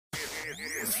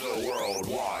It's the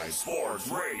Worldwide Sports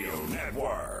Radio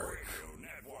Network.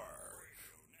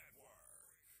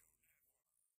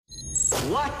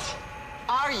 What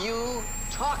are you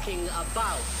talking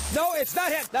about? No, it's not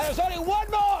him. There's only one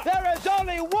more. There is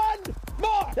only one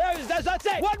more. That's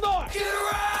it. One more. Get a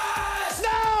rise!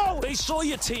 No! They saw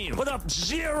your team put up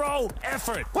zero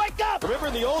effort. Wake up! Remember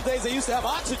in the old days they used to have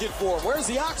oxygen for them. Where's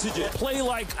the oxygen? Play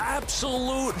like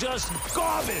absolute just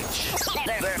garbage.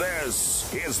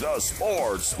 This is the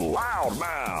Sports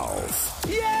Loudmouth.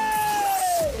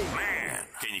 Yay! Man,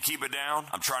 Can you keep it down?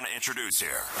 I'm trying to introduce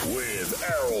here. with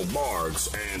Errol Marks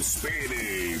and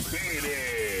Speedy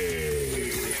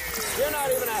Beatty. You're not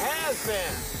even a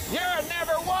has-been. You're a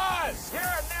never was. You're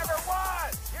a never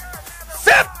was. You're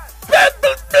a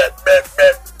never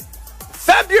was.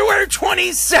 February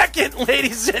 22nd,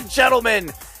 ladies and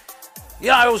gentlemen.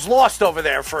 Yeah, I was lost over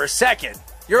there for a second.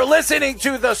 You're listening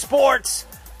to the Sports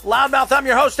Loudmouth. I'm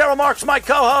your host, Errol Marks, my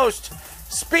co-host,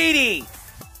 Speedy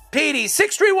Petey.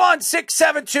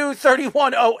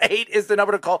 631-672-3108 is the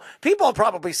number to call. People are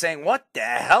probably saying, what the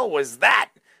hell was that?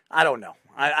 I don't know.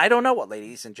 I don't know what,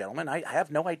 ladies and gentlemen. I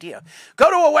have no idea. Go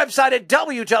to our website at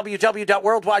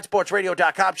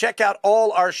www.worldwidesportsradio.com. Check out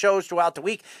all our shows throughout the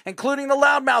week, including The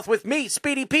Loudmouth with me,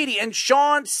 Speedy Petey, and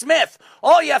Sean Smith.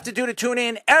 All you have to do to tune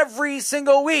in every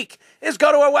single week is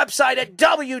go to our website at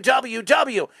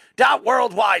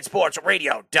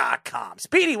www.worldwidesportsradio.com.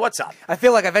 Speedy, what's up? I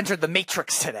feel like I've entered the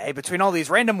Matrix today between all these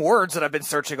random words that I've been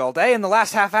searching all day and the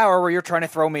last half hour where you're trying to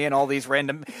throw me in all these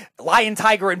random lion,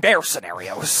 tiger, and bear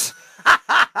scenarios.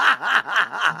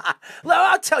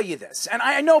 I'll tell you this, and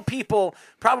I know people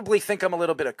probably think I'm a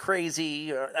little bit of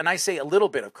crazy, and I say a little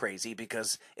bit of crazy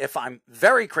because if I'm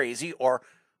very crazy or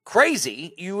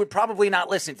crazy, you would probably not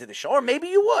listen to the show, or maybe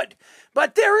you would.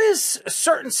 But there is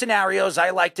certain scenarios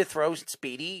I like to throw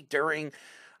Speedy during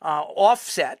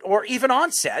offset or even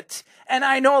onset, and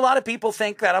I know a lot of people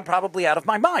think that I'm probably out of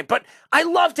my mind, but I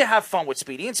love to have fun with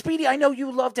Speedy, and Speedy, I know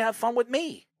you love to have fun with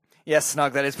me. Yes,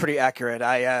 Snug, that is pretty accurate.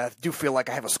 I do feel like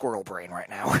I have a squirrel brain right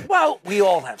now. Well, we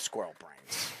all have squirrel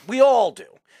brains. We all do,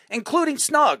 including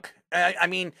Snug. I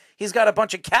mean, he's got a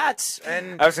bunch of cats,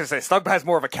 and I was going to say, Snug has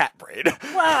more of a cat brain. well,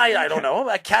 I don't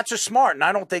know. Cats are smart, and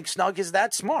I don't think Snug is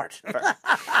that smart. But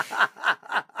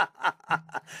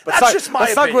That's Snug, just my but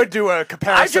Snug opinion. would do a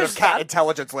comparison just of cat got-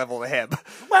 intelligence level to him.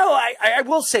 Well, I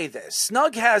will say this.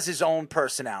 Snug has his own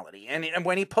personality, and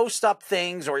when he posts up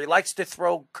things or he likes to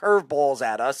throw curveballs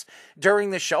at us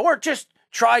during the show or just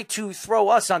try to throw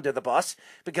us under the bus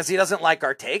because he doesn't like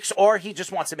our takes or he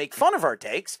just wants to make fun of our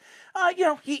takes,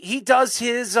 he does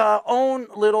his own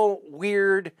little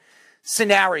weird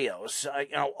scenarios,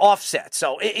 offset.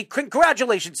 So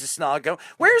congratulations to Snug.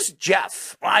 Where's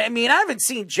Jeff? I mean, I haven't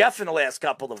seen Jeff in the last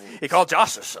couple of weeks. He called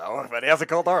Josh's show, but he hasn't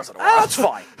called ours in a while. That's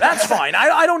fine. That's fine.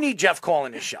 I don't need Jeff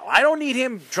calling his show. I don't need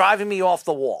him driving me off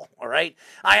the wall, all right?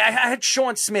 I had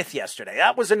Sean Smith yesterday.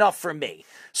 That was enough for me.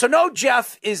 So no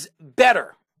Jeff is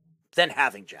better than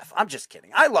having Jeff. I'm just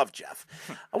kidding. I love Jeff.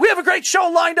 We have a great show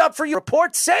lined up for you.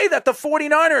 Reports say that the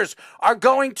 49ers are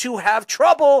going to have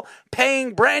trouble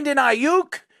paying Brandon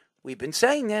Ayuk. We've been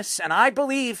saying this, and I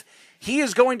believe he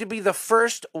is going to be the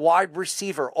first wide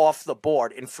receiver off the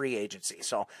board in free agency.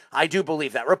 So I do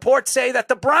believe that. Reports say that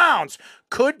the Browns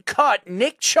could cut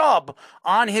Nick Chubb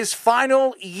on his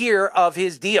final year of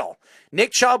his deal.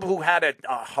 Nick Chubb, who had a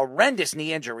horrendous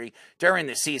knee injury during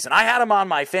the season. I had him on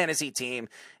my fantasy team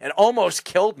and almost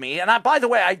killed me. And by the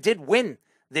way, I did win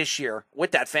this year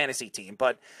with that fantasy team.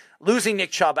 But losing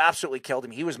Nick Chubb absolutely killed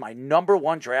him. He was my number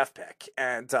one draft pick.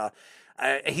 And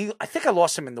I think I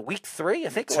lost him in the week 3. I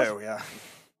think it was. 2, yeah.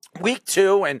 Week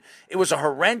 2, and it was a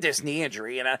horrendous knee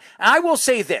injury. And I will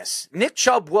say this, Nick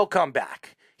Chubb will come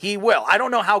back. He will. I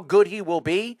don't know how good he will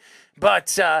be,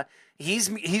 but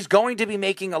he's going to be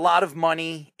making a lot of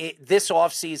money this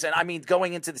offseason. I mean,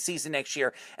 going into the season next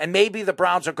year. And maybe the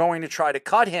Browns are going to try to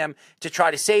cut him to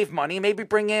try to save money. Maybe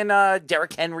bring in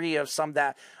Derrick Henry of some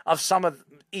of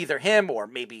either him or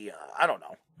maybe, I don't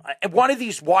know, one of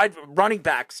these wide running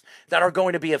backs that are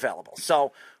going to be available.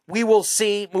 So we will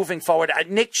see moving forward.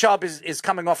 Nick Chubb is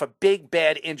coming off a big,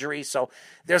 bad injury, so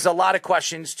there's a lot of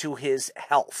questions to his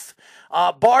health.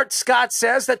 Bart Scott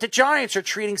says that the Giants are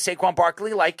treating Saquon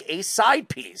Barkley like a side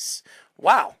piece.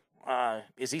 Wow.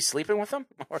 Is he sleeping with them?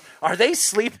 Or are they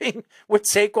sleeping with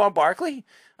Saquon Barkley?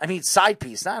 I mean, side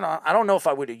piece. I don't know if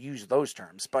I would have used those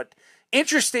terms, but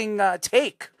interesting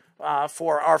take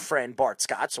for our friend Bart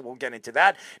Scott, so we'll get into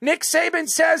that. Nick Saban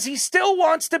says he still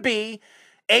wants to be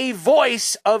a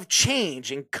voice of change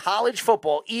in college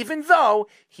football, even though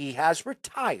he has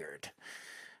retired.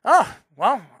 Oh,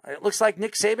 well, it looks like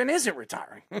Nick Saban isn't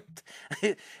retiring.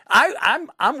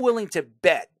 I'm willing to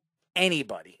bet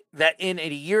anybody that in a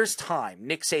year's time,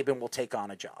 Nick Saban will take on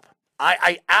a job.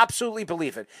 I absolutely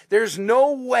believe it. There's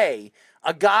no way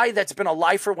a guy that's been a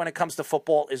lifer when it comes to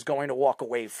football is going to walk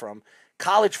away from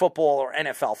college football or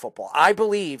NFL football. I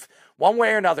believe one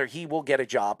way or another he will get a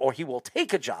job or he will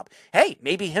take a job. Hey,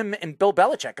 maybe him and Bill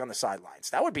Belichick on the sidelines.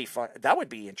 That would be fun. That would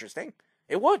be interesting.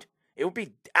 It would. It would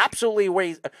be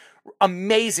absolutely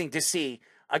amazing to see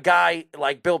a guy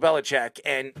like Bill Belichick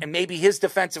and maybe his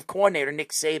defensive coordinator,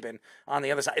 Nick Saban, on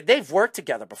the other side. They've worked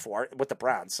together before with the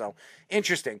Browns, so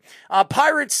interesting.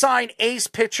 Pirates sign ace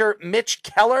pitcher Mitch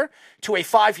Keller to a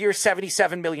 5-year,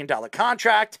 $77 million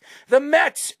contract. The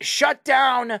Mets shut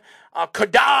down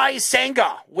Kodai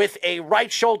Senga with a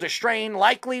right shoulder strain,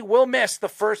 likely will miss the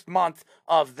first month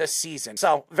of the season.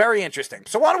 So, very interesting.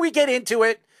 So why don't we get into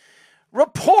it?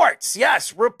 Reports,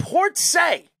 yes, reports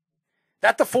say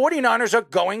that the 49ers are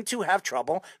going to have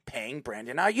trouble paying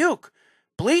Brandon Ayuk.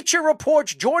 Bleacher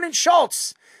Report's Jordan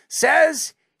Schultz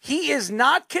says he is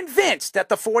not convinced that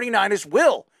the 49ers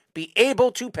will be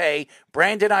able to pay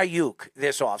Brandon Ayuk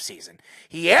this offseason.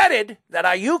 He added that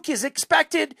Ayuk is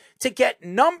expected to get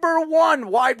number 1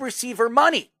 wide receiver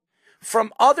money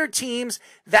from other teams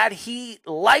that he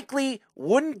likely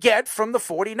wouldn't get from the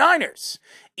 49ers.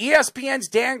 ESPN's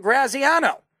Dan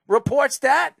Graziano reports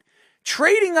that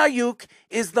trading Ayuk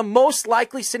is the most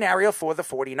likely scenario for the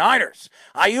 49ers.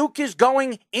 Ayuk is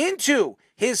going into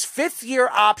his 5th-year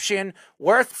option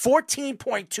worth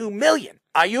 $14.2 million.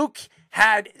 Ayuk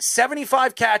had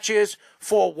 75 catches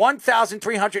for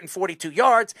 1,342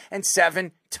 yards and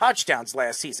 7 touchdowns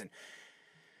last season.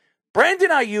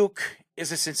 Brandon Ayuk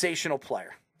is a sensational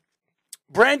player.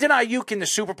 Brandon Ayuk in the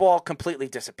Super Bowl completely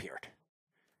disappeared.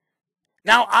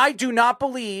 Now, I do not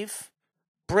believe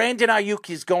Brandon Ayuk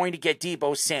is going to get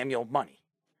Deebo Samuel money.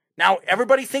 Now,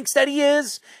 everybody thinks that he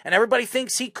is, and everybody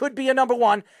thinks he could be a number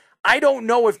 1. I don't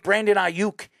know if Brandon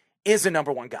Ayuk is a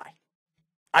number 1 guy.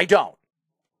 I don't.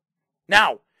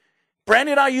 Now,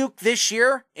 Brandon Ayuk this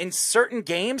year in certain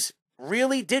games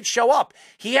really did show up.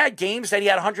 He had games that he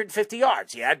had 150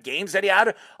 yards. He had games that he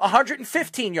had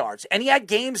 115 yards. And he had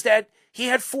games that he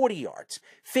had 40 yards,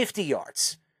 50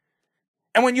 yards.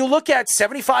 And when you look at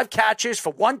 75 catches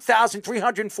for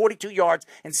 1,342 yards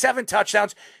and 7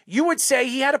 touchdowns, you would say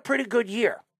he had a pretty good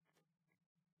year.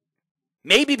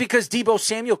 Maybe because Deebo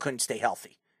Samuel couldn't stay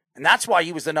healthy. And that's why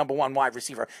he was the number 1 wide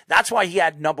receiver. That's why he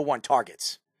had number 1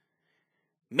 targets.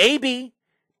 Maybe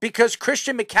because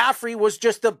Christian McCaffrey was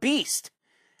just a beast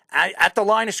at the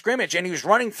line of scrimmage and he was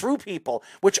running through people,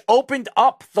 which opened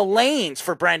up the lanes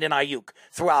for Brandon Ayuk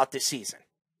throughout the season.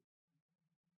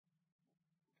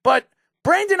 But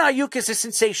Brandon Ayuk is a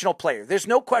sensational player. There's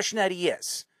no question that he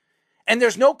is. And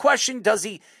there's no question, does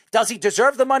he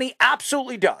deserve the money?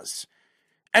 Absolutely does.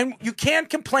 And you can't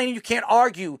complain and you can't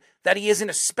argue that he isn't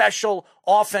a special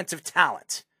offensive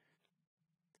talent.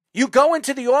 You go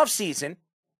into the offseason,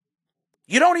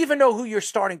 you don't even know who your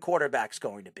starting quarterback's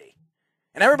going to be.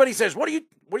 And everybody says, what are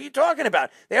you talking about?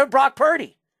 They have Brock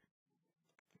Purdy.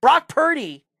 Brock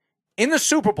Purdy in the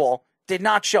Super Bowl did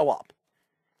not show up.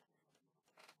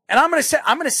 And I'm going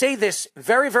to say this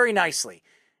very, very nicely.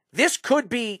 This could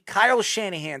be Kyle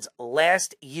Shanahan's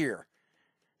last year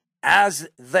as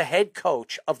the head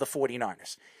coach of the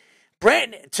 49ers.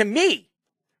 To me,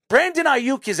 Brandon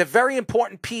Ayuk is a very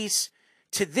important piece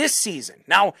to this season.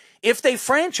 Now, if they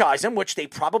franchise him, which they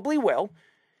probably will,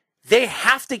 they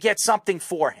have to get something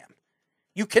for him.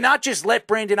 You cannot just let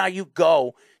Brandon Ayuk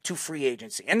go to free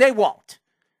agency, and they won't.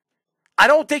 I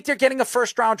don't think they're getting a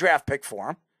first-round draft pick for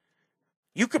him.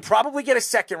 You could probably get a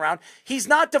second round. He's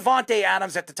not Devontae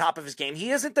Adams at the top of his game.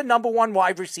 He isn't the number 1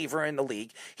 wide receiver in the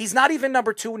league. He's not even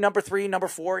number 2, number 3, number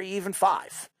 4, even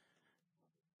 5.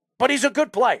 But he's a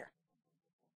good player.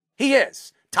 He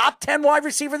is. Top 10 wide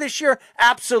receiver this year?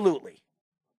 Absolutely.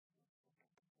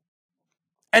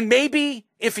 And maybe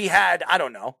if he had, I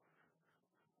don't know,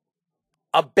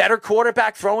 a better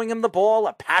quarterback throwing him the ball,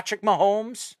 a Patrick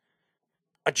Mahomes,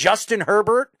 a Justin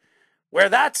Herbert, where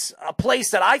that's a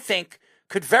place that I think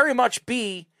could very much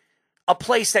be a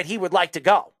place that he would like to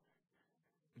go.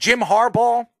 Jim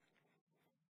Harbaugh,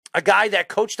 a guy that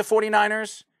coached the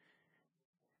 49ers,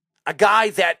 a guy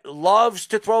that loves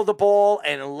to throw the ball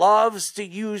and loves to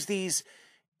use these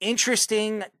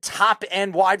interesting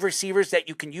top-end wide receivers that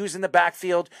you can use in the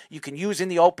backfield, you can use in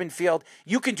the open field.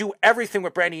 You can do everything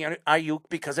with Brandon Ayuk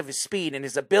because of his speed and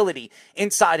his ability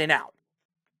inside and out.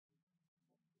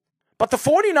 But the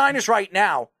 49ers right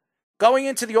now, going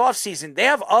into the offseason, they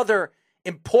have other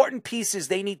important pieces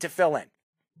they need to fill in.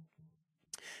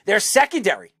 Their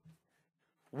secondary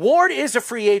Ward is a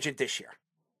free agent this year.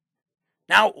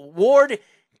 Now, Ward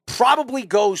probably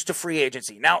goes to free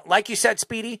agency. Now, like you said,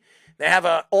 Speedy, they have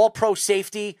an all-pro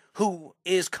safety who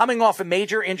is coming off a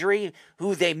major injury,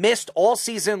 who they missed all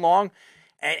season long.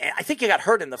 And I think he got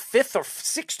hurt in the 5th or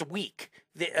 6th week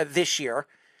this year.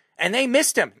 And they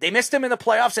missed him. They missed him in the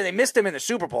playoffs, and they missed him in the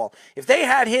Super Bowl. If they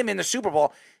had him in the Super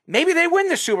Bowl, maybe they win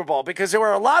the Super Bowl, because there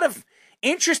were a lot of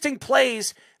interesting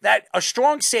plays that a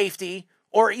strong safety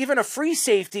or even a free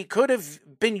safety could have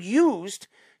been used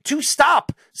to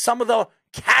stop some of the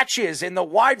catches in the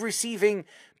wide receiving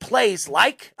plays,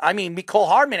 like, Mecole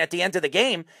Hardman at the end of the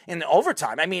game in the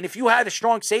overtime. If you had a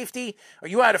strong safety or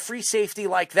you had a free safety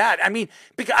like that,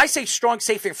 because I say strong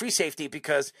safety and free safety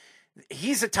because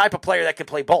he's the type of player that can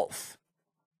play both.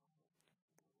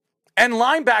 And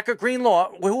linebacker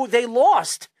Greenlaw, who they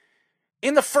lost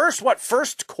in the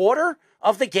first quarter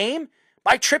of the game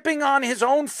by tripping on his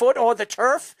own foot or the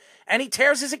turf, and he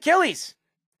tears his Achilles.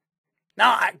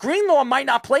 Now, Greenlaw might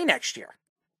not play next year.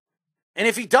 And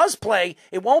if he does play,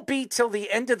 it won't be till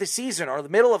the end of the season or the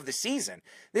middle of the season.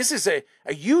 This is a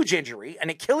huge injury, an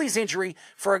Achilles injury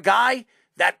for a guy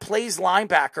that plays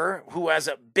linebacker, who has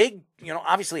a big,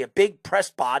 obviously a big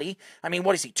pressed body.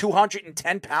 What is he,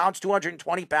 210 pounds,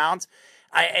 220 pounds?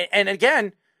 And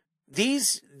again,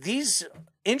 these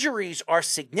injuries are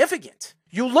significant.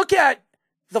 You look at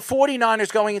the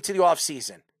 49ers going into the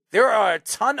offseason, there are a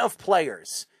ton of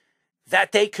players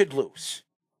that they could lose.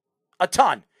 A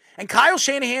ton. And Kyle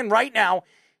Shanahan right now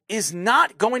is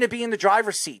not going to be in the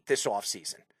driver's seat this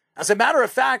offseason. As a matter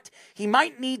of fact, he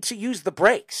might need to use the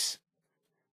brakes.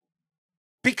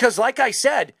 Because, like I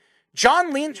said,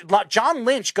 John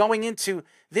Lynch going into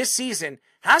this season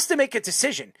has to make a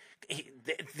decision.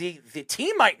 The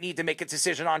team might need to make a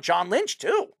decision on John Lynch,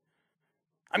 too.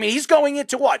 He's going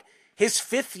into what? His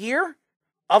 5th year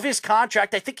of his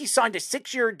contract. I think he signed a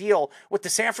 6-year deal with the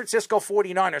San Francisco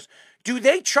 49ers. Do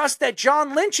they trust that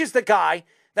John Lynch is the guy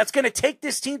that's going to take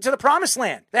this team to the promised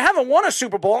land? They haven't won a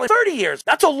Super Bowl in 30 years.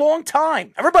 That's a long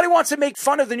time. Everybody wants to make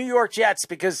fun of the New York Jets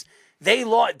because they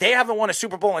haven't won a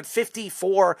Super Bowl in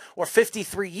 54 or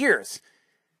 53 years.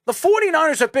 The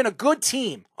 49ers have been a good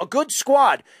team, a good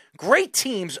squad, great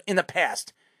teams in the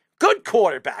past, good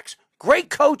quarterbacks, great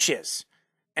coaches,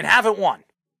 and haven't won.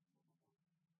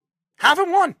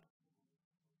 Haven't won.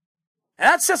 And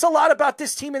that says a lot about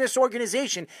this team and this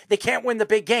organization. They can't win the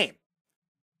big game.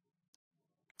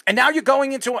 And now you're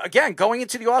going into the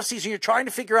offseason, you're trying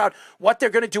to figure out what they're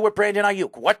going to do with Brandon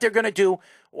Ayuk, what they're going to do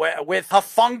with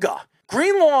Hufanga.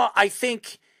 Greenlaw, I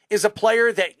think, is a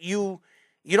player that you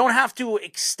don't have to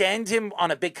extend him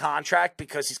on a big contract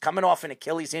because he's coming off an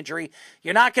Achilles injury.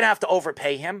 You're not going to have to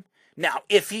overpay him. Now,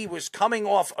 if he was coming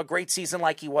off a great season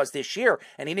like he was this year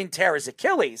and he didn't tear his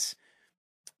Achilles,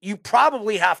 you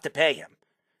probably have to pay him.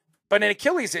 But an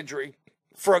Achilles injury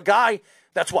for a guy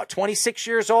that's 26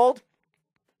 years old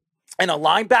and a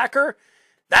linebacker,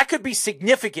 that could be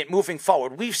significant moving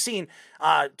forward. We've seen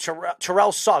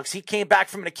Terrell Suggs. He came back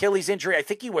from an Achilles injury. I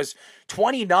think he was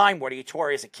 29 when he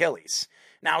tore his Achilles.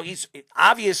 Now,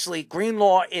 obviously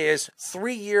Greenlaw is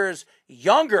 3 years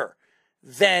younger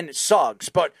than Suggs,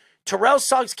 but Terrell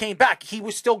Suggs came back. He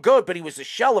was still good, but he was a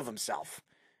shell of himself.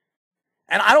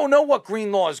 And I don't know what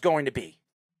Greenlaw is going to be.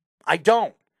 I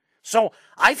don't. So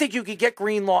I think you could get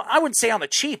Greenlaw, I wouldn't say on the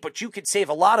cheap, but you could save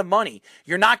a lot of money.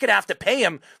 You're not going to have to pay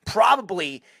him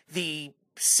probably the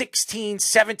 16,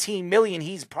 17 million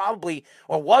he's probably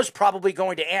or was probably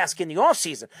going to ask in the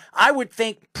offseason. I would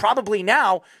think probably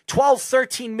now $12,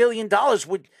 $13 million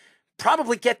would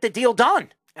probably get the deal done.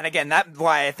 And again, that's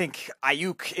why I think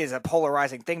Ayuk is a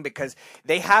polarizing thing, because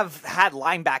they have had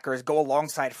linebackers go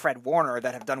alongside Fred Warner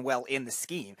that have done well in the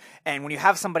scheme. And when you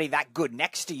have somebody that good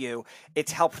next to you,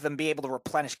 it's helped them be able to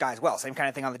replenish guys well. Same kind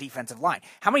of thing on the defensive line.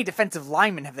 How many defensive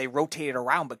linemen have they rotated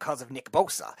around because of Nick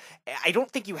Bosa? I don't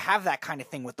think you have that kind of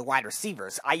thing with the wide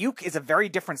receivers. Ayuk is a very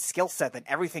different skill set than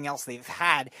everything else they've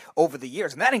had over the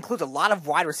years. And that includes a lot of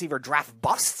wide receiver draft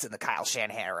busts in the Kyle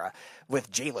Shanahan era, with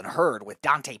Jalen Hurd, with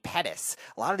Dante Pettis.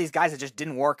 A lot of these guys that just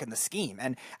didn't work in the scheme.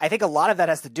 And I think a lot of that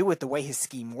has to do with the way his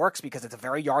scheme works, because it's a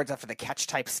very yards after the catch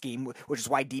type scheme, which is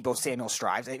why Deebo Samuel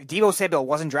strives. If Deebo Samuel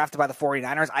wasn't drafted by the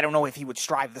 49ers, I don't know if he would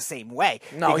strive the same way.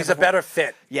 No, he's a better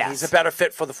fit. Yes. He's a better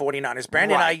fit for the 49ers.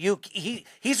 Brandon Ayuk,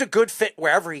 he's a good fit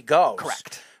wherever he goes.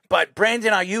 Correct. But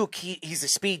Brandon Ayuk, he's a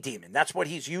speed demon. That's what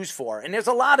he's used for. And there's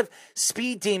a lot of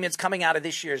speed demons coming out of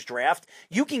this year's draft.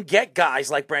 You can get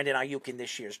guys like Brandon Ayuk in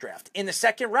this year's draft. In the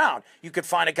second round, you could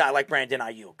find a guy like Brandon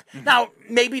Ayuk. Now,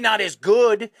 maybe not as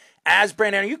good as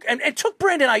Brandon Ayuk. And it took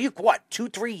Brandon Ayuk,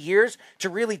 2-3 years to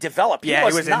really develop. Yeah,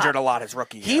 he was injured a lot his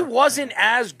rookie year. He wasn't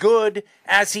as good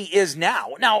as he is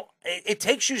now. Now, it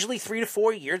takes usually 3 to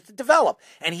 4 years to develop,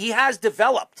 and he has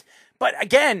developed. But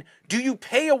again, do you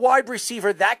pay a wide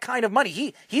receiver that kind of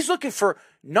money? He's looking for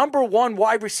number one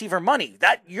wide receiver money.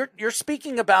 That you're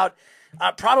speaking about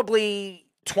probably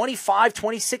 25,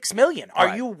 26 million.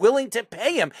 Are you willing to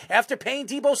pay him after paying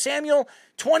Deebo Samuel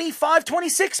 25,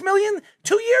 26 million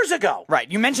 2 years ago?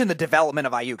 Right. You mentioned the development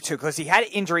of Ayuk, too, because he had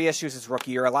injury issues his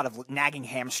rookie year, a lot of nagging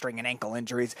hamstring and ankle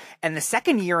injuries. And the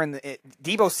second year,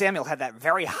 Deebo Samuel had that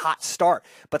very hot start.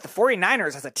 But the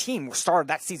 49ers as a team started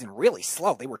that season really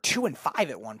slow. They were 2-5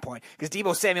 at one point because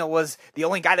Deebo Samuel was the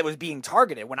only guy that was being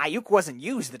targeted. When Ayuk wasn't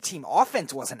used, the team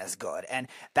offense wasn't as good. And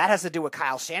that has to do with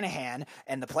Kyle Shanahan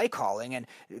and the play calling. And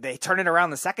they turned it around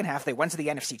in the second half. They went to the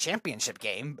NFC Championship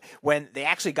game when they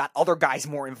actually got other guys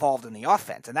more involved in the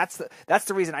offense. And that's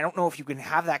the reason I don't know if you can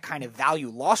have that kind of value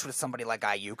lost with somebody like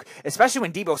Ayuk, especially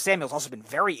when Deebo Samuel's also been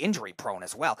very injury prone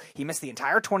as well. He missed the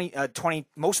entire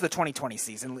most of the 2020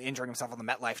 season, injuring himself on the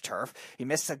MetLife turf. He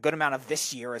missed a good amount of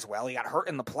this year as well. He got hurt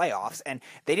in the playoffs, and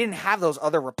they didn't have those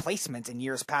other replacements in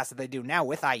years past that they do now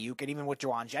with Ayuk and even with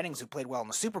Juwan Jennings, who played well in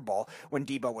the Super Bowl when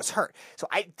Deebo was hurt. So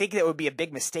I think that would be a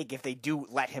big mistake if they do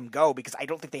let him go, because I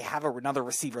don't think they have another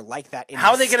receiver like that in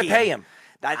How are they going to pay him?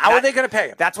 How are they going to pay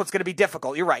him? That's what's going to be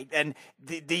difficult. You're right. And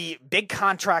the big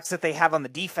contracts that they have on the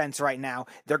defense right now,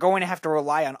 they're going to have to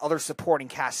rely on other supporting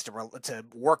casts to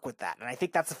work with that. And I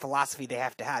think that's a philosophy they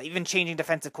have to have. Even changing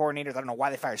defensive coordinators, I don't know why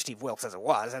they fired Steve Wilkes as it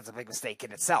was. That's a big mistake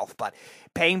in itself. But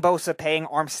paying Bosa, paying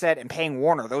Armstead, and paying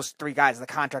Warner, those three guys, the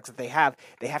contracts that they have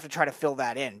to try to fill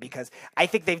that in, because I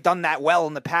think they've done that well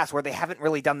in the past where they haven't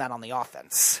really done that on the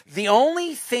offense. The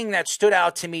only thing that stood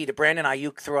out to me to Brandon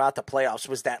Ayuk throughout the playoffs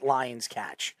was that Lions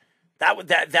catch.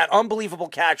 That unbelievable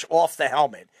catch off the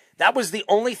helmet. That was the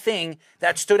only thing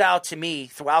that stood out to me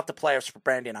throughout the playoffs for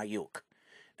Brandon Ayuk.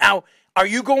 Now, are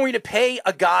you going to pay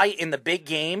a guy in the big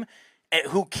game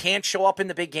who can't show up in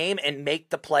the big game and make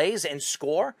the plays and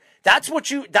score? That's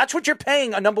what you're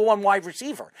paying a number one wide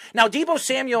receiver. Now, Deebo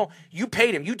Samuel, you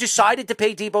paid him. You decided to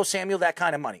pay Deebo Samuel that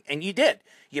kind of money, and you did.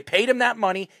 You paid him that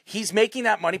money. He's making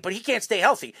that money, but he can't stay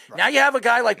healthy. Right. Now you have a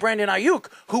guy like Brandon Ayuk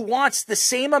who wants the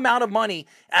same amount of money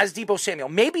as Deebo Samuel,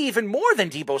 maybe even more than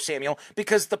Deebo Samuel,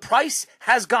 because the price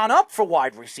has gone up for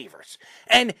wide receivers.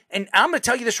 And I'm going to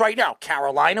tell you this right now.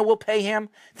 Carolina will pay him.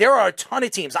 There are a ton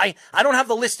of teams. I don't have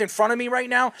the list in front of me right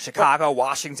now. Chicago,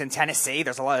 Washington, Tennessee.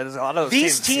 There's a lot of those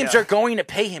These teams are going to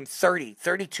pay him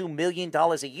 $32 million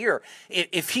a year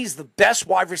if he's the best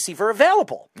wide receiver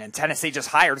available. And Tennessee just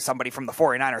hired somebody from the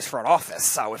 49ers front office,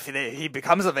 so if he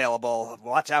becomes available,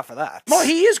 watch out for that. Well,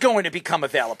 he is going to become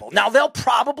available. Now, they'll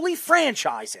probably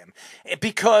franchise him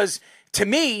because, to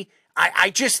me,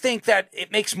 I just think that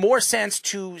it makes more sense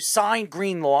to sign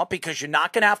Greenlaw because you're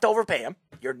not going to have to overpay him.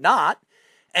 You're not.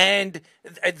 And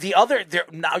the other,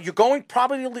 now you're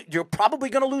probably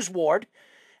going to lose Ward.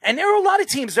 And there are a lot of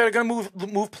teams that are going to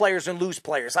move players and lose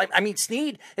players. I mean,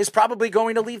 Snead is probably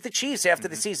going to leave the Chiefs after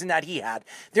the season that he had.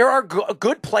 There are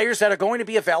good players that are going to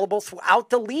be available throughout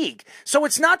the league. So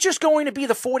it's not just going to be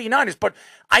the 49ers, but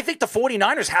I think the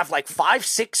 49ers have like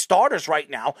 5-6 starters right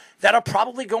now that are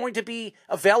probably going to be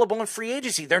available in free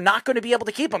agency. They're not going to be able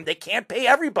to keep them. They can't pay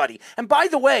everybody. And by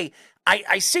the way,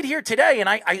 I sit here today and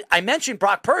I mentioned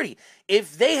Brock Purdy.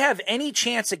 If they have any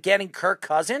chance of getting Kirk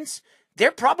Cousins, they're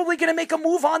probably going to make a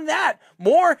move on that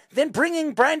more than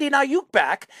bringing Brandon Ayuk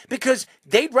back, because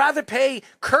they'd rather pay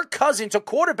Kirk Cousins, a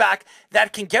quarterback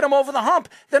that can get him over the hump,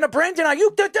 than a Brandon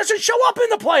Ayuk that doesn't show up in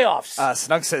the playoffs.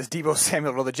 Snug says Deebo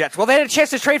Samuel to the Jets. Well, they had a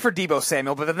chance to trade for Deebo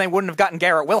Samuel, but then they wouldn't have gotten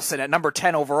Garrett Wilson at number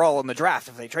 10 overall in the draft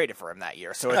if they traded for him that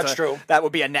year. So that's true. That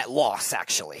would be a net loss,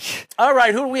 actually. All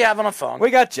right, who do we have on the phone?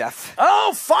 We got Jeff.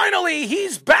 Oh, finally,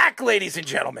 he's back, ladies and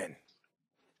gentlemen.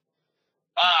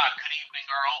 Good evening,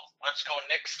 Earl. Let's go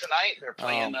Knicks tonight. They're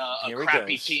playing a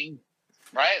crappy team,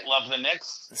 right? Love the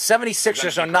Knicks. The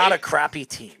 76ers are not a crappy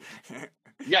team.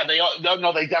 Yeah, they are.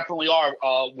 No, they definitely are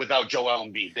without Joel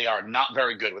Embiid. They are not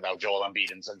very good without Joel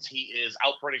Embiid. And since he is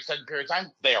out for an extended period of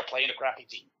time, they are playing a crappy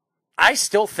team. I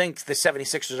still think the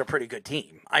 76ers are a pretty good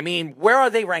team. I mean, where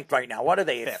are they ranked right now? What are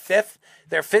they? Fifth?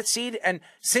 They're fifth seed. And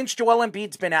since Joel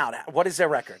Embiid's been out, what is their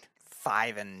record?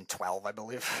 5-12, I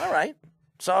believe. All right.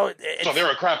 So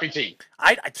they're a crappy team.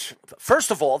 First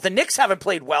of all, the Knicks haven't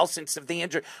played well since the the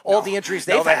injuries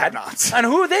they've they had. have not. And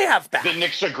who do they have back? The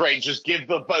Knicks are great. Just give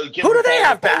the Who do they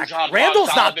have back? Randall's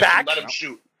not back. Let him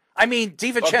shoot. I mean,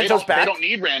 DiVincenzo's back. They don't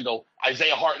need Randall.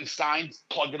 Isaiah Hartenstein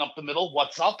plugging up the middle.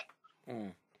 What's up?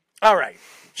 All right.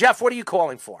 Jeff, what are you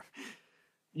calling for?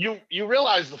 You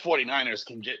realize the 49ers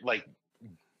can get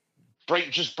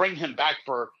bring him back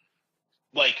for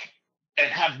and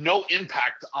have no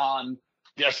impact on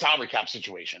their salary cap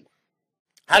situation.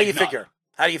 How do you figure?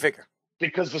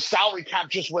 Because the salary cap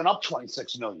just went up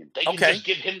 $26 million. They can just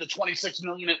give him the $26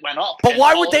 million it went up. But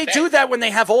why would they do that when they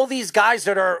have all these guys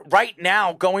that are right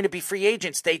now going to be free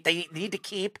agents? They need to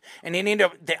keep and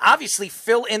they obviously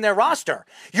fill in their roster.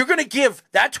 You're going to give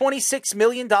that $26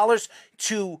 million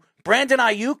to Brandon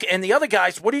Ayuk and the other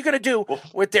guys. What are you going to do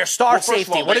with their star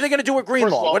safety? What are they going to do with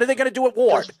Greenlaw? What are they going to do with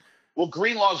Ward?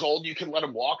 Greenlaw's old. You can let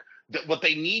him walk. What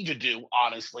they need to do,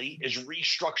 honestly, is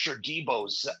restructure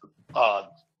Debo's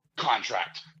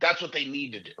contract. That's what they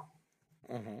need to do.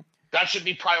 Mm-hmm. That should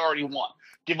be priority one.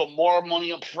 Give him more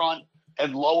money up front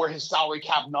and lower his salary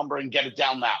cap number and get it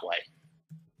down that way.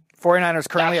 49ers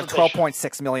currently have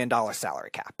 $12.6 million salary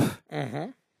cap.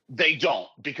 Mm-hmm. They don't,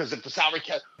 because if the salary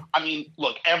cap,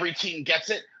 look, every team gets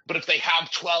it, but if they have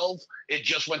 12, it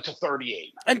just went to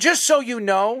 38. And just so you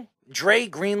know, Dre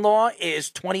Greenlaw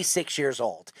is 26 years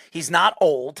old. He's not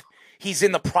old. He's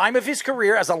in the prime of his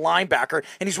career as a linebacker,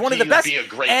 and he's one of the best.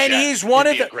 He's one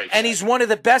of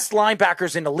the best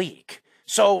linebackers in the league.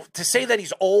 So to say that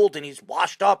he's old and he's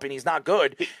washed up and he's not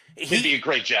good, he'd be a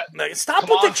great Jet. Stop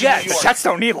with the Jets. The Jets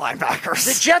don't need linebackers.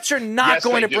 The Jets are not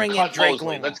going to bring in Dre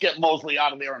Greenlaw. Let's get Mosley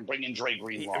out of there and bring in Dre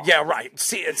Greenlaw. Yeah, right.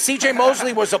 C.J.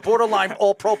 Mosley was a borderline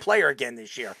All-Pro player again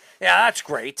this year. Yeah, that's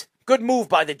great. Good move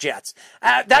by the Jets.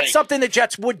 That's something the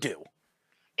Jets would do.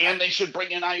 And they should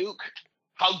bring in Ayuk.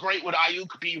 How great would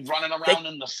Ayuk be running around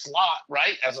in the slot,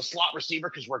 right, as a slot receiver,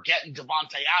 because we're getting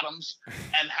Devontae Adams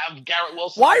and have Garrett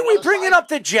Wilson. Why are we bringing up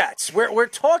the Jets? We're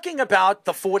talking about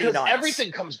the 49ers.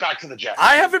 Everything comes back to the Jets.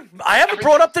 I haven't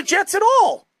brought up the Jets at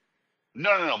all.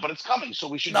 No, but it's coming, so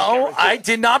we should. No, I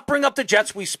did not bring up the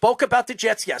Jets. We spoke about the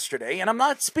Jets yesterday, and I'm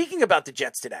not speaking about the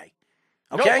Jets today.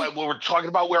 Okay? No, we're talking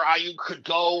about where Ayuk could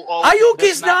go. Ayuk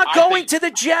is not going to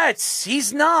the Jets.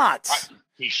 He's not.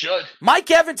 He should. Mike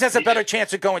Evans has a better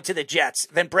chance of going to the Jets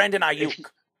than Brandon Ayuk.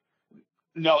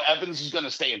 No, Evans is going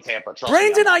to stay in Tampa.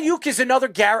 Brandon Ayuk is another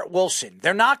Garrett Wilson.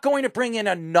 They're not going to bring in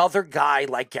another guy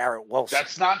like Garrett Wilson.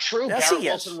 That's not true. Yes, Garrett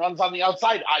Wilson runs on the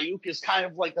outside. Ayuk is kind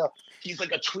of like he's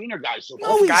like a tweener guy. So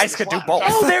both guys could do both.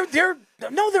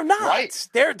 No, they're not. Right.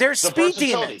 They're speed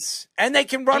demons, and they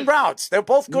can run routes. They're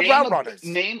both good route runners.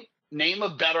 Name a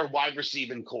better wide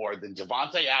receiving core than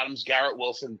Devontae Adams, Garrett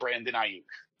Wilson, Brandon Ayuk.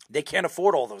 They can't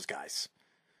afford all those guys.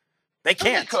 They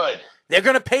can't. They could. They're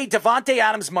going to pay Devontae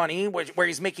Adams money, where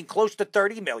he's making close to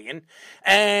 $30 million,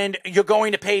 and you're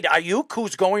going to pay Ayuk,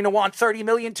 who's going to want $30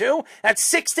 million too. That's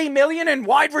 $60 million in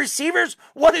wide receivers.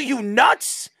 What are you,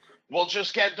 nuts? We'll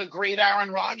just get the great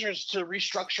Aaron Rodgers to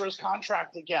restructure his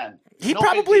contract again. He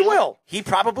probably will.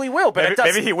 But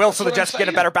maybe he will, so the Jets get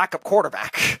a better backup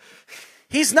quarterback.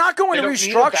 He's not going to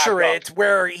restructure it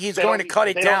where he's going to cut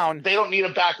it down. They don't need a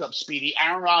backup, Speedy.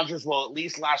 Aaron Rodgers will at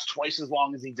least last twice as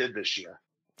long as he did this year.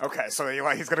 Okay, so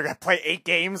he's going to play 8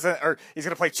 games, or he's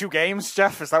going to play 2 games,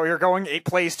 Jeff? Is that where you're going? 8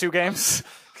 plays, 2 games?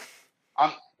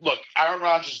 Look, Aaron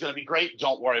Rodgers is going to be great.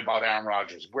 Don't worry about Aaron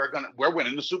Rodgers. We're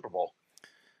winning the Super Bowl.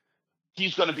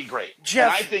 He's going to be great.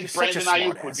 Jeff, and I think Brandon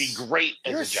Ayuk would be great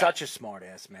as a Jet. You're such a smart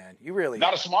ass, man. You really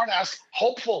not a smart ass.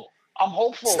 Hopeful. I'm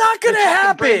hopeful. It's not going to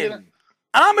happen.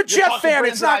 I'm a Jet fan.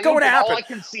 It's not going to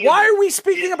happen. Why are we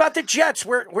speaking about the Jets?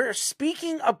 We're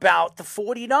speaking about the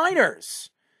 49ers.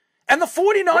 And the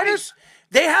 49ers,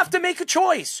 they have to make a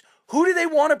choice. Who do they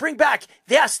want to bring back?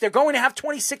 Yes, they're going to have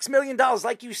 $26 million,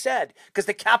 like you said, because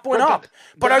the cap went up.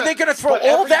 But are they going to throw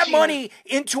all that money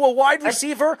into a wide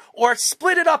receiver or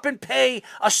split it up and pay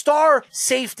a star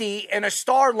safety and a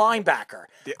star linebacker?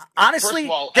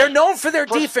 Honestly, they're known for their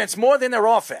defense more than their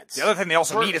offense. The other thing they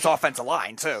also need is offensive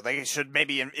line, too. They should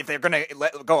maybe, if they're going to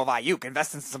let go of Ayuk,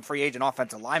 invest in some free agent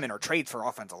offensive linemen or trade for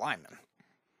offensive linemen.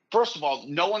 First of all,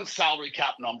 no one's salary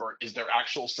cap number is their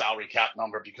actual salary cap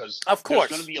number because of course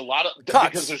there's going to be a lot of cuts.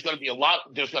 Because there's going to be a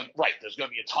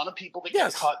ton of people that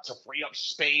get cut to free up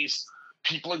space.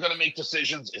 People are going to make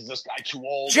decisions. Is this guy too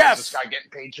old? Jeff, is this guy getting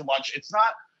paid too much? It's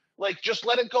not just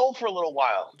let it go for a little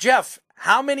while. Jeff,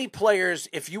 how many players,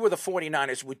 if you were the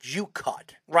 49ers, would you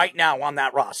cut right now on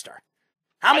that roster?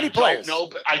 How many players? No,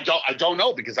 I don't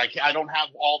know because I don't have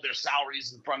all their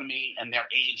salaries in front of me and their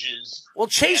ages. Well,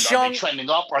 Chase and are Young. they trending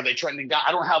up? Are they trending down?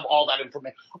 I don't have all that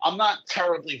information. I'm not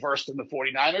terribly versed in the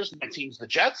 49ers. My team's the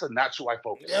Jets, and that's who I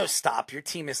focus on. Oh, stop. Your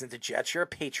team isn't the Jets. You're a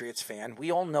Patriots fan.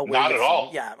 We all know where Not you're at all.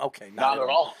 from. Yeah, okay. Not at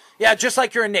all. Yeah, just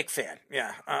like you're a Knick fan.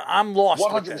 Yeah, I'm lost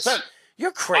 100%. with this.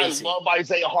 You're crazy. I love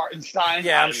Isaiah Hartenstein.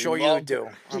 Yeah, I'm sure you do.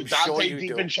 I'm Dante sure you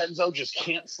do. DiVincenzo just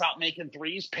can't stop making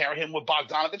threes. Pair him with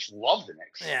Bogdanovich. Love the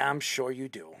Knicks. Yeah, I'm sure you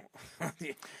do.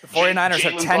 The 49ers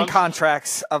have Jalen 10 Brunson.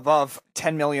 contracts above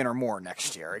 $10 million or more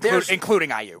next year, including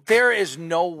Ayuk. There is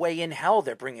no way in hell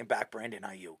they're bringing back Brandon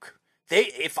Ayuk.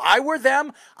 If I were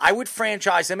them, I would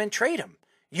franchise him and trade him.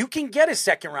 You can get a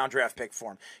second-round draft pick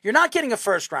for him. You're not getting a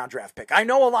first-round draft pick. I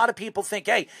know a lot of people think,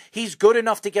 hey, he's good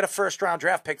enough to get a first-round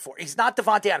draft pick for. He's not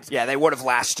Devontae Adams. Yeah, they would have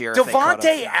last year.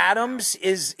 Devontae Adams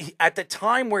is, at the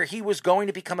time where he was going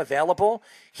to become available,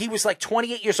 he was like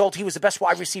 28 years old. He was the best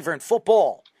wide receiver in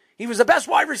football. He was the best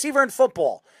wide receiver in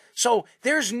football. So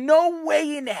there's no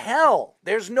way in hell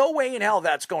that's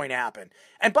going to happen.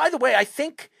 And by the way, I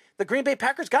think the Green Bay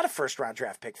Packers got a first-round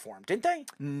draft pick for him, didn't they?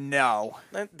 No.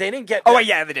 They didn't get... Oh,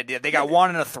 yeah, they did. They got 1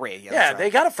 and a 3. Yeah, they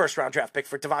got a first-round draft pick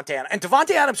for Devontae Adams. And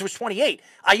Devontae Adams was 28.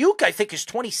 Ayuk, I think, is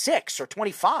 26 or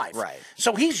 25. Right.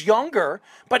 So he's younger,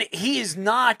 but he is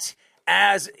not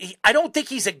I don't think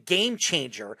he's a game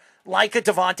changer like a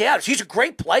Devontae Adams. He's a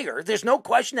great player. There's no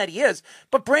question that he is.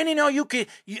 But Brandon Ayuk,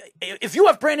 if you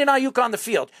have Brandon Ayuk on the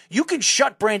field, you can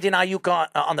shut Brandon Ayuk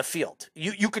on the field.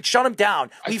 You could shut him down.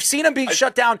 We've seen him being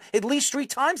shut down at least 3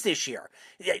 times this year.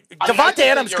 Devontae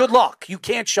Adams, good luck. You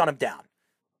can't shut him down.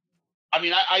 I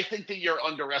mean, I think that you're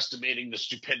underestimating the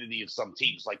stupidity of some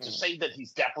teams. Like, to say that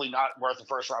he's definitely not worth a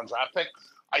first-round draft pick,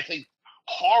 I think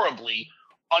horribly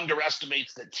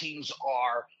underestimates that teams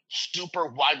are super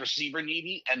wide receiver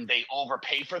needy and they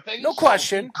overpay for things. No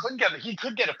question. So he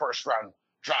could get a first-round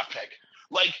draft pick.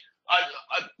 Like,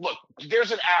 look,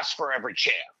 there's an ass for every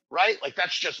chair, right? Like,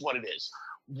 that's just what it is.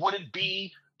 Would it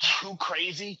be too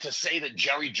crazy to say that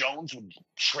Jerry Jones would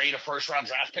trade a first-round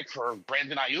draft pick for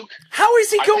Brandon Ayuk? How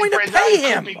is he going to pay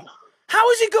him? Ayuk How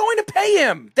is he going to pay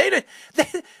him?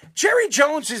 Jerry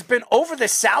Jones has been over the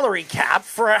salary cap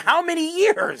for how many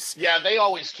years? Yeah, they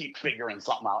always keep figuring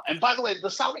something out. And by the way, the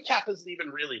salary cap isn't even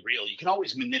really real. You can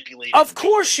always manipulate it. Of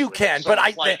course you can, So but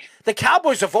it's the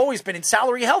Cowboys have always been in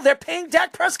salary hell. They're paying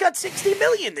Dak Prescott $60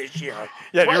 million this year. Yeah,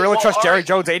 do you Right, really well, trust all Jerry right.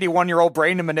 Jones' 81-year-old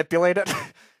brain to manipulate it?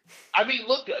 I mean,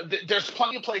 look, there's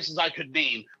plenty of places I could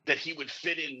name that he would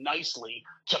fit in nicely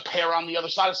to pair on the other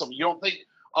side of something. You don't think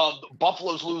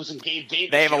Buffalo's losing Gabe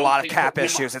Davis? They have a You don't lot of think cap that-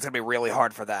 issues. It's going to be really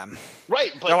hard for them.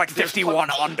 Right, but They're like there's 51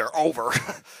 plenty- over.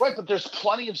 Right, but there's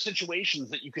plenty of situations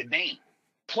that you could name.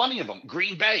 Plenty of them.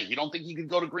 Green Bay. You don't think he could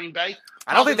go to Green Bay?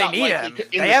 I don't think they Probably need not him. likely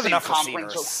in They the have same enough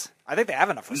conference. receivers. I think they have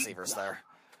enough receivers there.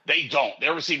 They don't.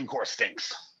 Their receiving core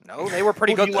stinks. No, they were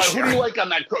pretty Who do good you like- this Who do you year. like on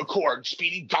that core?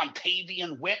 Speedy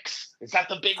Dontavian Wicks? Is that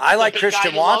the big? I like the big guy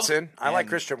Christian you love? Watson. I like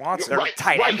Christian Watson. Their Right,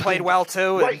 tight end right. played well,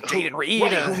 too, and Right, Jaden Reed.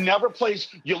 right, who never plays.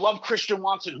 You love Christian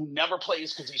Watson, who never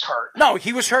plays because he's hurt. No,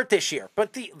 he was hurt this year.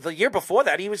 But the year before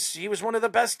that, he was one of the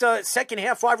best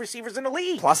second-half wide receivers in the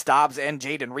league. Plus Dobbs and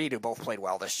Jaden Reed, who both played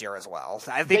well this year as well.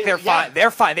 I think They- they're yeah. fine.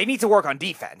 They're fine. They need to work on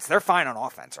defense. They're fine on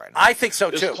offense right now. I think so,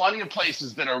 There's too. plenty of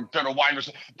places that are wide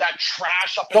receivers. That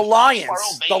trash up in The Lions.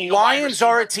 Foxborough, they The need a wide Lions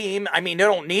are a receiver. team. I mean, they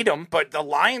don't need them, but the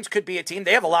Lions could be a team.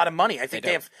 They have a lot of money. I think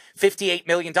they have $58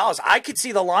 million. I could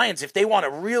see the Lions, if they want to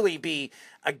really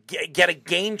get a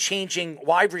game-changing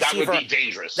wide That receiver. would be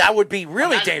dangerous. That would be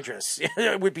really Imagine- dangerous.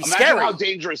 It would be Imagine scary. how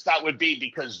dangerous that would be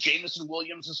because Jameson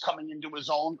Williams is coming into his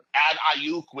own. Add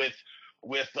Ayuk with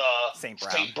St.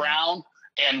 St. Brown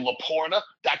and Laporta.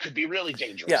 That could be really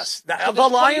dangerous. Yes, So the there's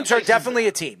plenty Lions of are places definitely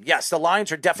a team. Yes, the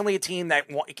Lions are definitely a team that,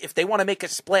 if they want to make a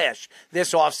splash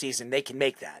this offseason, they can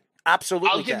make that. Absolutely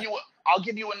I'll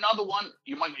give you another one.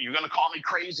 You're going to call me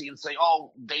crazy and say,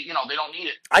 "Oh, they don't need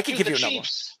it." I can Dude, give you the another one.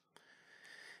 Chiefs.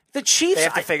 The Chiefs, They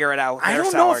have to figure it out. I Their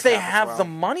don't know if salary they cap as have well. the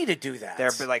money to do that.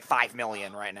 They're like $5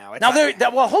 million right now. It's Now,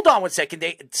 not- well, hold on one second.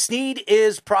 Snead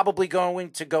is probably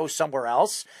going to go somewhere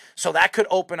else, so that could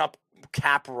open up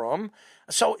cap room.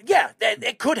 So yeah,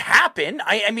 it could happen.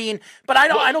 I mean, but I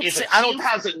don't. If a I team don't.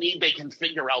 has a need, they can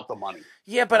figure out the money.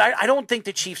 Yeah, but I don't think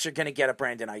the Chiefs are going to get a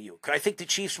Brandon Ayuk. I think the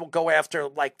Chiefs will go after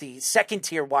like the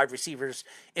second-tier wide receivers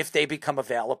if they become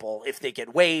available, if they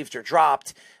get waived or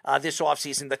dropped this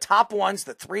offseason. The top ones,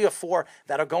 the 3 or 4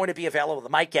 that are going to be available, the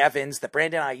Mike Evans, the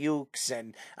Brandon Ayuks,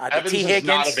 and the Evans T. is Higgins.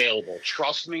 not available.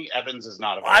 Trust me, Evans is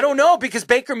not available. I don't know because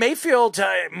Baker Mayfield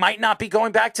might not be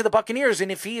going back to the Buccaneers,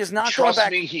 and if he is not Trust going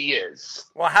back, me, he is.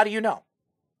 well, how do you know?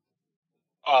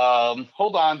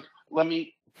 Hold on. Let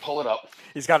me pull it up.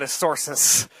 He's got his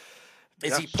sources.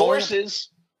 Is he pulling?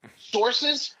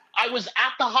 Sources. I was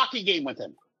at the hockey game with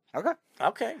him. Okay.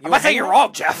 Okay. I'm not saying you're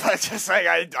wrong, Jeff. I'm just saying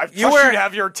I trust you to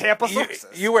have your Tampa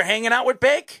sources. You were hanging out with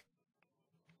Bake?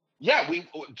 Yeah,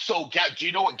 So, do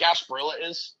you know what Gasparilla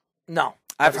is? No.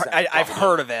 I've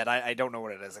heard of it. I don't know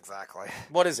what it is exactly.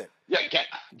 What is it? Yeah,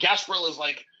 Gasparilla is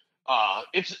like,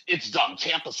 it's dumb.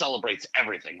 Tampa celebrates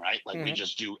everything, right? Like we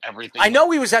just do everything. I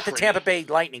know he was at the Tampa Bay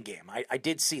Lightning game. I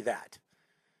did see that.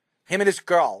 Him and his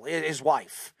girl, his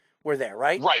wife, were there,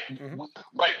 right? Right,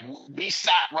 right. We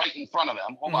sat right in front of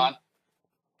them.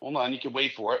 Hold on. You can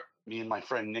wait for it. Me and my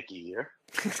friend Nikki here.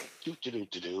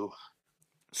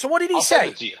 So what did he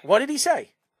say? What did he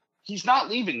say? He's not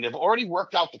leaving. They've already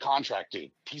worked out the contract, dude.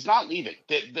 He's not leaving.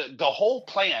 The whole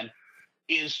plan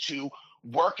is to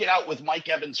work it out with Mike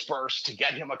Evans first to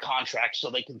get him a contract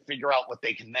so they can figure out what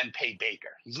they can then pay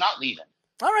Baker. He's not leaving.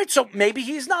 All right, so maybe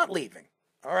he's not leaving.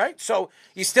 All right, so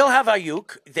you still have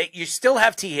Ayuk. You still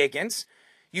have T. Higgins.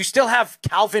 You still have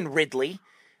Calvin Ridley.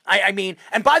 I mean,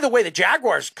 and by the way, the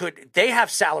Jaguars they have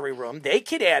salary room. They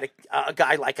could add a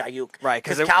guy like Ayuk. Right.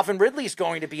 Because Calvin Ridley is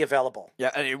going to be available.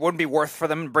 Yeah, and it wouldn't be worth for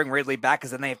them to bring Ridley back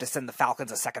because then they have to send the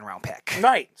Falcons a second-round pick.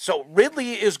 Right. So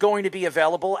Ridley is going to be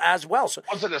available as well. So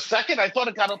was it a second? I thought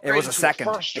it got upgraded It was a second.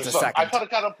 to a first. It's a second. I thought it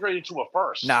got upgraded to a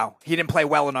first. No, he didn't play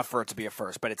well enough for it to be a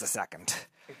first, but it's a second.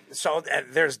 So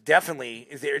he's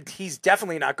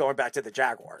definitely not going back to the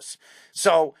Jaguars.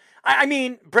 So, I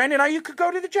mean, Brandon Ayuk could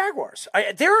go to the Jaguars.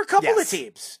 There are a couple of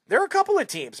teams. There are a couple of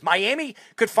teams. Miami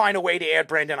could find a way to add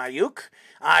Brandon Ayuk.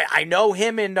 I know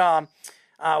him and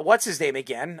what's his name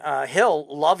again? Hill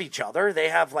love each other. They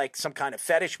have like some kind of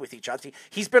fetish with each other.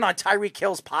 He's been on Tyreek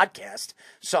Hill's podcast.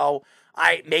 So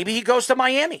maybe he goes to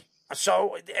Miami.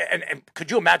 So, and could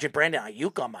you imagine Brandon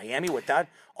Ayuk on Miami with that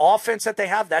offense that they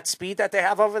have, that speed that they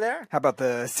have over there? How about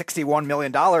the $61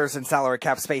 million in salary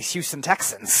cap space Houston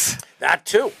Texans? That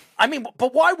too. I mean,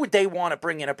 but why would they want to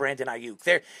bring in a Brandon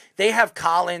Ayuk? They have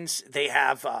Collins, they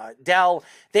have Dell,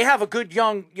 they have a good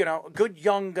young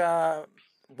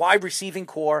wide receiving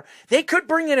core. They could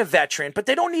bring in a veteran, but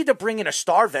they don't need to bring in a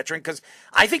star veteran because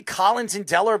I think Collins and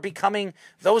Dell are becoming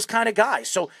those kind of guys.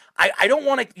 So I don't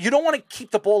want to. You don't want to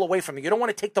keep the ball away from them. You don't want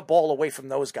to take the ball away from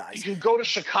those guys. You can go to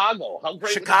Chicago. How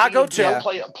great Chicago would it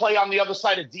be to play on the other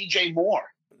side of DJ Moore.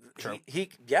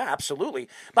 Yeah, absolutely.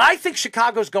 But I think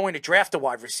Chicago's going to draft a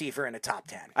wide receiver in the top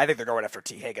 10. I think they're going after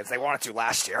T. Higgins. They wanted to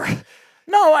last year.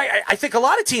 No, I think a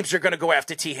lot of teams are going to go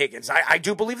after T. Higgins. I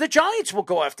do believe the Giants will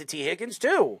go after T. Higgins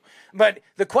too. But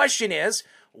the question is,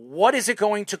 what is it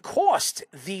going to cost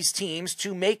these teams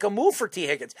to make a move for T.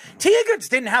 Higgins? T. Higgins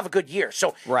didn't have a good year,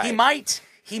 so he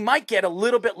might get a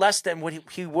little bit less than what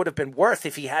he would have been worth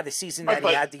if he had the season that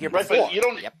he had the year before.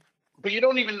 But you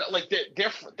don't even like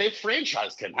they've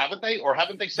franchised him, haven't they? Or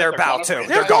haven't they said they're about to?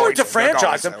 They're going to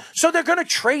franchise him, so they're going to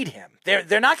trade him.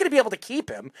 They're not going to be able to keep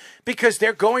him because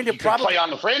they're going to probably play on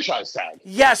the franchise tag.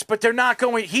 Yes, but they're not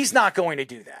going. He's not going to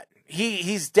do that.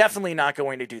 He's definitely not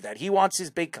going to do that. He wants his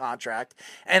big contract,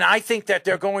 and I think that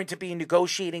they're going to be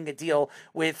negotiating a deal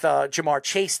with Jamar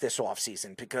Chase this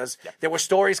offseason because there were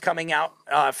stories coming out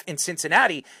in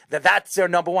Cincinnati that's their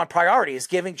number one priority is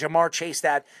giving Jamar Chase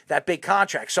that big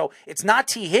contract. So it's not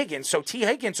T. Higgins. So T.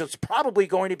 Higgins is probably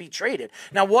going to be traded.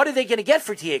 Now, what are they going to get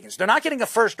for T. Higgins? They're not getting a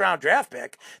first-round draft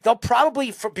pick. They'll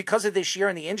probably, because of this year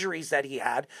and the injuries that he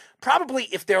had, probably,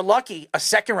 if they're lucky, a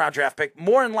second-round draft pick,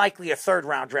 more than likely a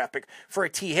third-round draft pick for a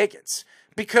T. Higgins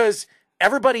because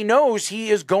everybody knows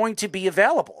he is going to be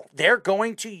available. They're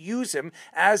going to use him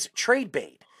as trade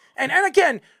bait. And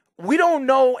again, we don't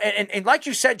know. And like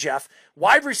you said, Jeff,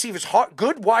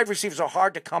 good wide receivers are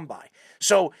hard to come by.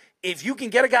 So if you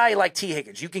can get a guy like T.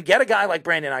 Higgins, you can get a guy like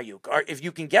Brandon Ayuk, or if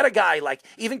you can get a guy like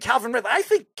even Calvin Ridley. I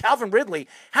think Calvin Ridley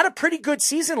had a pretty good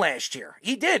season last year.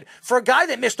 He did. For a guy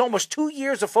that missed almost 2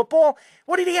 years of football,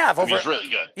 what did he have? He was really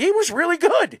good. He was really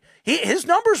good. His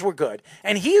numbers were good.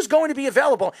 And he is going to be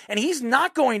available, and he's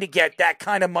not going to get that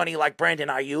kind of money like Brandon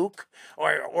Ayuk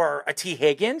or a T.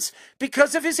 Higgins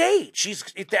because of his age. He's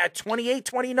at 28,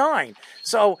 29.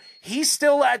 So he's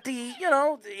still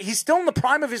he's still in the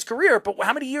prime of his career, but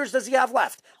how many years does he have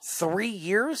left? 3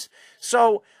 years?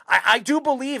 So I do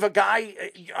believe a guy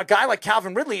like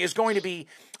Calvin Ridley is going to be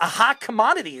a hot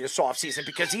commodity this offseason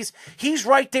because he's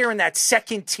right there in that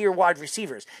second tier wide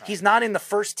receivers. He's not in the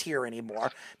first tier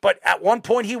anymore, but at one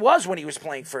point he was when he was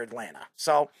playing for Atlanta.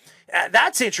 So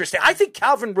that's interesting. I think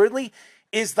Calvin Ridley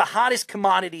is the hottest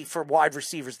commodity for wide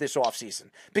receivers this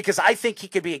offseason because I think he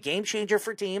could be a game changer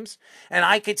for teams, and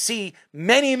I could see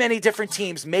many, many different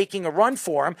teams making a run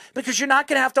for him because you're not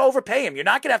going to have to overpay him. You're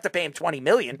not going to have to pay him $20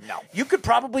 million. No. You could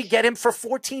probably get him for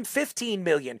 $14, $15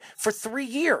 million for 3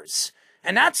 years.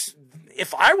 And that's,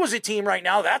 if I was a team right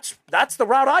now, that's the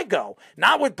route I go.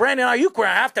 Not with Brandon Ayuk where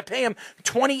I have to pay him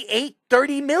 $28,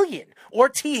 $30 million. Or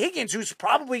T. Higgins, who's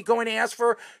probably going to ask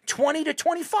for $20 to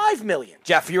 $25 million.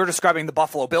 Jeff, you were describing the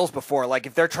Buffalo Bills before. Like,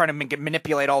 if they're trying to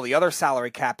manipulate all the other salary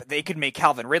cap, they could make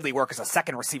Calvin Ridley work as a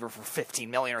second receiver for $15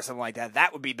 million or something like that.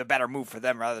 That would be the better move for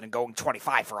them rather than going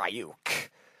 25 for Ayuk.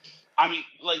 I mean,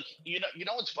 like, you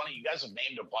know what's funny? You guys have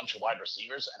named a bunch of wide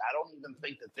receivers, and I don't even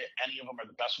think that any of them are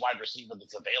the best wide receiver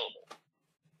that's available.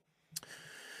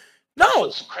 No.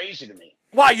 It's crazy to me.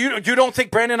 Why, you don't think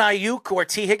Brandon Ayuk or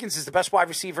T. Higgins is the best wide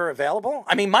receiver available?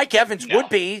 I mean, Mike Evans would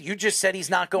be. You just said he's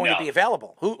not going to be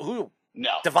available. Who? No.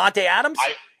 Devontae Adams?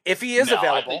 If he is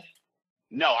available.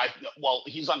 Well,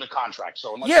 he's under contract,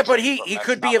 so yeah, but he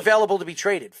could be available to be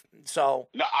traded. So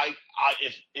no,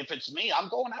 if it's me, I'm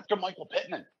going after Michael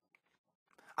Pittman.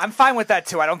 I'm fine with that,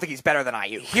 too. I don't think he's better than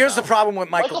Ayuk. Here's the problem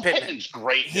with Michael Pittman. Pittman's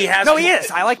great. He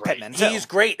is. I like Pittman, too. He's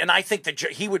great, and I think that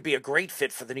he would be a great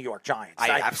fit for the New York Giants.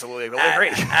 I absolutely agree.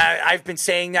 I've been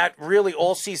saying that really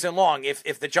all season long.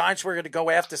 If the Giants were going to go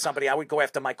after somebody, I would go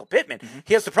after Michael Pittman. Mm-hmm.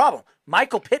 Here's the problem.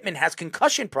 Michael Pittman has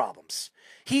concussion problems.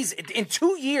 In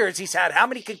 2 years, he's had how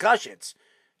many concussions?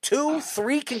 2,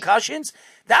 3 concussions?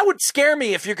 That would scare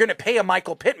me if you're going to pay a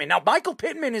Michael Pittman. Now, Michael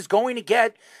Pittman is going to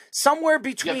get somewhere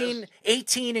between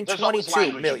 18 and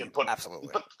 22 million. Absolutely.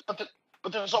 But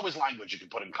there's always language you can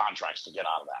put in contracts to get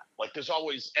out of that. Like, there's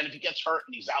always, and if he gets hurt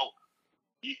and he's out,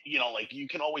 you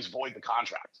can always void the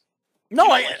contract.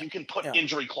 No, you can put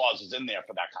injury clauses in there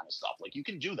for that kind of stuff. Like, you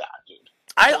can do that, dude.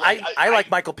 I like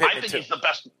Michael Pittman, I think too. He's the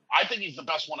best. I think he's the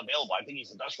best one available. I think he's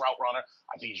the best route runner.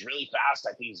 I think he's really fast.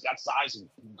 I think he's got size and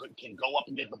can go up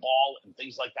and get the ball and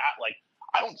things like that. Like,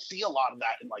 I don't see a lot of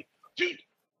that. And, like, dude,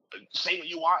 say what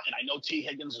you want. And I know T.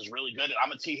 Higgins is really good. And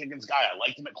I'm a T. Higgins guy. I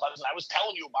liked him at Clemson. I was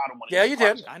telling you about him when he was you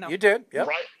at Clemson. did. I know. You did. Yep.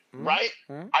 Right? Mm-hmm. Right?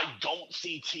 Mm-hmm. I don't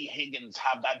see T. Higgins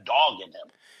have that dog in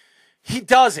him. He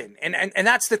doesn't, and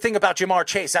that's the thing about Jamar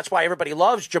Chase. That's why everybody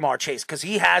loves Jamar Chase, because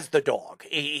he has the dog.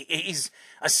 He's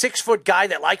a 6-foot guy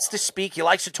that likes to speak. He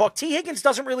likes to talk. T. Higgins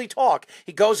doesn't really talk.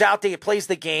 He goes out there, he plays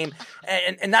the game,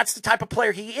 and that's the type of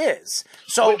player he is.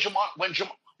 So when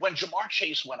Jamar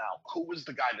Chase went out, who was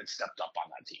the guy that stepped up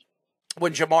on that team?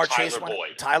 When Jamar Chase went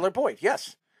out, Tyler Boyd,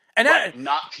 yes. And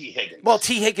not T. Higgins. Well,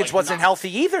 T. Higgins wasn't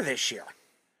healthy either this year.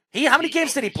 How many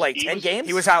games did he play? 10 games?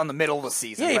 He was out in the middle of the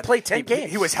season. Yeah, he played 10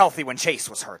 games. He was healthy when Chase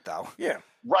was hurt, though. Yeah.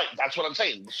 Right, that's what I'm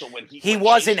saying. So when he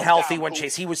wasn't healthy when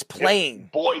Chase, he was playing.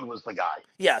 Boyd was the guy.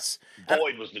 Yes.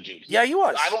 Boyd was the dude. Yeah, he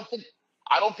was. I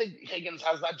don't think Higgins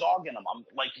has that dog in him. I'm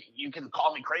like, you can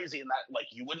call me crazy and that, like,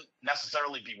 you wouldn't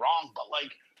necessarily be wrong, but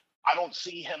like, I don't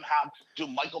see him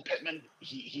Michael Pittman.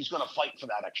 He's going to fight for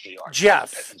that extra yard.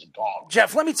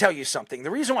 Jeff, let me tell you something. The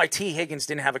reason why T. Higgins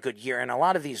didn't have a good year, and a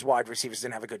lot of these wide receivers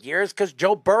didn't have a good year, is because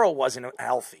Joe Burrow wasn't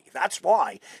healthy. That's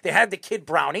why. They had the kid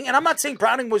Browning, and I'm not saying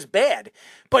Browning was bad,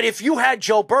 but if you had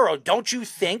Joe Burrow, don't you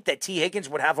think that T. Higgins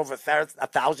would have over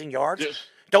 1,000 yards?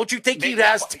 Don't you think he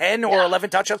has 10 or 11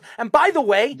 touchdowns? And by the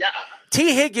way,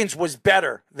 T. Higgins was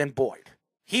better than Boyd.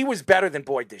 He was better than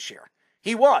Boyd this year.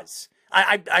 He was.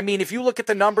 I mean, if you look at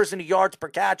the numbers and the yards per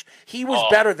catch, he was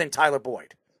better than Tyler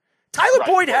Boyd. Tyler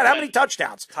Boyd had how many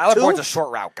touchdowns? Tyler Boyd's a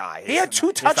short route guy. He had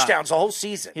 2 touchdowns the whole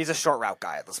season. He's a short route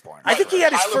guy at this point. I think he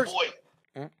had his first.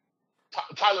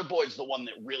 Tyler Boyd's the one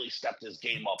that really stepped his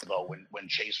game up, though, when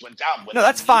Chase went down. No,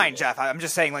 that's fine, Jeff. I'm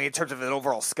just saying, like, in terms of an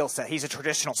overall skill set, he's a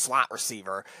traditional slot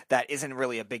receiver that isn't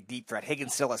really a big deep threat.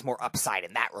 Higgins still has more upside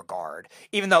in that regard,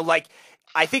 even though, like,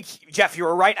 I think, Jeff, you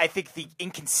were right. I think the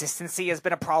inconsistency has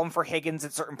been a problem for Higgins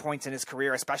at certain points in his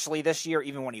career, especially this year,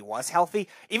 even when he was healthy.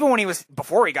 Even when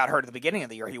before he got hurt at the beginning of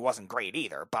the year, he wasn't great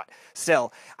either. But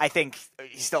still, I think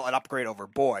he's still an upgrade over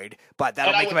Boyd, but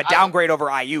that'll make him a downgrade over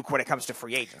Ayuk when it comes to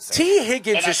free agency. T.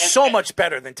 Higgins is so much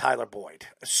better than Tyler Boyd.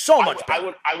 So much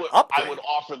better. I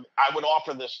would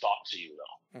offer this thought to you,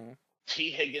 though. Mm-hmm. T.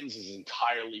 Higgins is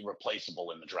entirely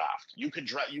replaceable in the draft. You could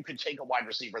take a wide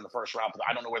receiver in the first round, but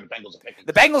I don't know where the Bengals are picking.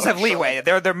 The Bengals have leeway.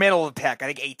 They're middle of the pick. I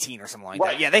think 18 or something like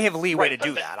that. Yeah, they have leeway to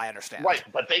do that. I understand. Right,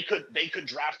 but they could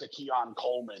draft a Keon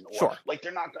Coleman, or like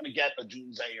they're not going to get a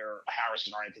Dunze or a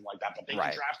Harrison or anything like that. But they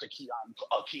can draft a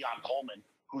Keon Coleman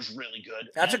who's really good.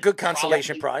 That's a and good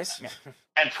consolation prize.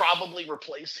 And probably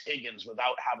replace Higgins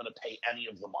without having to pay any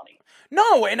of the money.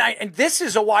 No, and this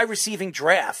is a wide receiving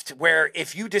draft where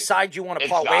if you decide you want to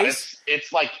part ways,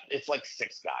 it's like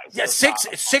 6 guys. yeah,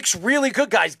 six really good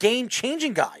guys, game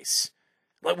changing guys.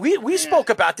 Like we spoke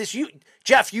about this.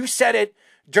 Jeff, you said it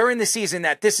during the season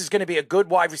that this is going to be a good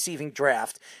wide receiving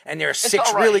draft, and there are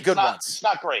 6 really good ones. It's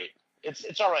not great.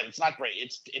 It's all right. It's not great.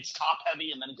 It's top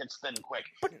heavy and then it gets thin quick.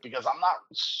 Because I'm not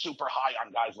super high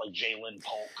on guys like Jalen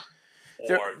Polk.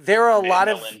 There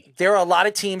are a lot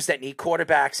of teams that need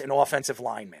quarterbacks and offensive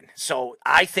linemen. So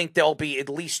I think there'll be at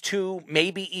least 2,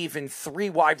 maybe even 3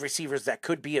 wide receivers that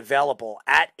could be available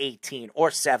at 18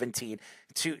 or 17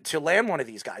 to land one of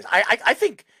these guys. I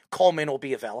think Coleman will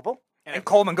be available. And if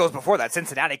Coleman goes before that,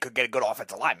 Cincinnati could get a good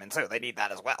offensive lineman too. They need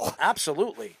that as well.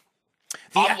 Absolutely.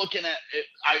 I'm looking at it.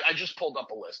 I just pulled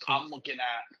up a list. I'm looking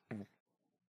at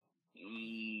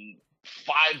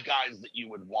 5 guys that you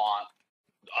would want.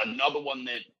 Another one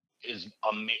that is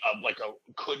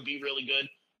could be really good,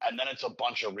 and then it's a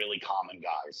bunch of really common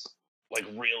guys, like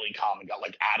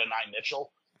Adonai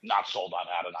Mitchell. Not sold on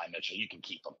Adonai Mitchell. You can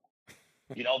keep him,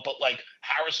 But like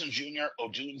Harrison Jr.,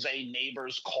 Odunze,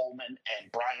 Neighbors, Coleman,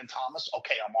 and Brian Thomas.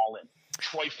 Okay, I'm all in.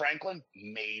 Troy Franklin,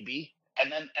 maybe,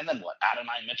 and then what?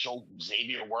 Adonai Mitchell,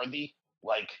 Xavier Worthy.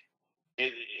 Like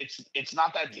it's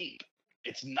not that deep.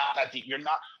 It's not that deep. You're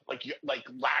not like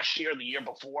last year, the year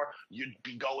before, you'd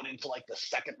be going into like the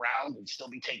 2nd round and still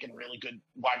be taking really good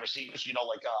wide receivers.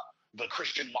 The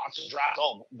Christian Watson draft.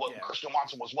 Christian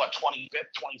Watson was 25th,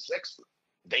 26th.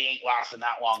 They ain't lasting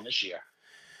that long this year.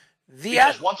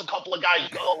 Because once a couple of guys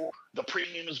go, the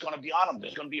premium is going to be on them.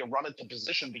 There's going to be a run at the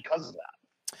position because of that.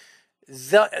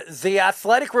 The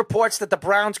Athletic reports that the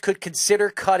Browns could consider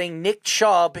cutting Nick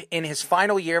Chubb in his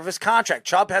final year of his contract.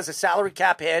 Chubb has a salary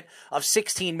cap hit of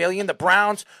 $16 million. The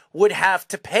Browns would have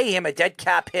to pay him a dead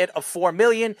cap hit of $4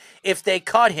 million if they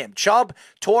cut him. Chubb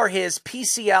tore his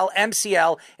PCL,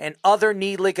 MCL, and other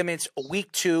knee ligaments week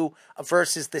 2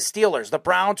 versus the Steelers. The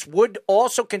Browns would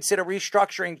also consider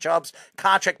restructuring Chubb's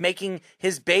contract, making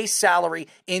his base salary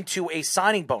into a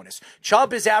signing bonus.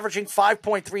 Chubb is averaging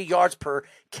 5.3 yards per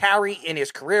carry in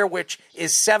his career, which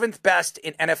is 7th best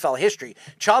in NFL history.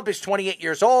 Chubb is 28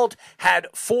 years old, had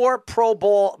 4 Pro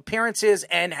Bowl appearances,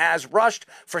 and has rushed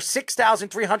for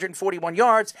 6,341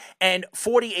 yards and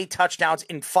 48 touchdowns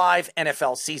in 5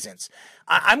 NFL seasons.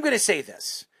 I'm going to say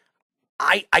this.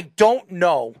 I don't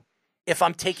know if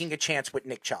I'm taking a chance with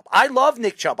Nick Chubb. I love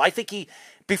Nick Chubb. I think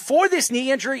before this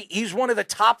knee injury, he's one of the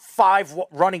top 5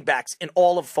 running backs in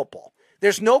all of football.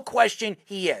 There's no question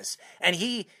he is. And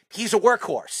he's a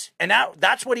workhorse. And now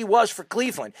that's what he was for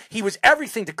Cleveland. He was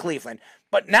everything to Cleveland.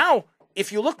 But now,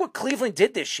 if you look what Cleveland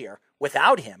did this year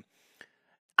without him,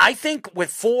 I think with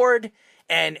Ford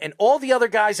and all the other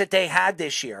guys that they had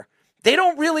this year, they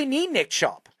don't really need Nick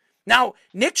Chubb. Now,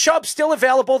 Nick Chubb's still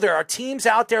available. There are teams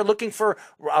out there looking for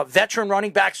veteran running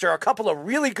backs. There are a couple of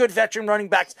really good veteran running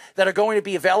backs that are going to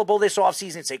be available this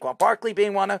offseason. Saquon Barkley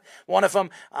being one of them.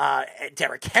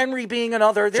 Derrick Henry being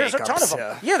another. There's a ton of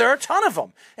them. Yeah, there are a ton of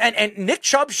them. And Nick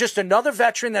Chubb's just another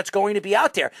veteran that's going to be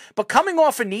out there. But coming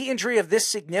off a knee injury of this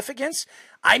significance,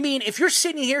 I mean, if you're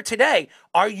sitting here today,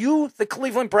 are you the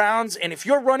Cleveland Browns? And if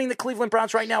you're running the Cleveland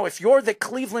Browns right now, if you're the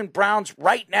Cleveland Browns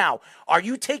right now, are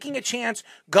you taking a chance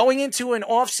going into an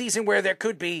offseason where there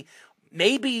could be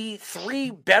maybe 3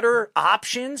 better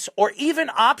options or even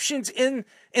options in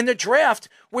the draft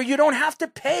where you don't have to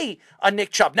pay a Nick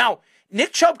Chubb? Now,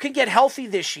 Nick Chubb can get healthy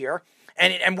this year.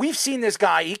 And we've seen this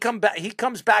guy. He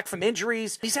comes back from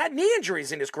injuries. He's had knee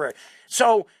injuries in his career.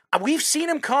 So we've seen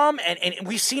him come, and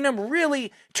we've seen him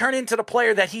really turn into the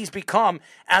player that he's become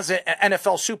as an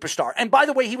NFL superstar. And by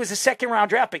the way, he was a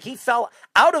 2nd-round draft pick. He fell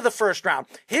out of the 1st round.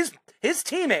 His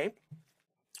teammate,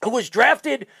 who was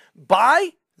drafted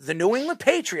by the New England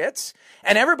Patriots,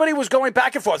 and everybody was going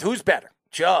back and forth. Who's better?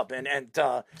 Chubb and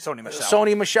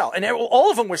Sony Michel. And all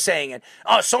of them were saying it.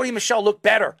 Oh, Sony Michel looked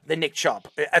better than Nick Chubb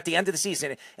at the end of the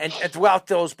season and throughout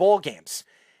those ball games.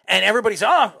 And everybody's,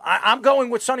 I'm going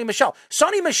with Sony Michel.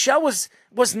 Sony Michel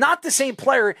was not the same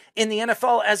player in the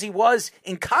NFL as he was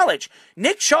in college.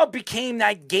 Nick Chubb became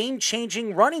that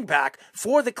game-changing running back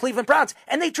for the Cleveland Browns,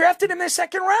 and they drafted him in the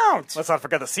 2nd round. Let's not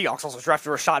forget the Seahawks also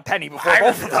drafted Rashad Penny before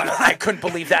both of them. I couldn't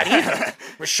believe that either.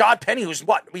 Rashad Penny, who's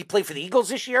he played for the Eagles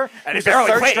this year? And he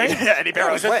barely played. He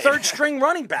was a 3rd-string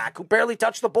running back who barely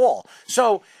touched the ball.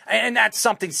 So, and that's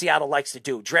something Seattle likes to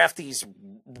do. Draft these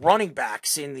running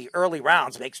backs in the early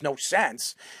rounds makes no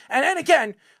sense. And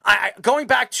again, going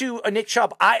back to Nick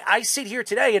Chubb, I sit here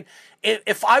today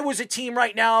if I was a team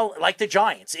right now like the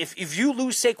Giants, if you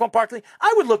lose Saquon Barkley,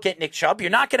 I would look at Nick Chubb. You're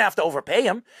not going to have to overpay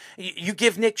him. You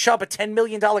give Nick Chubb a $10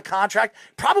 million contract,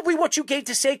 probably what you gave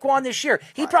to Saquon this year.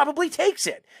 He probably takes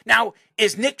it. Now,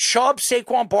 is Nick Chubb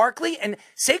Saquon Barkley? And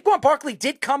Saquon Barkley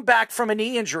did come back from a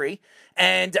knee injury,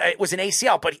 and it was an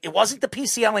ACL, but it wasn't the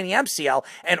PCL and the MCL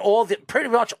and pretty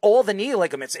much all the knee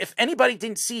ligaments. If anybody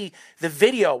didn't see the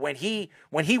video when he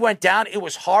went down, it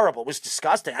was horrible. It was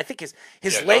disgusting. I think his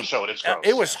leg. Don't show it. It's gross.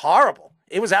 It was horrible.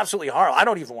 It was absolutely horrible. I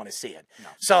don't even want to see it. No.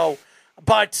 So,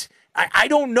 but I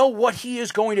don't know what he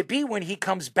is going to be when he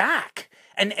comes back.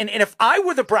 And if I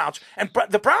were the Browns, and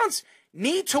the Browns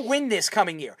need to win this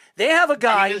coming year, they have a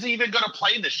guy. Is he even going to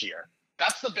play this year?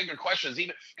 That's the bigger question. Is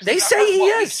even they say he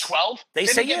is. Week 12. They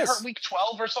say he is. Hurt week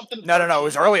 12 or something. No. It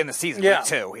was early in the season. Yeah. Week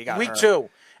 2. He got week hurt. 2,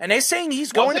 and they're saying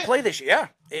he's going to play this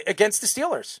year. Yeah, against the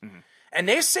Steelers. Mm-hmm. And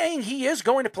they're saying he is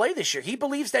going to play this year. He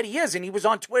believes that he is, and he was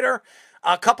on Twitter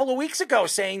a couple of weeks ago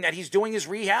saying that he's doing his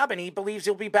rehab and he believes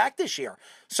he'll be back this year.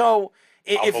 So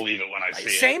I'll believe it when I see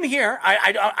it. Same here.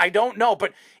 I don't know,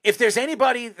 but if there's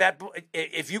anybody that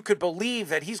if you could believe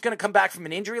that he's going to come back from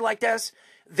an injury like this,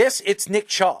 it's Nick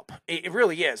Chubb. It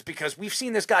really is, because we've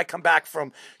seen this guy come back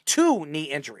from 2 knee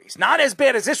injuries. Not as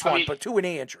bad as this one, but 2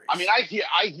 knee injuries. I mean,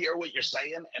 I hear what you're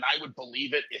saying, and I would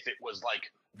believe it if it was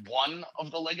like one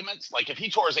of the ligaments. Like if he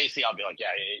tore his ACL, I'd be like, yeah,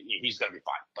 he's going to be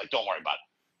fine. Like, don't worry about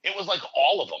it. It was like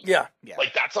all of them. Yeah.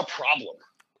 Like that's a problem.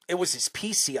 It was his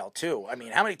PCL too. I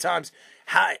mean, how many times?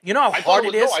 You know how hard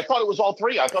it is? No, I thought it was all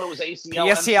 3. I thought it was ACL,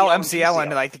 MCL,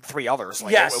 and I think 3 others.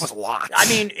 Like, yes. It was a lot. I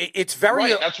mean, it's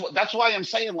very... Right, that's why I'm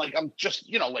saying, like, I'm just,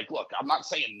 like, look, I'm not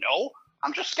saying no.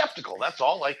 I'm just skeptical. That's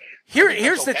all. Like,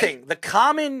 here's the thing. The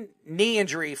common knee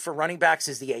injury for running backs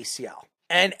is the ACL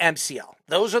and MCL.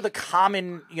 Those are the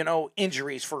common,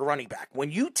 injuries for a running back. When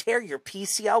you tear your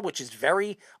PCL, which is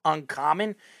very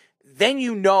uncommon, then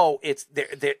it's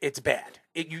bad.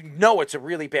 It's a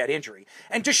really bad injury.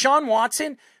 And Deshaun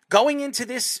Watson, going into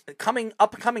this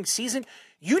upcoming season,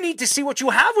 you need to see what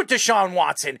you have with Deshaun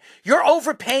Watson. You're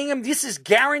overpaying him. This is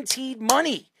guaranteed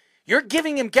money. You're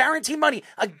giving him guaranteed money.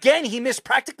 Again, he missed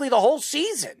practically the whole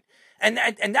season.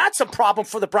 And that's a problem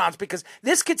for the Browns, because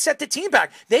this could set the team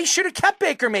back. They should have kept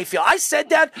Baker Mayfield. I said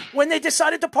that when they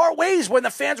decided to part ways, when the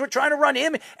fans were trying to run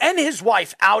him and his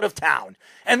wife out of town.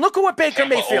 And look at what Baker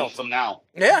Mayfield. Owns them now.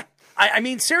 Yeah. I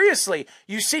mean, seriously,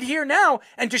 you sit here now,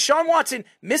 and Deshaun Watson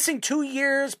missing 2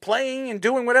 years playing and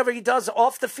doing whatever he does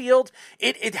off the field.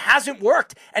 It hasn't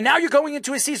worked. And now you're going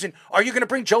into a season. Are you going to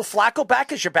bring Joe Flacco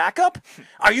back as your backup?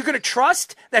 Are you going to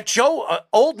trust that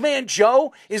old man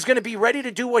Joe, is going to be ready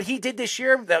to do what he did this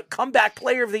year, the comeback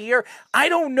player of the year? I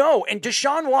don't know. And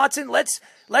Deshaun Watson, let's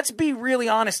be really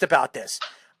honest about this.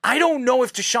 I don't know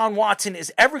if Deshaun Watson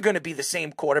is ever going to be the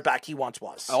same quarterback he once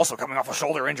was. Also coming off a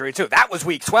shoulder injury, too. That was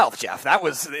week 12, Jeff. That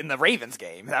was in the Ravens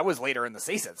game. That was later in the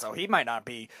season, so he might not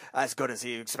be as good as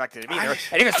he expected to be there.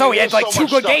 And even so, he had like 2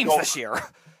 good games this year.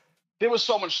 There was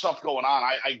so much stuff going on.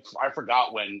 I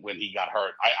forgot when he got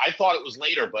hurt. I thought it was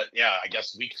later, but yeah, I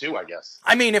guess week 2, I guess.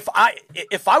 I mean, if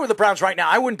I were the Browns right now,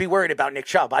 I wouldn't be worried about Nick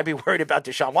Chubb. I'd be worried about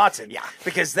Deshaun Watson. Yeah.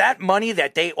 Because that money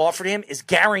that they offered him is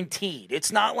guaranteed.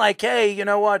 It's not like, hey, you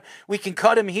know what? We can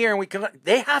cut him here and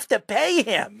they have to pay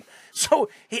him. So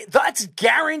that's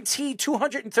guaranteed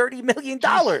 $230 million.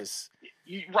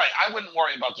 Right. I wouldn't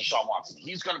worry about Deshaun Watson.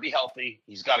 He's going to be healthy.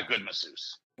 He's got a good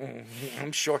masseuse.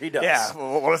 I'm sure he does. Yeah,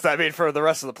 well, what does that mean for the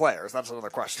rest of the players? That's another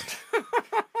question.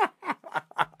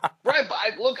 Right, but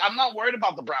I'm not worried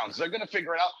about the Browns. They're going to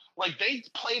figure it out. Like, they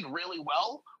played really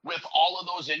well with all of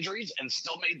those injuries and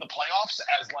still made the playoffs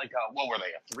as like what were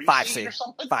they, a 3 seed or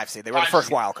something? 5 seed. They were the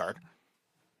first wild card.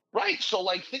 Right, so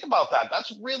like think about that.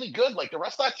 That's really good. Like the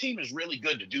rest of that team is really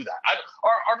good to do that.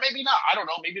 Or maybe not. I don't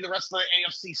know. Maybe the rest of the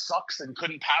AFC sucks and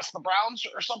couldn't pass the Browns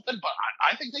or something. But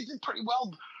I think they did pretty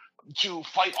well to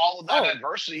fight all of that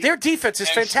adversity. Their defense is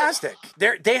fantastic.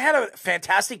 They had a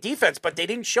fantastic defense, but they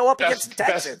didn't show up against the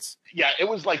Texans. It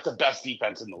was like the best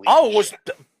defense in the league. Oh, it was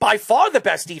by far the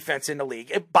best defense in the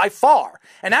league. By far.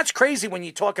 And that's crazy when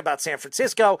you talk about San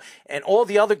Francisco and all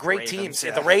the other great teams.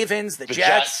 Yeah. The Ravens, the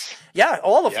Jets. Yeah,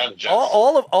 all of them.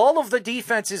 All of the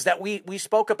defenses that we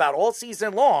spoke about all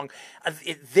season long.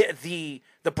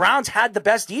 The Browns had the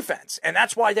best defense, and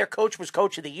that's why their coach was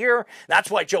coach of the year.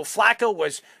 That's why Joe Flacco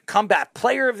was comeback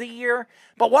player of the year.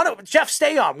 But Jeff,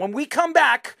 stay on. When we come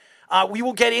back, we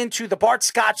will get into the Bart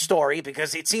Scott story,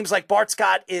 because it seems like Bart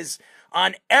Scott is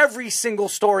on every single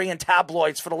story in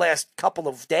tabloids for the last couple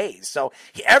of days. So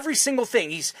every single thing,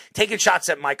 he's taking shots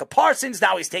at Micah Parsons.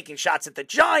 Now he's taking shots at the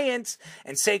Giants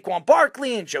and Saquon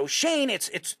Barkley and Joe Shane.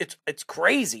 It's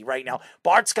crazy right now.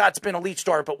 Bart Scott's been a lead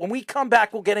story, but when we come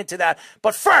back, we'll get into that.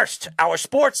 But first, our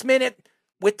Sports Minute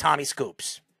with Tommy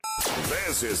Scoops.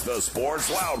 This is the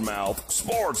Sports Loudmouth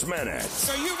Sports Minute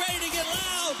So you ready to get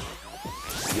loud?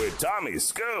 with Tommy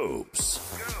Scoops.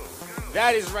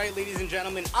 That is right, ladies and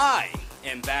gentlemen. I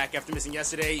am back after missing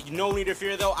yesterday. No need to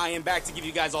fear, though. I am back to give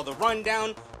you guys all the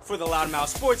rundown for the Loudmouth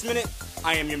Sports Minute.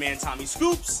 I am your man, Tommy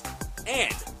Scoops.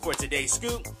 And for today's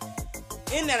scoop,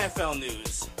 in NFL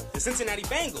news, the Cincinnati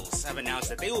Bengals have announced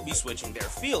that they will be switching their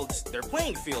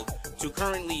playing field, to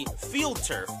currently field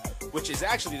turf, which is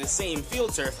actually the same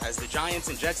field turf as the Giants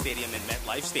and Jets Stadium and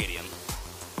MetLife Stadium.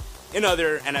 In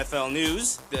other NFL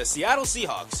news, the Seattle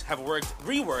Seahawks have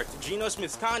reworked Geno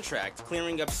Smith's contract,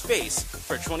 clearing up space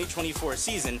for 2024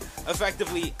 season,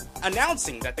 effectively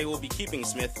announcing that they will be keeping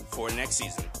Smith for next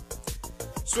season.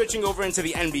 Switching over into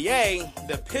the NBA,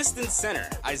 the Pistons center,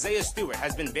 Isaiah Stewart,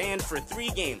 has been banned for 3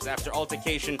 games after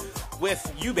altercation with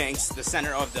Eubanks, the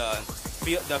center of the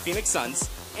Phoenix Suns,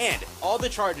 and all the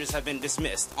charges have been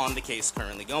dismissed on the case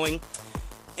currently going.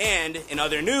 And in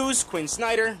other news, Quinn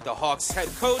Snyder, the Hawks head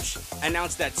coach,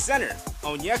 announced that center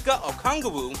Onyeka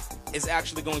Okongwu is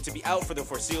actually going to be out for the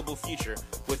foreseeable future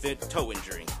with a toe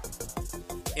injury.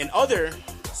 In other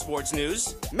sports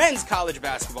news, men's college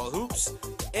basketball hoops,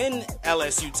 in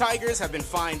LSU Tigers have been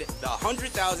fined the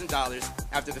 $100,000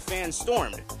 after the fans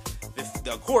stormed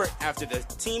the court after the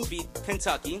team beat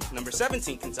Kentucky, number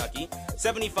 17 Kentucky,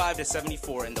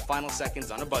 75-74 in the final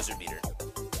seconds on a buzzer beater.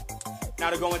 Now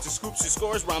to go into Scoops to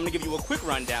Scores, where I'm going to give you a quick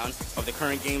rundown of the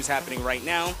current games happening right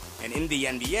now. And in the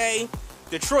NBA,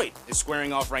 Detroit is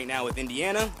squaring off right now with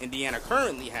Indiana. Indiana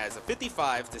currently has a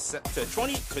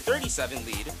 55-37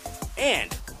 lead.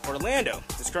 And Orlando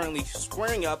is currently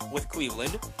squaring up with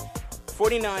Cleveland,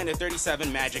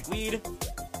 49-37 Magic lead.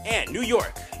 And New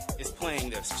York is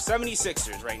playing the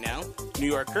 76ers right now. New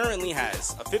York currently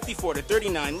has a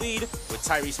 54-39 lead, with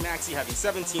Tyrese Maxey having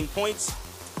 17 points.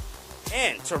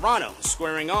 And Toronto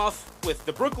squaring off with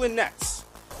the Brooklyn Nets.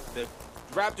 The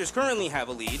Raptors currently have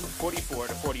a lead,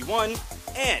 44-41,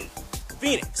 and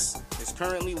Phoenix is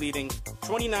currently leading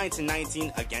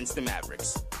 29-19 against the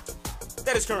Mavericks.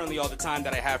 That is currently all the time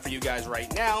that I have for you guys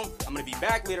right now. I'm going to be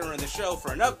back later on the show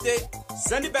for an update.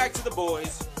 Send it back to the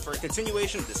boys for a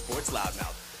continuation of the Sports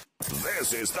Loudmouth.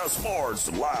 This is the Sports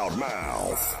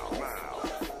Loudmouth.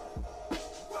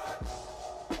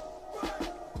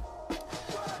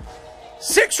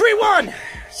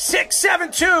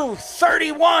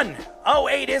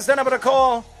 631-672-3108 is the number to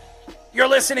call. You're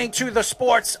listening to the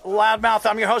Sports Loudmouth.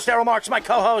 I'm your host, Errol Marks, my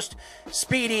co-host,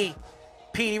 Speedy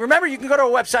Petey. Remember, you can go to our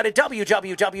website at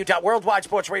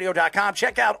www.worldwidesportsradio.com.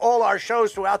 Check out all our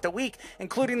shows throughout the week,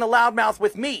 including the Loudmouth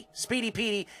with me, Speedy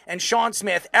Petey, and Sean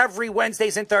Smith every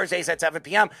Wednesdays and Thursdays at 7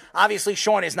 p.m. Obviously,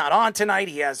 Sean is not on tonight.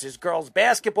 He has his girls'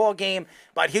 basketball game,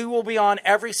 but he will be on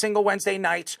every single Wednesday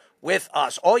night with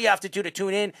us. All you have to do to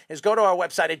tune in is go to our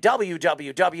website at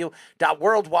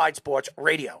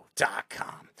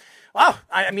www.worldwidesportsradio.com. Oh,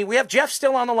 I mean, we have Jeff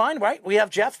still on the line, right? We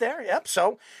have Jeff there. Yep.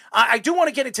 So I do want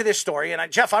to get into this story.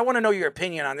 And Jeff, I want to know your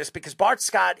opinion on this, because Bart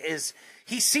Scott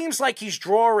he seems like he's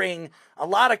drawing a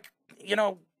lot of,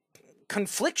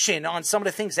 confliction on some of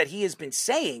the things that he has been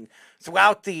saying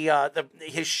throughout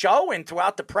his show and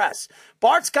throughout the press.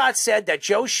 Bart Scott said that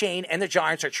Joe Shane and the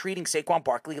Giants are treating Saquon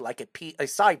Barkley like a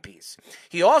side piece.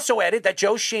 He also added that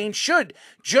Joe Shane should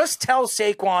just tell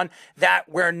Saquon that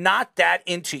we're not that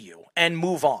into you and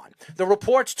move on. The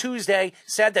reports Tuesday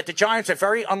said that the Giants are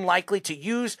very unlikely to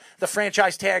use the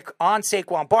franchise tag on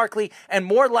Saquon Barkley and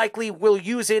more likely will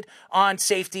use it on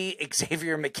safety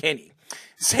Xavier McKinney.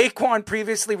 Saquon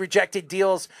previously rejected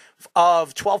deals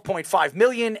of $12.5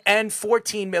 million and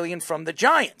 $14 million from the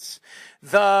Giants.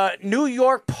 The New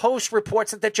York Post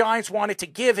reports that the Giants wanted to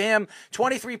give him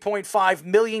 $23.5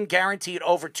 million guaranteed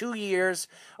over 2 years,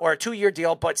 or a 2-year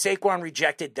deal, but Saquon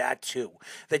rejected that too.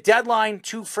 The deadline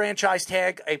to franchise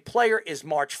tag a player is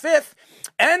March 5th,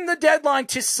 and the deadline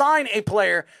to sign a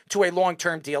player to a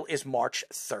long-term deal is March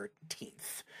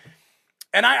 13th.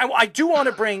 And I do want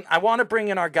to bring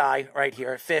in our guy right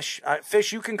here, Fish.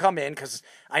 Fish, you can come in because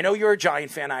I know you're a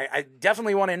Giant fan. I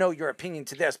definitely want to know your opinion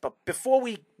to this. But before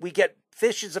we get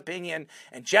Fish's opinion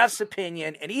and Jeff's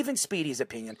opinion and even Speedy's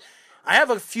opinion, I have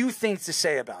a few things to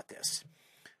say about this.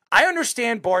 I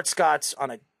understand Bart Scott's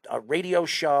on a radio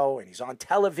show and he's on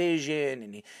television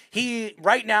and he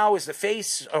right now is the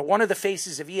face or one of the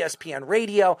faces of ESPN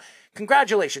Radio.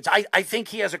 Congratulations. I think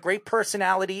he has a great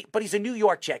personality, but he's a New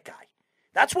York Jet guy.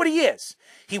 That's what he is.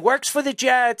 He works for the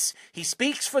Jets. He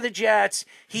speaks for the Jets.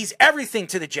 He's everything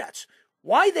to the Jets.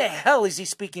 Why the hell is he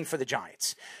speaking for the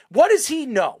Giants? What does he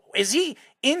know? Is he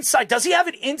inside? Does he have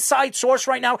an inside source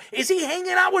right now? Is he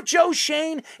hanging out with Joe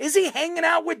Shane? Is he hanging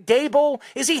out with Dable?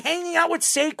 Is he hanging out with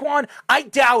Saquon? I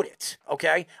doubt it,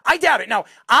 okay? I doubt it. Now,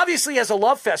 obviously, he has a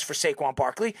love fest for Saquon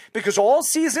Barkley because all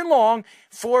season long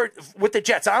with the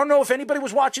Jets, I don't know if anybody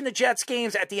was watching the Jets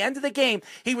games. At the end of the game,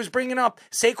 he was bringing up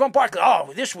Saquon Barkley.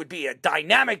 Oh, this would be a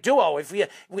dynamic duo if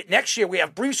next year we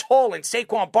have Breece Hall and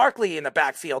Saquon Barkley in the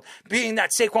backfield, being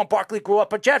that Saquon Barkley grew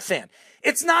up a Jet fan.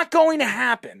 It's not going to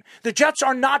happen. The Jets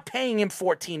are not paying him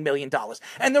 $14 million.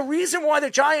 And the reason why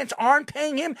the Giants aren't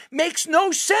paying him makes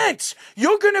no sense.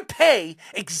 You're going to pay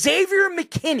Xavier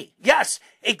McKinney. Yes,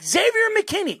 Xavier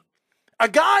McKinney. A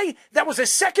guy that was a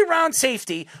second-round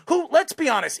safety who, let's be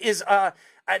honest, is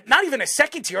not even a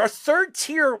second tier, a third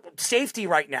tier safety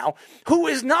right now, who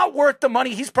is not worth the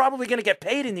money he's probably going to get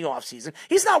paid in the offseason.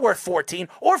 He's not worth 14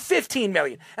 or 15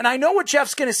 million. And I know what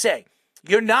Jeff's going to say.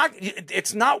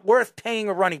 It's not worth paying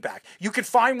a running back. You can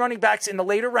find running backs in the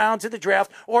later rounds of the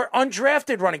draft or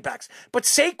undrafted running backs. But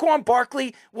Saquon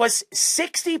Barkley was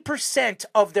 60%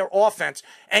 of their offense,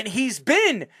 and he's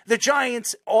been the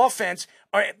Giants' offense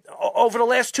over the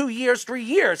last 2 years, 3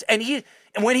 years. And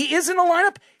when he is in the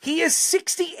lineup, he is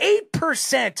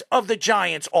 68% of the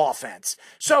Giants' offense.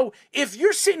 So if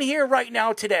you're sitting here right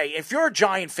now today, if you're a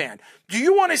Giant fan, do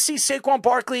you want to see Saquon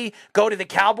Barkley go to the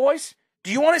Cowboys? Do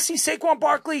you want to see Saquon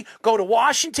Barkley go to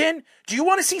Washington? Do you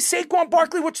want to see Saquon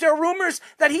Barkley, which there are rumors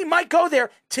that he might go there,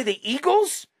 to the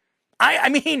Eagles? I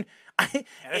mean,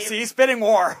 see spinning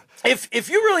war. If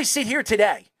you really sit here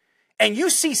today and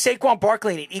you see Saquon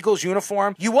Barkley in an Eagles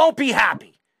uniform, you won't be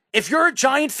happy. If you're a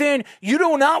Giant fan, you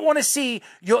do not want to see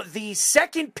the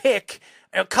second pick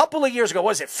a couple of years ago,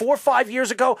 was it 4 or 5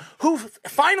 years ago, who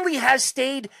finally has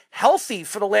stayed healthy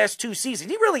for the last 2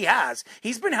 seasons. He really has.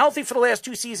 He's been healthy for the last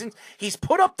 2 seasons. He's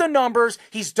put up the numbers.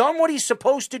 He's done what he's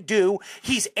supposed to do.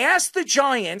 He's asked the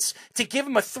Giants to give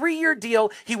him a 3-year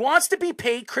deal. He wants to be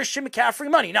paid Christian McCaffrey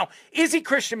money. Now, is he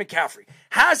Christian McCaffrey?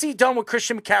 Has he done what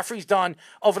Christian McCaffrey's done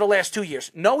over the last 2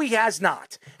 years? No, he has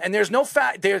not. And there's no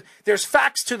there's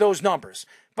facts to those numbers.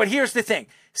 But here's the thing.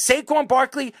 Saquon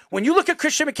Barkley, when you look at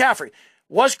Christian McCaffrey,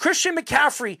 was Christian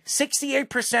McCaffrey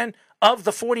 68% of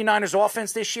the 49ers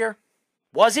offense this year?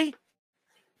 Was he?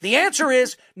 The answer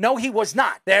is no, he was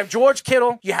not. They have George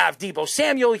Kittle, you have Deebo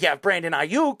Samuel, you have Brandon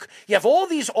Ayuk, you have all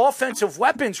these offensive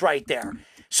weapons right there.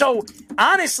 So,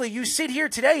 honestly, you sit here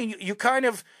today and you kind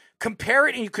of compare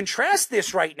it and you contrast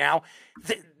this right now.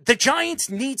 The Giants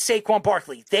need Saquon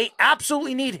Barkley. They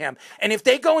absolutely need him. And if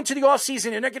they go into the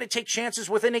offseason and they're going to take chances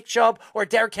with a Nick Chubb or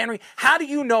Derrick Henry, how do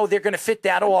you know they're going to fit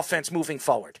that offense moving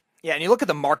forward? Yeah, and you look at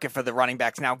the market for the running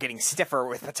backs now getting stiffer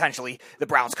with potentially the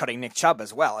Browns cutting Nick Chubb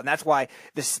as well. And that's why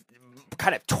this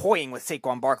kind of toying with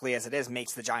Saquon Barkley as it is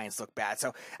makes the Giants look bad.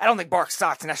 So I don't think Bark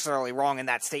Stock's necessarily wrong in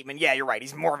that statement. Yeah, you're right.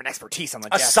 He's more of an expertise on the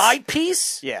Jets. A side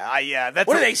piece? Yeah, that's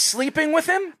what are they sleeping with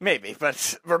him? Maybe,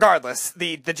 but regardless,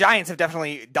 the Giants have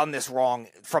definitely done this wrong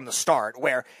from the start.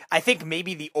 Where I think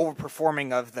maybe the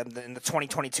overperforming of them in the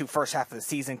 2022 first half of the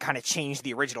season kind of changed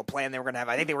the original plan they were going to have.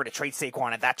 I think they were to trade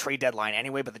Saquon at that trade deadline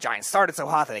anyway, but the Giants started so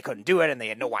hot that they couldn't do it, and they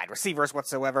had no wide receivers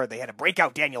whatsoever. They had to break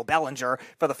out Daniel Bellinger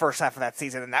for the first half of that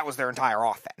season, and that was their entire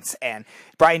offense. And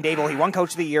Brian Dable, he won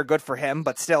Coach of the Year, good for him,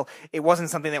 but still, it wasn't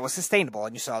something that was sustainable,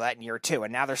 and you saw that in year 2.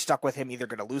 And now they're stuck with him, either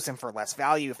going to lose him for less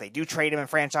value if they do trade him and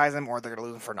franchise him, or they're going to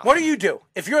lose him for nothing. What do you do?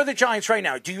 If you're the Giants right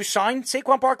now, do you sign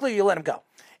Saquon Barkley or you let him go?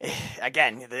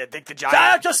 Again, the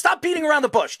Giants... Just stop beating around the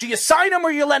bush. Do you sign him or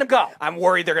you let him go? I'm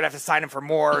worried they're going to have to sign him for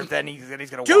more than he's going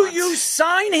to want. Do you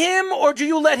sign him or do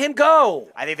you let him go?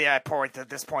 I think at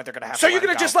this point they're going to have so to you're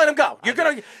going to just let him go. You're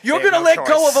going to let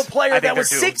go of a player that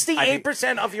was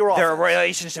 68% of your offense. Their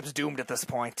relationship's doomed at this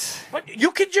point. But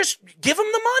you could just give him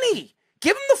the money.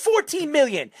 Give him the $14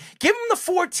 million. Give him the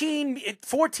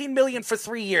 $14 million for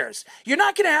 3 years. You're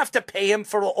not going to have to pay him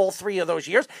for all 3 of those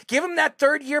years. Give him that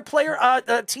third-year player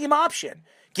team option.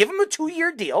 Give him a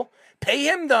 2-year deal. Pay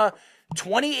him the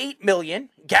 $28 million.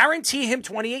 Guarantee him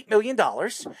 $28 million.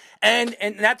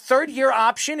 And that third-year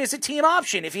option is a team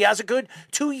option. If he has a good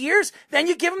 2 years, then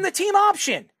you give him the team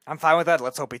option. I'm fine with that.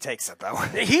 Let's hope he takes it, though.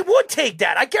 He would take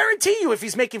that. I guarantee you if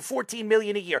he's making $14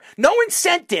 million a year. No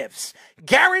incentives.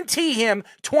 Guarantee him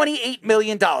 $28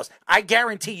 million. I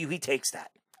guarantee you he takes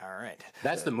that. All right.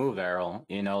 That's the move, Errol.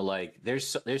 You know, like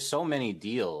there's so many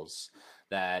deals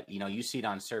that, you know, you see it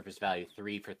on surface value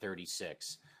 3 for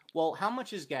 36. Well, how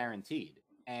much is guaranteed?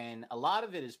 And a lot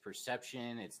of it is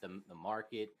perception. It's the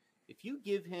market. If you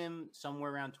give him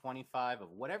somewhere around 25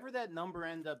 of whatever that number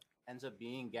ends up ends up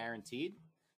being guaranteed,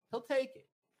 he'll take it.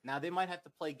 Now, they might have to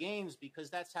play games because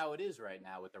that's how it is right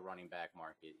now with the running back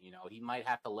market. You know, he might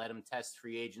have to let him test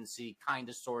free agency, kind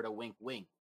of, sort of, wink, wink,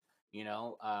 you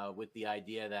know, with the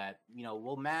idea that, you know,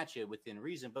 we'll match it within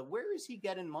reason. But where is he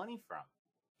getting money from?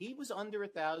 He was under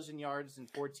 1,000 yards in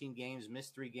 14 games,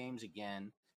 missed 3 games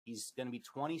again. He's going to be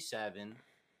 27.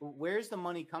 Where's the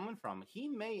money coming from? He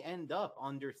may end up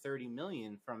under 30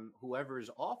 million from whoever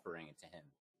is offering it to him.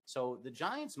 So the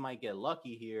Giants might get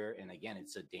lucky here. And again,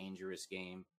 it's a dangerous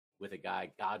game with a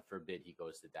guy. God forbid he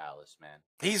goes to Dallas, man.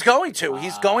 He's going to.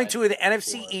 He's going to the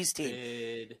NFC East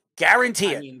team.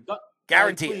 Guarantee it. I mean,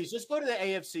 Guarantee please, it. just go to the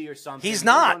AFC or something. He's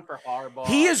not. Run for Harbaugh,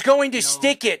 he is going to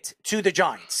stick it to the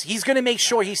Giants. He's going to make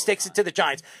sure he sticks it to the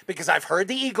Giants because I've heard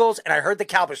the Eagles and I heard the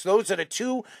Cowboys. Those are the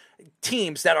 2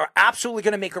 teams that are absolutely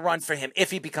going to make a run for him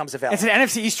if he becomes available. It's an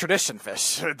NFC East tradition,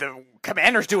 Fish. The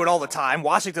Commanders do it all the time.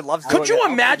 Washington loves doing it. Could you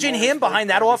imagine him behind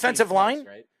that offensive line?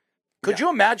 Could you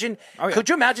imagine? Could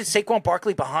you imagine Saquon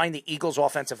Barkley behind the Eagles'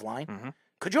 offensive line? Mm-hmm.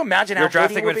 Could you imagine You're how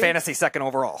drafting good he would with be? fantasy second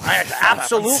overall.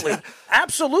 Absolutely,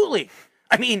 absolutely.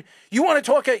 I mean, you want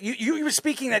to talk? You were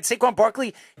speaking that Saquon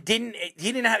Barkley didn't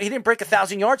break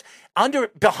 1,000 yards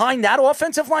behind that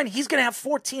offensive line. He's going to have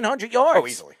 1,400 yards. Oh,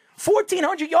 easily.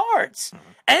 1,400 yards.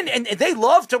 And they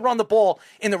love to run the ball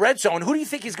in the red zone. Who do you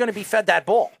think is going to be fed that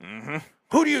ball? Mm-hmm.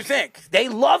 Who do you think? They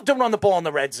love to run the ball in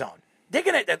the red zone. They're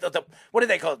going to, what do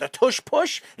they call it? The tush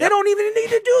push? They don't even need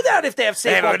to do that if they have Saquon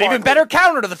They have Barkley. an even better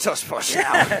counter to the tush push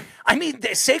now. Yeah. I mean,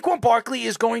 Saquon Barkley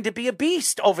is going to be a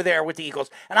beast over there with the Eagles.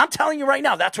 And I'm telling you right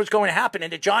now, that's what's going to happen.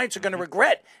 And the Giants are going to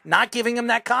regret not giving him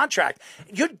that contract.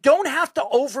 You don't have to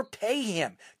overpay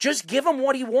him. Just give him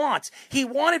what he wants. He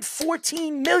wanted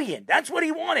 $14 million. That's what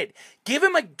he wanted. Give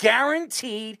him a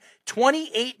guaranteed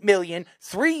 $28 million,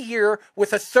 3-year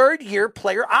with a 3rd-year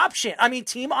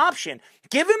team option.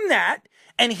 Give him that,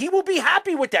 and he will be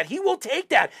happy with that. He will take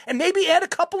that, and maybe add a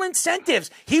couple incentives.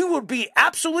 He would be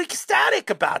absolutely ecstatic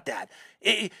about that.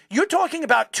 You're talking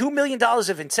about $2 million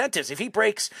of incentives. If he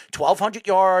breaks 1,200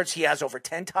 yards, he has over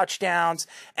 10 touchdowns,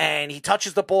 and he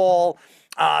touches the ball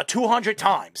 200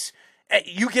 times.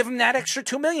 You give him that extra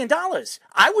 $2 million.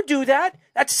 I would do that.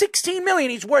 That's $16 million.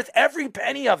 He's worth every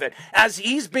penny of it. As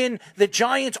he's been the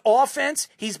Giants' offense,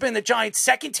 he's been the Giants'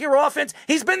 2nd-tier offense,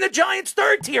 he's been the Giants'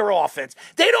 3rd-tier offense.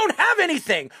 They don't have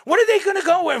anything. What are they going to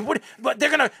go with? But they're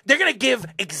going to give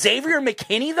Xavier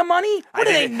McKinney the money? What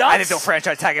are they nuts? I think they'll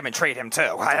franchise tag him and trade him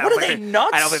too. What are they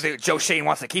nuts? I don't think Joe Shane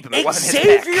wants to keep him. It wasn't his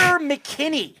pick. Xavier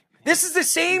McKinney. This is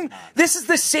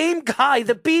the same guy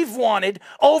the Beef wanted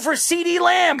over CeeDee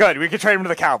Lamb. Good, we can trade him to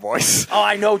the Cowboys. Oh,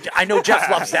 I know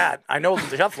Jeff loves that. I know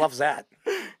Jeff loves that.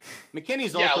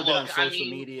 McKinney's also been on social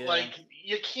media. Like,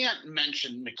 you can't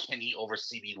mention McKinney over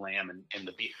CeeDee Lamb and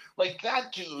the Beef. Like,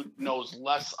 that dude knows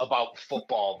less about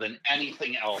football than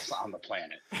anything else on the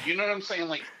planet. You know what I'm saying?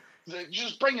 Like,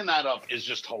 just bringing that up is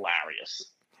just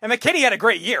hilarious. And McKinney had a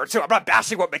great year too. I'm not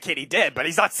bashing what McKinney did, but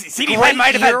he's not. CeeDee Lamb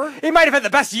might have had the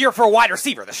best year for a wide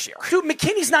receiver this year. Dude,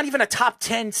 McKinney's not even a top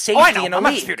 10 safety in the I'm league.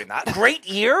 not disputing that. Great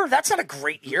year? That's not a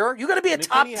great year. You got to be a McKinney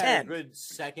top 10. had a good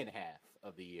second half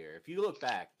of the year. If you look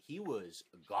back, he was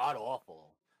god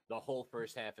awful the whole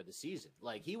first half of the season.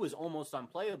 Like, he was almost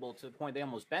unplayable to the point they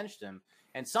almost benched him.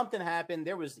 And something happened.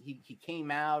 He came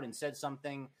out and said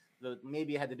something.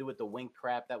 Maybe it had to do with the wink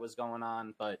crap that was going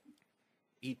on, but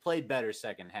he played better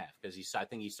second half because I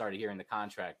think he started hearing the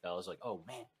contract bell. I was like, oh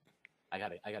man, I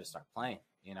gotta start playing,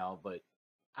 you know. But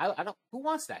I don't. Who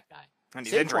wants that guy? And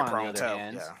he's injury prone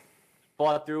too.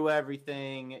 Fought through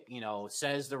everything, you know.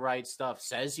 Says the right stuff.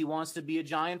 Says he wants to be a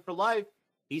Giant for life.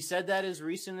 He said that as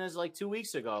recent as like 2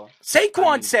 weeks ago.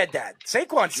 Saquon said that.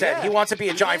 Saquon said he wants to be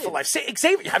a Giant for life.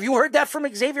 Xavier, have you heard that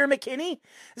from Xavier McKinney?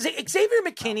 Xavier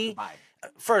McKinney.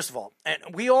 First of all, and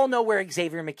we all know where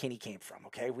Xavier McKinney came from,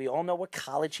 okay? We all know what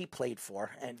college he played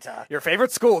for. And your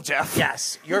favorite school, Jeff.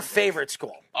 Yes, your favorite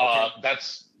school. Okay?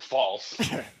 That's false.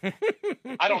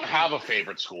 I don't have a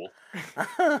favorite school.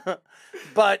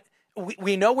 But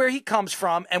we know where he comes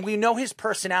from, and we know his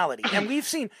personality. And we've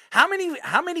seen how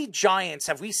many Giants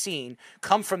have we seen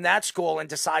come from that school and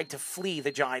decide to flee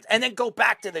the Giants and then go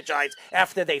back to the Giants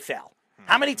after they fell?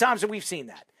 How many times have we seen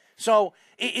that? So,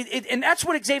 and that's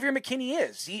what Xavier McKinney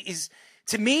is.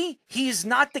 To me, he's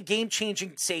not the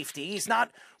game-changing safety. He's not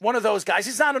one of those guys.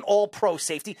 He's not an all-pro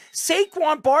safety.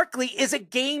 Saquon Barkley is a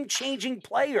game-changing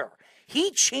player. He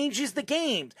changes the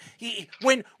game.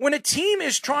 When a team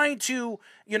is trying to,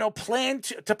 plan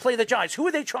to play the Giants, who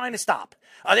are they trying to stop?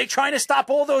 Are they trying to stop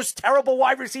all those terrible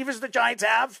wide receivers the Giants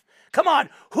have? Come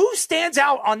on, who stands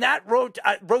out on that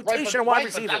rotation of wide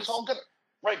receivers? That's all good.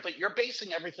 Right, but you're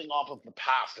basing everything off of the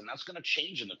past, and that's going to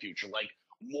change in the future. Like,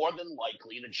 more than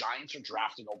likely the Giants are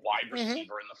drafting a wide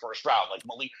receiver in the first round, like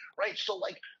Malik, right? So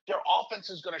like their offense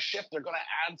is going to shift. They're going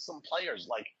to add some players.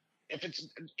 Like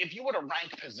if you were to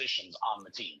rank positions on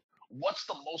the team, what's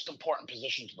the most important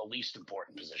position to the least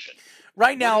important position?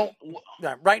 Right now,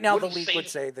 the league say would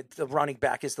say that the running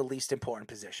back is the least important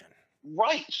position.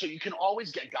 Right. So you can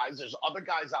always get guys. There's other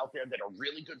guys out there that are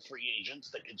really good free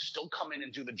agents that can still come in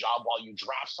and do the job while you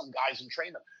draft some guys and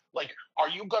train them. Like, are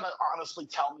you going to honestly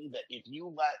tell me that if you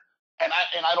let and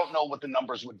I don't know what the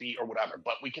numbers would be or whatever,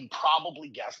 but we can probably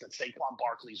guess that Saquon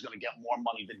Barkley is going to get more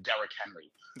money than Derrick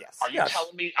Henry. Yes. Are you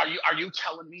telling me? Are you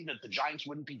telling me that the Giants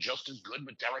wouldn't be just as good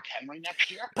with Derrick Henry next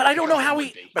year? But I don't know how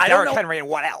he. But Derrick Henry and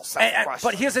what else?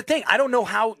 But here's the thing: I don't know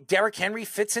how Derrick Henry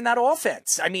fits in that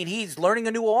offense. I mean, he's learning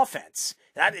a new offense.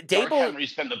 Derrick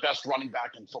Henry's been the best running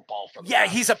back in football for the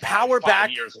last he's a power back.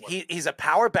 5 years. He's a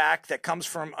power back that comes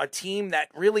from a team that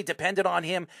really depended on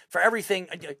him for everything.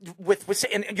 And you're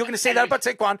going to say that about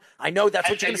Saquon. I know that's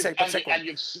what you're going to say about Saquon. And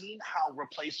you've seen how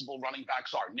replaceable running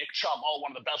backs are. Nick Chubb,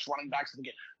 one of the best running backs in the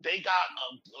game.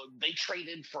 They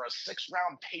traded for a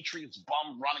 6th-round Patriots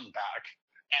bum running back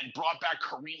and brought back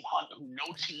Kareem Hunt, who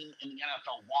no team in the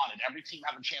NFL wanted. Every team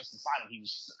had a chance to sign him. He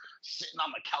was sitting on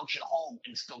the couch at home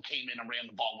and still came in and ran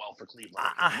the ball well for Cleveland.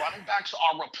 Running backs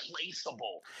are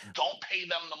replaceable. Don't pay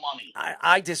them the money.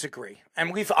 I disagree.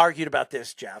 And we've argued about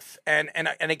this, Jeff. And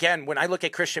again, when I look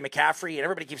at Christian McCaffrey, and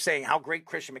everybody keeps saying how great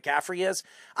Christian McCaffrey is,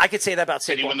 I could say that about Saquon.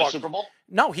 Did he win the Super Bowl?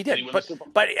 No, he didn't. But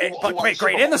played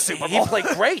great in the Super Bowl. He played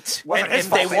great. And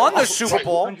they won the Super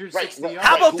Bowl.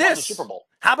 How about this?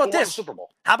 How about this?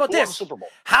 How about this?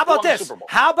 How about this?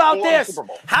 How about this?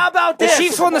 How about this? The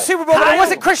Chiefs won the Super Bowl, but it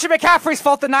wasn't Christian McCaffrey's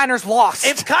fault the Niners lost.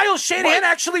 If Kyle Shanahan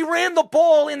actually ran the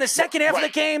ball in the second half of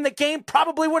the game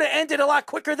probably would have ended a lot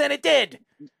quicker than it did.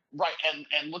 Right,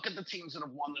 and look at the teams that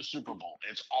have won the Super Bowl.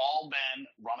 It's all been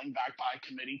running back by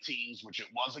committee teams, which it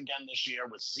was again this year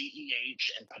with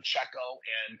CEH and Pacheco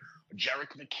and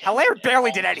Jerick McKinnon. Hilaire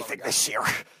barely did anything this year.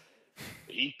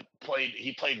 He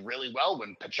played really well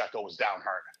when Pacheco was down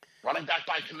hurt. Running back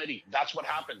by committee, that's what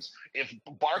happens. If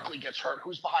Barkley gets hurt,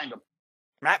 who's behind him?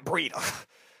 Matt Breida.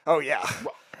 Oh, yeah.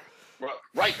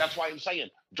 Right, that's why I'm saying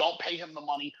don't pay him the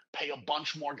money, pay a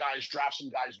bunch more guys, draft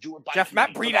some guys, do it by Jeff,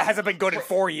 Matt Breida hasn't been good in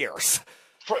 4 years.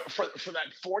 For that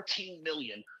 $14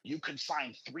 million, you could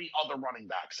sign 3 other running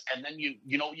backs, and then you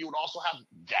would also have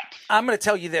depth. I'm going to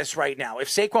tell you this right now: if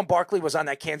Saquon Barkley was on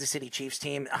that Kansas City Chiefs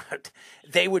team,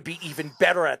 they would be even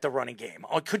better at the running game.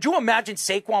 Could you imagine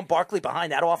Saquon Barkley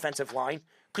behind that offensive line?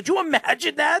 Could you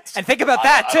imagine that? And think about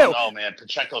that, too. I don't know, man.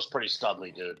 Pacheco's pretty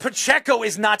studly, dude. Pacheco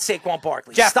is not Saquon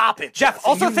Barkley. Jeff, stop it, Jeff.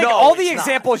 Also think all the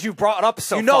examples you brought up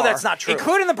so far. That's not true.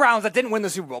 Including the Browns that didn't win the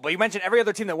Super Bowl. But you mentioned every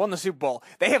other team that won the Super Bowl.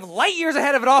 They have light years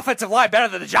ahead of an offensive line better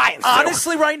than the Giants do.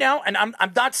 Honestly, right now, and I'm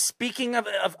not speaking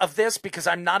of this because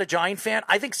I'm not a Giant fan,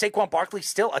 I think Saquon Barkley's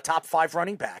still a top 5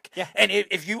 running back. Yeah. And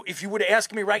if you were to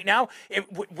ask me right now,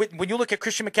 when you look at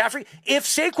Christian McCaffrey, if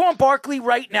Saquon Barkley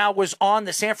right now was on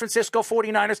the San Francisco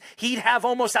 49ers, he'd have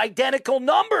almost identical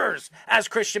numbers as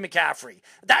Christian McCaffrey.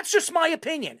 That's just my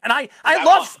opinion. And I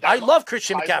love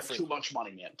Christian McCaffrey. Ties up too much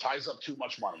money, man. Ties up too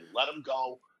much money. Let him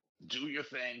go. Do your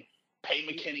thing. Pay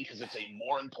McKinney because it's a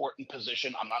more important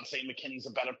position. I'm not saying McKinney's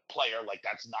a better player. Like,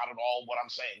 that's not at all what I'm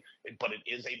saying. But it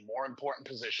is a more important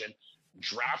position.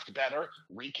 Draft better,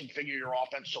 reconfigure your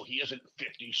offense so he isn't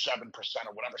 57%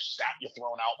 or whatever stat you're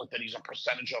throwing out, but that he's a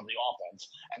percentage of the offense.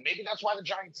 And maybe that's why the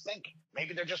Giants think.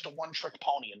 Maybe they're just a one-trick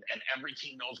pony and every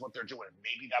team knows what they're doing.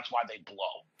 Maybe that's why they blow.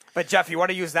 But, Jeff, you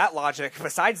want to use that logic.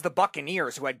 Besides the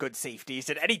Buccaneers, who had good safeties,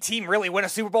 did any team really win a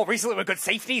Super Bowl recently with good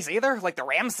safeties either? Like the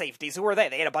Rams safeties, who were they?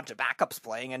 They had a bunch of backups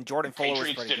playing, and Jordan Fuller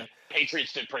was pretty good.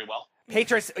 Patriots did pretty well.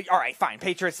 Patriots, all right, fine.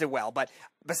 Patriots did well, but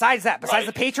besides that,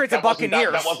 the Patriots and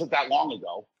Buccaneers, that wasn't that long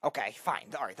ago. Okay, fine.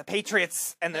 All right, the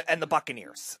Patriots and the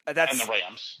Buccaneers. And the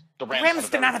Rams. The Rams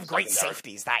did not have great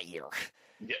safeties that year.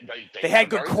 Yeah, they had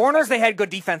good corners. They had good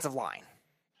defensive line.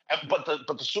 But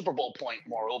the Super Bowl point,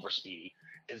 moreover, Speedy,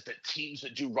 is that teams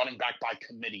that do running back by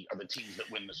committee are the teams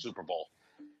that win the Super Bowl.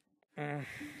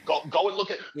 Go and look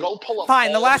at. Go pull up.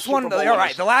 Fine. The last one. All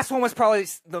right. The last one was probably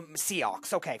the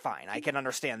Seahawks. Okay, fine. I can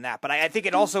understand that, but I think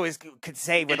it also could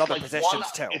say with other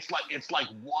positions too. It's like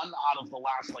one out of the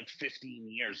last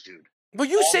 15 years, dude. Well,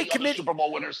 you say committee Super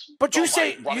Bowl winners. But you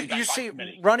say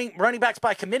running backs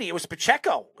by committee. It was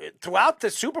Pacheco throughout the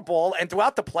Super Bowl and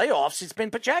throughout the playoffs. It's been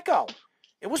Pacheco.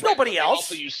 It was nobody else.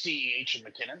 Also, you CEH and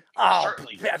McKinnon. Oh,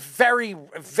 certainly.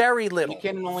 Very little.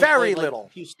 McKinnon only very played little. A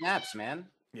few snaps, man.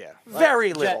 Yeah,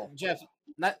 very little. Jeff,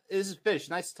 This is Fish.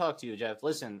 Nice to talk to you, Jeff.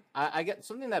 Listen, I get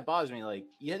something that bothers me. Like,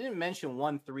 you didn't mention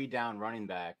 1 3-down running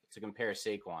back to compare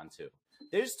Saquon to.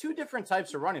 There's 2 different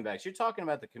types of running backs. You're talking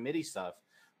about the committee stuff,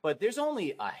 but there's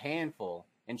only a handful,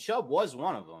 and Chubb was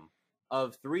one of them,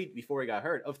 of 3, before he got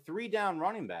hurt, of 3-down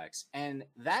running backs. And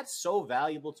that's so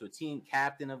valuable to a team,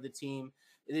 captain of the team.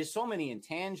 There's so many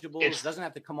intangibles. It doesn't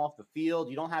have to come off the field.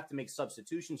 You don't have to make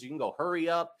substitutions. You can go hurry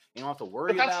up. You don't have to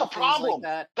worry about things like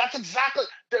that. But that's the problem.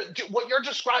 That's exactly what you're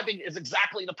describing is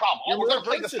exactly the problem. We're going to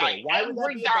play this guy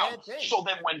every down. So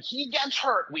then when he gets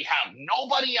hurt, we have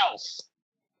nobody else.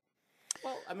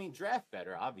 Well, I mean, draft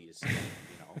better, obviously.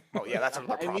 Oh, yeah, that's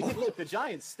another problem. I mean, look, the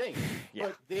Giants stink. Yeah.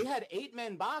 But they had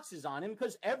 8-man boxes on him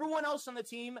because everyone else on the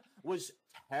team was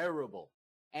terrible.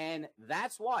 And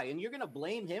that's why. And you're going to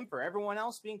blame him for everyone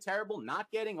else being terrible, not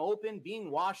getting open,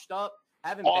 being washed up,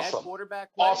 having bad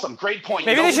quarterback play. Awesome. Great point.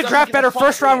 Maybe they should draft better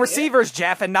first-round receivers,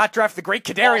 Jeff, and not draft the great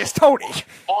Kadarius Toney.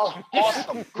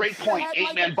 Awesome. Great point.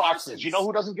 8-man boxes. You know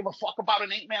who doesn't give a fuck about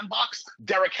an 8-man box?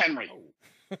 Derrick Henry.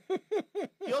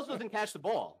 He also doesn't catch the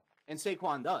ball, and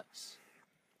Saquon does.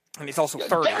 And he's also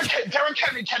 30. Derrick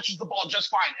Henry catches the ball just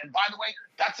fine. And by the way,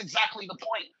 that's exactly the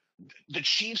point. The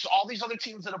Chiefs, all these other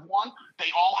teams that have won, they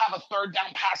all have a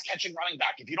 3rd-down pass-catching running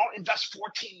back. If you don't invest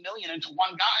 $14 million into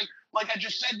one guy, like I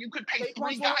just said, you could pay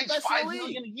 3 guys $5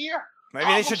 million a year. Maybe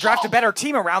they should draft a better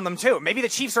team around them, too. Maybe the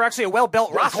Chiefs are actually a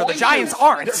well-built roster. The Giants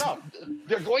aren't.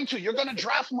 They're going to. You're going to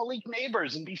draft Malik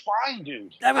Neighbors and be fine,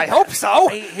 dude. I hope so.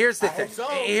 Here's the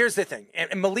thing.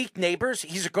 And Malik Neighbors,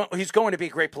 he's going to be a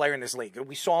great player in this league.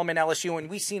 We saw him in LSU, and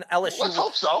we've seen LSU Let's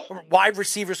hope so. wide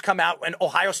receivers come out, and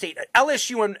Ohio State,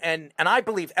 LSU, and I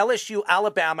believe LSU,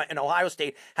 Alabama, and Ohio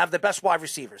State have the best wide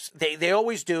receivers. They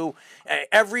always do.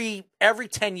 Every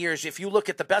 10 years, if you look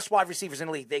at the best wide receivers in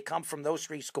the league, they come from those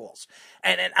 3 schools.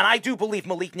 And I do believe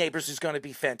Malik Neighbors is going to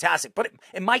be fantastic, but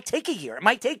it might take a year. It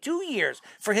might take 2 years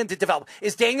for him to develop.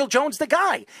 Is Daniel Jones the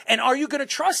guy? And are you going to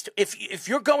trust if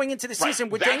you're going into the season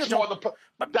with Daniel Jones?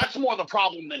 That's more the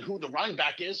problem than who the running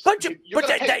back is. But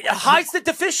that hides the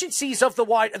deficiencies of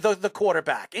the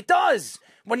quarterback. It does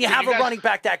when you have a running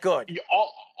back that good.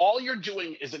 All you're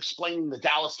doing is explaining the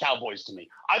Dallas Cowboys to me.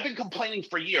 I've been complaining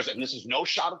for years, and this is no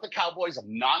shot at the Cowboys.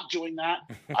 I'm not doing that.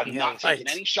 I'm not taking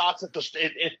any shots at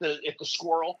the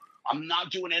squirrel. I'm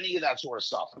not doing any of that sort of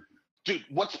stuff. Dude,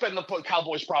 what's been the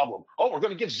Cowboys' problem? Oh, we're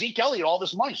going to give Zeke Elliott all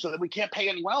this money so that we can't pay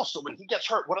anyone else. So when he gets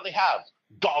hurt, what do they have?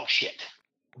 Dog shit.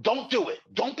 Don't do it.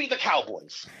 Don't be the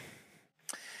Cowboys.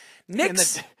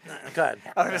 Knicks. Go ahead.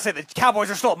 I was going to say the Cowboys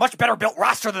are still a much better built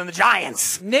roster than the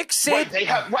Giants. Nick said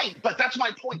but that's my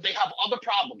point. They have other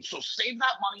problems. So save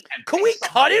that money and can we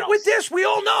cut it with this? We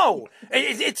all know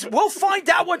we'll find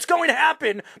out what's going to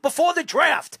happen before the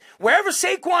draft. Wherever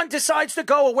Saquon decides to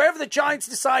go, or wherever the Giants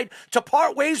decide to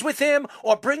part ways with him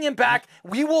or bring him back,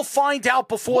 we will find out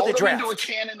before the draft. Load him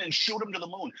into a cannon and shoot him to the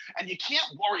moon. And you can't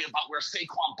worry about where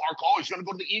Saquon Barkley. He's going to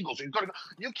go to the Eagles. You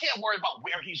can't worry about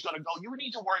where he's going to go. You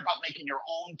need to worry about making your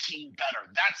own team better.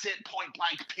 That's it, point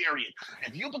blank, period.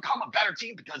 If you become a better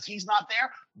team because he's not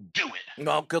there, do it.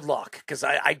 Well, good luck, because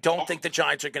I don't think the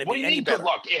Giants are going to be any better. Good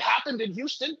luck. It happened in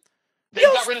Houston. They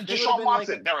got rid of Deshaun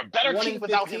Watson. They're a better team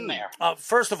without him there.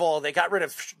 First of all, they got rid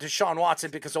of Deshaun Watson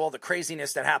because of all the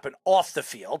craziness that happened off the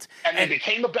field. And they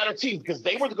became a better team because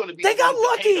they were going to be. They got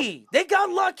lucky. They got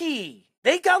lucky.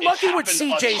 They got lucky with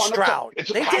C.J. Stroud.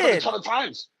 They did. A ton of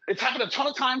times. It's happened a ton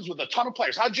of times with a ton of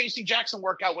players. How'd J.C. Jackson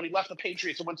work out when he left the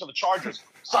Patriots and went to the Chargers,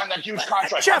 signed that huge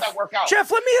contract? How'd that work out? Jeff,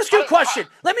 let me ask you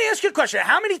a question.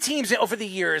 How many teams over the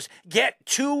years get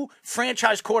 2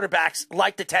 franchise quarterbacks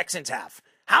like the Texans have?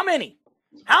 How many?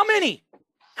 How many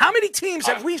teams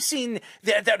have we seen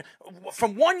that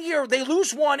from 1 year they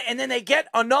lose one and then they get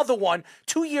another one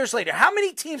 2 years later? How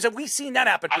many teams have we seen that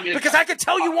happen? Because I could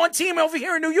tell you one team over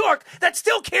here in New York that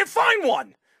still can't find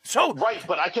one. So right,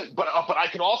 but I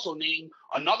could also name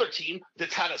another team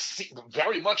that's had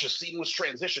very much a seamless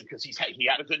transition because he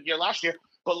had a good year last year.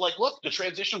 But look, the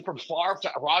transition from Favre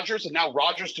to Rodgers and now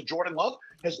Rodgers to Jordan Love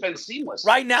has been seamless.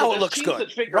 Right now it looks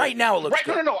good. Right now it looks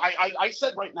good. No. I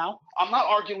said right now. I'm not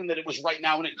arguing that it was right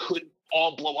now and it could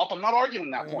all blow up. I'm not arguing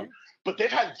that point. But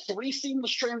they've had 2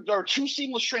 seamless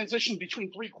transitions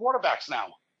between 3 quarterbacks now.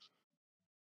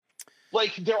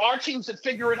 There are teams that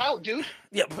figure it out, dude.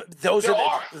 Yeah, but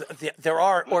there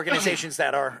are organizations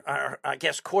that are, I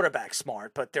guess, quarterback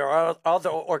smart, but there are other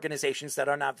organizations that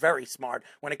are not very smart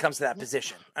when it comes to that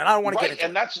position. And I don't want to get into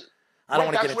I don't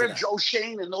want to get That's into where that. Joe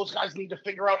Shane and those guys need to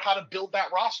figure out how to build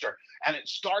that roster. And it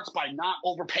starts by not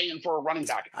overpaying for a running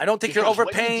back. I don't think you're Because when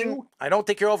overpaying. you do, I don't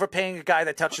think you're overpaying a guy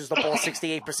that touches the ball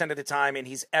 68% of the time, and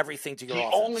he's everything to your he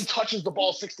offense. only touches the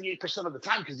ball 68% of the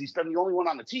time because he's been the only one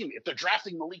on the team. If they're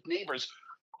drafting Malik Neighbors,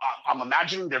 I'm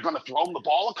imagining they're going to throw him the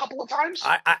ball a couple of times.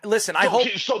 Listen, I hope.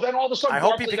 So then all of a sudden, I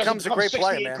hope he Barkley becomes a doesn't great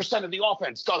become player, man. 68% of the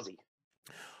offense, does he?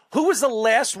 Who was the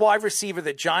last wide receiver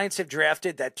the Giants have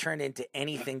drafted that turned into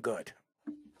anything good?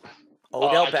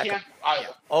 Odell Beckham.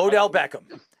 Odell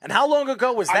Beckham. And how long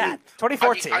ago was that?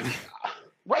 2014.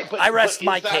 Right, but I rest but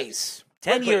my is that- case.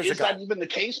 10 right, years but ago. Is that even the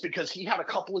case? Because he had a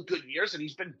couple of good years and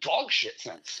he's been dog shit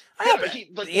since. Yeah, but the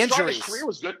the start of injuries. his career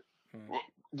was good.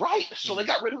 Right, so they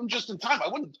got rid of him just in time. I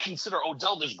wouldn't consider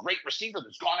Odell this great receiver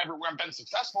that's gone everywhere and been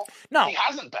successful. No. He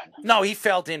hasn't been. No, he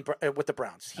failed with the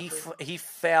Browns. He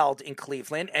failed in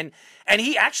Cleveland, and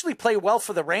he actually played well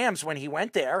for the Rams when he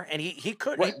went there, and he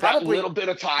could Right, he probably that little bit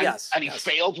of time, Yes, and he yes.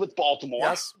 failed with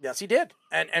Baltimore. Yes, he did.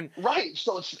 And Right,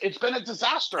 so it's been a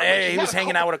disaster. Hey, he was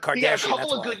hanging out with a He had a Kardashian, couple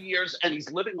that's of why. good years, and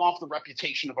he's living off the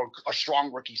reputation of a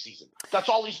strong rookie season. That's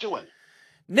all he's doing.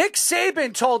 Nick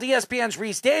Saban told ESPN's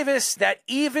Reese Davis that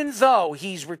even though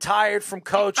he's retired from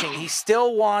coaching, he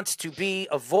still wants to be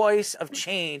a voice of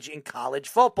change in college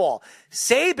football.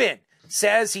 Saban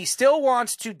says he still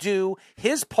wants to do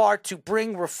his part to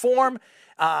bring reform,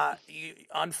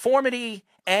 uniformity,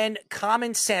 and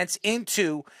common sense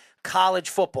into college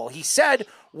football. He said,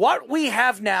 what we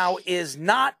have now is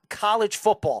not college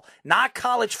football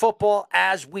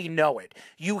as we know it.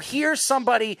 You hear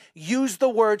somebody use the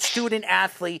word student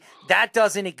athlete, that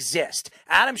doesn't exist.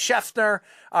 Adam Schefter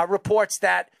reports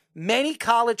that many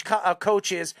college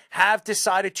coaches have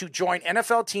decided to join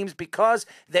NFL teams because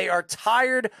they are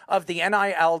tired of the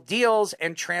NIL deals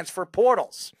and transfer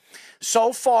portals.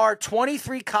 So far,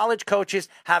 23 college coaches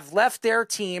have left their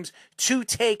teams to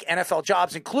take NFL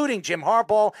jobs, including Jim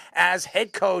Harbaugh as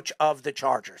head coach of the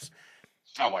Chargers.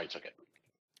 Oh, why he took it.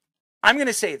 I'm going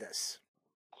to say this.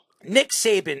 Nick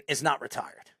Saban is not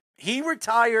retired. He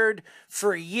retired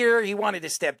for a year. He wanted to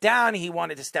step down. He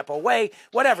wanted to step away.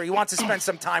 Whatever. He wants to spend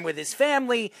some time with his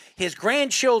family, his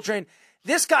grandchildren.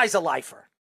 This guy's a lifer.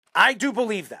 I do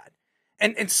believe that.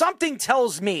 And something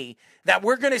tells me that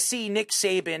we're going to see Nick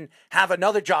Saban have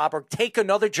another job or take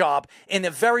another job in the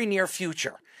very near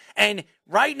future. And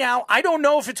right now, I don't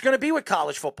know if it's going to be with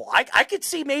college football. I could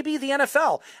see maybe the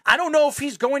NFL. I don't know if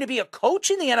he's going to be a coach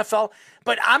in the NFL,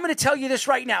 but I'm going to tell you this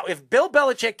right now. If Bill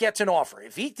Belichick gets an offer,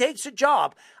 if he takes a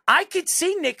job, I could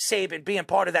see Nick Saban being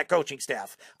part of that coaching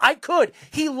staff. I could.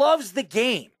 He loves the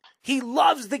game. He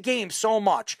loves the game so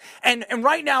much. And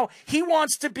right now, he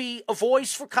wants to be a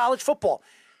voice for college football.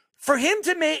 For him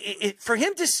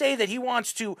to say that he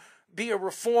wants to be a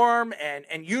reform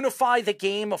and unify the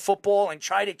game of football and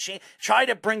try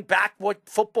to bring back what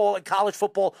football and college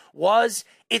football was,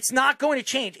 it's not going to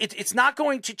change. It's not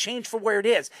going to change from where it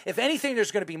is. If anything,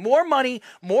 there's going to be more money,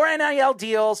 more NIL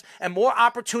deals, and more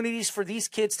opportunities for these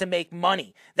kids to make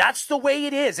money. That's the way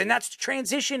it is, and that's the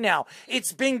transition now.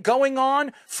 It's been going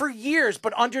on for years,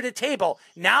 but under the table.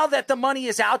 Now that the money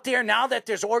is out there, now that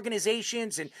there's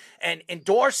organizations and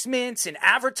endorsements and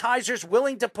advertisers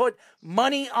willing to put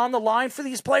money on the line for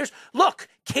these players. Look,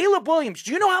 Caleb Williams,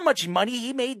 do you know how much money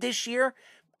he made this year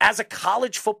as a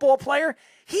college football player?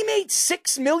 He made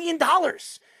 $6 million.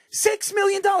 $6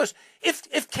 million.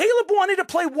 If Caleb wanted to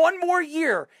play one more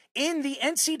year in the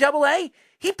NCAA,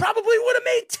 he probably would have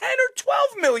made $10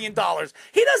 or $12 million. He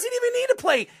doesn't even need to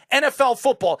play NFL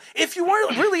football. If you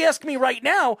want to really ask me right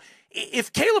now,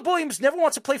 if Caleb Williams never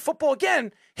wants to play football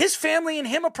again, his family and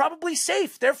him are probably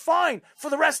safe. They're fine for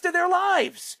the rest of their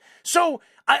lives. So,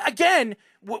 again,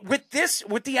 with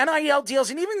the NIL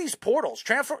deals and even these portals,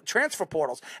 transfer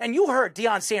portals, and you heard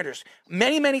Deion Sanders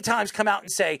many, many times come out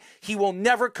and say he will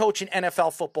never coach an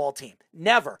NFL football team.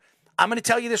 Never. I'm going to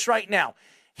tell you this right now.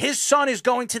 His son is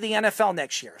going to the NFL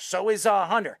next year. So is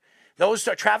Hunter. Those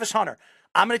are Travis Hunter.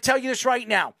 I'm going to tell you this right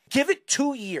now. Give it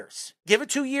 2 years. Give it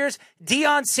 2 years.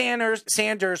 Deion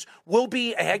Sanders will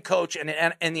be a head coach in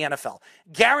the NFL.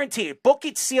 Guaranteed. Book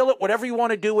it, seal it, whatever you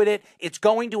want to do with it. It's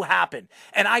going to happen.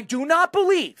 And I do not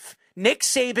believe Nick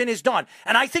Saban is done.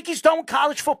 And I think he's done with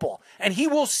college football. And he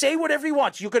will say whatever he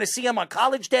wants. You're going to see him on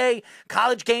College Day,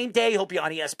 College Game Day. He'll be on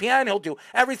ESPN. He'll do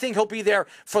everything. He'll be there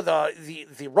for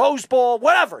the Rose Bowl,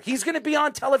 whatever. He's going to be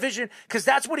on television because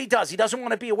that's what he does. He doesn't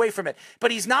want to be away from it.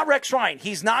 But he's not Rex Ryan.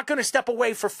 He's not going to step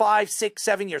away for 5, 6,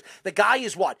 7 years. The guy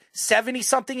is what?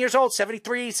 70-something years old?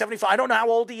 73, 75? I don't know how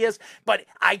old he is. But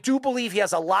I do believe he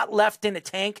has a lot left in the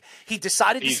tank. He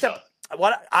decided to step...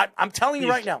 I'm telling you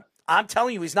right now. I'm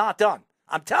telling you, he's not done.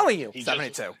 I'm telling you.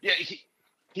 72.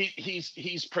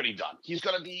 He's pretty done. He's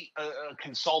going to be a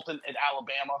consultant at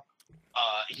Alabama.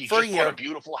 He For a just year. bought a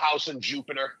beautiful house in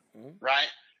Jupiter, right?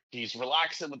 He's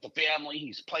relaxing with the family.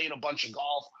 He's playing a bunch of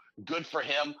golf. Good for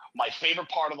him. My favorite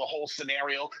part of the whole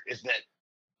scenario is that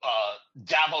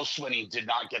Dabo Swinney did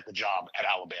not get the job at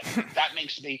Alabama. That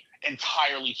makes me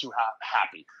entirely too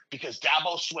happy because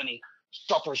Dabo Swinney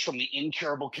suffers from the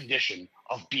incurable condition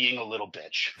of being a little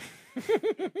bitch.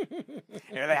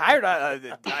 Yeah, they hired.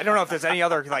 I don't know if there's any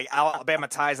other like Alabama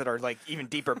ties that are like even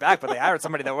deeper back, but they hired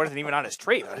somebody that wasn't even on his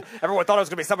tree. Everyone thought it was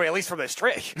going to be somebody at least from this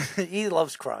tree. He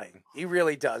loves crying. He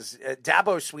really does.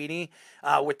 Dabo Swinney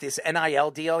with this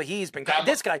NIL deal, he's been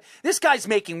this guy's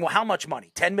making how much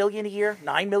money? $10 million a year,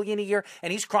 $9 million a year,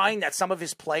 and he's crying that some of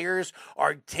his players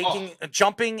are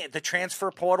jumping the transfer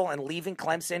portal and leaving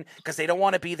Clemson because they don't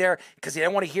want to be there because they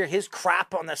don't want to hear his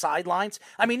crap on the sidelines.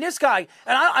 I mean, this guy,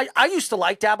 and I used to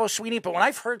like Dabo Swinney, but when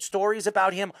I've heard stories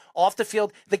about him off the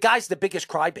field, the guy's the biggest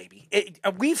crybaby.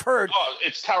 We've heard. Oh,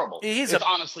 it's terrible. It's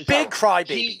honestly big terrible.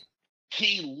 crybaby.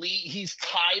 He's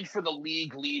tied for the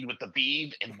league lead with the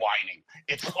Beeve in whining.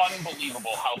 It's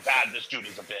unbelievable how bad this dude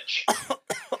is a bitch.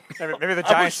 Maybe the I was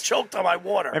Giants choked on my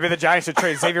water. Maybe the Giants should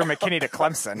trade Xavier McKinney to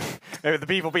Clemson. Maybe the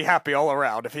Beeve will be happy all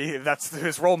around if that's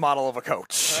his role model of a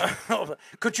coach.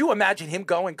 Could you imagine him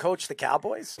go and coach the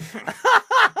Cowboys?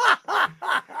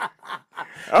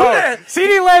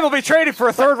 CeeDee Lamb will be traded for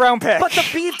a third-round pick. But the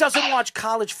Beeve doesn't watch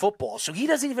college football, so he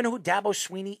doesn't even know who Dabo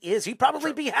Swinney is. He'd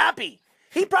probably be happy.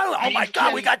 He probably, oh my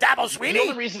God, we got Dabo Swinney. The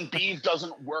only reason Beeve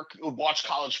doesn't watch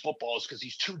college football is because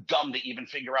he's too dumb to even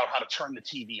figure out how to turn the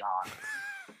TV on.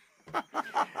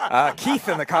 Keith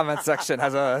in the comments section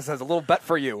has a little bet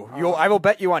for you. I will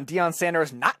bet you on Deion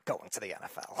Sanders not going to the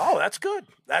NFL. Oh, that's good.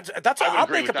 I'll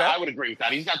make a bet. I would agree with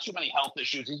that. He's got too many health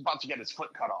issues. He's about to get his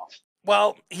foot cut off.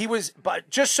 Well, but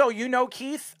just so you know,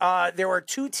 Keith, there were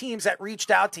 2 teams that reached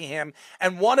out to him,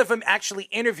 and one of them actually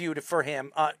interviewed him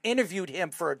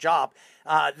for a job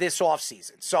this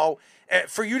offseason. So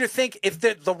for you to think if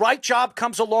the right job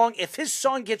comes along, if his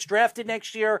son gets drafted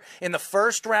next year in the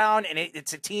first round, and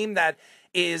it's a team that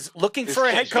is looking for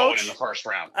a head coach going in the first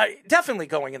round. Definitely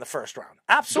going in the first round.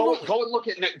 Absolutely. Go and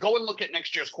look at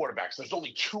next year's quarterbacks. There's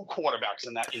only 2 quarterbacks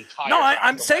in that entire. No,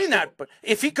 I'm saying that, but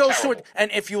if he goes to it,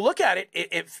 and if you look at it,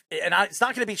 it's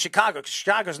not going to be Chicago because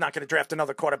Chicago's not going to draft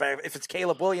another quarterback if it's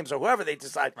Caleb Williams or whoever they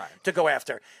decide to go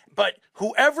after. But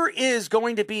whoever is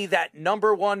going to be that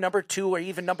number 1, number 2, or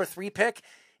even number 3 pick,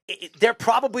 they're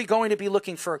probably going to be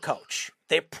looking for a coach.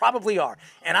 They probably are,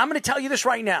 and I'm going to tell you this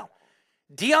right now.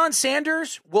 Deion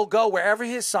Sanders will go wherever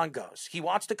his son goes. He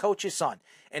wants to coach his son.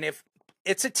 And if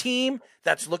it's a team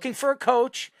that's looking for a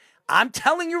coach, I'm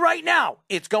telling you right now,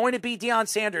 it's going to be Deion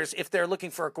Sanders if they're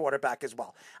looking for a quarterback as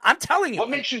well. I'm telling you. What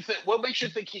makes you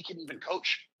think he can even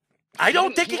coach? I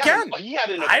don't think he can.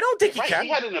 I don't think he can. He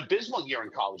had an abysmal year in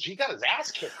college. He got his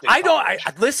ass kicked.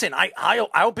 Listen.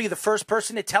 I'll be the first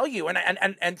person to tell you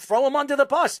and throw him under the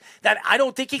bus that I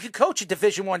don't think he could coach a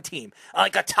Division I team,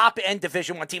 like a top end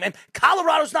Division I team. And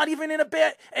Colorado's not even in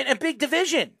a big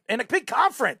division, in a big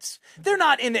conference. They're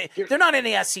not in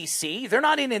the SEC. They're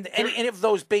not in any of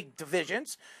those big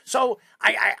divisions. So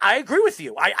I agree with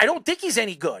you. I don't think he's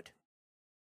any good.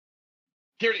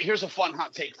 Here's a fun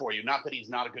hot take for you. Not that he's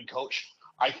not a good coach.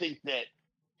 I think that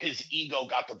his ego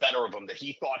got the better of him, that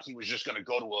he thought he was just going to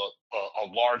go to a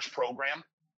large program.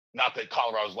 Not that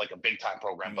Colorado's like a big-time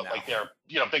program, but like they're,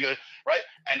 bigger, right?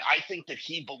 And I think that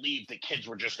he believed the kids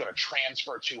were just going to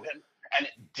transfer to him, and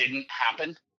it didn't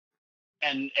happen.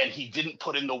 And he didn't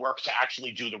put in the work to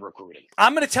actually do the recruiting.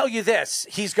 I'm going to tell you this.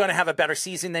 He's going to have a better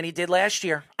season than he did last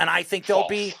year. And I think there'll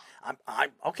be...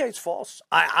 okay, it's false.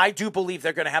 I do believe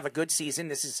they're going to have a good season.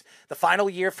 This is the final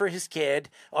year for his kid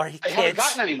or his kids. They haven't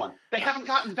gotten anyone. They haven't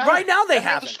gotten better. Right now they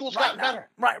haven't. The school's gotten better.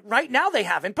 Right now they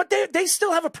haven't. But they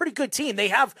still have a pretty good team. They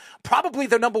have probably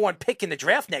the number 1 pick in the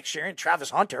draft next year in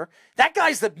Travis Hunter. That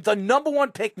guy's the number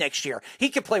 1 pick next year. He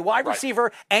can play wide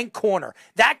receiver and corner.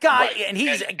 That guy, and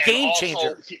he's a game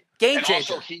changer. Game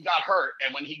changer. Also, he got hurt,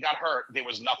 and when he got hurt, there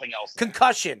was nothing else.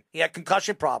 Concussion. He had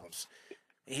concussion problems.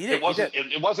 It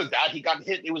wasn't that. He got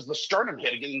hit. It was the sternum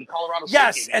hit against the Colorado State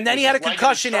Yes, game. and then he had a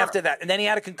concussion after that.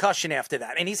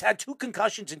 And he's had 2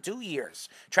 concussions in 2 years,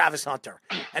 Travis Hunter.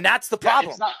 And that's the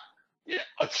problem.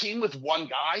 A team with one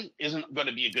guy isn't going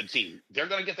to be a good team. They're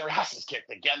going to get their asses kicked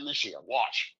again this year.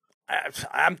 Watch.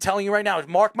 I'm telling you right now,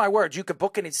 mark my words, you could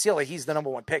book it and seal it. He's the number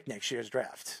 1 pick next year's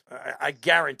draft. I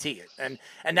guarantee it.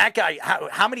 And that guy,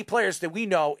 how many players do we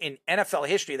know in NFL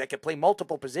history that could play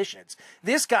multiple positions?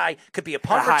 This guy could be a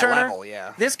punt returner. High level,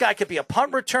 yeah. This guy could be a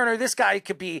punt returner. This guy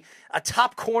could be a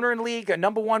top corner in the league, a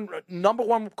number one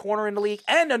corner in the league,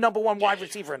 and a number 1 wide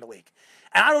receiver in the league.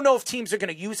 And I don't know if teams are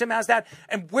going to use him as that.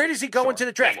 And where does he go into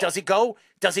the draft? Does he go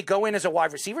in as a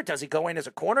wide receiver? Does he go in as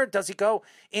a corner? Does he go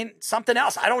in something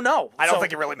else? I don't know. I don't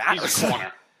think it really matters. He's a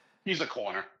corner. He's a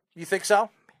corner. You think so?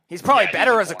 He's probably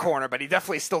better as a corner, but he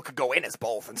definitely still could go in as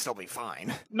both and still be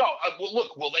fine. No, well,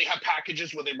 look, will they have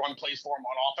packages where they run plays for him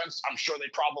on offense? I'm sure they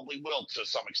probably will to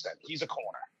some extent. He's a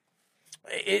corner.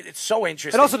 It's so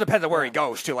interesting. It also depends on where he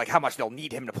goes, too, like how much they'll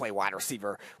need him to play wide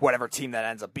receiver, whatever team that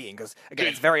ends up being, because, again,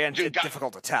 it's very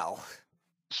difficult to tell.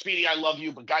 Speedy, I love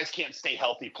you, but guys can't stay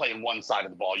healthy playing one side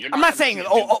of the ball. I'm not saying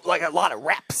like a lot of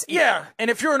reps. Either. Yeah, and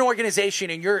if you're an organization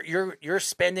and you're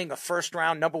spending a first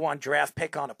round number 1 draft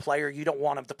pick on a player, you don't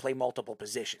want him to play multiple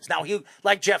positions. Now,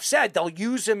 like Jeff said, they'll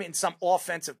use him in some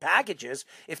offensive packages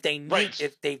if they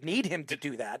need him to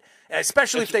do that.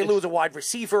 Especially if they lose a wide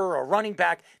receiver or running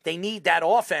back, they need that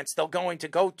offense. They're going to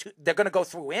go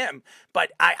through him.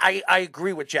 But I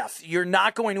agree with Jeff. You're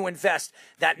not going to invest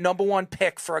that number 1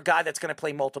 pick for a guy that's going to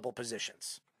play multiple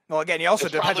positions. Well, again, he also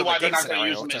depends on the game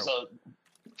scenario, too.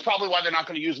 It's probably why they're not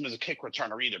going to use him as a kick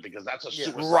returner either, because that's a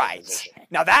suicide position.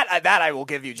 Now that I will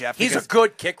give you, Jeff. He's a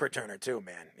good kick returner too,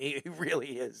 man. He really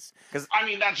is. Because I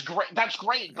mean, that's great. That's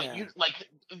great, but you like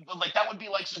that would be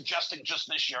like suggesting just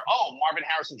this year. Oh, Marvin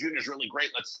Harrison Jr. is really great.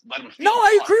 Let's let him. No,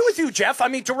 I agree with you, Jeff. I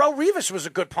mean, Darrelle Revis was a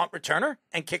good punt returner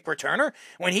and kick returner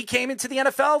when he came into the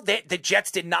NFL. The Jets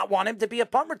did not want him to be a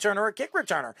punt returner or a kick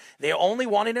returner. They only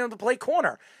wanted him to play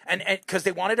corner, and because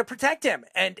they wanted to protect him,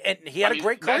 and he had a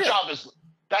great career.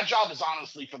 That job is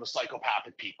honestly for the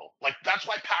psychopathic people. Like, that's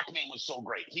why Pac-Man was so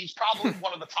great. He's probably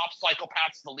one of the top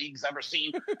psychopaths the league's ever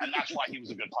seen, and that's why he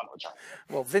was a good punt returner.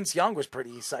 Well, Vince Young was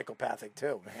pretty psychopathic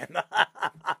too, man.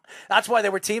 That's why they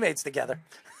were teammates together.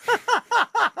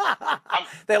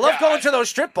 They love going to those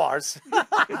strip bars.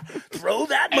 Throw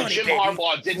that money, Jim baby.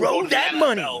 Harbaugh didn't Throw go to the that NFL.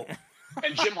 money.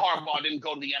 And Jim Harbaugh didn't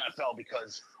go to the NFL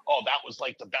because, that was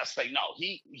like the best thing. No,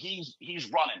 he's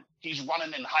running. He's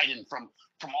running and hiding from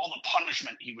all the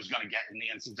punishment he was going to get in the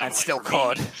NCAA. And still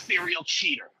could. Serial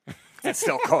cheater. And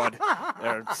still could.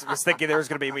 I was thinking there was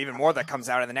going to be even more that comes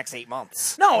out in the next 8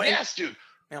 months. No, yes, dude.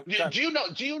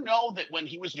 Do you know that when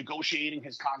he was negotiating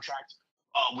his contract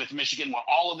with Michigan, while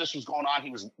all of this was going on,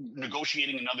 he was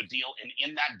negotiating another deal, and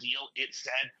in that deal, it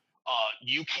said,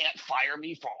 you can't fire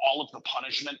me for all of the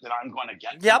punishment that I'm going to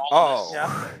get. Yep. From all of this.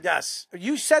 Yeah. Yes.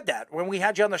 You said that when we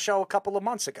had you on the show a couple of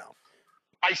months ago.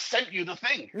 I sent you the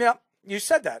thing. Yep. You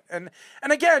said that. And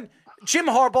again, Jim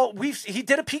Harbaugh, he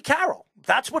did a Pete Carroll.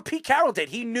 That's what Pete Carroll did.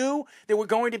 He knew there were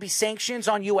going to be sanctions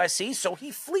on USC, so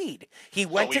he fled. He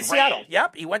went to Seattle.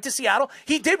 Yep, he went to Seattle.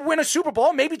 He did win a Super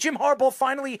Bowl. Maybe Jim Harbaugh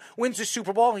finally wins a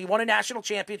Super Bowl. He won a national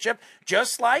championship,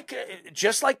 just like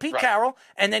Pete Carroll.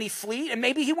 And then he fled, and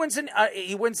maybe he wins an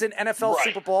NFL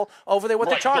Super Bowl over there with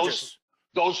the Chargers.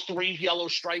 Those 3 yellow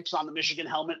stripes on the Michigan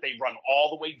helmet, they run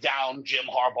all the way down Jim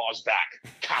Harbaugh's back.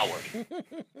 Coward.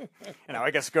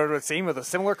 I guess go to a team with a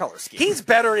similar color scheme. He's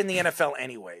better in the NFL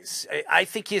anyways. I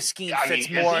think his scheme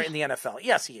fits more in the NFL.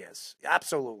 Yes, he is.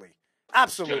 Absolutely.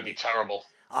 It's going to be terrible.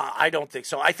 I don't think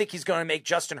so. I think he's going to make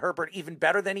Justin Herbert even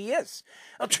better than he is.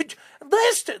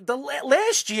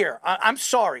 Last year, I'm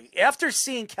sorry, after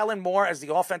seeing Kellen Moore as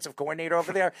the offensive coordinator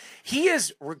over there, he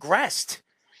has regressed.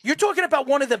 You're talking about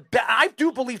one of the best. I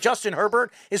do believe Justin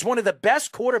Herbert is one of the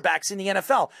best quarterbacks in the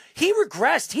NFL. He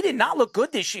regressed. He did not look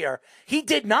good this year. He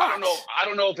did not. I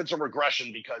don't know if it's a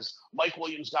regression because Mike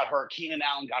Williams got hurt, Keenan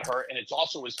Allen got hurt, and it's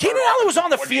also his. Keenan Allen was on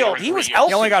the field. He was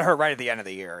healthy. He only got hurt right at the end of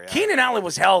the year. Yeah. Keenan Allen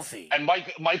was healthy. And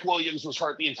Mike Williams was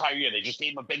hurt the entire year. They just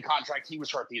gave him a big contract. He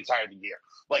was hurt the entire year.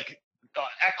 Like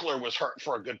Eckler was hurt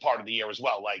for a good part of the year as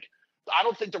well. Like I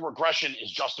don't think the regression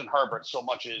is Justin Herbert so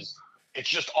much as it's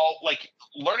just all like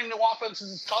learning new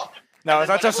offenses is tough. No, it's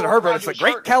not Justin Herbert. It's the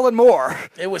great Kellen Moore.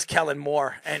 It was Kellen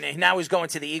Moore, and now he's going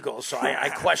to the Eagles. So I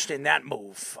question that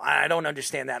move. I don't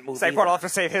understand that move. Saquon will have to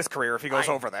save his career if he goes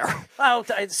over there. Well,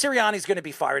 Sirianni's going to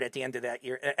be fired at the end of that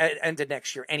year, end of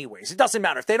next year, anyways. It doesn't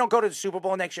matter if they don't go to the Super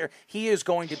Bowl next year. He is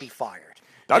going to be fired.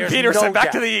 Doug Peterson,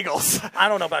 back to the Eagles. I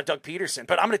don't know about Doug Peterson,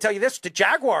 but I'm going to tell you this. The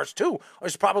Jaguars, too,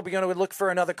 is probably going to look for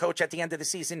another coach at the end of the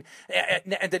season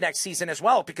and the next season as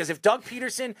well, because if Doug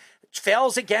Peterson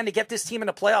fails again to get this team in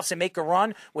the playoffs and make a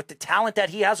run with the talent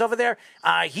that he has over there,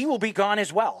 he will be gone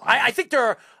as well. I think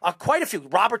there are quite a few.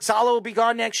 Robert Saleh will be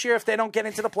gone next year if they don't get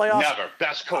into the playoffs. Never.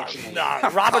 Best coach in the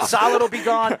league. Robert Saleh will be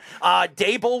gone.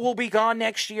 Dable will be gone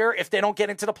next year if they don't get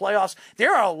into the playoffs.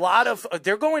 There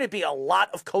are going to be a lot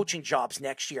of coaching jobs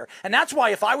next year. And that's why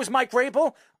if I was Mike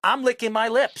Vrabel, I'm licking my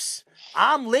lips.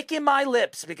 I'm licking my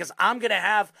lips because I'm going to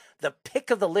have the pick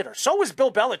of the litter. So is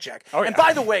Bill Belichick. Oh, yeah. And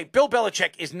by the way, Bill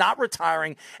Belichick is not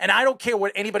retiring, and I don't care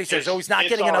what anybody says. He's not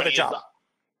getting another job.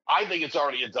 I think it's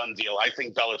already a done deal. I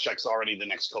think Belichick's already the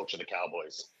next coach of the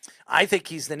Cowboys. I think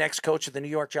he's the next coach of the New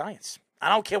York Giants. I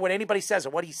don't care what anybody says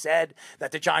or what he said,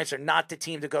 that the Giants are not the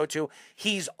team to go to.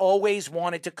 He's always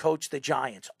wanted to coach the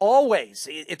Giants. Always.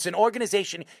 It's an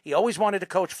organization he always wanted to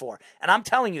coach for. And I'm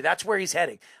telling you, that's where he's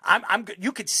heading.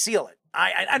 You could seal it.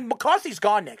 And McCarthy's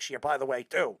gone next year, by the way,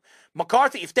 too.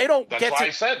 McCarthy, if they don't That's get why to... I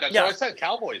said. That's why I said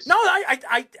Cowboys. No,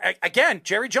 I again,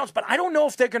 Jerry Jones, but I don't know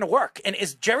if they're going to work. And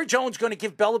is Jerry Jones going to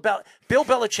give Bill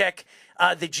Belichick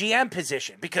the GM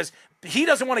position? Because he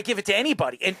doesn't want to give it to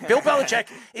anybody. And Bill Belichick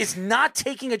is not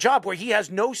taking a job where he has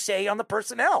no say on the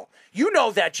personnel. You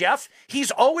know that, Jeff.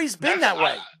 He's always been that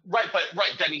way. Right.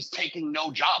 Then he's taking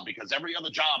no job because every other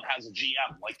job has a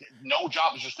GM. Like, no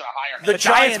job is just going to hire him. The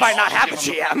Giants might not have a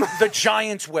GM. The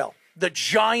Giants will. The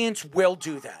Giants will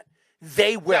do that.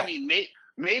 They will. Yeah, I mean,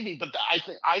 maybe, but I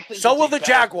think. So will the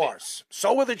Jaguars.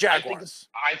 So will the I Jaguars.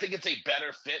 think it's a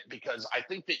better fit because I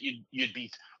think that you'd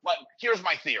be. Like, here's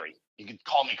my theory. You can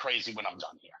call me crazy when I'm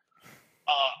done here.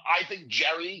 I think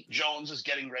Jerry Jones is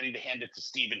getting ready to hand it to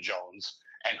Stephen Jones,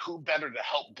 and who better to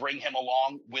help bring him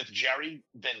along with Jerry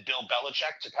than Bill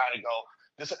Belichick to kind of go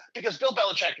this? Because Bill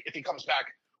Belichick, if he comes back,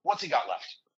 what's he got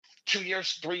left? 2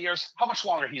 years, 3 years? How much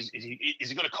longer is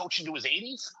he going to coach into his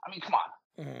 80s? I mean, come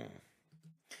on.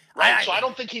 Right? So I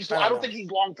don't think he's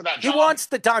long for that job. He wants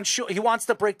the Don Shula. He wants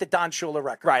to break the Don Shula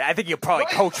record. Right. I think you'll probably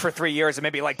coach for 3 years and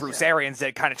maybe like Bruce Arians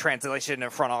did, kind of transition in a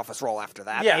front office role after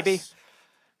that. Yes. Maybe.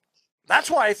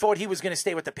 That's why I thought he was going to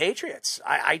stay with the Patriots.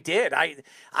 I did.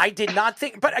 I did not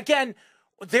think. But again,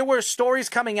 there were stories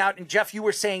coming out, and Jeff, you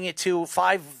were saying it too,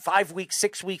 5 weeks,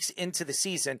 6 weeks into the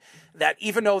season, that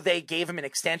even though they gave him an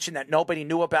extension that nobody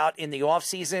knew about in the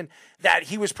offseason, that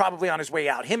he was probably on his way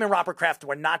out. Him and Robert Kraft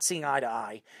were not seeing eye to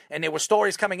eye. And there were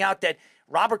stories coming out that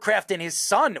Robert Kraft and his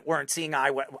son weren't seeing eye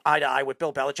to eye with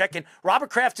Bill Belichick. And Robert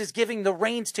Kraft is giving the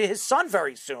reins to his son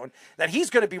very soon, that he's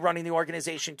going to be running the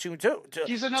organization too.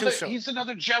 He's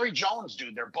another Jerry Jones,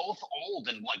 dude. They're both old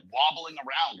and like wobbling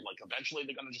around. Like, eventually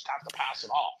they're going to just have to pass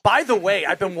it off. By the way,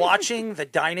 I've been watching The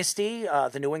Dynasty,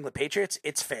 the New England Patriots.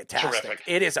 It's fantastic. Terrific.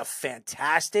 It is a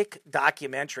fantastic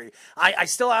documentary. I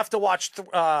still have to watch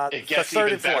It the gets third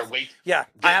even and better. fourth. Wait, Yeah,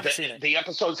 I haven't seen it. The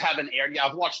episodes haven't aired yet.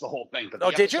 I've watched the whole thing, but the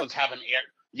did you? episodes haven't aired.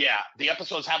 Yeah, the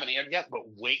episodes haven't aired yet, but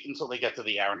wait until they get to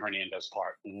the Aaron Hernandez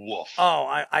part. Woof. Oh,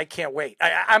 I can't wait.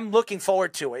 I'm looking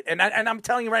forward to it. And I'm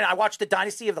telling you right now, I watched the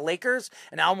Dynasty of the Lakers,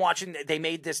 and now I'm watching, they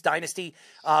made this Dynasty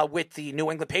with the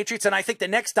New England Patriots, and I think the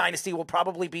next Dynasty will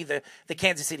probably be the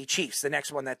Kansas City Chiefs, the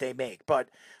next one that they make. But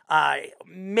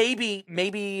maybe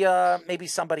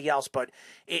somebody else, but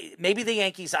maybe the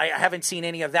Yankees. I haven't seen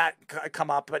any of that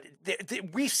come up, but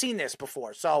we've seen this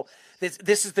before. So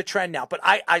this is the trend now, but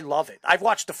I love it. I've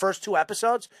watched the first 2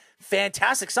 episodes.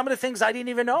 Fantastic. Some of the things I didn't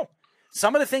even know.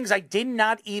 Some of the things I did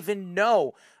not even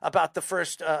know about the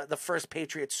first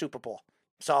Patriots Super Bowl.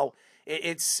 So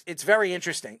it's very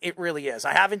interesting. It really is.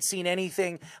 I haven't seen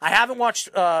anything. I haven't watched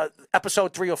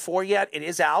episode 3 or 4 yet. It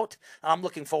is out. I'm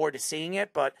looking forward to seeing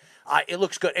it, but it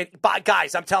looks good. And,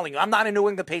 guys, I'm telling you, I'm not a New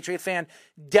England Patriot fan.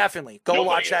 Definitely go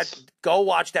watch that. Go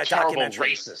watch that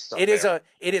documentary. It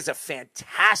is a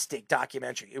fantastic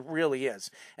documentary. It really is,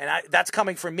 and that's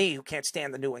coming from me, who can't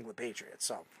stand the New England Patriots.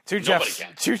 So two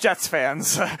Jets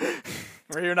fans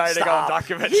reuniting on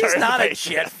documentary. He's not a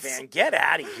Jet fan. Get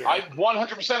out of here. I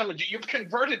 100% am. You've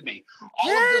converted me.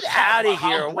 Get out of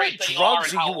here. What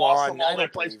drugs are you on? I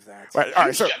don't believe that. Right, all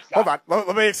right, so hold on.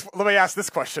 Let me ask this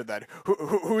question then.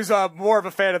 Who's more of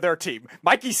a fan of their team?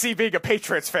 Mikey C being a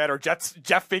Patriots fan or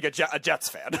Jeff being a Jets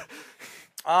fan?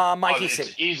 Mikey C.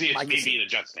 It's easy. It's me being a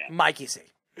Jets fan. Mikey C.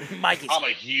 I'm a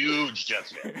huge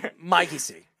Jets fan. Mikey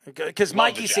C. Because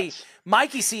Mikey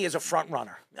C is a front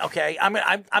runner. Okay, I'm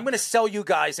going to sell you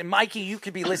guys, and Mikey, you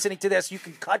could be listening to this. You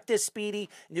can cut this, Speedy,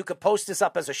 and you can post this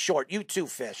up as a short. You too,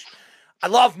 Fish. I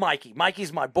love Mikey.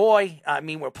 Mikey's my boy. I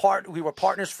mean, we were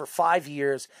partners for 5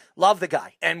 years. Love the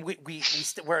guy, and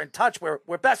we're in touch.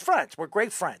 We're best friends. We're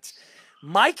great friends.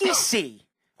 Mikey C.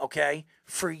 Okay,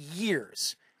 for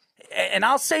years, and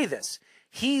I'll say this: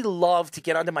 he loved to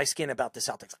get under my skin about the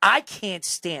Celtics. I can't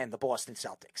stand the Boston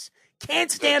Celtics.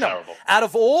 Can't stand them. Out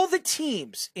of all the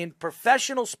teams in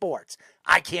professional sports,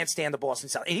 I can't stand the Boston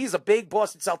Celtics. And he's a big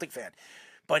Boston Celtic fan.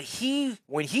 But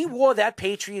when he wore that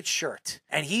Patriot shirt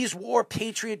and he's wore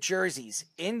Patriot jerseys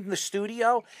in the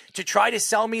studio to try to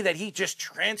sell me that he just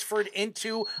transferred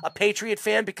into a Patriot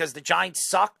fan because the Giants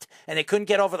sucked and they couldn't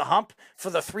get over the hump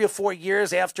for the 3 or 4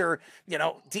 years after,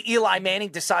 Eli Manning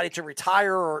decided to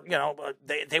retire, or,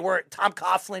 they were Tom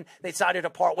Coughlin, they decided to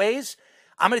part ways.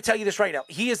 I'm going to tell you this right now.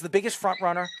 He is the biggest front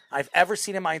runner I've ever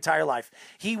seen in my entire life.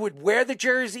 He would wear the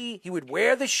jersey. He would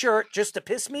wear the shirt just to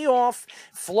piss me off,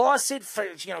 floss it,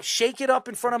 shake it up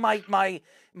in front of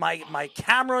my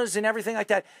cameras and everything like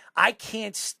that. I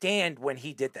can't stand when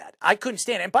he did that. I couldn't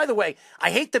stand it. And by the way, I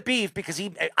hate the beef because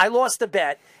I lost the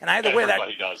bet and I had to wear that.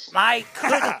 Does. I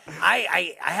couldn't.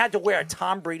 I had to wear a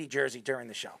Tom Brady jersey during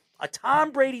the show. A Tom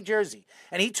Brady jersey.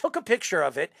 And he took a picture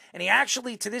of it, and he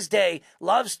actually, to this day,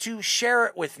 loves to share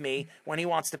it with me when he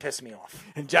wants to piss me off.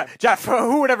 And Jeff,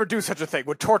 who would ever do such a thing?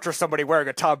 Would torture somebody wearing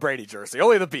a Tom Brady jersey?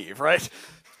 Only the beef, right?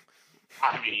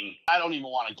 I mean, I don't even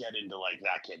want to get into,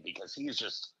 that kid because he's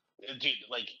just, dude,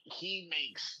 he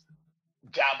makes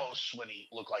Dabo Swinney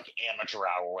look like amateur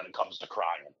hour when it comes to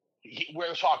crying.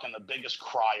 We're talking the biggest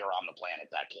crier on the planet,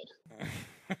 that kid.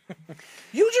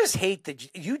 You just hate the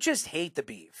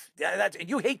beef.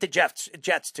 You hate the Jets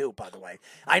too, by the way.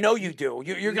 I know you do.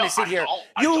 You're going to sit here.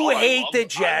 You hate the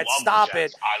Jets. Stop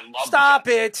it. Stop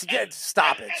it.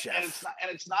 Stop it, Jeff.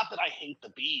 And it's not that I hate the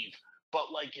beef, but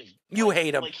if you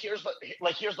hate him. Here's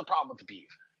the problem with the beef.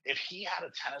 If he had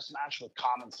a tennis match with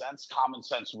common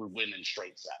sense would win in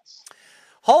straight sets.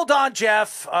 Hold on,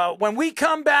 Jeff. When we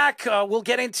come back, we'll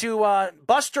get into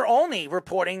Buster Olney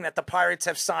reporting that the Pirates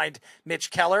have signed Mitch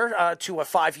Keller to a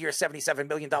 5-year, $77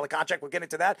 million contract. We'll get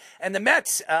into that. And the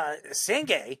Mets,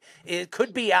 Sangay, it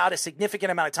could be out a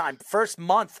significant amount of time, first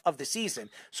month of the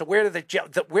season. So where do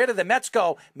the Mets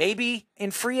go? Maybe in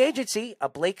free agency, a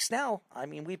Blake Snell. I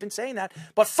mean, we've been saying that.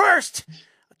 But first,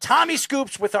 Tommy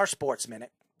Scoops with our Sports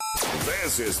Minute.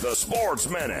 This is the Sports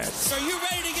Minute. So you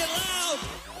ready to get loud?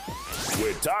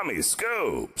 With Tommy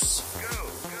Scoops.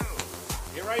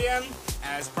 Here I am,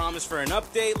 as promised for an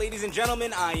update. Ladies and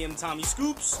gentlemen, I am Tommy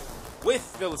Scoops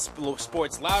with the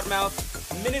Sports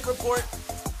Loudmouth Minute Report.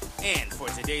 And for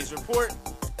today's report,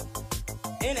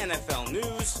 in NFL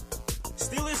news,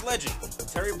 Steelers legend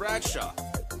Terry Bradshaw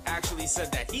actually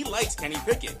said that he likes Kenny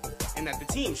Pickett and that the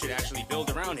team should actually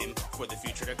build around him for the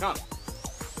future to come.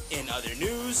 In other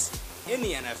news, in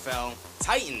the NFL,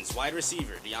 Titans wide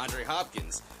receiver DeAndre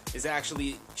Hopkins is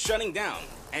actually shutting down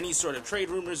any sort of trade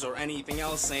rumors or anything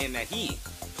else, saying that he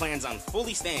plans on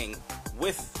fully staying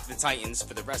with the Titans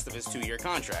for the rest of his 2-year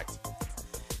contract.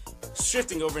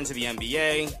 Shifting over into the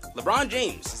NBA, LeBron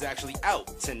James is actually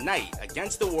out tonight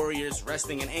against the Warriors,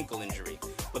 resting an ankle injury.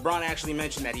 LeBron actually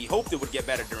mentioned that he hoped it would get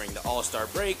better during the All-Star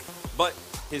break, but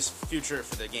his future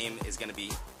for the game is going to be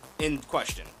in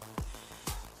question.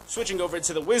 Switching over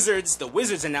to the Wizards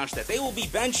announced that they will be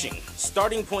benching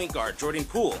starting point guard Jordan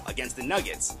Poole against the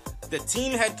Nuggets. The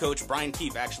team head coach Brian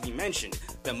Keefe actually mentioned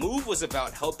the move was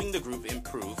about helping the group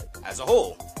improve as a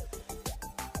whole.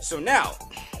 So now,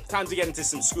 time to get into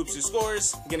some scoops and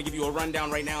scores. I'm going to give you a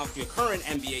rundown right now of the current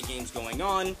NBA games going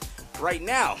on. Right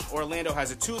now, Orlando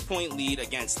has a 2-point lead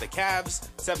against the Cavs,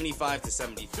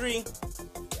 75-73.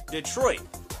 Detroit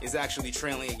is actually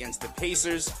trailing against the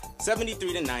Pacers,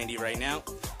 73-90 right now,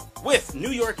 with New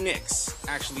York Knicks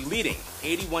actually leading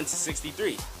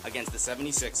 81-63 against the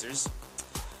 76ers.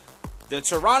 The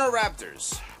Toronto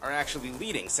Raptors are actually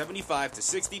leading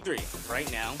 75-63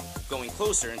 right now, going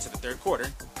closer into the third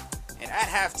quarter. And at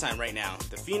halftime right now,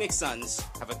 the Phoenix Suns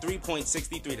have a 3-point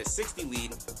 63-60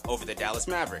 lead over the Dallas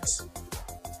Mavericks.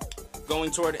 Going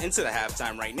into the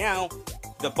halftime right now,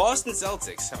 the Boston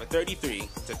Celtics have a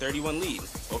 33-31 lead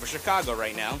over Chicago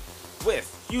right now,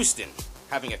 with Houston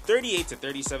having a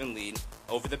 38-37 lead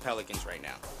over the Pelicans right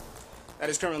now. That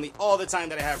is currently all the time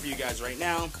that I have for you guys right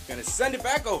now. I'm going to send it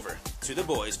back over to the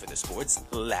boys for the Sports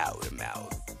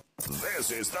Loudmouth.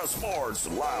 This is the Sports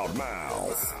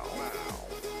Loudmouth.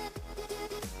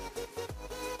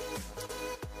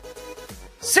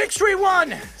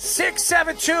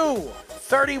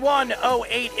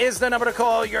 631-672-3108 is the number to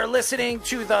call. You're listening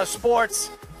to the Sports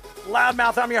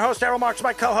Loudmouth. I'm your host, Errol Marks,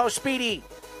 my co-host, Speedy.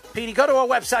 Petey, go to our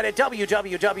website at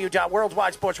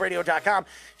www.worldwidesportsradio.com.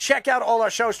 Check out all our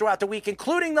shows throughout the week,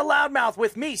 including The Loudmouth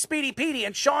with me, Speedy Petey,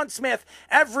 and Sean Smith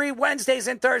every Wednesdays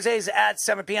and Thursdays at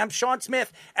 7 p.m. Sean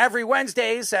Smith every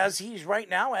Wednesdays, as he's right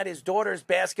now at his daughter's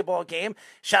basketball game.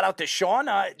 Shout out to Sean.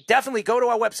 Definitely go to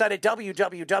our website at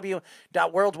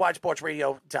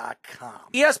www.worldwidesportsradio.com.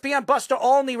 ESPN Buster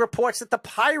Olney reports that the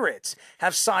Pirates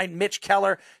have signed Mitch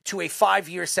Keller to a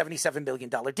 5-year, $77 million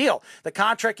deal. The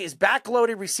contract is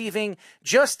backloaded, receiving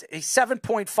just a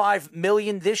 $7.5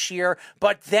 million this year,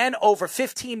 but then over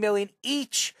 $15 million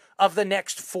each of the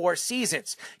next 4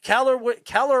 seasons. Keller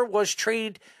was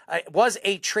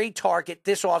a trade target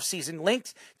this offseason,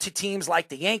 linked to teams like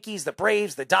the Yankees, the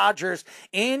Braves, the Dodgers.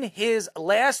 In his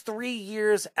last 3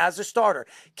 years as a starter,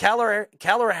 Keller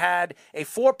had a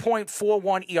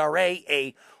 4.41 ERA,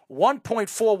 a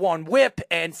 1.41 whip,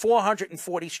 and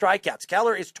 440 strikeouts.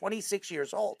 Keller is 26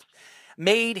 years old.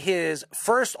 Made his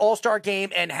first All-Star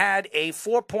game and had a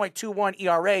 4.21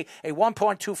 ERA, a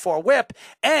 1.24 whip,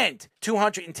 and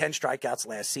 210 strikeouts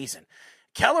last season.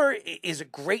 Keller is a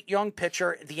great young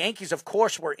pitcher. The Yankees, of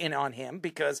course, were in on him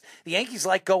because the Yankees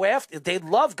they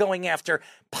love going after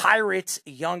Pirates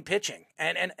young pitching.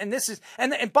 And this is,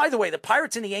 and by the way, the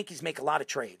Pirates and the Yankees make a lot of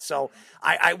trades. So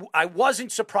I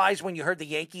wasn't surprised when you heard the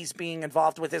Yankees being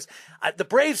involved with this. The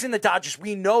Braves and the Dodgers,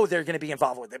 we know they're going to be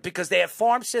involved with it because they have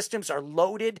farm systems are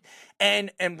loaded.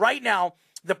 And right now,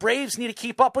 the Braves need to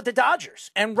keep up with the Dodgers.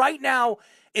 And right now,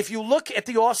 if you look at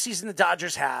the offseason the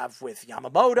Dodgers have with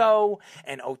Yamamoto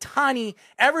and Ohtani,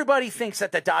 everybody thinks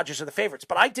that the Dodgers are the favorites,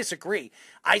 but I disagree.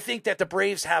 I think that the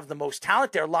Braves have the most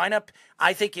talent. Their lineup,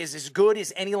 I think, is as good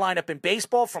as any lineup in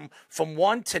baseball from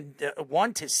 1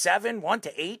 to 7, 1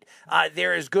 to 8.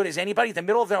 They're as good as anybody. The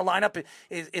middle of their lineup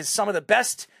is some of the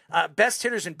best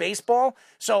hitters in baseball.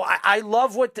 So I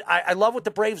love what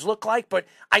the Braves look like, but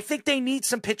I think they need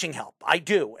some pitching help. I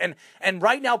do. And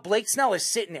right now Blake Snell is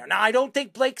sitting there. Now I don't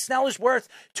think Blake Snell is worth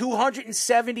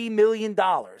 $270 million.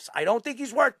 I don't think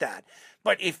he's worth that.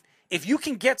 But if you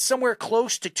can get somewhere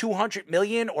close to $200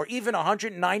 million or even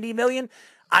 $190 million,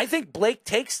 I think Blake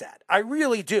takes that. I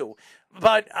really do.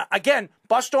 But again,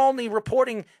 Bust Olney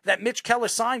reporting that Mitch Keller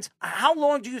signs. How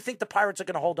long do you think the Pirates are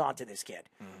going to hold on to this kid?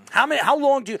 How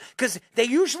long do you? Because they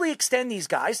usually extend these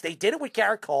guys. They did it with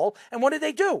Garrett Cole, and what did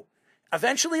they do?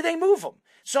 Eventually, they move him.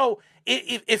 So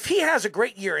if he has a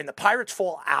great year and the Pirates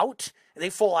fall out. They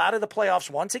fall out of the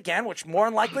playoffs once again, which more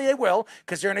than likely they will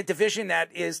because they're in a division that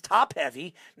is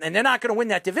top-heavy, and they're not going to win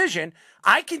that division.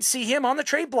 I can see him on the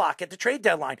trade block at the trade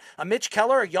deadline. A Mitch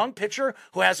Keller, a young pitcher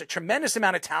who has a tremendous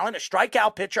amount of talent, a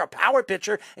strikeout pitcher, a power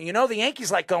pitcher, and you know the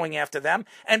Yankees like going after them.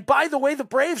 And by the way, the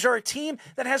Braves are a team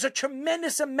that has a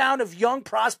tremendous amount of young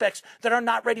prospects that are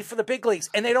not ready for the big leagues,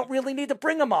 and they don't really need to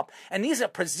bring them up. And these are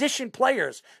position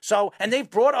players. So, and they've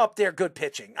brought up their good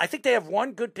pitching. I think they have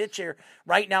one good pitcher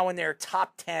right now in their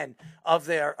top 10 of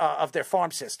their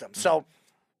farm system. So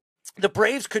the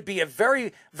Braves could be a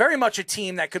very, very much a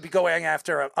team that could be going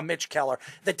after a Mitch Keller.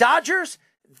 The Dodgers,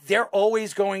 they're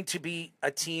always going to be a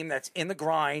team that's in the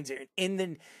grind, in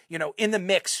the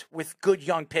mix with good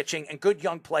young pitching and good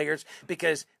young players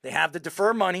because they have the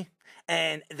deferred money.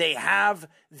 And they have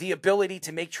the ability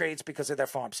to make trades because of their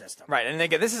farm system. Right, and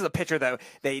again, this is a pitcher that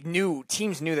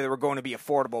teams knew that they were going to be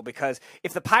affordable because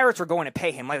if the Pirates were going to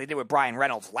pay him like they did with Brian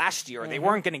Reynolds last year, they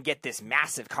weren't going to get this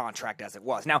massive contract as it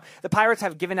was. Now, the Pirates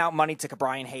have given out money to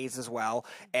Brian Hayes as well,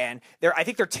 and I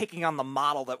think they're taking on the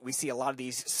model that we see a lot of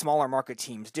these smaller market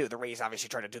teams do. The Rays obviously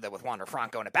tried to do that with Wander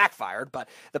Franco and it backfired, but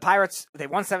the Pirates, they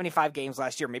won 75 games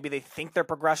last year. Maybe they think they're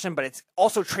progression, but it's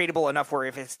also tradable enough where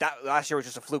if it's that last year was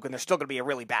just a fluke and they're still going to be a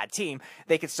really bad team,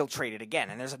 they could still trade it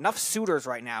again. And there's enough suitors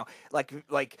right now,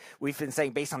 like we've been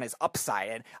saying, based on his upside.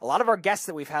 And a lot of our guests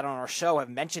that we've had on our show have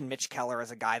mentioned Mitch Keller as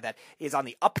a guy that is on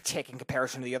the uptick in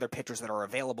comparison to the other pitchers that are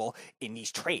available in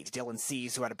these trades. Dylan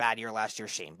Cease, who had a bad year last year,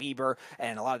 Shane Bieber,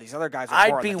 and a lot of these other guys are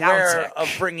more on the downtick. I'd beware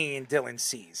of bringing in Dylan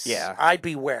Cease. Yeah. I'd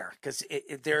beware because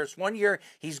there's one year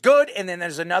he's good, and then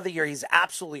there's another year he's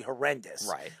absolutely horrendous.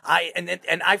 Right.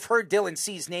 And I've heard Dylan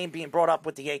Cease's name being brought up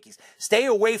with the Yankees. Stay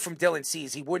away from Dylan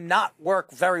Cease. He would not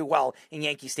work very well in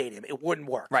Yankee Stadium. It wouldn't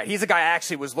work. Right. He's a guy I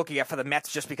actually was looking at for the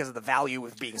Mets just because of the value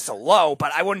of being so low,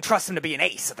 but I wouldn't trust him to be an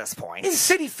ace at this point. In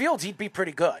City Fields, he'd be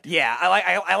pretty good. Yeah,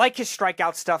 I like his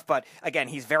strikeout stuff, but again,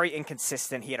 he's very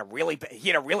inconsistent. He had a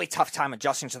really tough time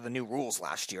adjusting to the new rules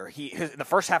last year. In the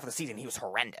first half of the season, he was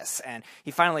horrendous, and he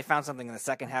finally found something in the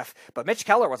second half. But Mitch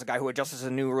Keller was a guy who adjusted to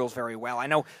the new rules very well. I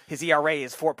know his ERA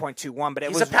is 4.21, but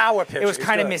he's a power pitcher. It was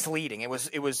kind of misleading. It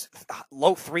was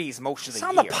low threes most of the year.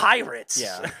 It's on the Pirates.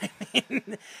 Yeah.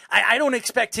 I don't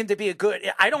expect him to be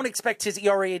I don't expect his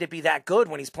ERA to be that good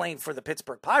when he's playing for the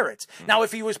Pittsburgh Pirates. Now,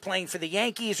 if he was playing for the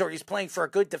Yankees or he's playing for a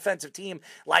good defensive team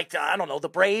like, I don't know, the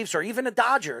Braves or even the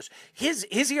Dodgers, his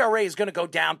ERA is going to go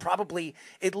down probably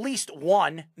at least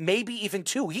 1, maybe even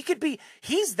 2.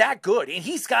 He's that good, and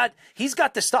he's got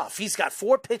the stuff. He's got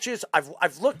 4 pitches.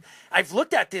 I've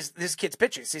looked at this kid's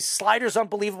pitches. His slider's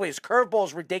unbelievable. His curveball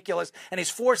is ridiculous, and his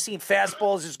 4-seam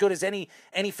fastball is as good as any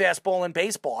fastball in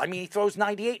baseball. I mean, he throws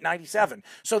 98, 97.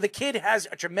 So the kid has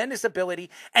a tremendous ability,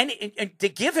 and to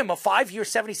give him a 5-year,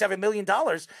 $77 million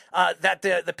that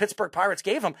the Pittsburgh Pirates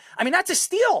gave him, I mean, that's a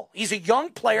steal. He's a young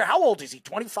player. How old is he?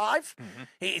 25?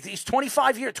 He's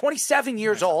 27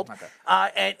 years old,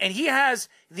 and he has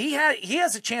he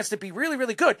has a chance to be really,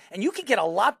 really good, and you can get a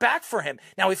lot back for him.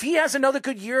 Now, if he has another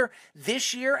good year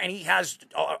this year and he has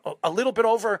a little bit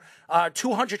over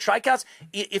 200 strikeouts,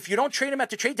 if you don't trade him at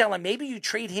the trade deadline, maybe you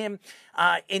trade him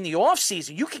in the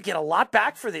offseason. You can get a lot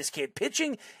back for this kid.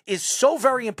 Pitching is so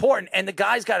very important, and the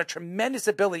guy's got a tremendous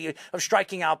ability of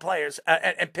striking out players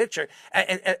and pitcher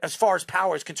as far as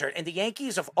power is concerned. And the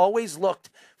Yankees have always looked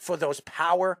for those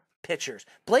power pitchers.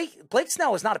 Blake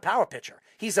Snell is not a power pitcher.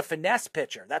 He's a finesse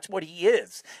pitcher. That's what he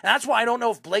is. And that's why I don't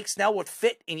know if Blake Snell would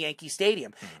fit in Yankee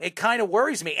Stadium. It kind of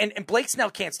worries me. And Blake Snell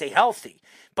can't stay healthy.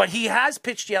 But he has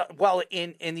pitched well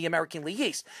in the American League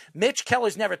East. Mitch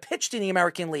Keller's never pitched in the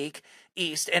American League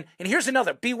East. And here's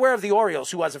another. Beware of the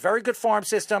Orioles, who has a very good farm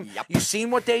system. Yep. You've seen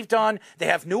what they've done. They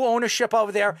have new ownership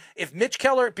over there. If Mitch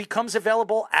Keller becomes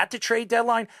available at the trade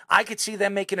deadline, I could see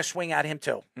them making a swing at him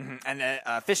too. Mm-hmm. And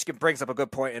Fishkin brings up a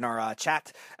good point in our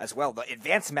chat as well. The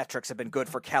advanced metrics have been good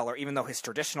for Keller, even though his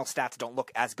traditional stats don't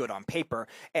look as good on paper.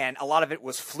 And a lot of it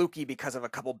was fluky because of a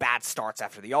couple bad starts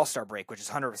after the All-Star break, which is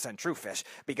 100% true, Fish,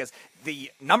 because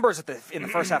the numbers in the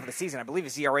first half of the season, I believe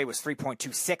his ERA was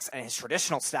 3.26, and his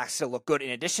traditional stats still look good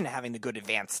in addition to having the good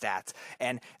advanced stats.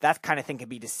 And that kind of thing can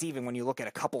be deceiving when you look at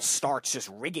a couple starts just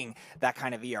rigging that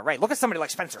kind of ERA. Look at somebody like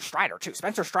Spencer Strider, too.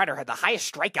 Spencer Strider had the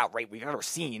highest strikeout rate we've ever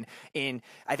seen in,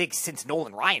 I think, since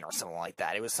Nolan Ryan or something like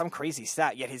that. It was some crazy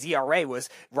stat, yet his ERA was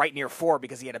right near 4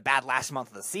 because he had a bad last month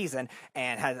of the season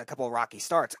and had a couple of rocky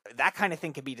starts. That kind of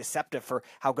thing can be deceptive for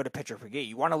how good a pitcher could get.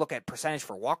 You want to look at percentage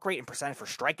for walk rate and percentage for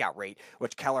strikeout rate,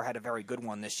 which Keller had a very good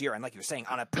one this year. And like you were saying,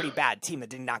 on a pretty bad team that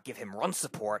did not give him run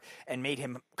support and made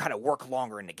him kind of work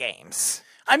longer in the games.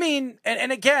 I mean,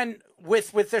 and again,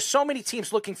 with there's so many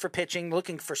teams looking for pitching,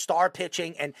 looking for star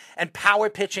pitching and power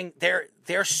pitching.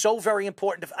 They're so very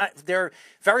important. They're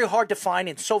very hard to find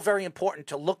and so very important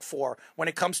to look for when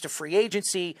it comes to free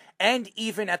agency and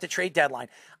even at the trade deadline.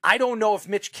 I don't know if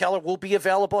Mitch Keller will be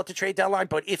available at the trade deadline,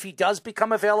 but if he does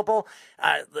become available,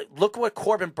 look what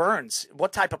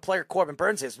what type of player Corbin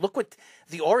Burns is. Look what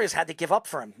the Orioles had to give up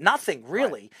for him. Nothing,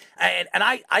 really. Right. And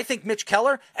I think Mitch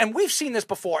Keller, and we've seen this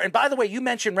before, and by the way, you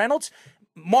mentioned Reynolds.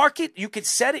 Market, you can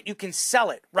set it, you can sell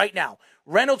it right now.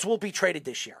 Reynolds will be traded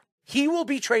this year. He will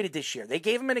be traded this year. They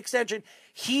gave him an extension.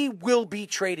 He will be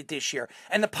traded this year.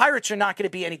 And the Pirates are not going to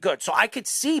be any good. So I could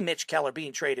see Mitch Keller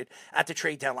being traded at the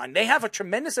trade deadline. They have a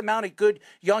tremendous amount of good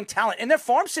young talent. And their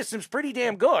farm system's pretty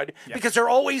damn good because they're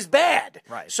always bad.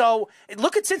 Right. So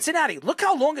look at Cincinnati. Look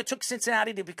how long it took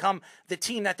Cincinnati to become the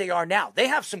team that they are now. They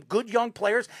have some good young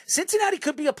players. Cincinnati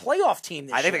could be a playoff team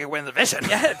this year. I think they could win the division.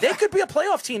 Yeah, they could be a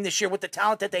playoff team this year with the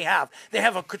talent that they have. They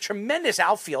have a tremendous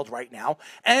outfield right now.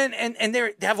 And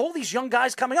they have all these young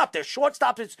guys coming up. Their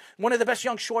shortstop is one of the best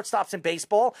young shortstops in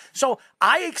baseball. So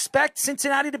I expect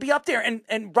Cincinnati to be up there.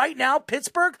 And right now,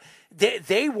 Pittsburgh,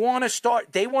 they want to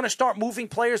start moving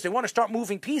players. They want to start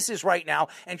moving pieces right now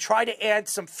and try to add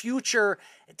some future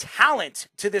talent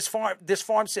to this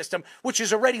farm system, which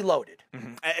is already loaded.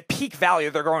 Mm-hmm. At peak value,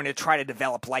 they're going to try to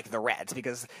develop like the Reds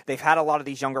because they've had a lot of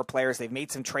these younger players. They've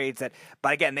made some trades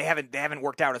but again, they haven't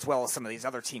worked out as well as some of these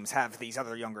other teams have. These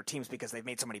other younger teams because they've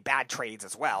made so many bad trades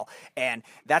as well, and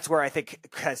that's where I think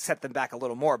has set them back a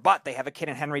little more. But they have a kid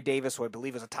in Henry Davis, who I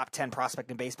believe is a top 10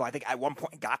 prospect in baseball. I think at one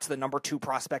point got to the number 2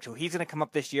 prospect, who he's going to come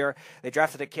up this year. They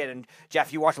drafted a kid, and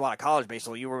Jeff, you watch a lot of college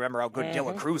baseball. You remember how good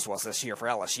Dylan Cruz was this year for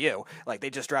LSU. Like they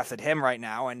just drafted him right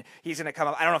now, and he's going to come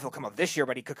up. I don't know if he'll come up this year,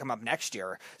 but he could come up next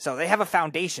year. So they have a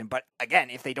foundation. But again,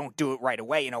 if they don't do it right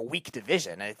away in a weak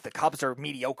division, if the Cubs are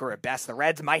mediocre at best, the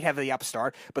Reds might have the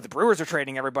upstart, but the Brewers are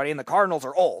trading everybody, and the Cardinals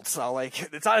are old. So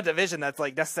like it's not a division that's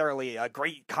like necessarily a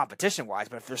great competition wise.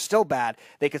 But if they're still bad,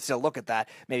 they could still look at that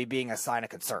maybe being a sign of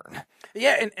concern.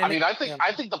 Yeah, and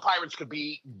I think the Pirates could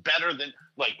be better than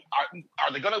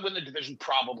are they going to win the division?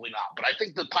 Probably not. But I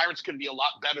think the Pirates could be a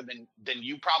lot better than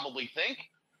you probably think.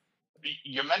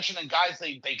 You're mentioning guys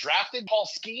they drafted. Paul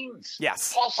Skeens.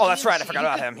 Yes. Paul Skeens, oh, that's right. I forgot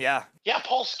about him. Yeah. Yeah,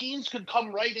 Paul Skeens could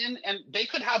come right in, and they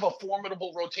could have a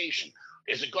formidable rotation.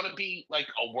 Is it going to be like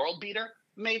a world beater?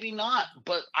 Maybe not,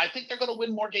 but I think they're going to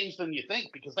win more games than you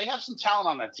think because they have some talent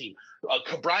on that team.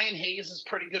 Brian Hayes is a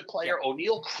pretty good player. Yeah.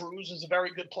 O'Neal Cruz is a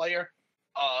very good player.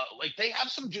 They have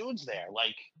some dudes there.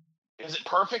 Like, is it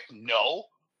perfect? No.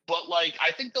 But,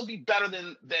 I think they'll be better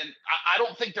than I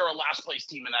don't think they're a last place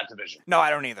team in that division. No, I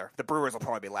don't either. The Brewers will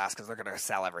probably be last because they're going to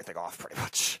sell everything off pretty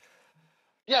much.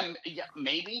 Yeah,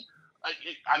 maybe.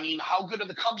 I mean, how good are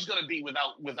the Cubs going to be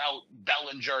without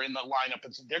Bellinger in the lineup?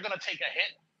 They're going to take a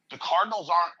hit. The Cardinals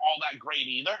aren't all that great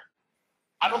either.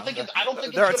 I don't think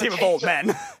they're a team of old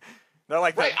men. They're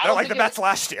like the Mets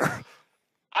last year.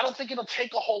 I don't think it'll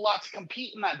take a whole lot to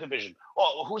compete in that division.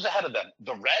 Oh, who's ahead of them?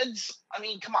 The Reds? I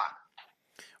mean, come on.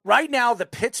 Right now, the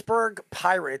Pittsburgh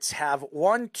Pirates have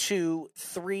 1, 2,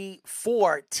 3,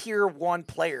 4 Tier 1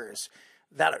 players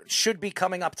that should be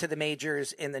coming up to the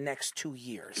majors in the next 2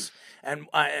 years. And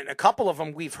a couple of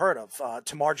them we've heard of.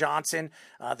 Tamar Johnson,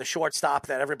 the shortstop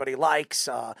that everybody likes.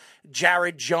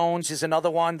 Jared Jones is another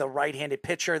one, the right-handed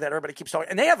pitcher that everybody keeps talking.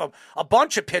 And they have a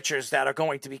bunch of pitchers that are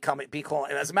going to be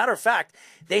calling. And as a matter of fact,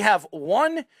 they have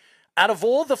one out of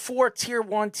all the 4 Tier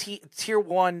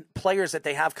 1 players that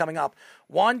they have coming up.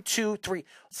 1, 2, 3.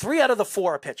 3 out of the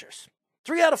 4 are pitchers.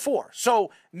 3 out of 4.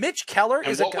 So Mitch Keller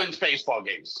is what wins baseball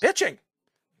games? Pitching,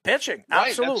 Right,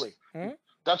 absolutely.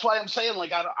 That's why I'm saying,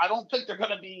 like, I don't think they're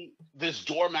going to be this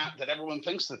doormat that everyone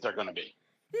thinks that they're going to be.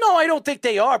 No, I don't think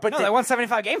they are. But they won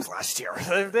 75 games last year.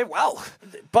 They well.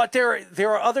 But there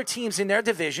are other teams in their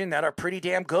division that are pretty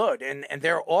damn good, and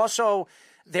they're also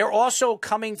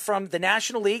coming from the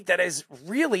National League that is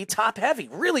really top heavy,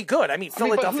 really good. I mean,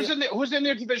 Philadelphia. But who's in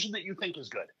their division that you think is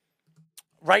good?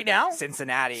 Right now,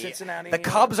 Cincinnati. The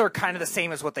Cubs are kind of the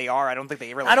same as what they are. I don't think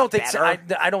they really. I don't think. better.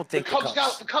 I don't think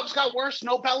the Cubs got worse.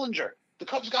 No Bellinger. The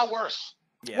Cubs got worse.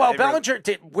 Yeah, well, Bellinger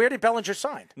where did Bellinger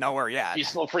sign? Nowhere yet. He's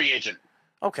still a free agent.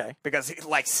 Okay. Because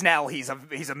like Snell, he's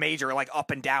a major like up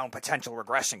and down potential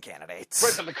regression candidate.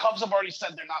 Right, but the Cubs have already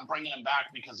said they're not bringing him back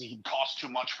because he costs too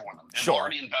much for them. They've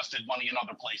already invested money in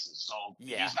other places, so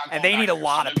yeah. He's not and going they need a back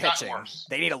lot there, of so they've pitching. gotten worse.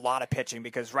 They need a lot of pitching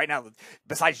because right now,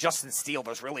 besides Justin Steele,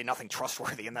 there's really nothing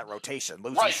trustworthy in that rotation.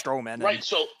 Losing Stroman. Right.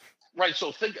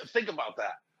 So think about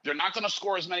that. They're not going to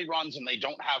score as many runs, and they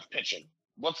don't have pitching.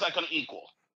 What's that going to equal?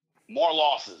 More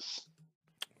losses.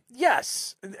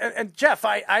 Yes, and Jeff,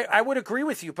 I would agree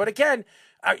with you, but again,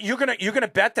 you're gonna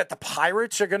bet that the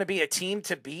Pirates are gonna be a team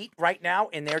to beat right now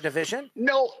in their division?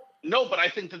 No, but I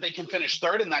think that they can finish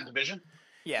third in that division.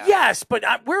 Yeah. Yes, but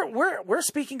we're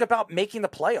speaking about making the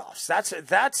playoffs.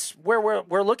 That's where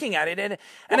we're looking at it, and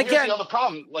again, here's the other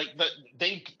problem, like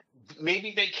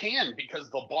maybe they can because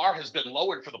the bar has been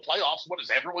lowered for the playoffs. What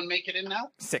does everyone make it in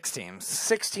now? 6 teams.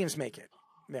 6 teams make it.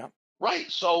 Yeah.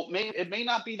 Right, so it may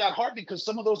not be that hard because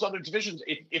some of those other divisions,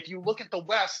 if you look at the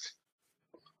West,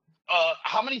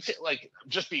 how many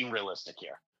just being realistic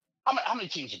here, how many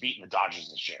teams are beating the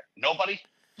Dodgers this year? Nobody.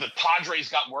 The Padres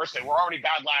got worse. They were already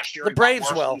bad last year. The Braves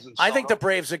will. I think the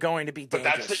Braves are going to be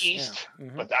dangerous. But that's the East. Yeah.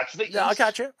 Mm-hmm. But that's the East. Yeah, I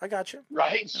got you.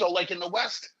 Right, so like in the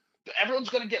West, everyone's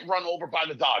going to get run over by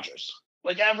the Dodgers.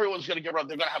 Like everyone's going to get run.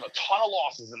 They're going to have a ton of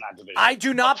losses in that division. I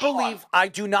do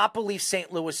not believe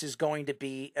St. Louis is going to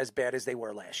be as bad as they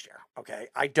were last year. Okay,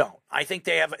 I don't. I think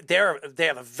they have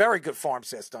a very good farm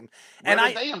system. Where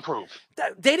did they improve?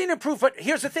 They didn't improve, but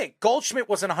here's the thing: Goldschmidt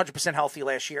wasn't 100% healthy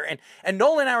last year, and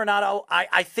Nolan Arenado.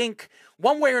 I think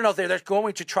one way or another they're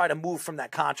going to try to move from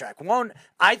that contract.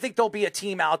 I think there'll be a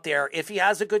team out there if he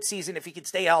has a good season, if he can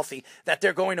stay healthy, that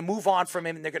they're going to move on from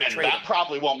him and they're going to trade him. That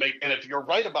probably won't make. And if you're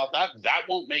right about that, that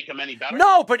won't make him any better.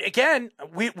 No, but again,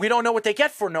 we don't know what they get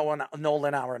for Nolan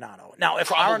Arenado. Now, if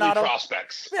probably Arenado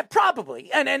prospects, yeah,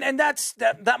 probably, and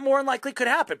that more than likely could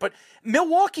happen. But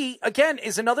Milwaukee again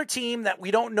is another team that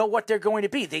we don't know what they're going to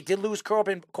be. They did lose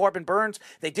Corbin Burns.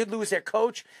 They did lose their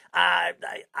coach.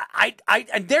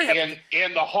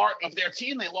 And the heart of their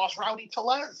team, they lost Rowdy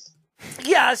Tellez.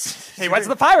 Yes, he went to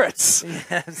the Pirates.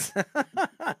 Yes,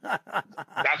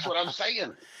 that's what I'm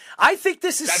saying. I think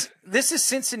this is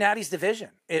Cincinnati's division.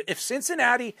 If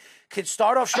Cincinnati could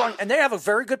start off strong, and they have a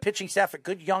very good pitching staff, a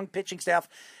good young pitching staff,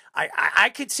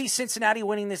 I could see Cincinnati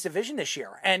winning this division this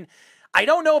year. And I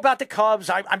don't know about the Cubs.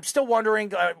 I'm still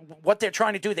wondering what they're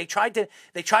trying to do. They tried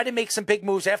to make some big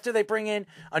moves after they bring in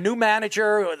a new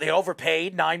manager. They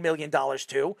overpaid $9 million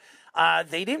too.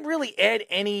 They didn't really add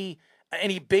any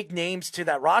big names to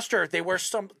that roster. There were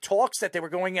some talks that they were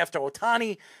going after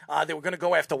Ohtani. They were going to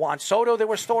go after Juan Soto. There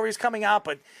were stories coming out,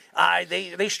 but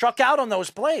they struck out on those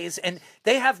plays, and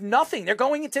they have nothing. They're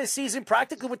going into the season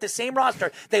practically with the same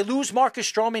roster. They lose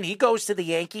Marcus Stroman. He goes to the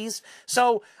Yankees.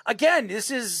 So, again, this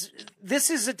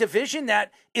is a division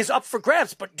that is up for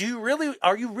grabs, but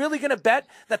are you really going to bet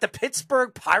that the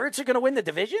Pittsburgh Pirates are going to win the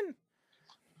division?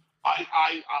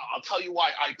 I'll tell you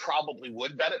why I probably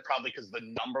would bet it, probably because the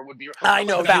number would be. I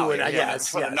know you would. Yes,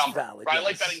 for the number. Valid, right? yes. I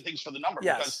like betting things for the number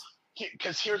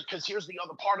because here's the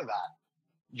other part of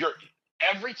that.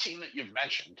 Every team that you've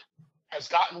mentioned has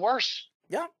gotten worse.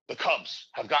 Yeah. The Cubs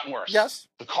have gotten worse. Yes.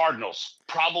 The Cardinals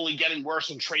probably getting worse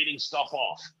and trading stuff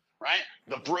off. Right.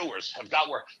 The Brewers have got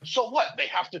worse. So what? They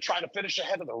have to try to finish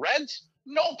ahead of the Reds?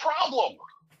 No problem.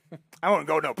 I won't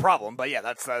go no problem, but yeah,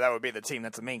 that would be the team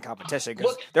that's the main competition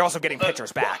because they're also getting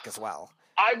pitchers back as well.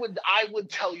 I would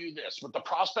tell you this: with the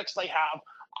prospects they have,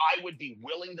 I would be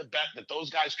willing to bet that those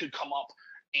guys could come up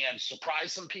and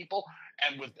surprise some people.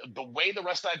 And with the way the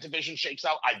rest of that division shakes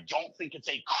out, I don't think it's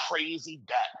a crazy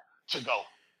bet to go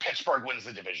Pittsburgh wins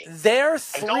the division. Their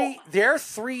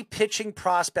three pitching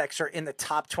prospects are in the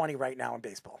top 20 right now in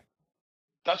baseball.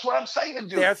 That's what I'm saying,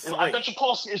 dude. I bet you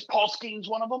Paul Skeens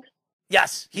one of them?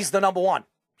 Yes, he's the number one.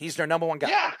 He's their number one guy.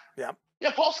 Yeah.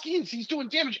 Yeah, Paul Skeens, he's doing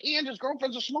damage, and his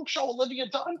girlfriend's a smoke show, Olivia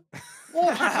Dunn.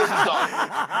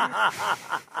 Oh,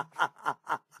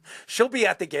 she'll be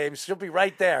at the games. She'll be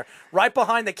right there, right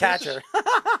behind the catcher.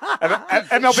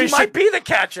 MLB she might be the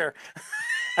catcher.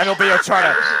 MLB are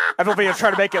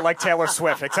trying to make it like Taylor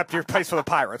Swift, except you plays for the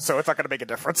Pirates, so it's not going to make a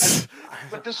difference.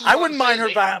 I wouldn't mind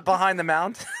her behind the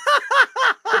mound.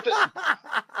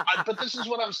 But this is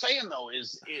what I'm saying, though,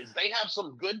 is they have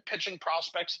some good pitching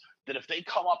prospects that if they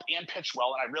come up and pitch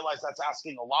well, and I realize that's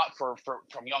asking a lot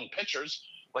from young pitchers,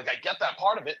 like I get that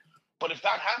part of it, but if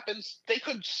that happens, they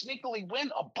could sneakily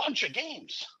win a bunch of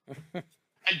games.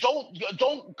 And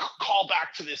don't call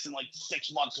back to this in like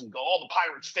 6 months and go, oh, the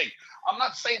Pirates stink. I'm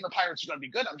not saying the Pirates are going to be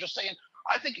good. I'm just saying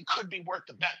I think it could be worth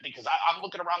the bet because I'm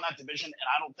looking around that division and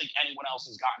I don't think anyone else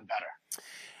has gotten better.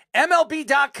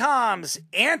 MLB.com's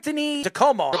Anthony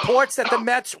DiComo reports that the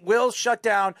Mets will shut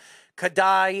down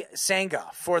Kadai Senga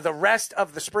for the rest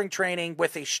of the spring training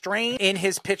with a strain in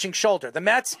his pitching shoulder. The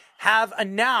Mets have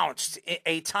announced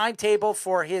a timetable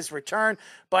for his return,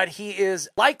 but he is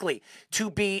likely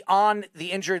to be on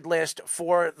the injured list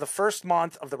for the first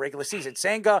month of the regular season.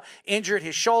 Senga injured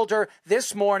his shoulder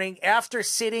this morning after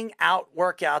sitting out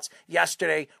workouts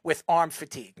yesterday with arm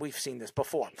fatigue. We've seen this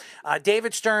before.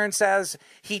 David Stern says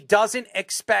he doesn't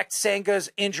expect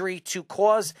Senga's injury to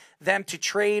cause them to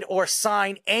trade or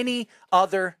sign any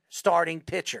other starting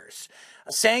pitchers.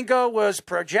 Senga was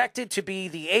projected to be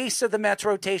the ace of the Mets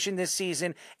rotation this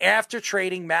season after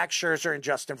trading Max Scherzer and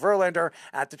Justin Verlander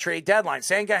at the trade deadline.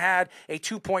 Senga had a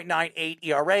 2.98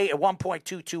 ERA, a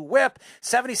 1.22 whip,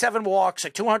 77 walks,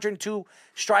 202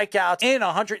 strikeouts in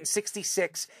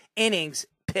 166 innings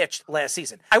pitched last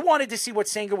season. I wanted to see what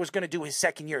Senga was going to do his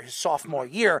second year, his sophomore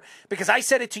year, because I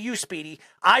said it to you, Speedy.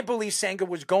 I believe Senga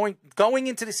was going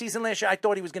into the season last year. I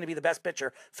thought he was going to be the best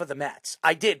pitcher for the Mets.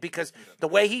 I did, because the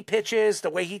way he pitches, the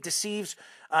way he deceives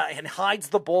and hides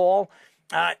the ball,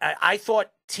 I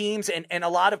thought teams and a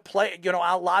lot of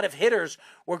a lot of hitters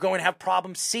were going to have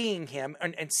problems seeing him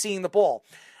and seeing the ball.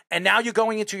 And now you're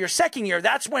going into your second year.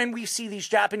 That's when we see these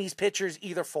Japanese pitchers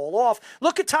either fall off.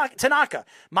 Look at Tanaka.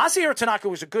 Masahiro Tanaka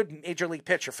was a good major league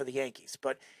pitcher for the Yankees,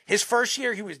 but his first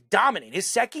year he was dominant. His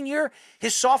second year,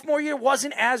 his sophomore year,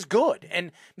 wasn't as good.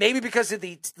 And maybe because of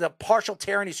the partial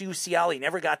tear in his UCL, he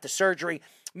never got the surgery.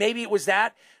 Maybe it was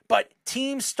that. But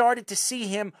teams started to see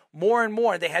him more and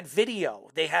more. They had video.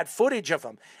 They had footage of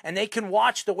him. And they can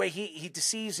watch the way he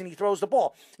deceives and he throws the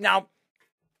ball. Now,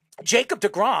 Jacob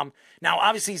deGrom, now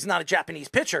obviously he's not a Japanese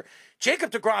pitcher.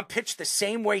 Jacob deGrom pitched the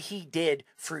same way he did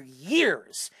for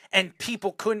years, and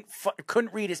people couldn't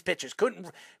read his pitches,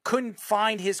 couldn't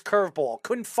find his curveball,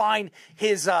 couldn't find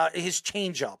his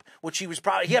changeup, which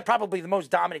he had probably the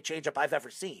most dominant changeup I've ever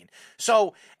seen.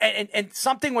 So and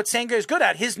something what Senga is good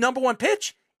at, his number one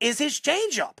pitch is his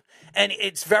changeup, and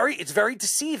it's very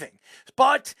deceiving.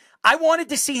 But I wanted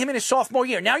to see him in his sophomore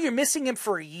year. Now you're missing him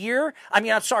for a year.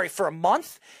 For a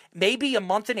month, maybe a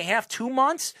month and a half, 2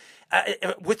 months.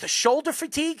 With the shoulder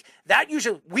fatigue, that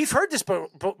usually, we've heard this, but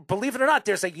believe it or not,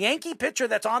 there's a Yankee pitcher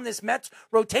that's on this Mets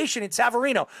rotation in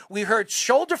Severino. We heard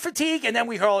shoulder fatigue, and then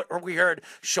we heard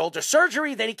shoulder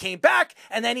surgery, then he came back,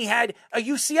 and then he had a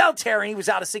UCL tear, and he was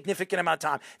out a significant amount of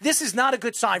time. This is not a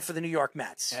good sign for the New York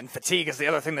Mets. And fatigue is the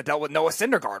other thing that dealt with Noah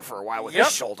Syndergaard for a while with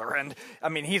his shoulder. And, I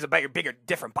mean, he's a bigger,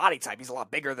 different body type. He's a lot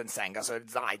bigger than Senga, so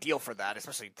it's not ideal for that,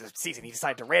 especially this season. He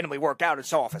decided to randomly work out and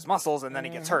show off his muscles, and then he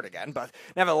gets hurt again. But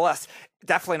nevertheless,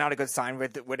 definitely not a good sign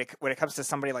when it comes to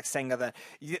somebody like Senga.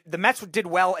 The Mets did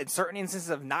well in certain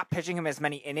instances of not pitching him as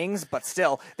many innings, but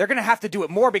still, they're going to have to do it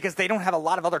more because they don't have a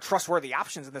lot of other trustworthy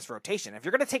options in this rotation. If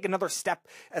you're going to take another step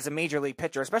as a major league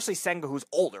pitcher, especially Senga, who's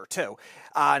older too,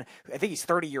 I think he's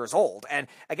 30 years old, and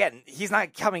again, he's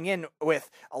not coming in with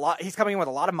a lot. He's coming in with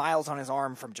a lot of miles on his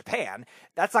arm from Japan.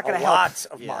 That's not going to help. Lots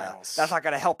of miles. That's not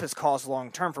going to help his cause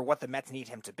long term for what the Mets need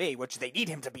him to be, which they need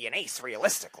him to be an ace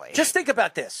realistically. Just think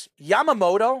about this.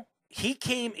 Yamamoto, he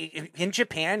came in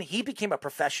Japan. He became a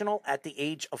professional at the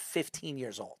age of 15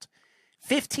 years old.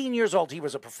 15 years old, he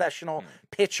was a professional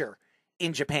pitcher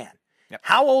in Japan. Yep.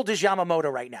 How old is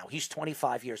Yamamoto right now? He's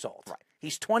 25 years old. Right.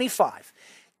 He's 25.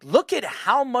 Look at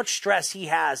how much stress he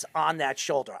has on that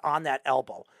shoulder, on that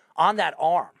elbow, on that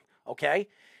arm, okay?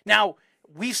 Now,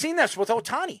 we've seen this with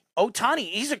Ohtani. Ohtani,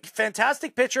 he's a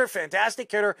fantastic pitcher,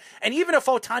 fantastic hitter. And even if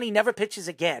Ohtani never pitches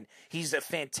again, he's a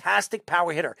fantastic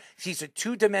power hitter. He's a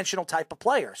two-dimensional type of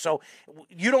player. So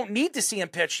you don't need to see him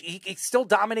pitch. He can still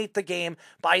dominate the game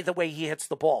by the way he hits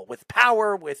the ball, with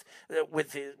power, with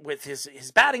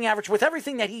his batting average, with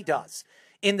everything that he does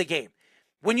in the game.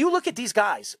 When you look at these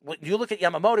guys, when you look at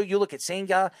Yamamoto, you look at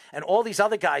Senga, and all these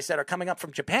other guys that are coming up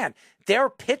from Japan,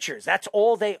 they're pitchers. That's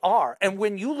all they are. And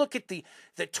when you look at the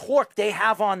torque they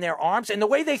have on their arms and the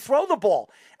way they throw the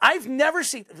ball, I've never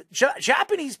seen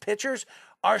Japanese pitchers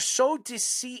are so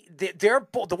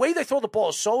the way they throw the ball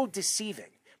is so deceiving.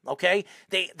 Okay,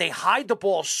 they hide the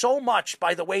ball so much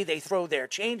by the way they throw their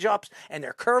changeups and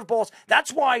their curveballs.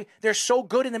 That's why they're so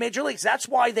good in the major leagues. That's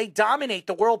why they dominate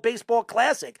the World Baseball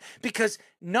Classic, because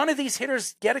none of these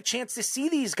hitters get a chance to see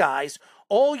these guys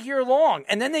all year long.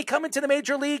 And then they come into the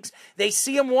major leagues, they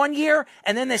see them 1 year,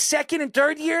 and then the second and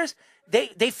third years,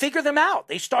 they figure them out.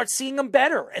 They start seeing them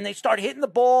better, and they start hitting the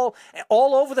ball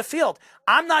all over the field.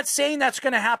 I'm not saying that's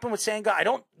going to happen with Senga. I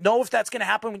don't know if that's going to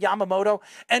happen with Yamamoto.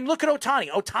 And look at Ohtani.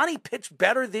 Ohtani pitched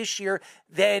better this year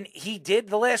than he did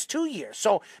the last 2 years.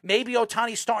 So maybe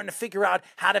Ohtani's starting to figure out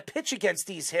how to pitch against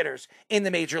these hitters in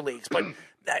the major leagues. But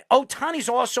Ohtani's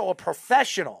also a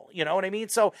professional, you know what I mean?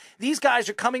 So these guys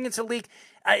are coming into the league.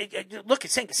 Look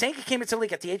at Senga. Senga came into the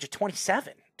league at the age of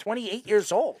 27, 28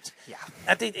 years old. Yeah.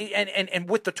 And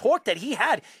with the torque that he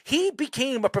had, he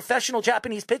became a professional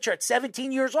Japanese pitcher at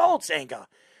 17 years old, Senga.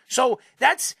 So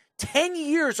that's 10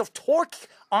 years of torque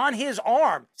on his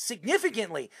arm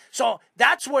significantly. So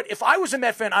that's what, if I was a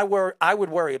Met fan, I would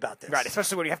worry about this. Right,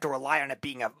 especially when you have to rely on it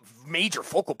being a major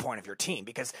focal point of your team,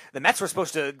 because the Mets were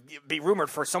supposed to be rumored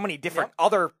for so many different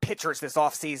other pitchers this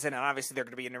offseason, and obviously they're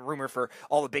going to be in a rumor for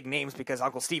all the big names because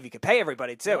Uncle Stevie could pay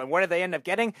everybody too. And what did they end up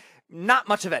getting? Not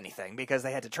much of anything, because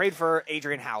they had to trade for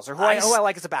Adrian Hauser, who I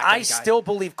like as a backup guy. I still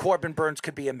believe Corbin Burns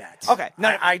could be a Met. Okay.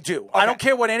 No, I do. Okay. I don't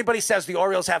care what anybody says. The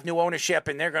Orioles have new ownership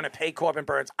and they're going to pay Corbin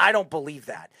Burns. I don't believe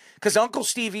that, because Uncle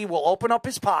Stevie will open up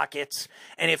his pockets,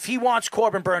 and if he wants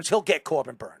Corbin Burns, he'll get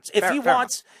Corbin Burns. If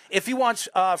he wants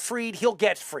Fried, he'll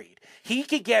get Fried. He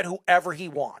could get whoever he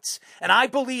wants. And I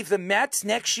believe the Mets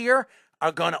next year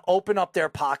are going to open up their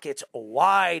pockets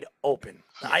wide open.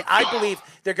 I believe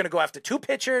they're going to go after two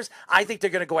pitchers. I think they're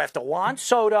going to go after Juan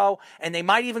Soto, and they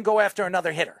might even go after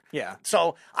another hitter. Yeah.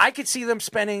 So I could see them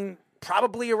spending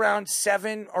probably around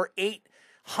 $700 or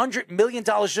 $800 million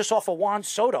just off of Juan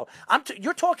Soto.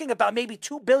 You're talking about maybe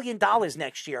 $2 billion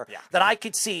next year that I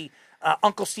could see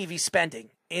Uncle Stevie spending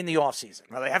in the offseason.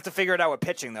 Well, they have to figure it out with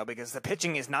pitching, though, because the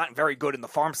pitching is not very good in the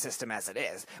farm system as it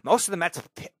is. Most of the Mets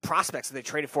prospects that they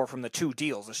traded for from the two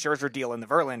deals, the Scherzer deal and the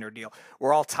Verlander deal,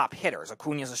 were all top hitters.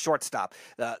 Acuna's a shortstop.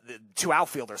 The two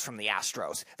outfielders from the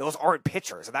Astros. Those aren't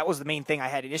pitchers. That was the main thing I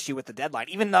had an issue with the deadline.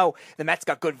 Even though the Mets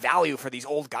got good value for these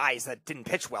old guys that didn't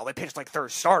pitch well. They pitched like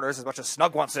third starters, as much as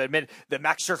Snug wants to admit that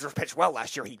Max Scherzer pitched well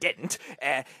last year. He didn't.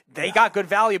 They got good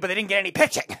value, but they didn't get any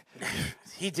pitching.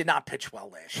 He did not pitch well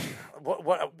last year.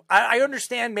 I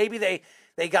understand maybe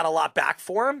they got a lot back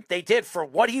for him. They did for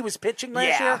what he was pitching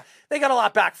last year. They got a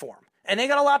lot back for him. And they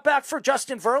got a lot back for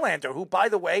Justin Verlander, who, by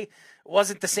the way,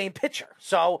 wasn't the same pitcher.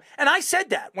 So, and I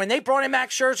said that when they brought in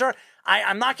Max Scherzer,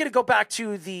 I'm not going to go back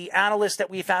to the analyst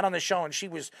that we've had on the show, and she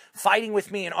was fighting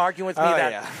with me and arguing with me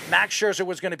that Max Scherzer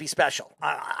was going to be special.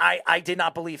 I did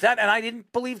not believe that, and I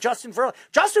didn't believe Justin Verlander.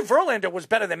 Justin Verlander was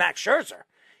better than Max Scherzer.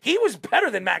 He was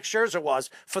better than Max Scherzer was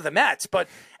for the Mets, but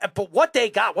what they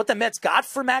got, what the Mets got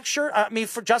for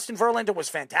for Justin Verlander was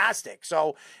fantastic.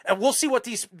 So we'll see what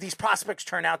these prospects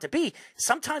turn out to be.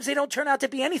 Sometimes they don't turn out to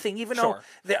be anything, even though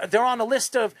they're on a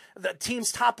list of the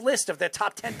team's top list of their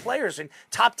top 10 players and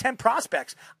top 10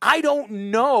 prospects. I don't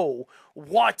know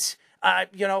what. I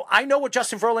know what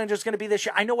Justin Verlander is going to be this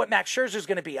year. I know what Max Scherzer is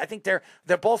going to be. I think they're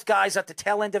both guys at the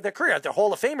tail end of their career. They're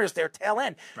Hall of Famers. They're tail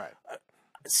end. Right.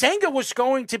 Senga was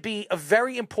going to be a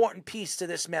very important piece to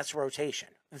this Mets rotation.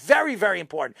 Very, very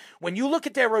important. When you look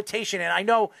at their rotation, and I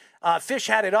know Fish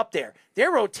had it up there, their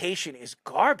rotation is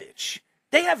garbage.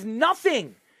 They have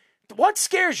nothing. What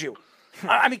scares you?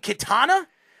 Kitana?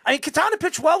 Kitana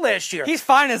pitched well last year. He's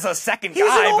fine as a second guy.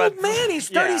 He's an old man. He's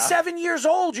 37 years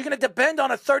old. You're going to depend on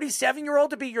a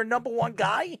 37-year-old to be your number one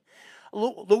guy?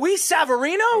 Luis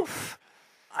Severino?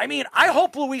 I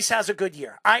hope Luis has a good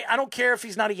year. I don't care if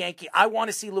he's not a Yankee. I want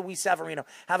to see Luis Severino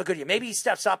have a good year. Maybe he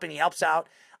steps up and he helps out.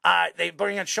 They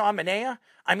bring in Sean Manaea.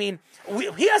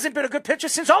 He hasn't been a good pitcher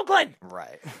since Oakland.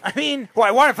 Right. Well,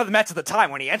 I wanted for the Mets at the time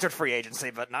when he entered free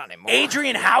agency, but not anymore.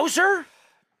 Adrian Hauser?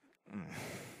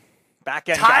 Back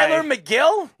end Tyler guy.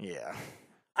 McGill? Yeah.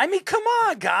 Come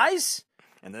on, guys.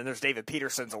 And then there's David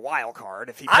Peterson's a wild card.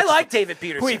 If he I pitches- like David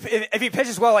Peterson. If he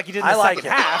pitches well like he did in I the like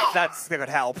second it. half, that's going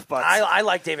to help. But I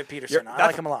like David Peterson. I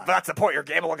like him a lot. But that's the point. You're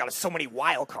gambling on so many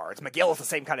wild cards. McGill is the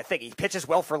same kind of thing. He pitches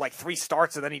well for like 3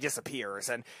 starts and then he disappears.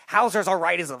 And Hauser's all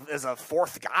right as a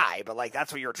fourth guy, but like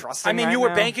that's what you're trusting. I mean, right you were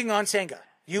now? banking on Senga.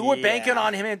 You were banking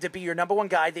on him to be your number one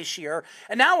guy this year.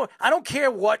 And now I don't care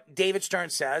what David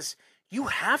Stern says. You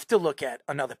have to look at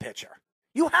another pitcher.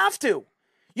 You have to.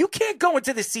 You can't go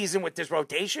into the season with this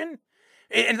rotation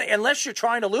unless you're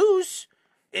trying to lose.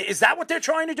 Is that what they're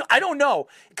trying to do? I don't know.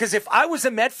 Because if I was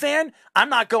a Met fan, I'm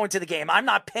not going to the game. I'm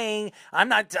not paying. I'm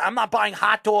not buying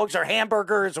hot dogs or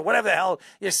hamburgers or whatever the hell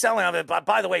you're selling of it. But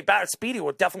by the way, Speedy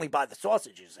will definitely buy the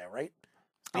sausages there, right?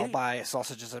 I'll buy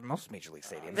sausages at most Major League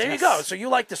stadiums. There you yes. go. So you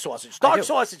like the sausage. Dark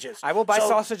sausages. I will buy So,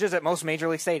 sausages at most Major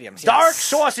League stadiums. Dark yes.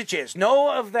 sausages.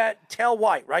 No of that tail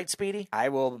white, right, Speedy? I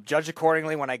will judge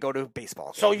accordingly when I go to baseball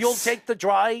games. So you'll take the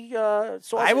dry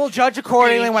sausage? I will judge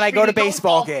accordingly when I go to Speedy, don't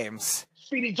baseball fall. games.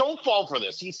 Speedy, don't fall for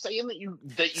this. He's saying that you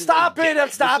Stop like, it!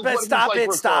 get Stop This it! is Stop what he's, it!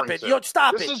 like, Stop referring it! to. Yo,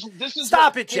 stop it! This is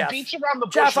Stop what- it, he Jeff. beats around the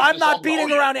Jeff, bushes I'm with not some-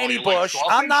 beating oh, around you any like bush. sausage?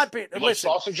 I'm not. You like Listen,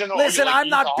 sausage and- oh, listen. you like I'm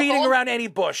not eat beating hot dog? around any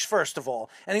bush. First of all,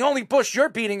 and the only bush you're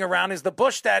beating around is the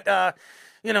bush that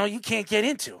you can't get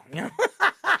into. You know.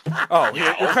 Oh,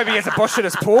 you're claiming he has a bush in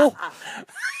his pool?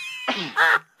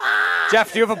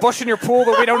 Jeff, do you have a bush in your pool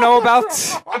that we don't know about?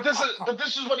 But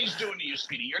this is what he's doing to you,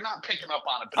 Speedy. You're not picking up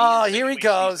on it. But Oh, he here he insinuates these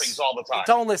goes. things all the time.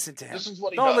 Don't listen to him. This is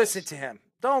what he Don't does. listen to him.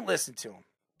 Don't listen to him.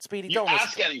 Speedy, You don't listen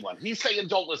ask to him. anyone. He's saying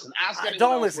don't listen. Ask anyone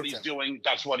don't else listen what to he's him. doing.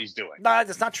 That's what he's doing. Nah,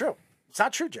 that's not true. It's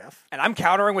not true, Jeff. And I'm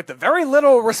countering with the very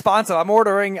little response that I'm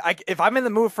ordering. If I'm in the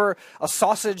mood for a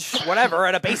sausage, whatever,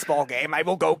 at a baseball game, I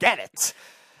will go get it.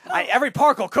 Every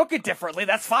park will cook it differently.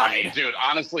 That's fine. I mean, dude,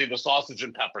 honestly, the sausage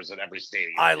and peppers at every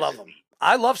stadium. I is love them. elite.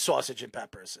 I love sausage and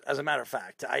peppers. As a matter of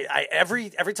fact, I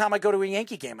every time I go to a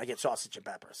Yankee game, I get sausage and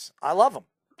peppers. I love them.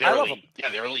 They're I love elite. them. Yeah,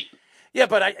 they're elite. Yeah,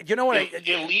 but you know what?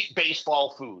 Elite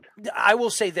baseball food. I will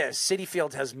say this: Citi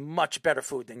Field has much better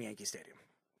food than Yankee Stadium.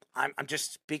 I'm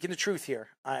just speaking the truth here,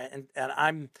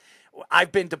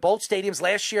 I've been to both stadiums.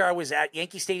 Last year, I was at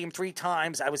Yankee Stadium 3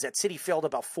 times. I was at Citi Field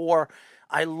about 4.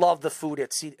 I love the food at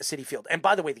Citi Field. And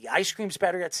by the way, the ice cream's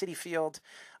better at Citi Field.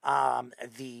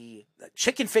 The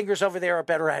chicken fingers over there are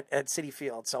better at Citi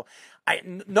Field. So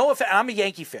I'm a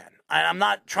Yankee fan. I'm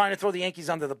not trying to throw the Yankees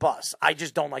under the bus. I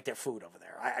just don't like their food over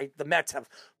there. The Mets have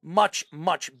much,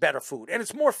 much better food. And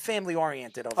it's more family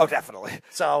oriented over there. Oh, definitely.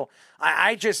 So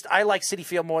I like Citi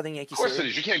Field more than Yankee Of course Stadium. it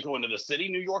is. You can't go into the city.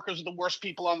 New Yorkers are the worst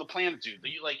people on the planet, dude.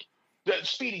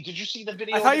 Speedy, did you see the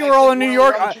video? I thought you that were all sent in New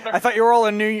around York. on Twitter? I thought you were all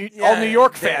a New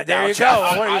York fan. There now, you Jeff. go.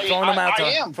 What are you throwing them out to? I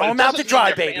am, Throw but them it out to doesn't dry,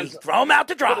 mean their baby. fans- Throw them out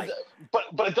to dry.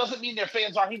 But it doesn't mean their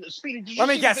fans aren't either. Speedy, did you Let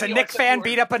me see guess. the A video I Knick sent fan you?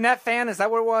 beat up a Net fan? Is that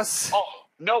what it was? Oh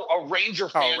no, a Ranger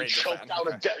fan Ranger choked fan, out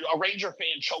okay. a Ranger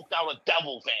fan choked out a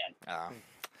Devil fan.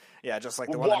 Yeah, just like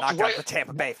the one that Walked knocked out right- the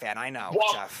Tampa Bay fan. I know,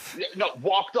 Jeff.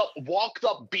 Walked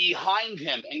up behind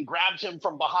him and grabbed him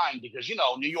from behind because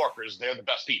New Yorkers, they're the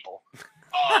best people.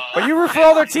 But you root for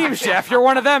all their teams, Jeff. You're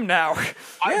one of them now.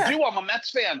 I do. I'm a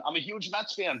Mets fan. I'm a huge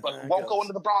Mets fan, but won't go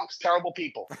into the Bronx. Terrible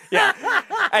people. Yeah.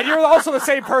 And you're also the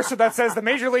same person that says the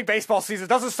Major League Baseball season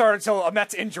doesn't start until a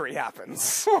Mets injury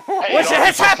happens. Hey, Which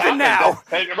has happened now.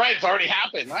 Right, it's already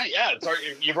happened. Right? Yeah,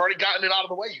 you've already gotten it out of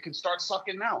the way. You can start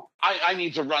sucking now. I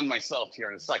need to run myself here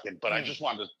in a second, but I just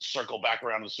wanted to circle back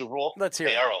around to the Super Bowl. Let's hear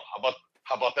Hey, it. Errol,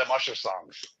 how about them Usher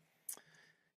songs?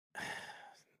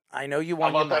 I know you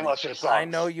won How your about them money. Usher songs? I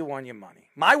know you won your money.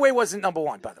 My Way wasn't number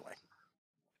 1, by the way.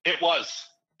 It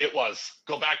was.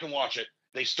 Go back and watch it.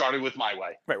 They started with My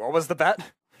Way. Wait, what was the bet,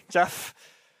 Jeff?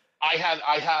 I had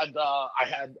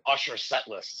Usher set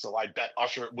list, so I bet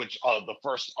Usher, which the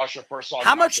first song.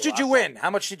 How much did you win? How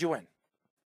much did you win?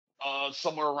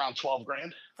 Somewhere around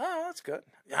 $12,000. Oh, that's good.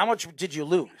 How much did you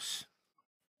lose?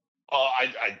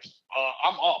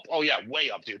 I'm up. Oh yeah, way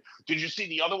up, dude. Did you see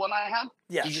the other one I had?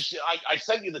 Yes. Did you see? I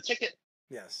sent you the ticket.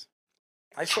 Yes.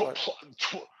 I saw it.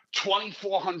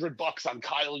 $2,400 on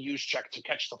Kyle Juszczyk to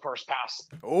catch the first pass.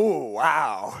 Oh,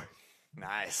 wow.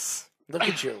 Nice. Look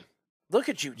at you. Look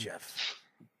at you, Jeff.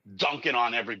 Dunking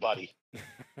on everybody.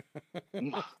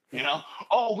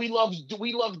 Oh, we love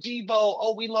Debo.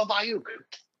 Oh, we love Ayuk.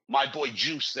 My boy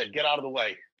Juice said, "Get out of the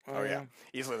way." Oh, yeah.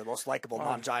 Easily the most likable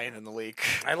non-giant in the league.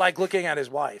 I like looking at his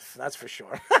wife, that's for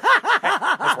sure.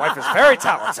 His wife is very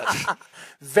talented.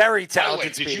 Very By the way,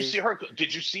 talented, did you Speedy. see her?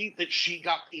 Did you see that she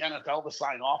got the NFL to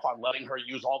sign off on letting her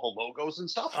use all the logos and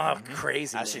stuff? Oh,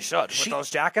 crazy. As man. she should. With those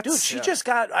jackets. Dude, she Yeah. just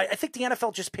got, I think the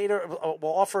NFL just paid her,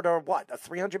 offered her, what, a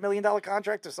 $300 million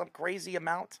contract or some crazy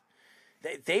amount?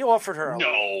 They offered her.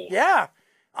 No. Yeah.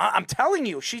 I'm telling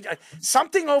you,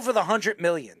 something over the 100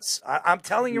 millions. I'm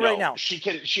telling you right now.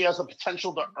 She has the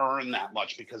potential to earn that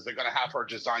much because they're going to have her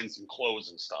design some clothes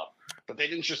and stuff. But they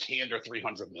didn't just hand her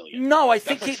 $300 million. No, I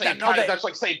think that's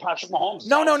like saying Patrick Mahomes.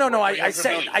 No.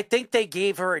 I think they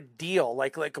gave her a deal,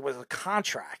 like with a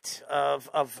contract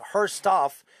of her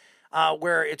stuff,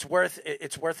 where it's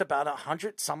worth about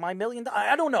 100 some odd million.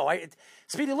 I don't know.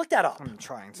 Speedy, look that up. I'm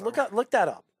trying to look that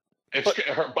up.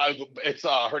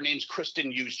 Her name's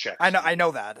Kristen Juszczyk. I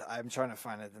know that. I'm trying to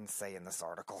find it. It didn't say in this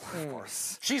article, of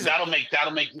course.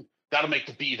 That'll make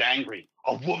the Beeve angry.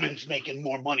 A woman's making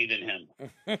more money than him.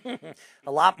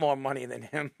 A lot more money than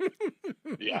him.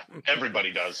 Yeah,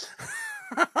 everybody does.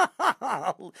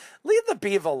 Leave the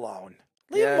Beeve alone.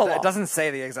 Leave him alone. It doesn't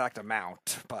say the exact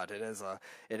amount, but it is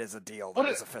a deal that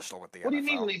is official with the NFL. What do you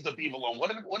mean leave the Beeve alone?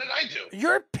 What did I do?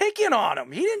 You're picking on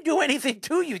him. He didn't do anything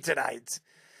to you tonight.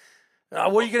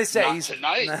 What are you going to say? Not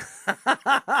tonight.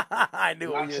 I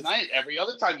knew Not tonight. Every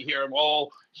other time you hear him, oh,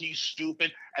 he's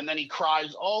stupid. And then he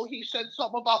cries, oh, he said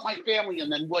something about my family.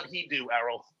 And then what'd he do,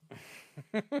 Errol?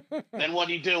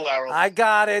 I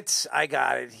got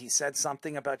it. He said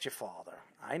something about your father.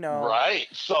 I know. Right.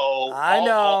 So I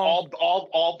know.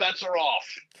 All bets are off.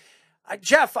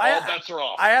 Jeff, bets are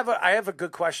off. I have a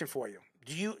good question for you.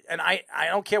 Do you, and I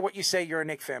don't care what you say, you're a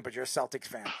Knicks fan, but you're a Celtics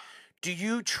fan. Do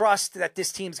you trust that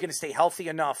this team's going to stay healthy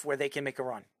enough where they can make a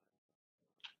run?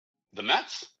 The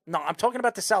Mets? No, I'm talking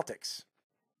about the Celtics.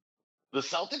 The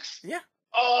Celtics? Yeah.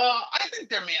 I think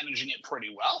they're managing it pretty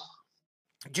well.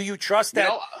 Do you trust that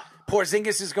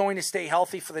Porzingis is going to stay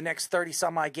healthy for the next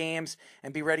 30-some-odd games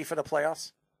and be ready for the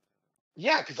playoffs?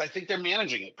 Yeah, because I think they're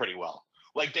managing it pretty well.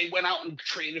 Like, they went out and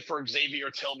traded for Xavier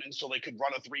Tillman so they could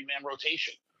run a 3-man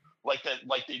rotation, like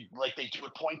they do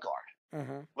at point guard.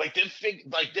 Mm-hmm. Like they've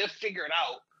figured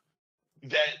out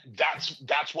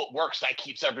that's what works. That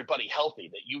keeps everybody healthy.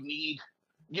 That you need,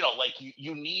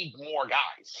 you need more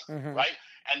guys, mm-hmm. right?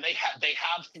 And they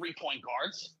have 3-point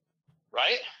guards,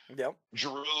 right? Yep.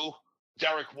 Drew,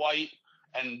 Derek White,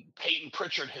 and Peyton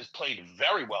Pritchard has played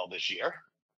very well this year,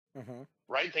 mm-hmm.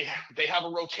 right? They have a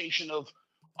rotation of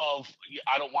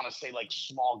I don't want to say like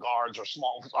small guards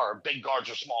or big guards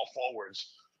or small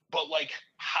forwards. But, like,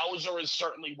 Hauser is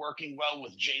certainly working well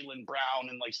with Jaylen Brown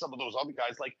and, like, some of those other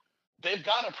guys. Like, they've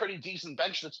got a pretty decent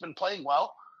bench that's been playing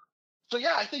well. So,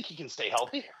 yeah, I think he can stay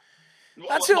healthy.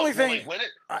 That's the only thing. Will they win it?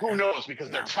 Who knows? Because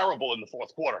they're terrible in the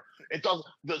fourth quarter.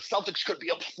 The Celtics could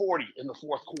be up 40 in the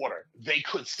fourth quarter. They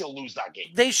could still lose that game.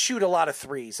 They shoot a lot of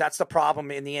threes. That's the problem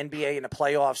in the NBA in the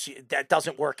playoffs. That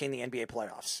doesn't work in the NBA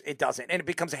playoffs. It doesn't, and it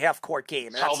becomes a half-court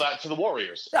game. Tell that to the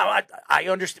Warriors. No, I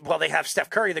understand. Well, they have Steph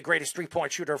Curry, the greatest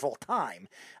three-point shooter of all time.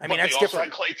 That's different. They also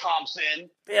had Klay Thompson.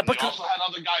 Yeah, but they also had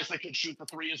other guys that could shoot the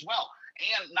three as well.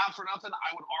 And not for nothing,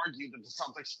 I would argue that the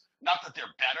Celtics, not that they're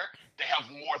better, they have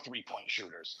more 3-point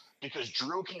shooters because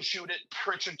Drew can shoot it,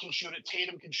 Pritchard can shoot it,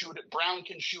 Tatum can shoot it, Brown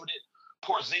can shoot it,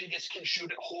 Porzingis can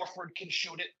shoot it, Horford can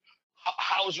shoot it,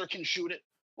 Hauser can shoot it.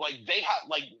 Like they have,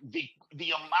 like the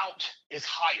amount is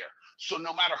higher. So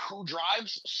no matter who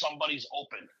drives, somebody's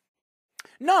open.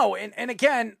 No, and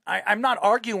again, I'm not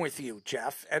arguing with you,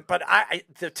 Jeff. But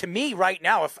to me right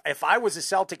now, if I was a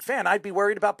Celtic fan, I'd be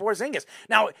worried about Porzingis.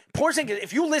 Now, Porzingis,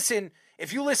 if you listen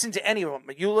to any of them,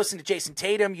 you listen to Jason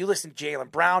Tatum, you listen to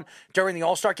Jaylen Brown during the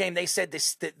All-Star game, they said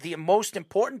the most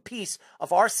important piece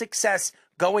of our success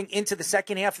going into the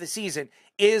second half of the season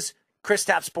is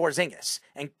Kristaps Porzingis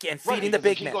and feeding the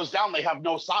big man. man. If he goes down, they have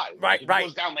no size. Right. If he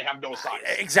goes down, they have no size.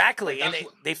 Exactly, and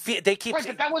they keep. Right,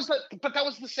 but that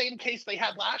was the same case they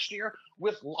had last year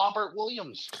with Robert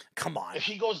Williams. Come on, if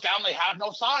he goes down, they have no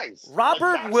size.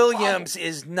 Robert Williams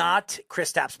is not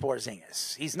Kristaps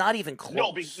Porzingis. He's not even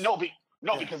close.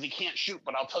 No, because he can't shoot.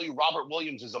 But I'll tell you, Robert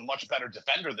Williams is a much better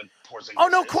defender than Porzingis. Oh,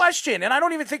 no question. And I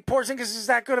don't even think Porzingis is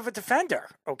that good of a defender.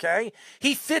 Okay,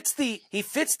 he fits the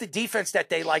defense that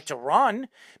they like to run.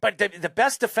 But the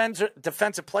best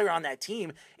defensive player on that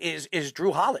team is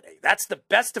Drew Holiday. That's the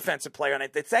best defensive player on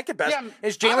it. The second best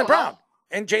is Jaylen Brown.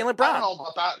 And Jaylen Brown. I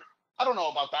don't know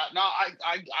about that. No,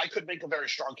 I could make a very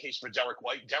strong case for Derek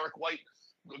White. Derek White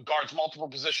guards multiple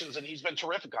positions, and he's been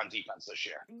terrific on defense this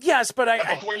year. Yes, but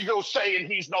before you go saying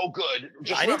he's no good,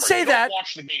 just I didn't say that.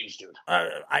 Watch the games, dude.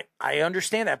 I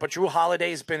understand that, but Drew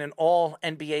Holiday has been an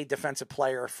All-NBA defensive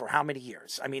player for how many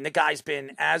years? I mean, the guy's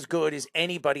been as good as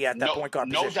anybody at that point guard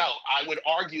position. No doubt. I would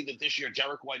argue that this year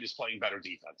Derek White is playing better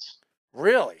defense.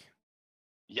 Really?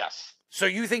 Yes. So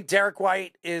you think Derek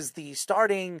White is the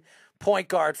starting point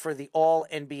guard for the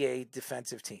All-NBA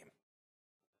defensive team?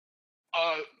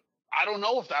 I don't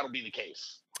know if that'll be the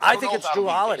case. I don't think know it's if Drew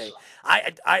that'll be the Holiday.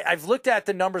 case, I've looked at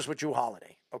the numbers with Drew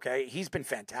Holiday. Okay, he's been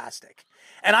fantastic,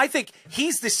 and I think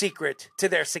he's the secret to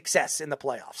their success in the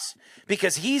playoffs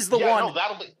because he's the one. No,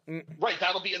 that'll be right.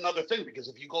 That'll be another thing because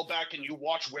if you go back and you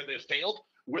watch where they've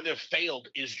failed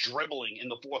is dribbling in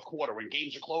the fourth quarter when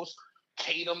games are close.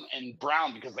 Tatum and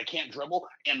Brown because they can't dribble,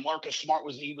 and Marcus Smart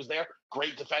was there,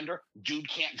 great defender. Dude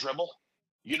can't dribble.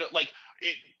 You know, like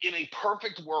in a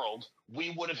perfect world,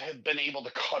 we would have been able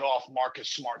to cut off Marcus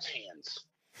Smart's hands.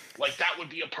 Like that would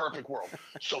be a perfect world.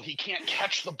 So he can't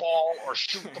catch the ball or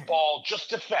shoot the ball. Just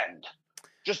defend.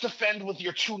 Just defend with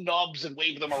your two nubs and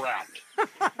wave them around.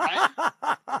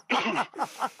 Right?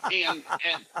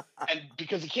 and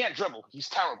because he can't dribble, he's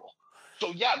terrible.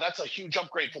 So yeah, that's a huge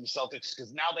upgrade for the Celtics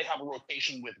because now they have a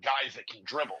rotation with guys that can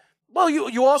dribble. Well,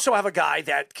 you also have a guy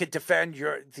that could defend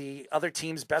the other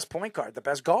team's best point guard, the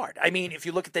best guard. I mean, if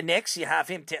you look at the Knicks, you have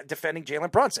him defending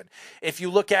Jalen Brunson. If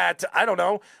you look at, I don't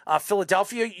know,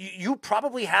 Philadelphia, you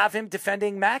probably have him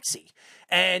defending Maxey.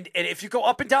 And if you go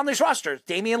up and down these rosters,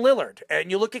 Damian Lillard,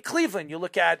 and you look at Cleveland, you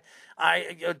look at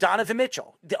Donovan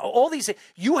Mitchell, all these,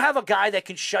 you have a guy that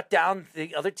can shut down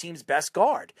the other team's best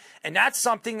guard. And that's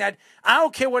something that, I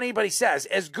don't care what anybody says,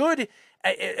 as good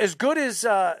as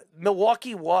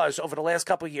Milwaukee was over the last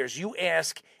couple of years, you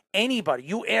ask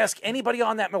anybody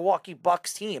on that Milwaukee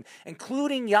Bucks team,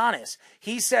 including Giannis,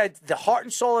 he said the heart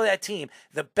and soul of that team,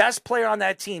 the best player on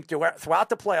that team throughout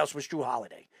the playoffs was Drew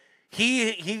Holiday.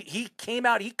 He came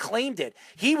out, he claimed it.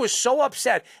 He was so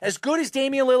upset. As good as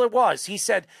Damian Lillard was, he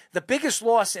said the biggest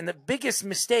loss and the biggest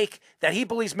mistake that he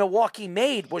believes Milwaukee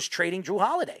made was trading Drew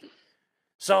Holiday.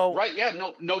 So right, yeah,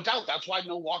 no doubt. That's why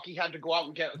Milwaukee had to go out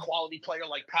and get a quality player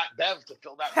like Pat Bev to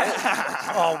fill that role.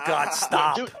 Oh God,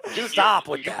 stop! Dude, stop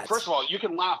with that. First of all, you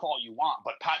can laugh all you want,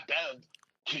 but Pat Bev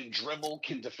can dribble,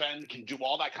 can defend, can do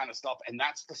all that kind of stuff, and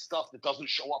that's the stuff that doesn't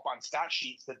show up on stat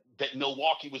sheets that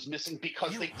Milwaukee was missing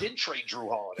because they did trade Drew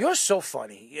Holiday. You're so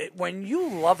funny. When you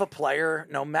love a player,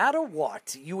 no matter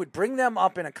what, you would bring them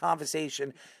up in a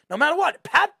conversation. No matter what,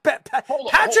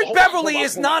 Patrick Beverly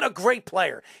is not a great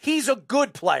player. He's a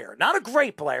good player, not a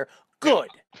great player. Good.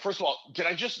 First of all, did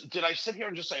I sit here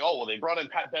and just say, oh, well, they brought in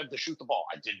Pat Bev to shoot the ball?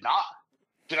 I did not.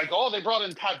 Did I go, oh, they brought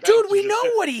in Pat Bev? Dude, we know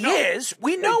what he is.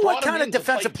 We know what kind of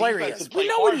defensive player he is. We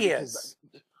know what he is.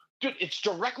 Dude, it's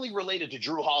directly related to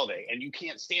Drew Holiday, and you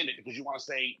can't stand it because you want to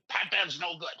say Pat Bev's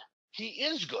no good. He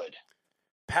is good.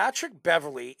 Patrick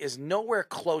Beverly is nowhere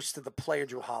close to the player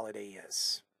Drew Holiday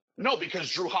is. No, because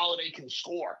Drew Holiday can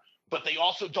score, but they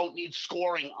also don't need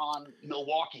scoring on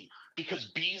Milwaukee because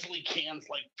Beasley cans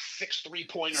like 6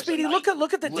 3-pointers. Speedy, look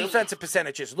at the defensive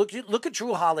percentages. Look at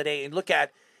Drew Holiday and look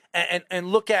at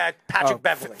Patrick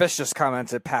Beverly. Fish just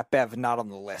commented Pat Bev not on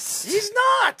the list. He's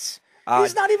not.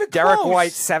 He's not even Derek close.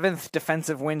 White 7th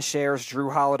defensive win shares. Drew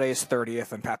Holiday's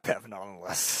 30th, and Pat Bev not on the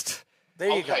list.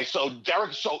 There you go. So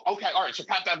all right. So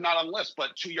Pat Bev not on the list,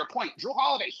 but to your point, Drew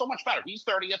Holiday so much better. He's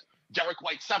 30th. Derek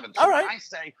White 7th. So all right. When I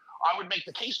say I would make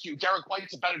the case to you, Derek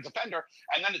White's a better defender,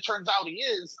 and then it turns out he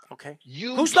is. Okay.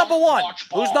 Who's number one?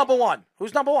 Who's number one?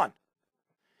 Who's number one?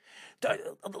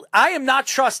 I am not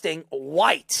trusting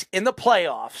White in the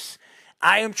playoffs.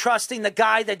 I am trusting the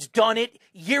guy that's done it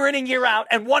year in and year out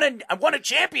and won a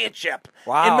championship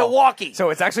in Milwaukee. So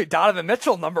it's actually Donovan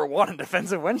Mitchell, number 1 in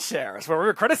defensive win shares, where we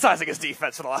were criticizing his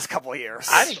defense for the last couple of years.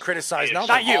 I didn't criticize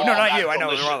Not you. No, not you. I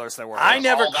know there were others that were. I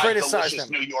never criticized him.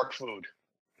 New York food.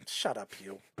 Shut up,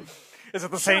 you. Is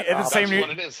it the same?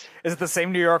 Is it the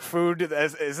same New York food?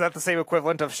 Is that the same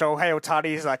equivalent of Shohei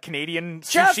Ohtani's Canadian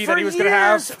sushi that he was going to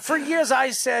have? For years,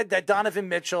 I said that Donovan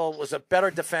Mitchell was a better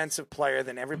defensive player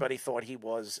than everybody thought he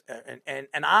was, and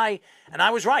I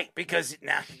was right because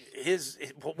now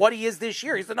what he is this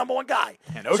year, he's the number 1 guy.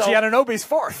 And OG Anunoby's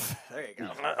 4th. There you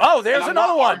go. There's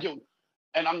another one.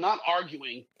 And I'm not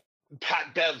arguing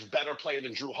Pat Bev better player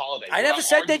than Drew Holiday. I never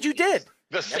said that you did.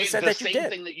 The same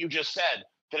thing that you just said.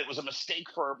 That it was a mistake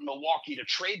for Milwaukee to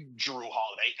trade Drew Holiday,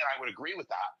 and I would agree with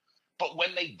that. But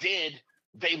when they did,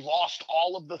 they lost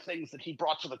all of the things that he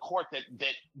brought to the court that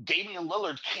Damian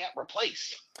Lillard can't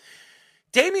replace.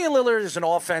 Damian Lillard is an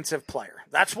offensive player.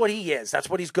 That's what he is. That's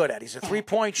what he's good at. He's a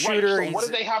 3-point shooter. Right. So what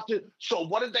did they have to?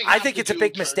 I think it's a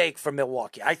big mistake for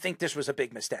Milwaukee. I think this was a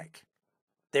big mistake.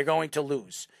 They're going to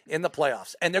lose in the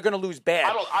playoffs, and they're going to lose bad.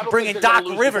 I don't bringing Doc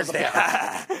Rivers there.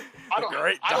 I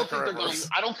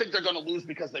don't think they're going to lose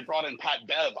because they brought in Pat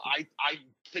Bev. I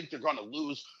think they're going to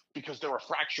lose because they're a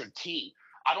fractured team.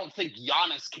 I don't think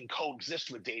Giannis can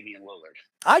coexist with Damian Lillard.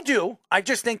 I do. I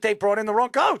just think they brought in the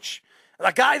wrong coach.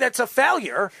 A guy that's a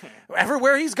failure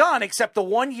everywhere he's gone, except the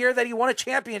 1 year that he won a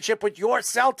championship with your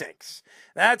Celtics.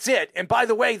 That's it. And by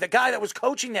the way, the guy that was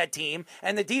coaching that team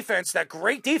and the defense, that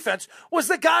great defense, was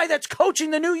the guy that's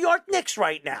coaching the New York Knicks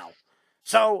right now.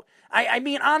 So, I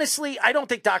mean, honestly, I don't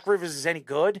think Doc Rivers is any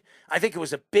good. I think it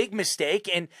was a big mistake.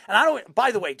 And I don't,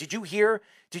 by the way, did you hear,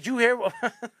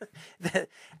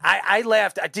 I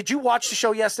laughed. Did you watch the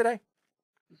show yesterday?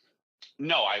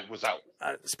 No, I was out.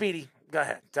 Speedy, go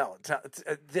ahead. Tell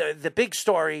the big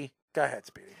story. Go ahead,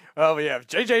 Speedy. Oh, we have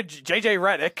JJ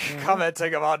Redick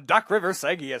commenting about Doc Rivers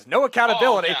saying he has no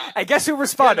accountability. Oh, yeah. And guess who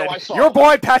responded? I saw Your it.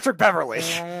 boy, Patrick Beverly.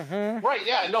 Right,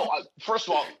 yeah, no, first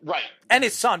of all, right. And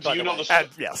his son, by Do you the know way. the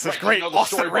Yes, right, it's great. do you know the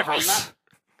Austin story behind Rivers. that?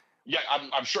 Yeah,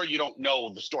 I'm sure you don't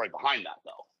know the story behind that,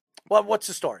 though. Well, what's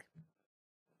the story?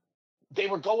 They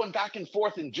were going back and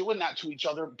forth and doing that to each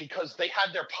other because they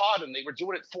had their pod and they were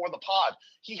doing it for the pod.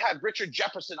 He had Richard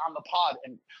Jefferson on the pod,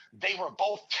 and they were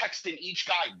both texting each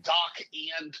guy, Doc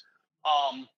and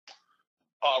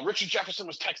Richard Jefferson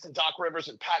was texting Doc Rivers,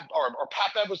 and Pat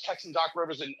Bev was texting Doc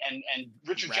Rivers, and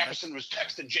Richard Jefferson was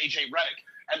texting JJ Redick,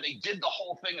 and they did the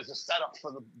whole thing as a setup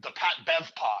for the Pat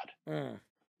Bev pod.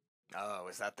 Oh,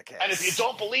 is that the case? And if you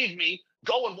don't believe me,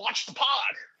 go and watch the pod.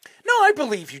 No, I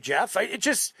believe you, Jeff. It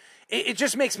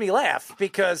just makes me laugh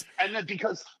because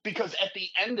because at the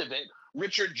end of it,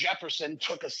 Richard Jefferson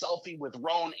took a selfie with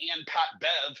Roan and Pat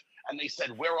Bev, and they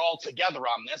said, "We're all together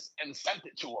on this," and sent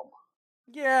it to him.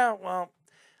 Yeah, well,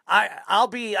 I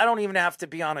don't even have to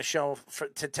be on a show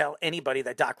to tell anybody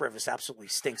that Doc Rivers absolutely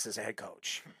stinks as a head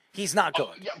coach. He's not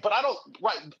good. Yeah, but I don't.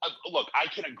 Right? Look, I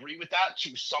can agree with that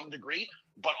to some degree,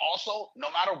 but also, no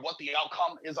matter what the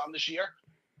outcome is on this year,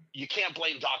 you can't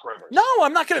blame Doc Rivers. No,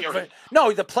 I'm not going to. Period.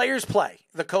 No, the players play.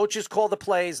 The coaches call the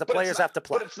plays. The players have to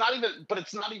play. But it's not even. But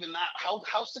it's not even that.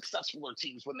 How successful are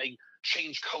teams when they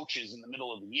change coaches in the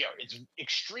middle of the year? It's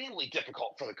extremely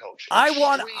difficult for the coach.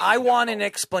 I want an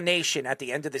explanation at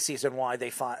the end of the season why they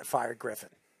fired Griffin.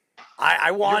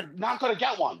 I want. You're not going to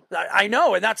get one. I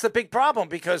know, and that's the big problem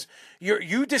because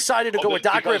you decided to go with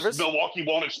Doc Rivers. Milwaukee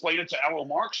won't explain it to Errol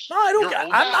Marks. No, I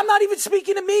don't. I'm not even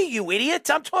speaking to me, you idiot.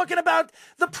 I'm talking about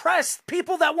the press,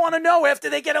 people that want to know after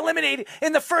they get eliminated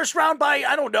in the first round by,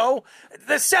 I don't know,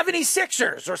 the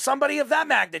 76ers or somebody of that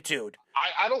magnitude.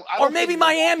 I don't or maybe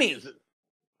Miami.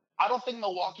 I don't think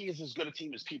Milwaukee is as good a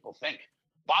team as people think.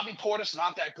 Bobby Portis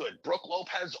not that good. Brooke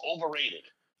Lopez overrated.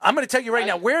 I'm going to tell you right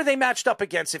now, where are they matched up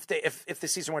against if the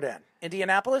season were to end?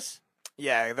 Indianapolis?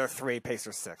 Yeah, they're 3,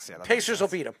 Pacers 6. Yeah, Pacers will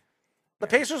beat them. The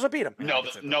Pacers will beat them. No,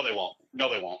 they won't.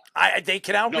 No, they won't. They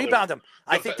can out-rebound them.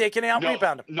 I think they can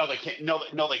out-rebound them. No, they can't.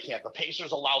 No, they can't. The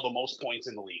Pacers allow the most points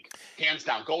in the league. Hands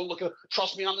down. Go and look at.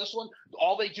 Trust me on this one.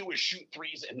 All they do is shoot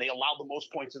threes, and they allow the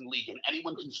most points in the league, and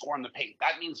anyone can score in the paint.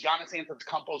 That means Giannis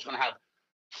Antetokounmpo is going to have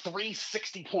 3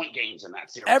 60-point games in that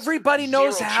series. Everybody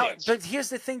knows how. Chance. But here's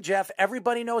the thing, Jeff.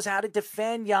 Everybody knows how to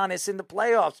defend Giannis in the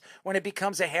playoffs when it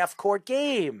becomes a half-court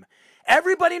game.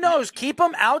 Everybody knows. Keep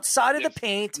him outside of the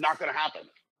paint. Not going to happen.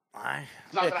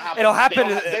 It's not going to happen. It'll happen.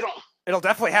 They don't. It'll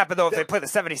definitely happen, though, if they play the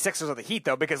 76ers or the Heat,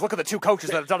 though, because look at the two coaches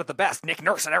that have done it the best, Nick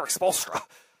Nurse and Eric Spoelstra.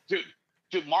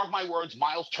 Dude, mark my words,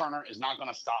 Miles Turner is not going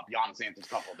to stop Giannis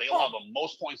Antetokounmpo. They allow the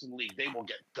most points in the league. They will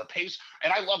get the pace.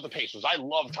 And I love the Pacers. I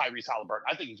love Tyrese Halliburton.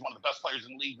 I think he's one of the best players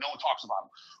in the league. No one talks about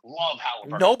him. Love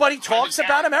Halliburton. Nobody talks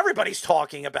about him. Everybody's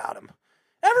talking about him.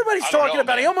 Everybody's talking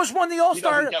about him. He almost won the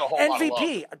All-Star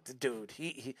MVP. Dude,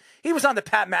 he was on the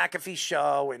Pat McAfee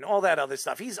show and all that other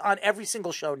stuff. He's on every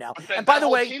single show now. And by the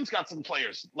way, team's got some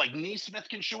players. Like Neesmith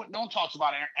can shoot it. No one talks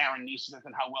about Aaron Neesmith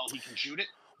and how well he can shoot it.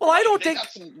 Well, I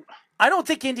don't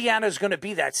think Indiana is going to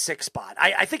be that 6th spot.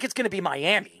 I think it's going to be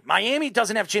Miami. Miami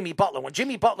doesn't have Jimmy Butler. When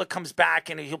Jimmy Butler comes back,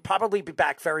 and he'll probably be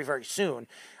back very, very soon,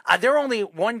 they're only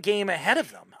 1 game ahead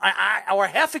of them, or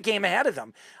half a game ahead of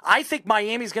them. I think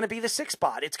Miami's going to be the 6th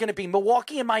spot. It's going to be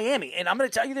Milwaukee and Miami. And I'm going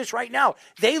to tell you this right now.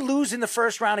 They lose in the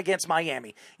first round against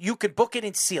Miami. You could book it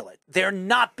and seal it. They're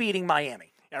not beating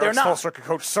Miami. Eric Spoelstra could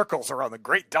coach circles around the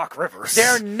great Doc Rivers.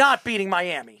 They're not beating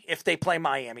Miami if they play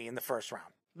Miami in the first round.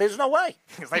 There's no way.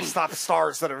 Because they've stopped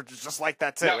stars that are just like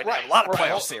that, too. A lot of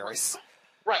playoff series.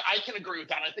 Right, I can agree with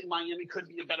that. I think Miami could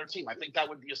be a better team. I think that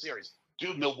would be a series.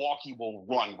 Dude, Milwaukee will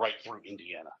run right through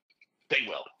Indiana. They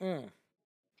will.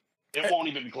 It won't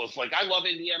even be close. Like, I love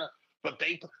Indiana, but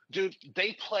they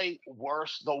play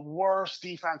the worst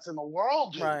defense in the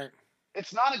world, dude. Right.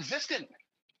 It's non-existent.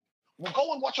 We'll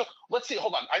go and watch let's see.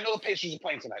 Hold on. I know the Pacers are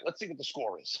playing tonight. Let's see what the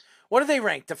score is. What are they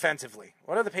ranked defensively?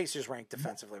 What are the Pacers ranked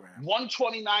defensively right now?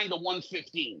 129 to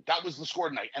 115. That was the score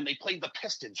tonight. And they played the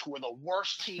Pistons, who are the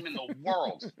worst team in the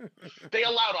world. They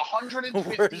allowed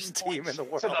 115 Worst points team in the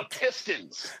world. to the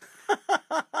Pistons.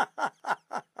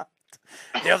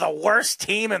 They're the worst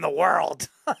team in the world.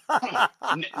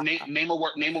 Name a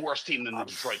worse team than the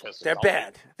Detroit Pistons. They're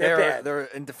bad. They're bad. They're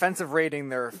in defensive rating.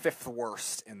 They're 5th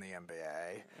worst in the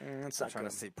NBA. That's I'm not trying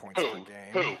good. to see points per game.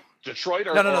 Who? Detroit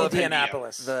or No,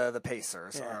 Indianapolis. The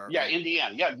Pacers. Are, Yeah,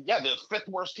 Indiana. Yeah, the 5th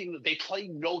worst team. They play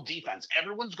no defense.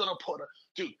 Everyone's gonna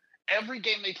dude. Every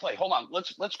game they play. Hold on.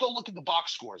 Let's go look at the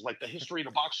box scores, like the history of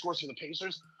the box scores for the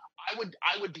Pacers.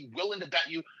 I would be willing to bet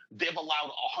you they've allowed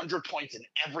 100 points in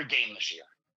every game this year.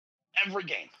 Every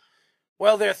game.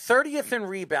 Well, they're 30th in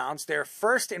rebounds. They're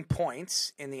first in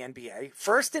points in the NBA.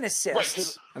 First in assists.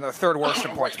 Right, and they're 3rd worst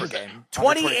in points per game.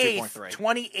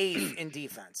 28th in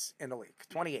defense in the league.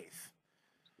 28th.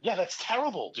 Yeah, that's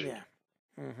terrible, dude. Yeah.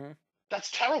 Mm-hmm. That's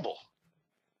terrible.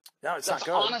 No, it's That's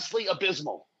not good. honestly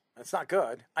abysmal. That's not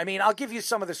good. I mean, I'll give you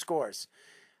some of the scores.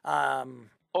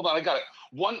 Hold on, I got it.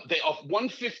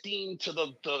 115 to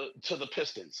the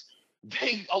Pistons.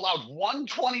 They allowed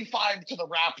 125 to the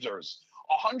Raptors,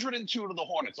 102 to the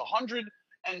Hornets,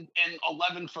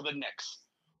 111 for the Knicks,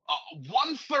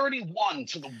 131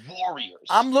 to the Warriors.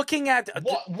 I'm looking at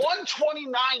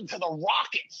 129 to the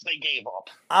Rockets. They gave up.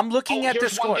 I'm looking at the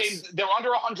here's one scores. game, they're under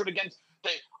 100 against.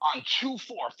 On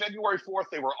February 4th,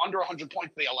 they were under 100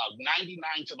 points. They allowed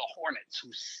 99 to the Hornets,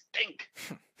 who stink.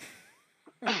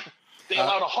 They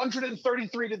allowed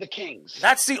 133 to the Kings.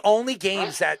 That's the only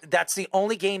games that's the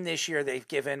only game this year they've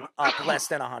given up less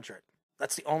than 100.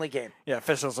 That's the only game. Yeah,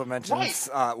 officials have mentioned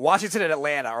Washington and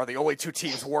Atlanta are the only 2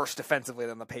 teams worse defensively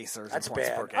than the Pacers. That's in points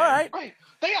bad. per game. All right. Right.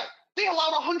 They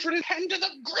allowed 110 to the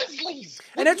Grizzlies.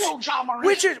 And it's Ja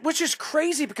Morant. which is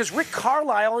crazy because Rick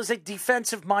Carlisle is a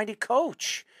defensive-minded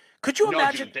coach. Could you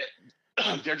imagine? Dude,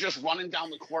 they're just running down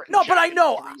the court. No, but I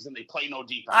know. And they play no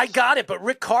defense. I got it, but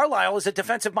Rick Carlisle is a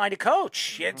defensive-minded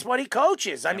coach. It's what he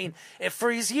coaches. I mean, if for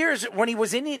his years when he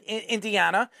was in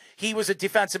Indiana, he was a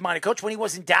defensive-minded coach. When he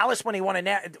was in Dallas, when he won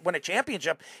a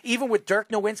championship, even with Dirk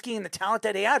Nowitzki and the talent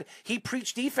that he had, he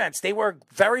preached defense. They were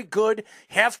very good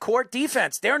half-court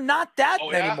defense. They're not that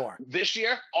anymore. This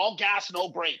year, all gas, no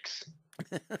brakes.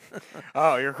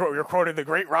 Oh, you're quoting the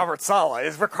great Robert Saleh.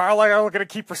 Is Rick Carlisle going to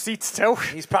keep receipts too?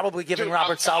 He's probably giving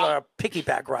Robert Saleh a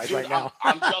piggyback ride right now.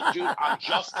 I'm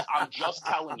just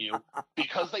telling you,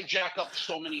 because they jack up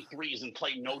so many threes and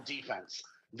play no defense,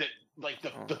 that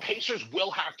the Pacers will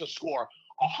have to score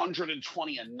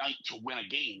 120 a night to win a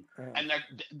game, and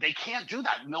they can't do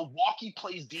that. Milwaukee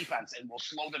plays defense and will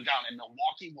slow them down, and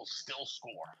Milwaukee will still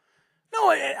score. No,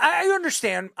 I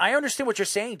understand. I understand what you're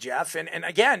saying, Jeff. And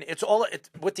again,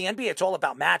 with the NBA, it's all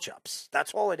about matchups.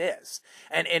 That's all it is.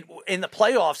 And in the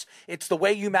playoffs, it's the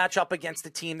way you match up against the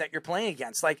team that you're playing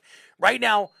against. Like right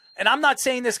now, and I'm not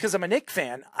saying this because I'm a Knicks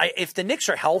fan. If the Knicks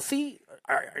are healthy,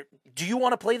 do you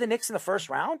want to play the Knicks in the first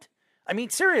round? I mean,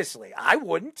 seriously, I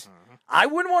wouldn't. I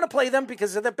wouldn't want to play them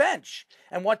because of the bench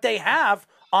and what they have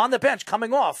on the bench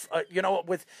coming off,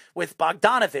 with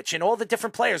Bogdanovich and all the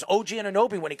different players, OG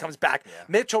Anunoby when he comes back,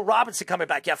 Mitchell Robinson coming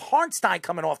back. You have Hartenstein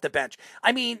coming off the bench.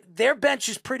 I mean, their bench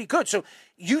is pretty good. So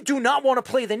you do not want to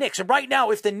play the Knicks. And right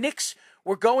now, if the Knicks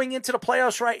were going into the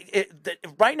playoffs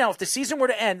right now, if the season were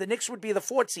to end, the Knicks would be the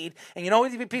 4th seed. And you know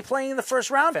who would be playing in the first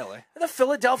round? The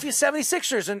Philadelphia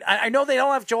 76ers. And I know they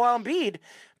don't have Joel Embiid,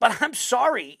 but I'm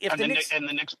sorry. If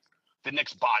the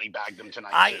Knicks body bagged them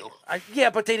tonight, too.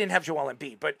 Yeah, but they didn't have Joel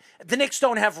Embiid. But the Knicks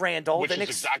don't have Randall. Which the is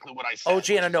Knicks, exactly what I said. OG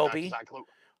Anunoby.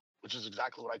 Which is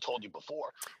exactly what I told you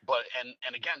before. But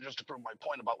and again, just to prove my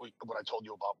point about what I told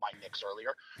you about my Knicks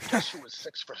earlier, guess who was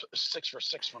 6 for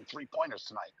 6 from 3-pointers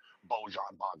tonight?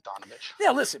 Bojan Bogdanovich.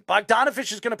 Yeah, listen,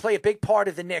 Bogdanovich is going to play a big part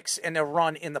of the Knicks in their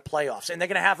run in the playoffs, and they're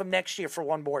going to have him next year for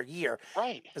one more year.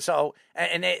 Right. So,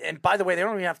 and by the way, they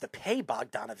don't even have to pay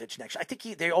Bogdanovich next year. I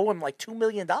think they owe him like $2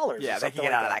 million. Yeah, they can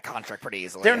get out of that contract pretty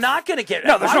easily. They're not going to get.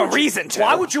 No, there's no reason to.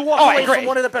 Why would you walk away from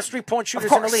one of the best 3-point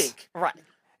shooters in the league? Right.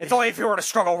 It's only if you were to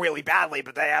struggle really badly,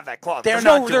 but they have that clause. There's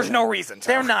no reason to.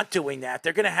 They're not doing that.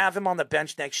 They're going to have him on the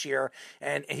bench next year,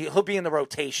 and he'll be in the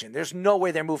rotation. There's no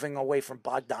way they're moving away from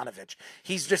Bogdanovich.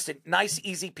 He's just a nice,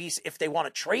 easy piece if they want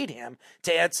to trade him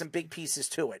to add some big pieces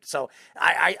to it. So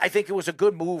I think it was a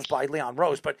good move by Leon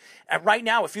Rose. But right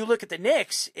now, if you look at the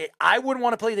Knicks, I wouldn't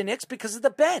want to play the Knicks because of the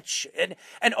bench. And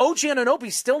OG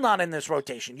Anunoby's still not in this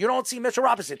rotation. You don't see Mitchell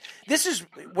Robinson. This is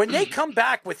when they come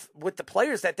back with the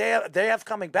players that they have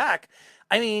coming back.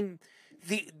 I mean,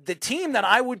 the team that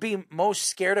I would be most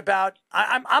scared about,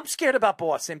 I'm scared about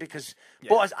Boston because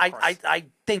Boston, I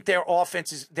think their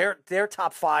offense is their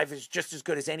top 5 is just as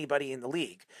good as anybody in the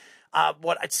league.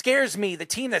 What it scares me, the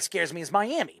team that scares me is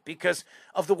Miami because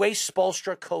of the way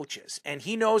Spoelstra coaches. And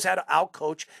he knows how to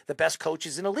outcoach the best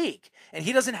coaches in the league. And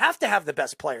he doesn't have to have the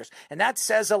best players. And that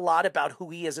says a lot about who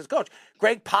he is as a coach.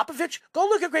 Greg Popovich, go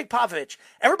look at Greg Popovich.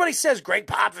 Everybody says Greg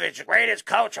Popovich, the greatest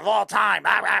coach of all time.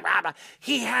 Blah, blah, blah, blah.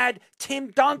 He had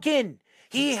Tim Duncan.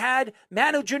 He had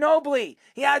Manu Ginobili.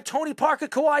 He had Tony Parker,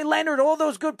 Kawhi Leonard, all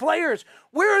those good players.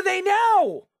 Where are they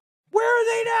now? Where are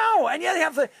they now? And yeah, they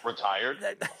have the retired.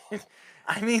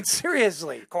 I mean,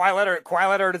 seriously. Kawhi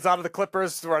Leonard is out of the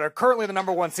Clippers. They're currently the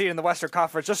number 1 seed in the Western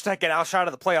Conference, just to get outshot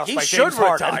of the playoffs. He by should James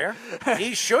Harden. retire.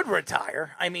 He should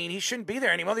retire. I mean, he shouldn't be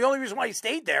there anymore. The only reason why he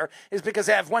stayed there is because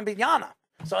they have Wembanyama.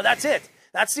 So that's it.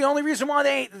 That's the only reason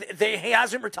why he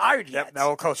hasn't retired yet. Yep, now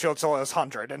he'll coach until his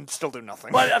 100 and still do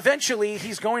nothing. But eventually,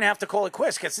 he's going to have to call it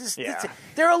quits because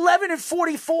they're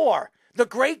 11-44. The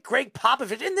great Greg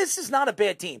Popovich, and this is not a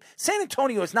bad team. San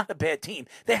Antonio is not a bad team.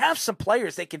 They have some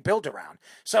players they can build around.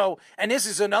 So, and this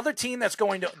is another team that's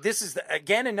going to, this is,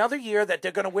 again, another year that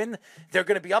they're going to win. They're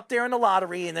going to be up there in the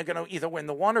lottery, and they're going to either win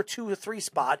the 1 or 2 or 3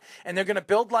 spot, and they're going to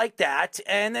build like that.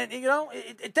 And then,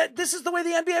 this is the way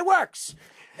the NBA works.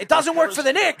 It doesn't work for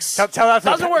the Knicks.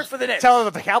 Doesn't work for the Knicks. Tell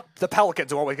them the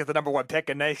Pelicans will always get the number 1 pick,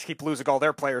 and they keep losing all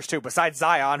their players, too, besides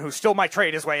Zion, who still might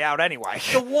trade his way out anyway.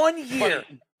 The 1 year.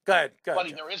 Go ahead.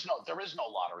 Buddy, there is no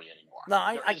lottery anymore. No,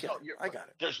 I got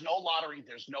it. There's no lottery.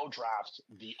 There's no draft.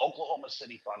 The Oklahoma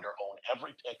City Thunder own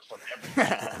every pick from every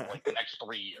team for like the next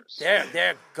 3 years.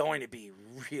 They're going to be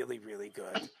really, really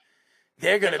good.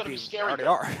 They're going to be scary. They're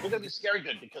going to be scary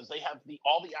good because they have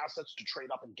all the assets to trade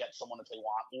up and get someone if they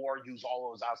want, or use all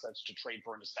those assets to trade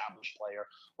for an established player.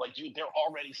 Like, dude, they're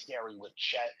already scary with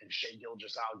Chet and Shai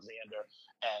Gilgeous-Alexander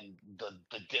and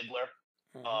the Diddler.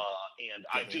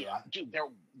 Dude, their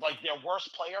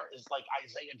worst player is like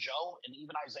Isaiah Joe, and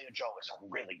even Isaiah Joe is a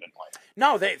really good player.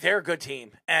 No, they're a good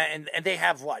team, and they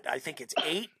have what I think it's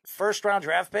 8 first-round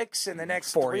draft picks in the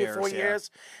next 3 or 4 years.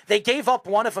 They gave up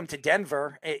one of them to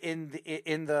Denver in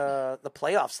the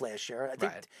playoffs last year. I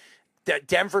think.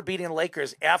 Denver beating the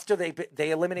Lakers after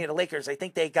they eliminated the Lakers. I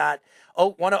think they got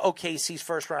one of OKC's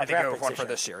first-round draft picks. One for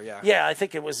this year, yeah. Yeah, I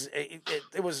think it was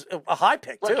a high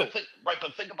pick too.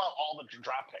 But think about all the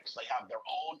draft picks. They have their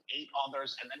own 8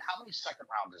 others, and then how many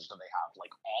second-rounders do they have? Like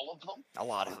all of them? A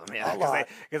lot of them, yeah.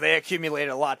 Because they accumulated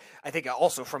a lot. I think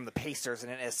also from the Pacers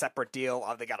and in a separate deal.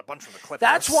 They got a bunch from the Clippers.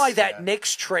 That's why that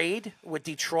Knicks trade with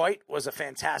Detroit was a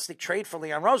fantastic trade for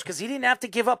Leon Rose because he didn't have to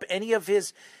give up any of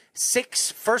his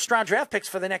 6 first-round draft picks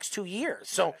for the next 2 years.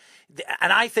 So,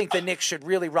 and I think the Knicks should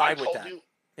really ride with that.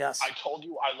 Yes, I told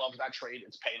you I love that trade.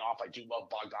 It's paying off. I do love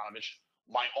Bogdanovich.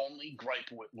 My only gripe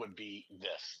would be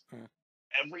this: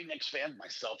 every Knicks fan,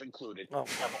 myself included, have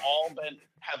all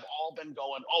been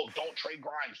going, "Oh, don't trade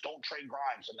Grimes, don't trade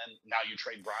Grimes," and then now you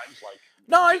trade Grimes. Like,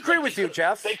 no, I agree with you,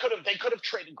 Jeff. They could have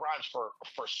traded Grimes for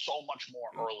so much more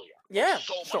earlier. Yeah,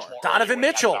 so much more. Donovan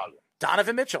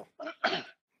Mitchell.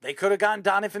 They could have gotten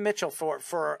Donovan Mitchell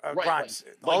for Grimes.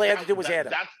 All they had to do was add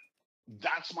him.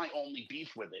 That's my only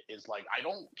beef with it. Is like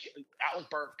Alec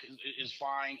Burke is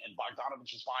fine and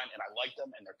Bogdanovich is fine and I like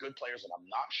them and they're good players and I'm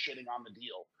not shitting on the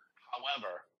deal.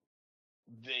 However,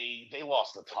 they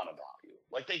lost a ton of value.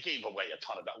 Like they gave away a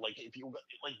ton of value. Like if you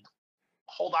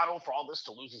hold on for all this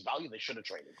to lose his value, they should have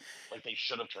traded. Like they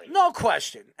should have traded. No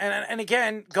question. And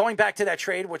again, going back to that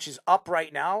trade, which is up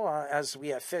right now, as we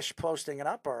have Fish posting it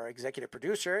up, our executive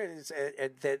producer, is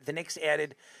the Knicks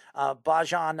added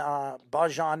Bojan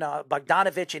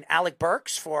Bogdanovich and Alec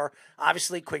Burks for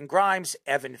obviously Quinn Grimes,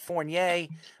 Evan Fournier,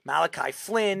 Malachi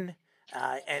Flynn.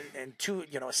 And 2,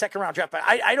 a second-round draft. But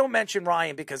I don't mention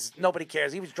Ryan because nobody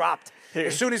cares. He was dropped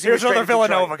as soon as he was traded. Here's another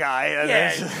Villanova guy. Yeah,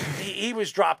 he was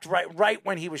dropped right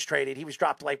when he was traded. He was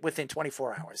dropped like within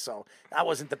 24 hours. So that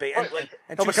wasn't the big.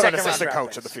 He'll become an assistant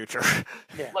coach in the future.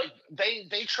 Yeah. Like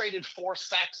they traded 4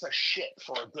 sacks of shit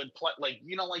for a good play. Like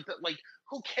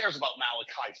who cares about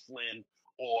Malachi Flynn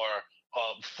or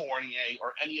Fournier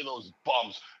or any of those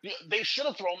bums? They should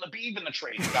have thrown the Beeve in the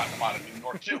trade and gotten them out of New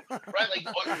York too, right? Like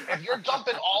if you're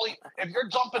dumping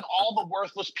all the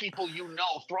worthless people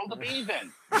throw the Beeve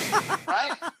in,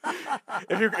 right?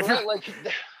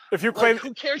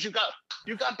 Who cares? You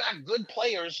got back good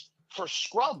players for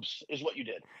scrubs is what you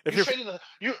did.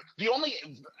 The only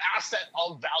asset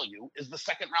of value is the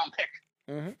second round pick.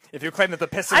 If you claim that the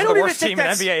Pistons I are don't the even worst think team in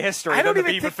that's- NBA history, I then don't the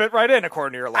even beef think- would fit right in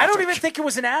according to your logic. I don't even think it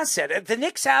was an asset. The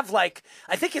Knicks have I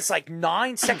think it's like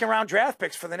 9 second-round draft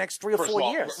picks for the next 3 or First 4 of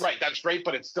all, years. right, that's great,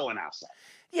 but it's still an asset.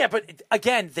 Yeah, but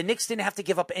again, the Knicks didn't have to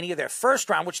give up any of their first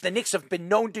round, which the Knicks have been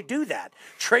known to do that.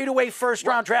 Trade away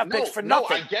first-round draft picks for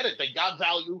nothing. No, I get it. They got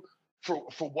value for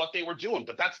what they were doing,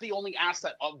 but that's the only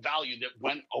asset of value that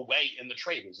went away in the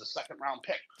trade is a second-round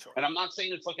pick. Sure. And I'm not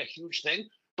saying it's like a huge thing,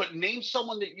 but name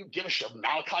someone that you give a shit.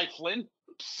 Malachi Flynn,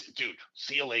 dude,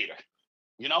 see you later.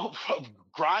 You know,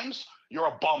 Grimes, you're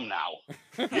a bum now.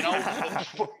 You know,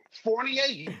 Fournier,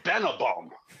 you've been a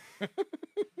bum.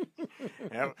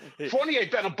 Yep. Fournier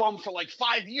been a bum for like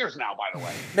 5 years now, by the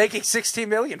way. Making $16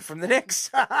 million from the Knicks.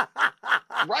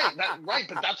 Right,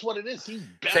 but that's what it is. He's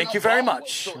been Thank a you very bum.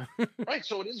 much.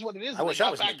 So it is what it is. I wish I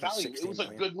was back making value. 16 It was a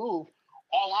million. good move.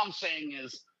 All I'm saying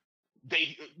is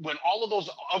when all of those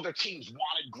other teams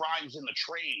wanted Grimes in the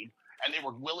trade and they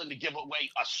were willing to give away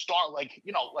a star, like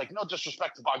no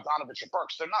disrespect to Bogdanovich or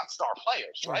Burks, they're not star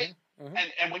players, right? Mm-hmm.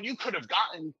 And when you could have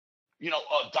gotten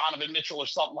Donovan Mitchell or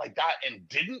something like that and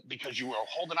didn't because you were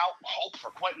holding out hope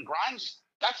for Quentin Grimes,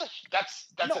 that's an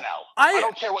L. I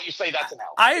don't care what you say, that's an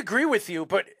L. I agree with you,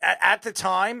 but at the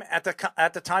time,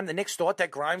 the Knicks thought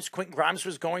that Quentin Grimes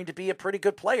was going to be a pretty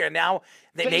good player. Now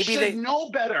They should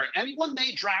know better. Anyone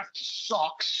they draft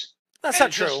sucks. That's and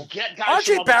not true. just get guys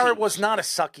from RJ other Barrett teams. was not a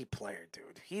sucky player,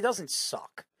 dude. He doesn't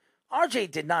suck.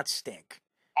 RJ did not stink.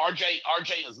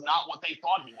 RJ is not what they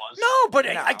thought he was. No, but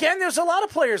again, there's a lot of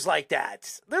players like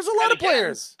that. There's a lot of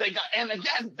players.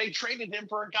 They traded him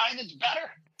for a guy that's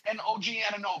better, and OG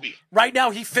Anunoby. Right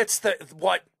now, he fits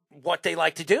what they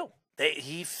like to do.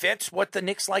 He fits what the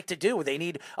Knicks like to do. They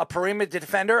need a perimeter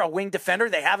defender, a wing defender.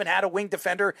 They haven't had a wing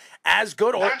defender as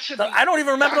good. I don't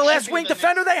even remember the last wing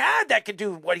defender they had that could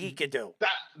do what he could do.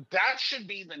 That should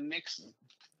be the Knicks'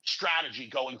 strategy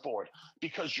going forward,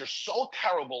 because you're so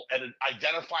terrible at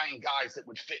identifying guys that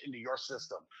would fit into your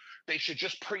system. They should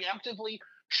just preemptively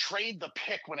trade the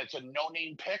pick when it's a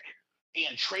no-name pick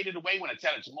and trade it away when it's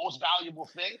at its most valuable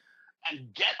thing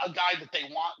and get a guy that they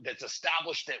want that's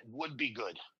established that would be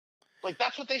good. Like,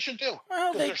 that's what they should do.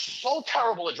 Well, they're so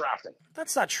terrible at drafting.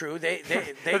 That's not true. They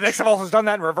the Knicks have also done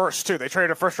that in reverse, too. They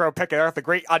traded a first-round pick and got the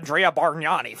great Andrea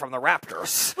Bargnani from the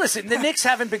Raptors. Listen, the Knicks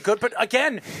haven't been good, but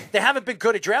again, they haven't been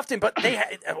good at drafting. But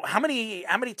how many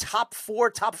top 4,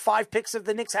 top 5 picks have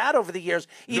the Knicks had over the years?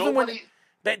 Even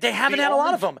they haven't had a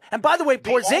lot of them. And by the way,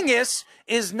 Porzingis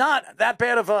is not that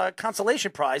bad of a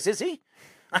consolation prize, is he?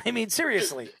 I mean,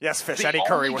 seriously. Yes, Fish. Eddie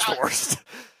Curry was the worst.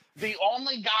 The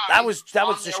only guy that was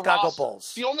the Chicago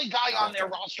Bulls. The only guy on their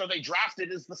roster they drafted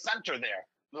is the center there.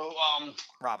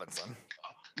 Robinson.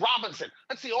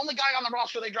 That's the only guy on the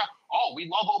roster they drafted. Oh, we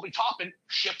love Obi Toppin.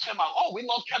 Shipped him out. Oh, we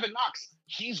love Kevin Knox.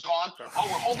 He's gone. Oh,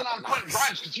 we're holding on Quentin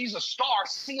Grimes because he's a star.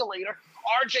 See you later.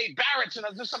 RJ Barrett's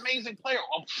this amazing player.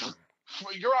 Oh,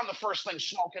 you're on the first thing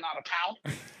smoking out of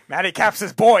town. Matty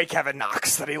Capps' boy, Kevin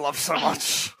Knox, that he loves so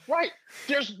much. Right.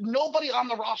 There's nobody on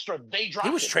the roster they drafted.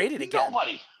 He was traded again.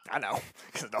 Nobody. I know.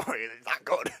 Because he's not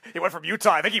good. He went from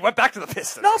Utah. I think he went back to the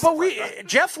Pistons. No, but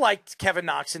Jeff liked Kevin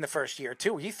Knox in the first year,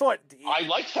 too. He thought... I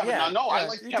liked Kevin Knox. No, I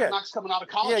liked Kevin Knox coming out of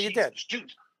college. Yeah, you did.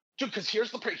 Dude, because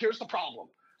here's the problem.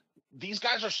 These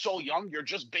guys are so young, you're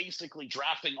just basically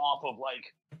drafting off of,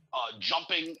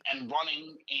 jumping and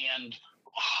running and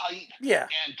height. Yeah.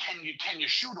 And can you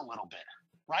shoot a little bit?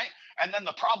 Right? And then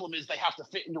the problem is they have to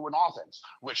fit into an offense,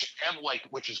 which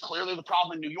is clearly the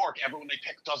problem in New York. Everyone they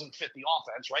pick doesn't fit the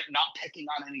offense, right? Not picking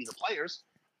on any of the players.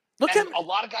 A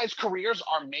lot of guys' careers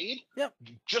are made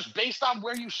just based on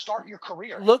where you start your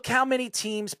career. Look how many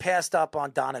teams passed up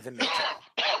on Donovan Mitchell.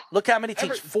 Look how many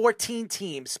teams. 14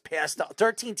 teams passed up.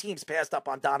 13 teams passed up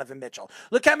on Donovan Mitchell.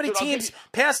 Look how many teams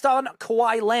passed on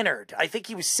Kawhi Leonard. I think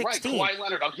he was 16. Right, Kawhi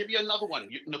Leonard. I'll give you another one.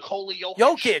 Nikola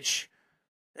Jokic,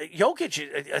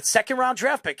 a second-round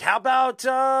draft pick. How about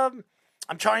I'm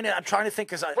trying to think.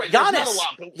 Giannis.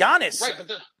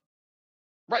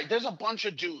 Right, there's a bunch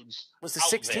of dudes. Was the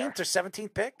 16th or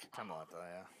 17th pick? Something like that,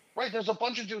 yeah. Right, there's a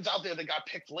bunch of dudes out there that got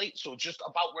picked late, so it's just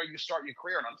about where you start your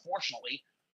career. And unfortunately,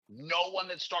 no one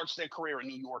that starts their career in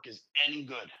New York is any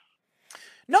good.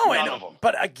 None of them.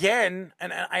 But again,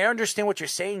 and I understand what you're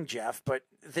saying, Jeff, but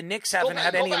the Knicks haven't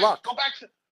had any luck.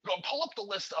 Go pull up the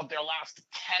list of their last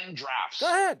 10 drafts. Go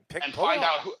ahead, find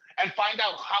out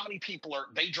how many people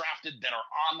they drafted that are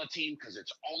on the team, because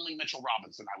it's only Mitchell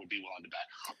Robinson I would be willing to bet.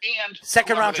 And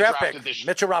second round draft pick.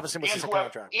 Mitchell Robinson was the second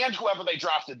round draft. And whoever they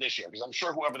drafted this year, because I'm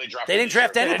sure whoever they drafted. They didn't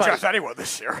draft anybody. They didn't draft anyone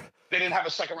this year. They didn't have a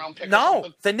second round pick.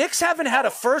 No, the Knicks haven't had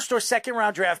a first or second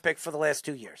round draft pick for the last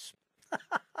 2 years.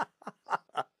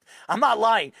 I'm not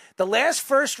lying. The last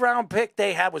first-round pick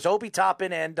they had was Obi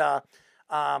Toppin and it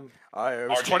was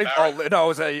RJ 20. Barrett. Oh, no, it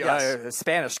was Yes. a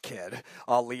Spanish kid,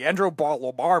 Leandro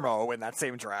Lomarmo, in that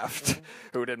same draft, Mm-hmm.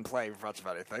 who didn't play much of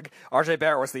anything. RJ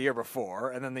Barrett was the year before,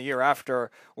 and then the year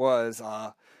after was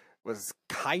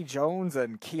Kai Jones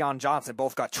and Keon Johnson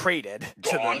both got traded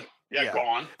to Gone.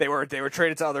 Gone. They were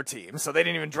traded to other teams, so they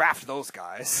didn't even draft those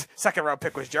guys. Second round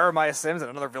pick was Jeremiah Sims and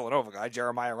another Villanova guy,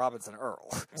 Jeremiah Robinson Earl.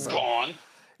 So, Gone.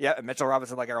 yeah, and Mitchell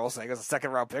Robinson, like Earl was saying, was a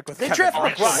second round pick with They Kevin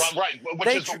drafted Marks. McBride. Right, which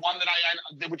They is the one that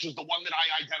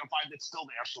I identified that's still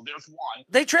there. So there's one.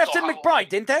 They drafted So how- McBride,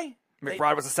 didn't they?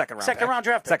 McBride was a second round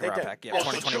draft pick. Second They round did. pick, yeah, Well,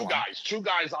 so 2021. two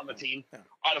guys on the team.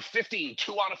 Out of 15,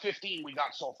 2 out of 15 we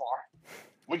got so far.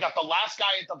 We got the last guy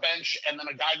at the bench, and then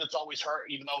a guy that's always hurt,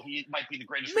 even though he might be the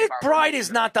greatest. McBride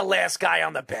is not the last guy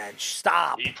on the bench.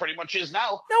 Stop. He pretty much is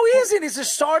now. No, he isn't. He's a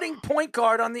starting point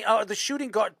guard on the shooting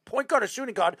guard, point guard or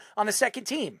shooting guard on the second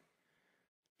team.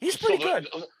 He's pretty good.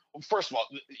 First of all,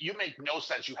 you make no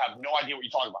sense. You have no idea what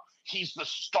you're talking about. He's the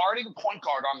starting point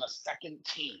guard on the second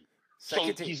team.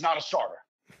 Second team. He's not a starter.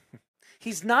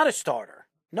 He's not a starter.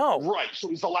 No. Right. So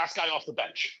he's the last guy off the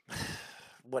bench.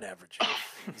 Whatever,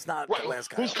 Jeff. He's not Right. the last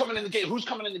guy. Who's coming in the game? Who's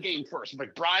coming in the game first,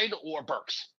 McBride or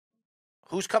Burks?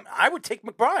 Who's coming? I would take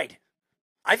McBride.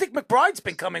 I think McBride's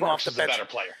been coming off Burks the is bench. a better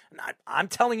player. I'm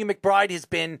telling you, McBride has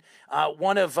been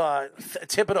one of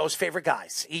Thibodeau's favorite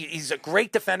guys. He's a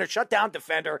great defender, shutdown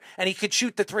defender, and he could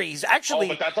shoot the three. He's actually.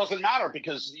 But that doesn't matter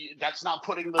because that's not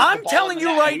putting the. I'm the ball telling in the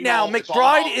you net. right now, know, it's all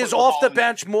about McBride is putting off ball the in net.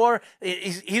 bench more.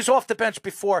 He's off the bench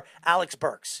before Alex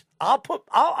Burks.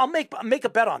 I'll make a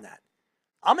bet on that.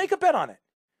 I'll make a bet on it.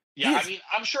 Yeah, I mean,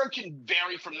 I'm sure it can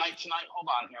vary from night to night. Hold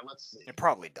on here, let's see. It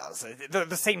probably does. They're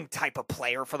the same type of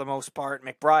player for the most part.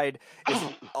 McBride is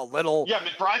a little. Yeah,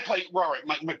 McBride played. Right.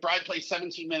 McBride played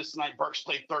 17 minutes tonight. Burks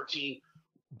played 13.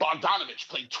 Bogdanovich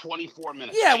played 24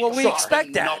 minutes. Yeah, well, we Sorry,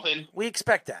 expect that. Nothing. We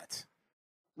expect that.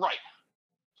 Right.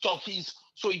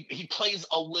 So he plays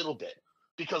a little bit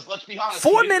because let's be honest.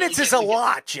 4 he didn't minutes really is get a to get-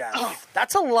 lot, Jeff.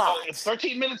 That's a lot. Oh, if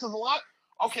 13 minutes is a lot.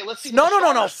 Okay, let's see. No. the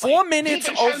starters 4 play. minutes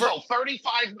DiVincenzo, over.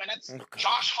 35 minutes.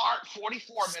 Josh Hart,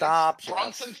 44 Stop, minutes. Jeff.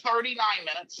 Brunson, 39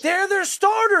 minutes. They're their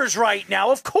starters right now.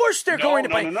 Of course they're going to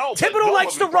play. Thibodeau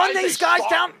likes to run these guys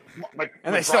down.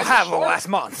 And they still have the last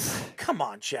month. Come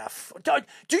on, Jeff.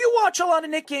 Do you watch a lot of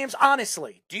Knicks games?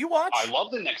 Honestly, do you watch? I love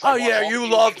the Knicks. Oh, yeah, you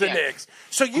love the Knicks. Knicks.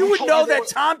 So you Who would told know you they that were-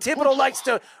 Tom who Thibodeau told- likes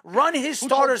to run his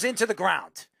starters into the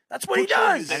ground. That's what he Who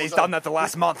told you does. they And he's were done that the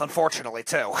last month, unfortunately,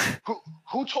 too.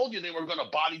 Who told you they were going to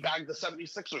body bag the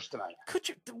 76ers tonight? Could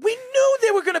you? We knew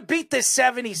they were going to beat the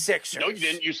 76ers. No, you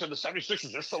didn't. You said the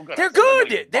 76ers are so good. They're I said gonna good.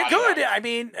 get They're body good. bagged. I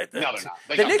mean, No, they're not.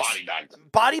 They the got Knicks body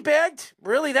bagged. body bagged.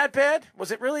 Really that bad?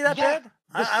 Was it really that Yeah, bad? the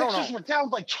I don't Sixers know. were down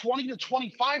like 20 to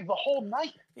 25 the whole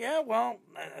night. Yeah, well,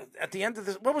 at the end of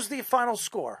what was the final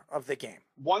score of the game?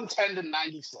 110 to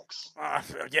 96.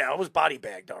 Yeah, it was body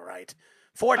bagged. All right,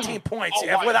 14 points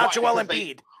why- without why? Joel Because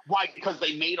Embiid. Why? Because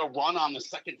they made a run on the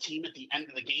second team at the end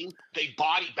of the game. They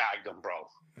body bagged them, bro.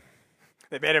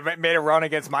 They made a run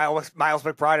against Miles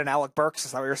McBride and Alec Burks.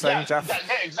 Is that what you're saying, Jeff? Yeah,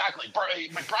 exactly.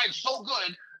 McBride's so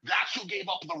good, that's who gave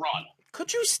up the run.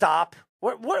 Could you stop?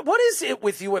 What is it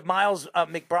with you with Miles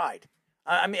McBride?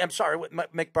 I mean, I'm sorry, with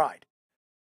McBride.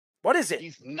 What is it?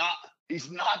 He's not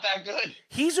that good.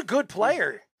 He's a good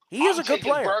player. He is a good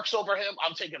player. Burks over him.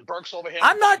 I'm taking Burks over him.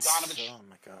 I'm not. Bogdanovich. Oh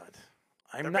my God.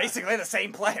 They're basically the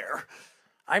same player.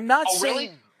 I'm not Oh, saying.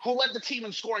 really? Who led the team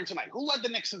in scoring tonight? Who led the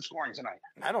Knicks in scoring tonight?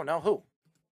 I don't know who.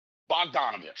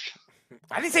 Bogdanovich.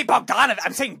 I didn't say Bogdanovich.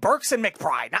 I'm saying Burks and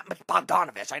McBride, not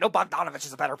Bogdanovich. I know Bogdanovich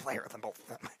is a better player than both of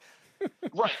them.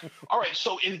 Right. All right.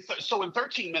 So in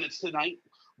 13 minutes tonight,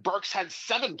 Burks had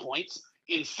 7 points.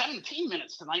 In 17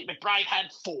 minutes tonight, McBride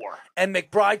had 4. And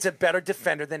McBride's a better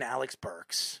defender than Alex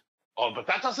Burks. Oh, but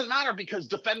that doesn't matter because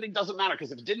defending doesn't matter.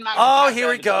 Because if it didn't matter, Oh, for here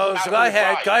Pat he Bev, it doesn't goes. matter Go for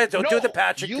ahead. McBride. Go ahead. Don't do No, the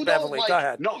Patrick you don't Beverly. like- Go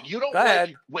ahead. No, you don't Go like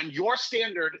ahead. when your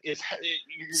standard is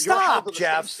you're Stop, held to the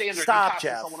Jeff. same standard Stop, you pass to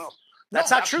Jeff. someone else.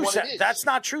 That's No, not true. what it is. That's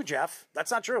not true, Jeff.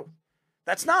 That's not true.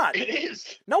 That's not. It is.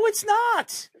 No, it's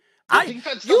not.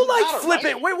 defense You doesn't like matter, flip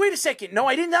right? it. Wait a second. No,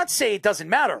 I did not say it doesn't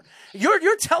matter.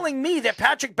 You're telling me that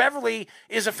Patrick Beverly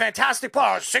is a fantastic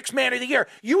player, 6th man of the year.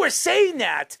 You were saying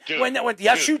that Dude,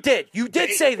 yes, dude. you did. You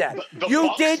did say that. The You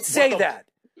Bucks did with say the- that.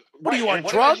 What are you Right, on and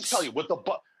what did I just drugs? tell you with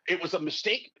it was a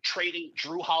mistake trading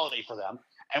Drew Holiday for them,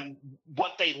 and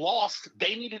what they lost,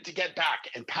 they needed to get back.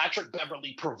 And Patrick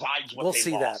Beverly provides what We'll they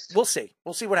see lost. that. We'll see.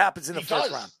 We'll see what happens in the He first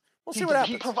does. round. We'll He see what does.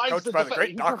 happens. He provides Coached the by the defen- great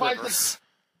he Doc provides the- Rivers.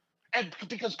 and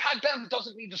because Pat Bev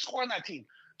doesn't need to score on that team,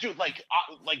 dude.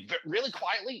 Really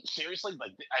quietly, seriously,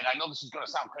 and I know this is going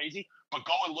to sound crazy, but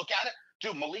go and look at it.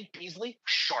 Dude, Malik Beasley,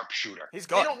 sharpshooter. He's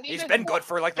good. He's been good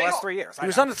for like the last 3 years. He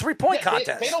was on the 3-point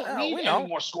contest. They don't need any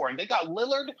more scoring. They got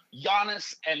Lillard,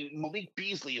 Giannis, and Malik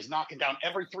Beasley is knocking down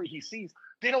every three he sees.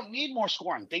 They don't need more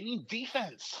scoring. They need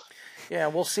defense. Yeah,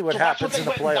 we'll see what happens in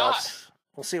the playoffs.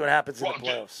 We'll see what happens in the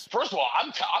playoffs. First of all,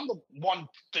 I'm the one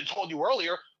that told you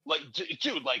earlier, like,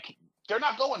 dude, like, they're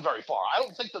not going very far. I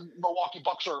don't think the Milwaukee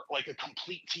Bucks are like a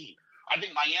complete team. I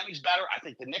think Miami's better. I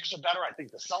think the Knicks are better. I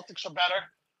think the Celtics are better.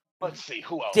 Let's see,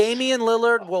 who else? Damian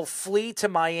Lillard will flee to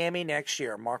Miami next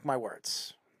year. Mark my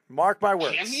words. Mark my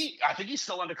words. Can he? I think he's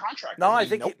still under contract. No, I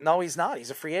think he's not. He's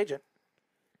a free agent.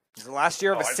 It's the last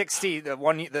year of the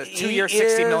 2 year,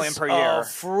 $60 million per year. A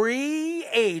free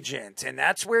agent, and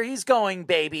that's where he's going,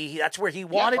 baby. That's where he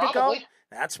wanted to go.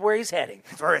 That's where he's heading.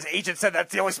 That's where his agent said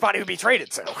that's the only spot he would be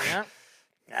traded to. Yeah.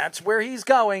 That's where he's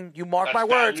going. You mark my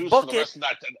words. Book it.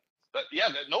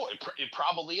 It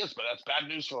probably is, but that's bad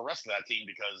news for the rest of that team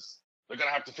because they're going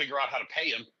to have to figure out how to pay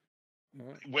him.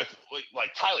 With like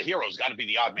Tyler Hero's got to be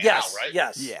the odd man out, right?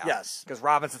 Yes. Because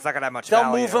Robinson's not going to have much They'll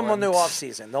value. move him in the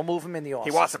offseason. They'll move him in the offseason.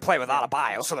 He wants to play without a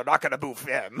bio, so they're not going to move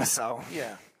him. So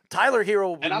yeah, Tyler Hero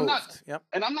will be moved.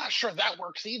 And I'm not sure that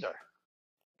works either.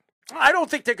 I don't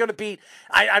think they're going to beat.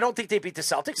 I don't think they beat the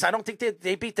Celtics. I don't think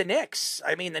they beat the Knicks.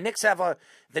 I mean, the Knicks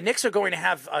are going to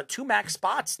have 2 max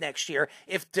spots next year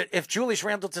if Julius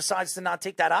Randle decides to not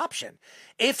take that option.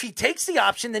 If he takes the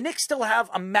option, the Knicks still have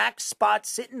a max spot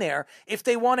sitting there. If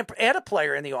they want to add a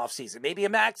player in the offseason, maybe a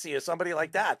Maxey or somebody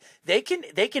like that, they can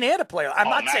add a player. I'm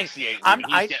not saying.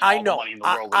 I know.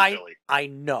 I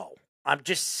know. I'm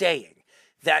just saying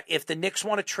that if the Knicks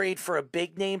want to trade for a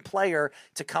big-name player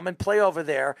to come and play over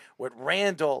there with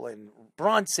Randall and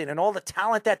Brunson and all the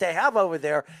talent that they have over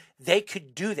there, they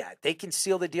could do that. They can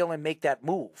seal the deal and make that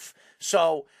move.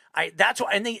 So that's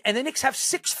why. And the Knicks have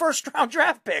 6 first-round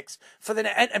draft picks for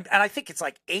and I think it's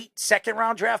like 8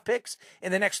 second-round draft picks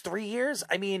in the next 3 years.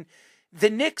 I mean, the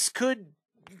Knicks could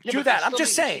do that. I'm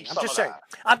just saying.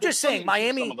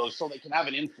 Miami. Some of those so they can have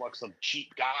an influx of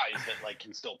cheap guys that like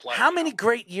can still play. How many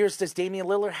great years does Damian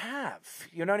Lillard have?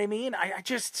 You know what I mean? I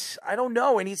don't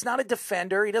know. And he's not a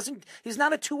defender. He's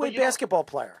not a two-way basketball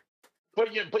player.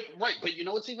 But you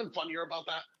know what's even funnier about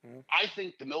that? I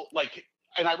think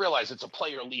and I realize it's a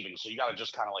player leaving, so you got to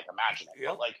just kind of like imagine it.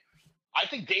 Yep. But like, I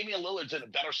think Damian Lillard's in a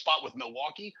better spot with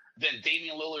Milwaukee than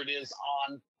Damian Lillard is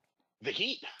on the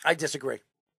Heat. I disagree.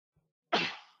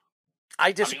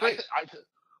 I disagree.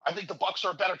 I think the Bucks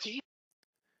are a better team.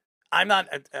 I'm not.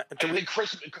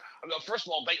 First of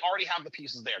all, they already have the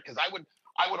pieces there because I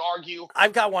would argue.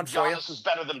 I've got one for you. Giannis is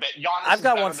better than Bam. I've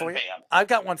got one for you. I've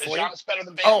got one for you. Giannis better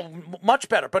than Bam? Oh, much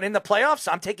better. But in the playoffs,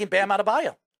 I'm taking Bam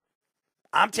Adebayo.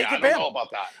 I'm taking Bam. I don't know about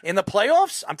that. In the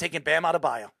playoffs, I'm taking Bam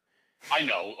Adebayo. I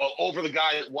know. Over the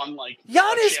guy that won like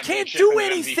Giannis can't do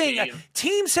anything.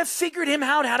 Teams have figured him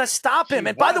out how to stop him.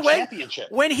 And by the way,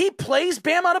 when he plays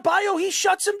Bam Adebayo, he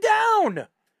shuts him down.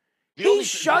 He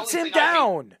shuts him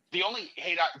down. The only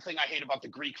thing I hate about the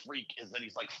Greek Freak is that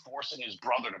he's like forcing his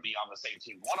brother to be on the same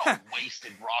team. What a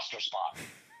wasted roster spot.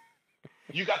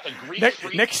 You got the Greek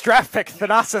Freak. Knicks draft pick,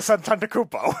 Thanasis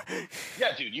Antetokounmpo.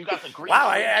 Yeah, dude, you got the Greek Wow,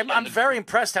 I'm very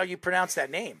impressed how you pronounce that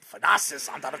name. Thanasis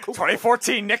Antetokounmpo.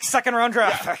 2014 Knicks second-round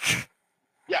draft pick.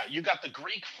 Yeah, you got the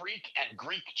Greek Freak and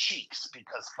Greek Cheeks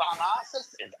because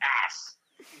Thanasis is ass.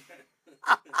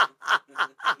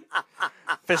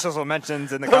 Officials will mention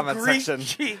in the comment section.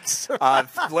 Cheeks.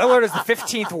 Lillard is the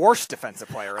 15th worst defensive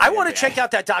player. I want to check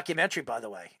out that documentary, by the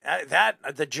way.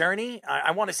 The Journey.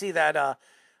 I want to see that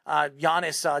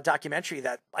Giannis documentary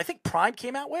that I think Prime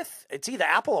came out with. It's either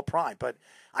Apple or Prime, but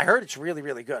I heard it's really,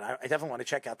 really good. I definitely want to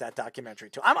check out that documentary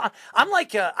too. I'm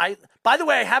like, by the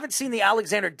way, I haven't seen the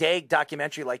Alexander Daig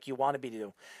documentary like you wanted me to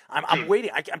do. I'm waiting.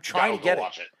 I'm trying to get it.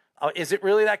 Watch it. Oh, is it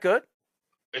really that good?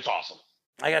 It's awesome.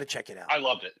 I got to check it out. I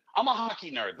loved it. I'm a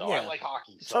hockey nerd though. Yeah. I like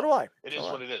hockey. So do I. It is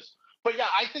what it is. But yeah,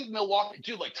 I think Milwaukee,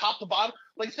 dude, like top to bottom,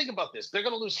 like think about this. They're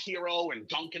going to lose Hero and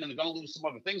Duncan and they're going to lose some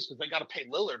other things because they got to pay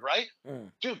Lillard, right?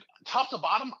 Dude, top to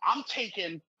bottom, I'm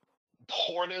taking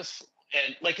Portis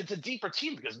and like it's a deeper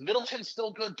team because Middleton's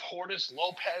still good. Portis,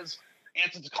 Lopez,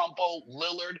 Antetokounmpo,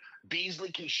 Lillard,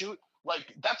 Beasley can shoot.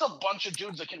 Like that's a bunch of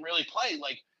dudes that can really play.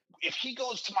 Like if he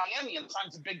goes to Miami and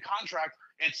signs a big contract,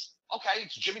 it's okay.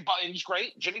 It's Jimmy Butler. He's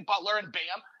great. Jimmy Butler and Bam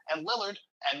and Lillard,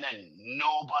 and then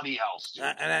nobody else.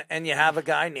 And you have a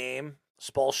guy named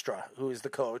Spoelstra, who is the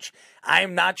coach.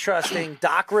 I'm not trusting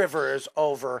Doc Rivers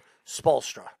over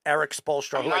Spoelstra, Eric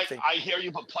Spoelstra. I hear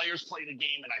you, but players play the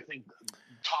game, and I think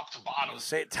top to bottom,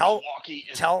 tell Milwaukee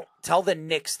is... tell the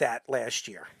Knicks that last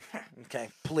year, okay?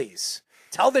 Please.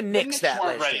 Tell the The Knicks Knicks that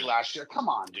weren't last ready year. last year. Come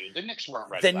on, dude. The Knicks weren't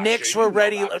ready. The last Knicks year. were You know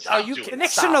ready. that. Are Stop you doing kidding? The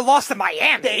Knicks that. shouldn't have lost to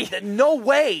Miami. No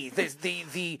way.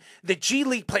 The G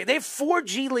League play. They have 4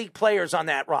 G League players on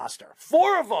that roster.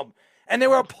 4 of them. And they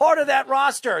were a part of that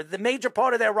roster, the major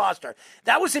part of their roster.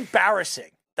 That was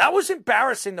embarrassing. That was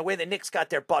embarrassing the way the Knicks got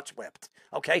their butts whipped.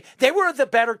 Okay? They were the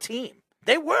better team.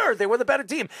 They were the better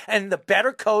team. And the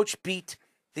better coach beat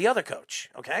the other coach.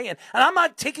 Okay? And I'm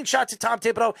not taking shots at Tom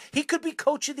Thibodeau. He could be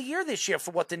coach of the year this year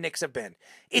for what the Knicks have been.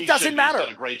 It doesn't matter. He's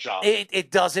done a great job. It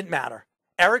doesn't matter.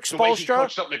 Eric The way he Spoelstra.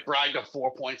 coached up McBride to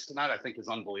 4 points tonight, I think, is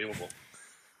unbelievable.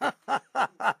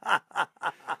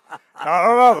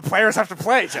 No. The players have to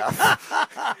play, Jeff.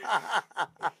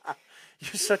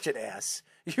 You're such an ass.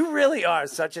 You really are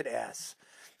such an ass.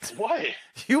 What?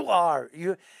 You are.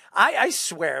 I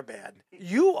swear, man.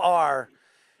 You're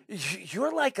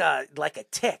like a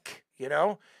tick, you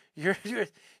know? You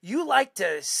like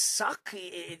to suck.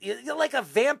 You're like a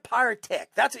vampire tick.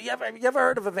 That's you ever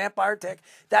heard of a vampire tick?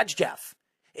 That's Jeff.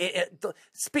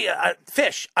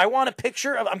 Fish, I want a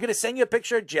picture of. I'm going to send you a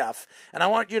picture of Jeff, and I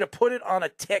want you to put it on a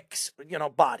tick's,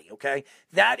 body. Okay,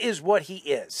 that is what he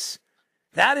is.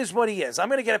 That is what he is. I'm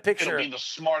going to get a picture. It'll be the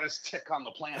smartest tick on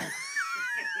the planet.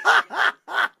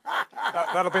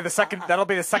 That'll be the second. That'll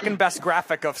be the second best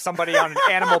graphic of somebody on an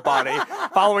animal body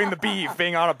following the beef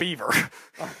being on a beaver.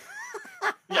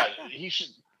 Yeah, he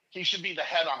should be the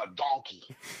head on a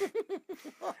donkey.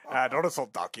 Don't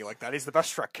insult Donkey like that. He's the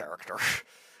best Shrek character.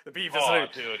 The beef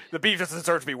Dude. The beef doesn't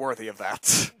deserve to be worthy of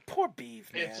that. Poor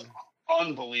Beef, man. It's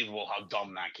unbelievable how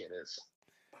dumb that kid is.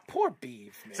 Poor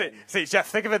Beef, man. See, Jeff,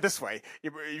 think of it this way. You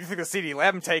think the CeeDee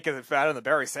Lamb take is bad and the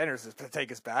Barry Sanders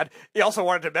take is bad. He also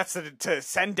wanted the Mets to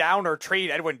send down or trade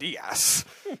Edwin Diaz.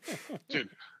 Dude,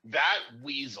 that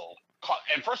weasel.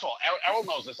 And first of all, Errol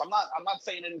knows this. I'm not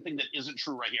saying anything that isn't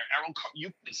true right here. Errol,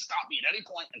 you can stop me at any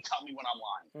point and tell me when I'm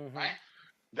lying. Right?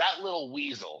 That little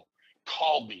weasel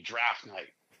called me draft night,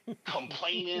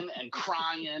 complaining and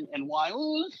crying and why,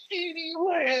 CeeDee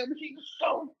Lamb, he's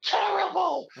so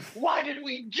terrible. Why did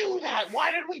we do that?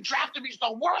 Why did we draft him? He's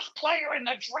the worst player in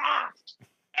the draft.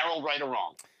 Errol, right or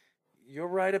wrong? You're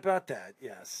right about that.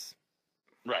 Yes.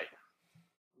 Right.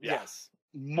 Yeah. Yes.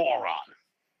 Moron.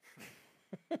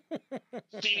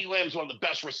 CeeDee Lamb's one of the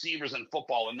best receivers in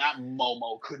football, and that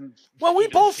Momo couldn't. Well, we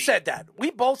even both see said it. that.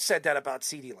 We both said that about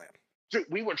CeeDee Lamb. Dude,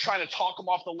 we were trying to talk him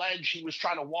off the ledge. He was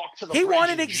trying to walk to the He bridge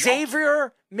wanted and jump.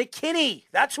 Xavier McKinney.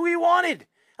 That's who he wanted.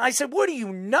 I said, what are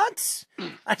you, nuts?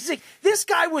 I said, this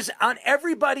guy was on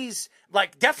everybody's,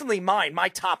 like, definitely mine, my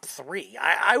top 3.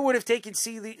 I would have taken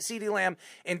CeeDee Lamb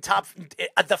in top.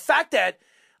 The fact that,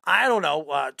 I don't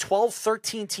know, 12,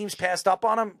 13 teams passed up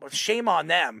on him, shame on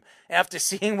them after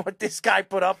seeing what this guy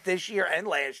put up this year and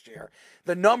last year.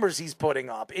 The numbers he's putting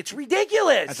up. It's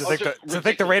ridiculous. To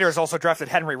think the Raiders also drafted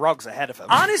Henry Ruggs ahead of him.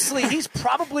 Honestly, he's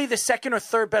probably the second or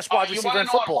third best wide receiver in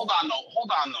football.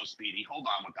 Hold on, though, Speedy. Hold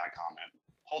on with that comment.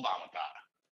 Hold on with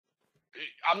that.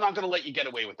 I'm not going to let you get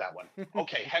away with that one.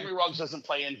 Okay, Henry Ruggs doesn't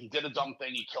play in. He did a dumb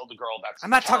thing. He killed a girl. That's I'm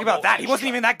not talking about that. He wasn't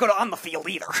even that good on the field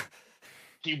either.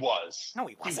 He was. No,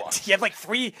 he wasn't. was. He had like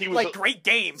 3 great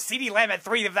games. CeeDee Lamb had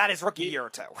 3 of that his rookie year or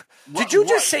 2. Did you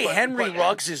just say Henry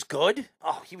Ruggs is good?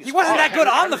 Oh, he wasn't that good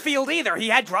on the field either. He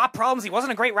had drop problems. He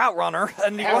wasn't a great route runner,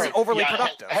 and he wasn't overly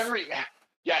productive.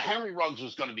 Henry Ruggs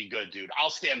was going to be good, dude.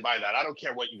 I'll stand by that. I don't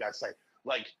care what you guys say.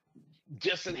 Like,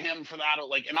 dissing him for that,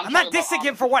 like, and I'm not dissing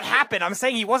him for what happened. I'm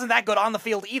saying he wasn't that good on the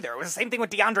field either. It was the same thing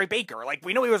with DeAndre Baker. Like,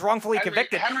 we know he was wrongfully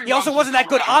convicted. He also wasn't that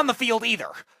good on the field either.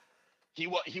 He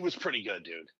was pretty good,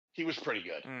 dude. He was pretty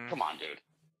good. Come on,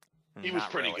 dude. He was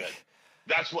pretty good.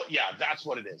 That's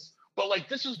what it is. But like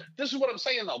this is what I'm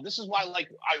saying though. This is why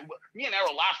me and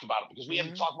Errol laughed about it because we had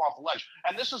to talk him off the ledge.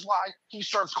 And this is why he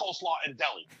serves coleslaw in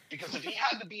deli. Because if he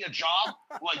had to be a job,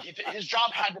 like if his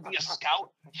job had to be a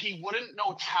scout, he wouldn't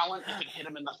know talent if it hit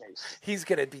him in the face. He's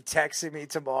gonna be texting me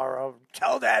tomorrow.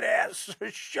 Tell that ass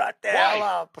shut the hell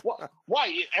up.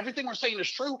 Why? Everything we're saying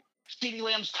is true. CeeDee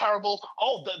Lamb's terrible.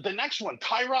 Oh, the next one,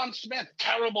 Tyron Smith,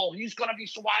 terrible. He's gonna be.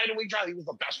 Why did we draft? He was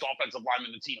the best offensive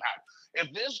lineman the team had.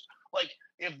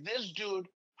 If this dude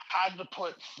had to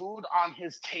put food on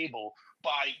his table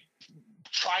by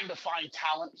trying to find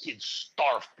talent, he'd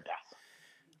starve to death.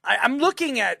 I'm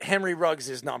looking at Henry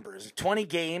Ruggs' numbers. 20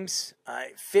 games,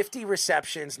 50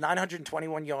 receptions,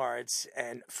 921 yards,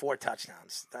 and 4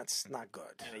 touchdowns. That's not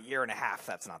good. In a year and a half,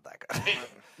 that's not that good.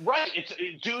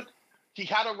 Dude, he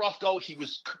had a rough go. He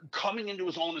was coming into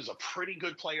his own as a pretty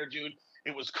good player, dude.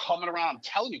 It was coming around. I'm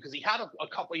telling you, because he had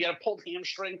a pulled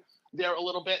hamstring. there a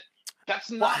little bit.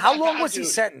 That's not. Well, how that long bad, was he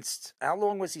dude. sentenced? How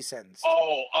long was he sentenced?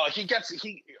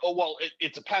 It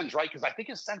depends, right? Because I think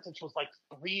his sentence was like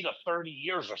 3 to 30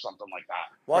 years or something like that.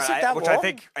 Was it that which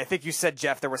long? I think you said,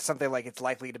 Jeff, there was something like it's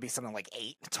likely to be something like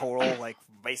 8 total, like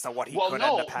based on what he could end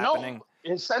up happening.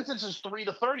 No, his sentence is 3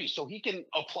 to 30, so he can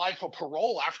apply for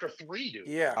parole after 3, dude.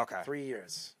 Yeah. Okay. 3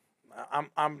 years. Now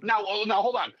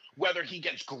hold on. Whether he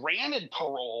gets granted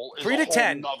parole is 3 to a whole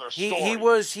 10. nother He story.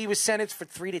 he was sentenced for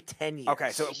 3 to 10 years.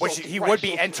 Okay, so he right, would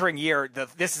be so- entering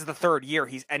this is the third year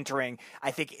he's entering,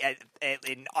 I think,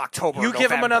 in October. You or give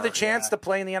him November, another chance yeah. to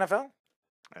play in the NFL?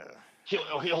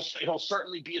 He'll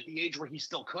certainly be at the age where he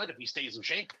still could if he stays in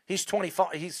shape. He's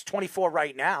 25. He's 24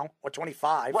 right now, or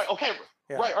 25. Right. Okay.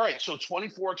 Yeah. Right. All right. So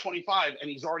 24, 25, and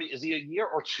is he a year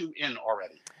or 2 in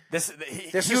already? This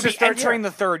He is would his be third entering year.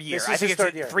 the third year. This I is think his it's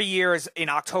third year. 3 years in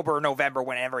October or November,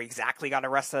 whenever he exactly got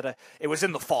arrested. It was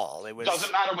in the fall. It was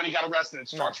Doesn't matter when he got arrested. It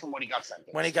starts from when he got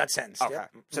sentenced. When he got sentenced. okay.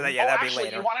 Yep. So that'd be Actually,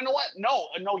 later. you want to know what? No.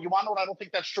 You want to know what? I don't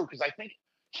think that's true because I think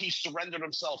he surrendered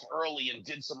himself early and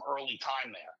did some early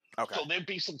time there. Okay. So there'd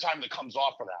be some time that comes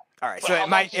off of that. All right, But so how it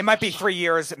might long- be 3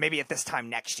 years, maybe at this time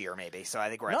next year, maybe. So I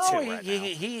think we're at 2 No, right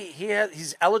now.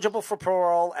 he's eligible for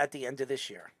parole at the end of this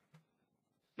year.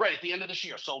 Right at the end of this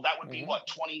year. So that would be what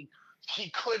 20. He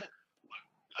could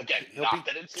again. He'll not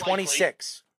be that it's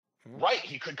 26. Likely, right,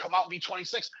 he could come out and be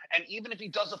 26, and even if he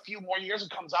does a few more years and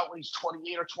comes out when he's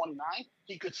 28 or 29,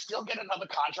 he could still get another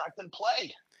contract and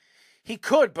play. He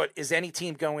could, but is any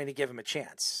team going to give him a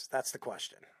chance? That's the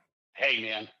question. Hey,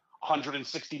 man,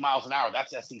 160 miles an hour.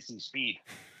 That's SEC speed.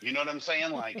 You know what I'm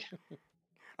saying? Like,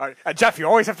 Jeff, you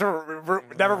always have to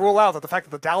never rule out that the fact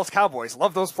that the Dallas Cowboys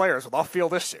love those players with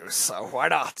off-field issues, so why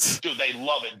not? dude, they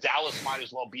love it. Dallas might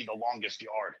as well be the longest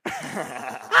yard.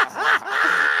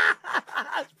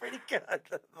 That's pretty good.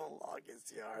 The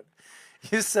longest yard.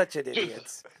 You're such an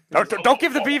idiot. Don't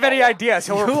give the Beeve any ideas.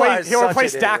 He'll You replace are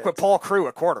such an Dak idiot. with Paul Crewe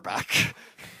at quarterback.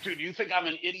 Dude, you think I'm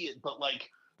an idiot, but like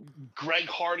Greg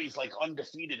Hardy's like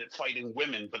undefeated at fighting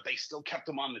women, but they still kept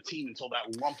him on the team until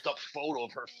that lumped up photo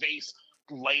of her face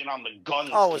laying on the gun.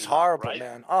 Oh, it was came out, horrible, right?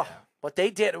 man. Oh, what they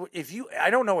did. I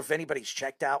don't know if anybody's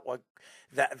checked out what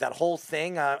that whole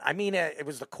thing. I mean, it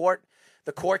was the court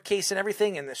case and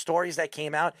everything, and the stories that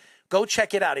came out. Go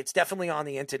check it out. It's definitely on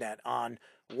the internet on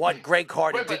what Greg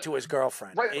Hardy Right, did to his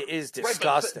girlfriend. Right, It is right,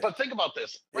 disgusting. but think about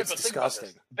this. Right, It's but think about this.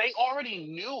 disgusting. They already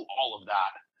knew all of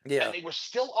that. Yeah. And they were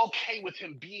still okay with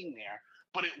him being there.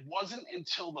 But it wasn't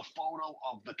until the photo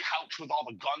of the couch with all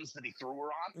the guns that he threw her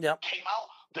on Yep. came out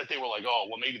that they were like, oh,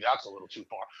 well, maybe that's a little too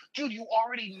far. Dude, you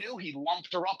already knew he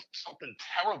lumped her up with something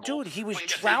terrible. Dude, he was but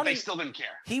yet drowning. They still didn't care.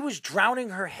 He was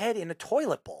drowning her head in a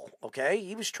toilet bowl. Okay,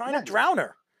 he was trying to drown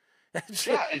her.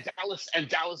 Yeah, and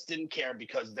Dallas didn't care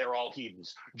because they're all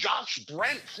heathens. Josh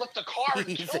Brent flipped a car and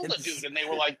killed a Heathens. dude, and they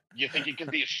were like, "You think you can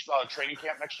be a training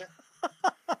camp next year?"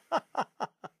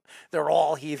 They're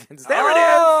all heathens. There it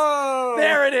is.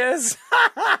 There it is.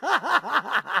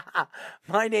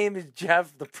 My name is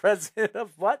Jeff, the president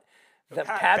of what? The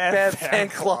Pat Bev Fan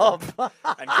Club.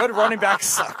 And good running backs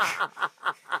suck.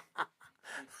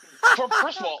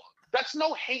 First of all, that's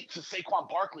no hate to Saquon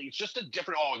Barkley. It's just a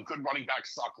different. Oh, and good running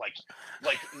backs suck. Like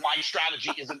my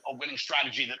strategy isn't a winning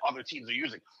strategy that other teams are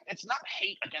using. It's not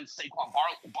hate against Saquon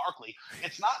Barkley.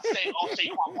 It's not saying, oh,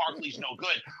 Saquon Barkley's no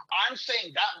good. I'm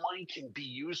saying that money can be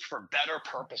used for better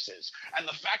purposes. And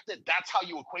the fact that that's how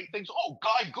you equate things. Oh,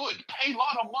 guy good, pay a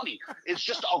lot of money. It's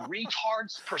just a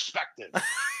retard's perspective.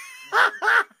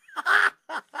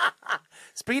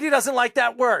 Speedy doesn't like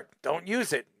that word. Don't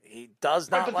use it. He does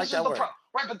not but like this is that the word.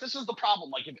 right, but this is the problem.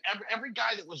 Like, if every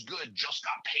guy that was good just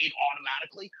got paid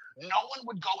automatically, no one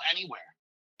would go anywhere.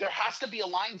 There has to be a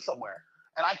line somewhere.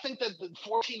 And I think that the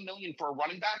 $14 million for a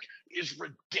running back is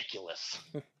ridiculous.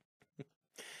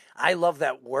 I love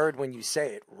that word when you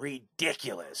say it.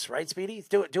 Ridiculous, right, Speedy?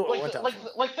 Do it one time.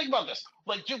 Like, think about this.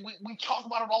 Like, dude, we talk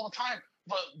about it all the time.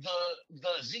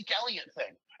 The Zeke Elliott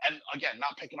thing. And again,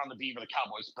 not picking on the Beaver, the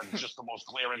Cowboys, but it's just the most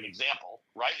glaring example,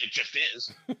 right? It just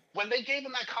is. When they gave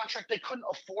him that contract, they couldn't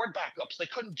afford backups. They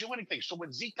couldn't do anything. So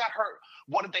when Zeke got hurt,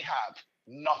 what did they have?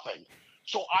 Nothing.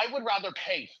 So I would rather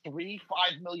pay $3-5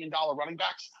 million running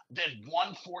backs than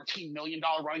one $14 million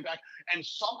running back. And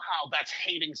somehow that's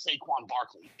hating Saquon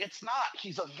Barkley. It's not.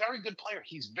 He's a very good player.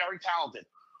 He's very talented.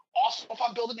 Also, if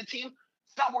I'm building a team,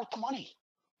 it's not worth the money.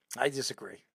 I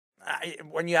disagree.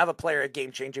 When you have a player, a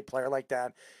game-changing player like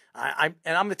that, I'm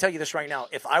going to tell you this right now.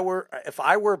 If I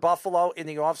were Buffalo in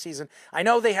the offseason, I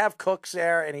know they have Cooks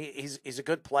there, and he's a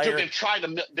good player. Dude, they've tried.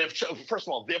 First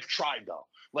of all, they've tried though.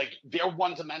 Like, they're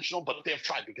one-dimensional, but they've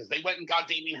tried because they went and got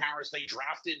Damian Harris. They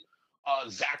drafted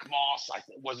Zach Moss.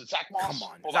 Was it Zach Moss? Come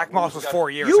on. Hold Zach on, Moss who's was the guy? 4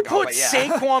 years You ago. put but yeah.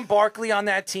 Saquon Barkley on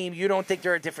that team. You don't think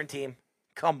they're a different team?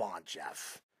 Come on,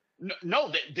 Jeff.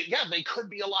 No, they could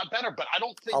be a lot better, but I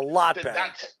don't think A lot that better.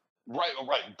 That's, right.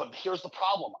 But here's the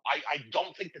problem. I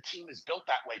don't think the team is built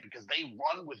that way because they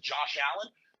run with Josh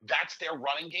Allen. That's their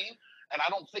running game, and I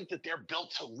don't think that they're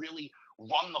built to really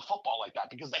run the football like that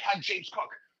because they had James Cook,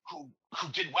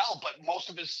 who did well, but most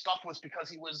of his stuff was because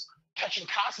he was catching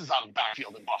passes out of the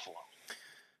backfield in Buffalo.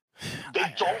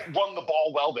 They don't run the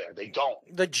ball well there. They don't.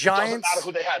 The It doesn't Giants. matter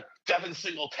who they had. Devin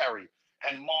Singletary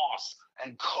and Moss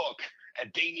and Cook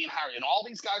and Damian Harry and all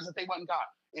these guys that they went and got.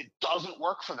 It doesn't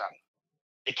work for them.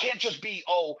 It can't just be,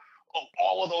 all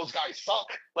of those guys suck.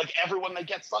 Like everyone they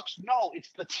get sucks. No, it's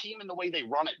the team and the way they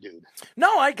run it, dude.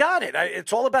 No, I got it.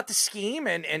 It's all about the scheme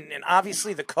and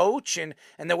obviously the coach and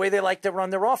the way they like to run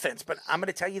their offense. But I'm going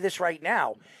to tell you this right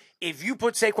now. If you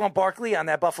put Saquon Barkley on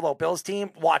that Buffalo Bills team,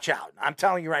 watch out. I'm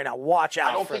telling you right now, watch out.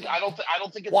 I don't think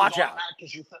it's Watch as out. automatic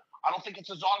as you think. I don't think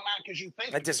it's as automatic as you think.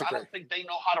 I because disagree. I don't think they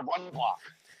know how to run block.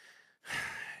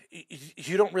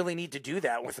 You don't really need to do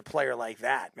that with a player like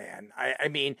that, man. I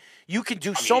mean, you could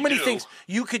do so many you do. things.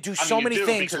 You could do I so mean, you many do,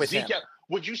 things because with Zeke, him.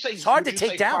 Would you say It's hard would to you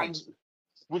take say down.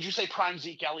 Would you say prime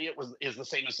Zeke Elliott is the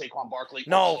same as Saquon Barkley?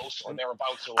 No. Or close or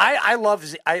thereabouts? Or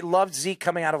I loved Zeke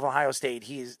coming out of Ohio State.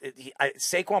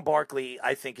 Saquon Barkley,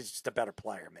 I think, is just a better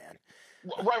player, man.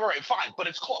 Right, fine, but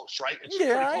it's close, right? It's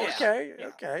Yeah, pretty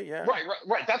close. okay, yeah.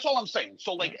 Right. That's all I'm saying.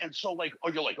 So you're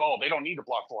like, they don't need to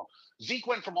block for him. Zeke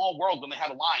went from all world when they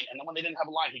had a line, and then when they didn't have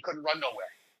a line, he couldn't run nowhere.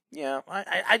 Yeah,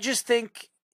 I just think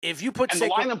if you put And Saquon, the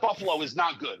line in Buffalo is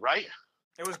not good, right?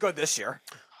 It was good this year.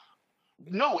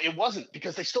 No, it wasn't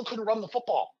because they still couldn't run the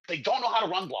football. They don't know how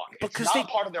to run block. It's because not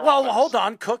part of their well, offense. hold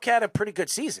on. Cook had a pretty good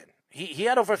season. He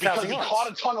had over 1,000 Because he yards. caught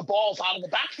a ton of balls out of the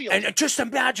backfield. And just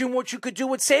imagine what you could do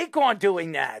with Saquon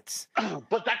doing that.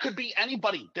 But that could be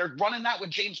anybody. They're running that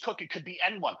with James Cook. It could be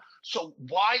anyone. So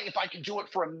why, if I can do it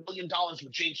for $1 million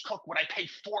with James Cook, would I pay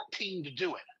 14 to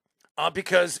do it?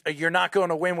 Because you're not going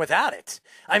to win without it.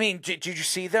 I mean, did you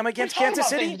see them against Kansas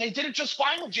City? They did it just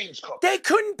fine with James Cook. They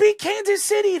couldn't beat Kansas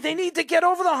City. They need to get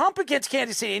over the hump against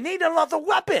Kansas City. They need another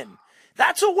weapon.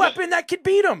 That's a weapon that could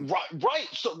beat them. Right.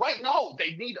 So now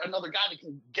they need another guy that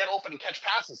can get open and catch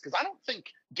passes because I don't think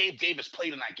Gabe Davis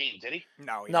played in that game, did he?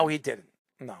 No, he didn't.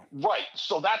 No. Right.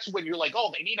 So that's when you're like,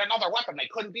 they need another weapon. They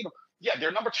couldn't beat him. Yeah,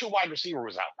 their number 2 wide receiver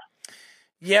was out.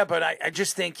 Yeah, but I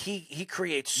just think he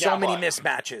creates so many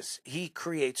mismatches. He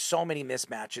creates so many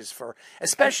mismatches for,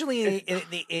 especially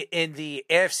in the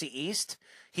AFC East.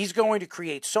 He's going to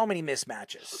create so many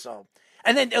mismatches. So,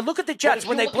 and then look at the Jets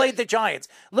when they played the Giants.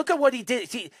 Look at what he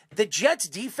did. The Jets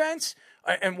defense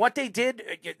and what they did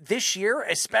this year,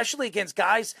 especially against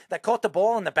guys that caught the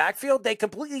ball in the backfield, they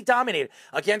completely dominated.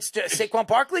 Against Saquon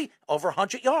Barkley, over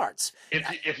 100 yards.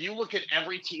 If you look at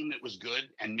every team that was good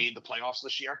and made the playoffs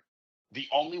this year, the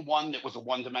only one that was a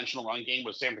one-dimensional running game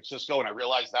was San Francisco, and I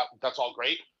realized that's all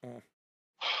great.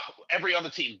 Every other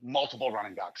team, multiple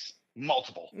running backs,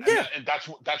 multiple. Yeah. And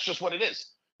that's just what it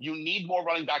is. You need more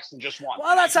running backs than just one.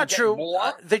 Well, that's not true.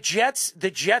 More, The Jets.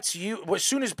 As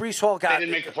soon as Breece Hall got, they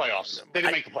didn't make the playoffs.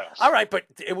 All right, but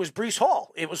it was Breece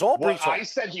Hall. It was all Breece Hall. What I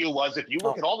said to you was, if you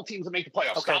look at all the teams that make the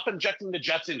playoffs, stop injecting the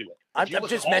Jets into it. I'm If you look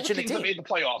just at all mentioning the the teams team.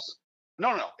 that made the playoffs.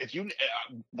 No. If you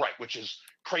which is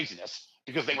craziness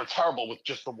because they were terrible with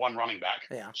just the one running back.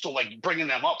 Yeah. So bringing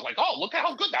them up, look at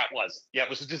how good that was. Yeah, it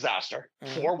was a disaster.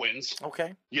 4 wins.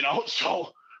 Okay.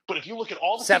 So but if you look at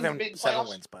all the teams that made the playoffs, 7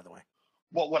 wins, by the way.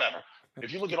 Well, whatever.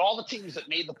 If you look at all the teams that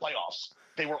made the playoffs,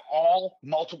 they were all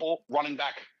multiple running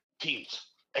back teams,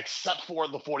 except for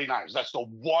the 49ers. That's the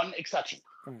one exception.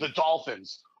 The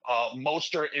Dolphins,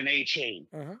 Mostert and A-Chain.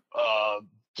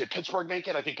 Did Pittsburgh make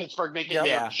it? I think Pittsburgh made it.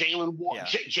 Yeah. Jalen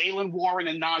Warren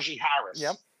and Najee Harris.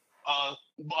 Yep.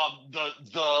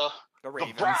 The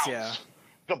Ravens, Browns. yeah.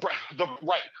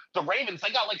 The Ravens,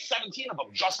 they got 17 of them.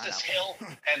 Justice Hill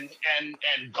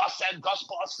and Gus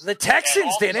Bus. The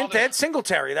Texans didn't. They had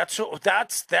Singletary.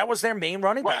 That was their main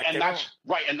running back. And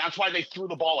that's why they threw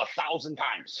the ball 1,000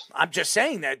 times. I'm just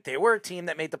saying that they were a team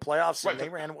that made the playoffs and they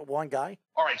ran with one guy.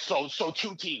 All right, so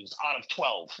 2 teams out of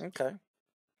 12. Okay.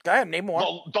 Go ahead, name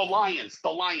more. The Lions,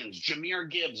 Jahmyr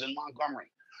Gibbs and Montgomery.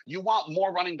 You want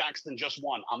more running backs than just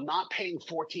one. I'm not paying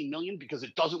 $14 million because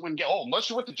it doesn't win. Unless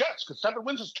you're with the Jets, because 7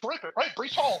 wins is terrific, right?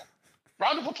 Breece Hall.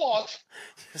 Round of applause.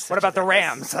 What about the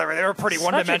Rams? They were pretty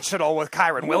one-dimensional with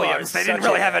Kyron Williams. They didn't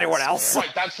really have anyone else. Right,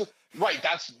 that's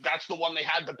the one they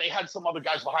had, but they had some other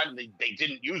guys behind them. They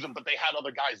didn't use them, but they had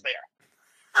other guys there.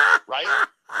 Right?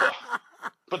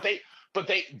 But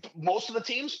most of the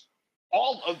teams,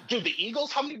 Dude, the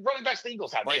Eagles, how many running backs the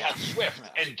Eagles had? They had Swift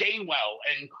and Gainwell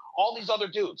and all these other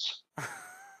dudes.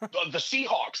 The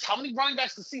Seahawks, how many running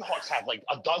backs the Seahawks have? Like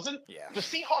a dozen? Yeah. The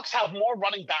Seahawks have more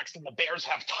running backs than the Bears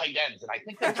have tight ends, and I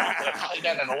think they drafted a tight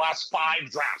end in the last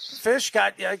 5 drafts. Fish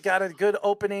got a good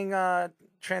opening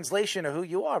translation of who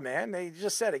you are, man. They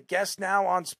just said it. Guest now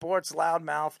on sports,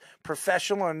 loudmouth,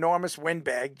 professional, enormous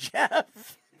windbag,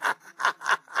 Jeff.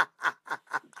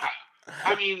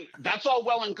 I mean, that's all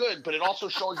well and good, but it also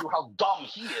shows you how dumb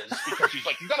he is because he's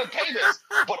like, you got to pay this,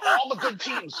 but all the good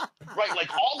teams, right?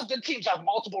 Like all the good teams have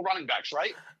multiple running backs,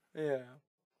 right? Yeah.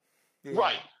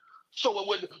 Right.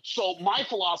 So my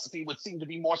philosophy would seem to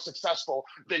be more successful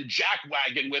than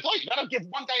jackwagon with, you got to give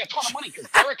one guy a ton of money because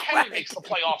Derrick Henry makes the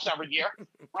playoffs every year,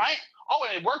 right? Oh,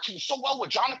 and it works so well with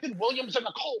Jonathan Williams and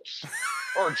the Colts.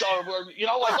 Or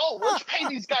let's pay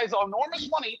these guys enormous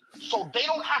money so they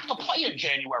don't have to play in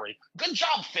January. Good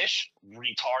job, Fish,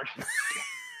 retard.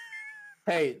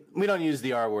 Hey, we don't use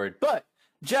the R word, but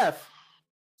Jeff,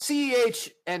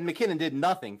 CEH and McKinnon did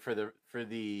nothing for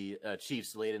the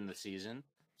Chiefs late in the season.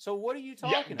 So what are you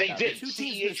talking about? Yeah, they did.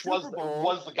 CEH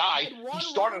was the guy. He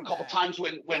started a couple times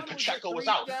when Pacheco was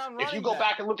out. If you go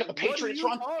back and look at the Patriots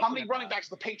run, how many running backs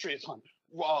the Patriots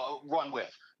run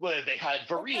with? Well, they had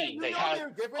Vereen. They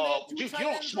had you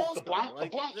don't smoke the blunt. The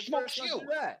blunt smokes you.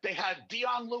 They had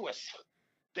Dion Lewis.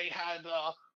 They had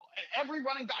every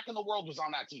running back in the world was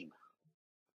on that team.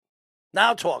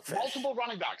 Now talk, Fish. Multiple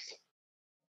running backs.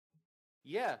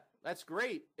 Yeah, that's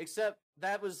great. Except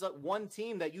that was one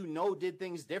team that did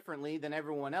things differently than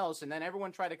everyone else, and then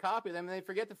everyone tried to copy them, and they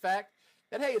forget the fact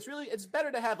that hey, it's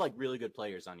better to have like really good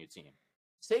players on your team.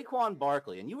 Saquon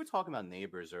Barkley, and you were talking about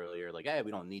Neighbors earlier, like hey, we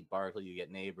don't need Barkley. You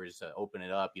get Neighbors to open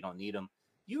it up. You don't need him.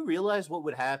 You realize what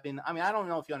would happen? I mean, I don't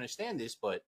know if you understand this,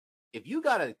 but if you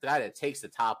got a guy that takes the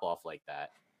top off like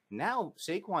that, now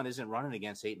Saquon isn't running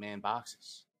against 8-man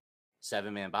boxes,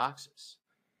 7-man boxes.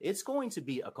 It's going to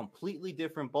be a completely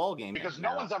different ballgame. Because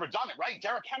no one's ever done it, right?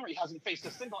 Derrick Henry hasn't faced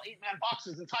a single 8-man box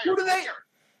his entire career.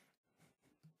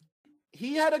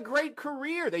 He had a great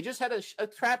career. They just had a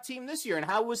trap team this year, and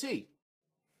how was he?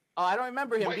 Oh, I don't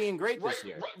remember him being great this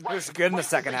year. He was good in the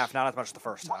second half, not as much the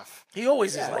first half. He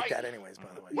always is like that anyways, by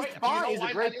the way. He's fine. He's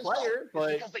a great player,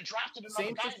 but because they drafted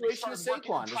same situation as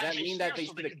Saquon. Does that mean that they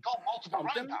should have go multiple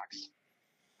running backs?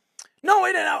 No,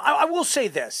 I will say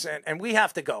this, and we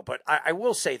have to go, but I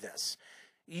will say this.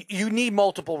 You need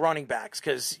multiple running backs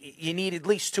because you need at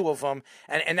least 2 of them.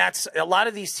 And that's a lot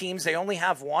of these teams, they only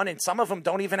have one, and some of them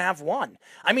don't even have one.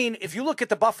 I mean, if you look at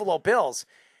the Buffalo Bills,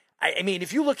 I mean,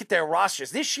 if you look at their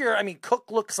rosters this year, I mean, Cook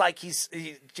looks like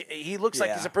he looks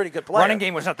like he's a pretty good player. Running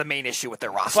game was not the main issue with their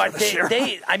roster this year.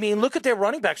 I mean, look at their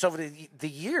running backs over the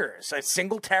years.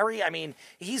 Singletary, I mean,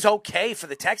 he's okay for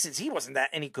the Texans. He wasn't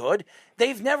that any good.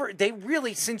 They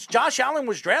really, since Josh Allen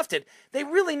was drafted, they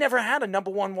really never had a number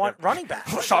one running back.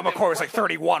 Sean McCoy was like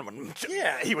 31 when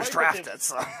he was drafted.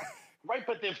 So. Right,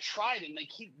 but they've tried, and they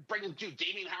keep bringing. Dude,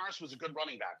 Damian Harris was a good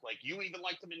running back. Like, you even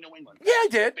liked him in New England. Yeah, I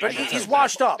did, but he's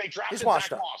washed up. They drafted He's washed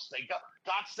Zach up. Moss. They got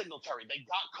Singletary. They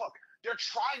got Cook. They're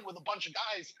trying with a bunch of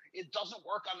guys. It doesn't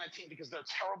work on that team because they're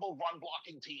a terrible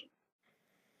run-blocking team.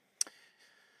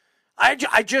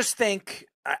 I just think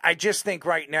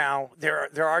right now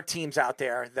there are teams out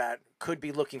there that could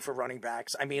be looking for running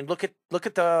backs. I mean, look at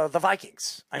the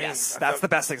Vikings. I mean, that's the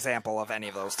best example of any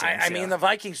of those teams. I mean, the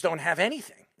Vikings don't have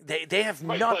anything. They have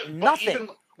nothing.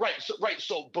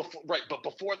 But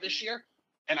before this year,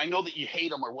 and I know that you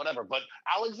hate him or whatever, but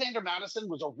Alexander Madison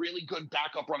was a really good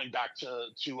backup running back to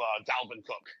Dalvin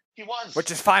Cook. He was, which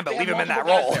is fine, but leave him in that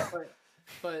role.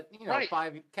 But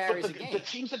 5 carries a game. The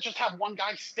teams that just have one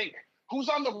guy stink. Who's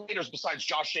on the Raiders besides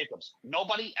Josh Jacobs?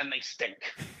 Nobody, and they stink.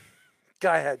 Go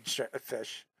ahead,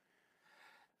 Fish.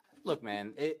 Look,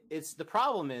 man, it's the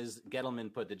problem is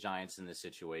Gettleman put the Giants in this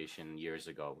situation years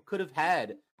ago. Could have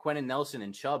had Quentin Nelson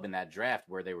and Chubb in that draft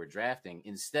where they were drafting.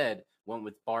 Instead, went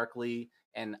with Barkley.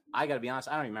 And I got to be honest,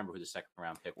 I don't even remember who the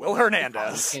second-round pick was. Will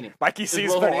Hernandez. Mikey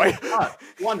C's boy.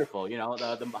 Wonderful, the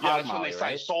hog molly,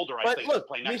 right? Solder, but look,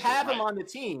 we have him on the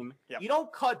team. Yep. You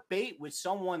don't cut bait with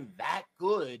someone that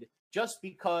good just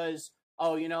because,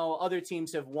 other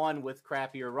teams have won with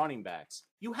crappier running backs.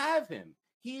 You have him.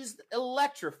 He's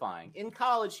electrifying. In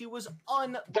college, he was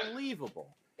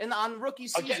unbelievable. And on rookie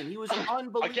season, he was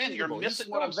unbelievable. Again, you're missing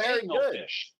what I'm saying, though,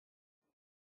 Fish.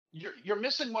 You're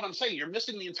missing what I'm saying. You're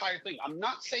missing the entire thing. I'm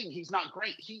not saying he's not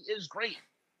great. He is great.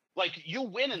 Like, you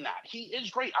win in that. He is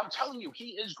great. I'm telling you, he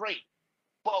is great.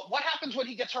 But what happens when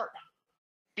he gets hurt?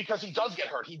 Because he does get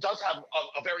hurt. He does have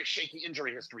a very shaky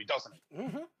injury history, doesn't he?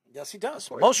 Mm-hmm. Yes, he does.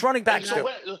 Most running backs do.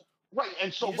 Right,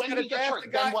 and so You just when gotta he gets draft hurt, a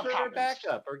guy then what for their happens?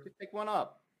 backup or pick one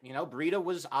up. You know, Breida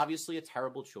was obviously a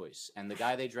terrible choice, and the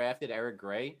guy they drafted, Eric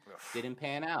Gray, didn't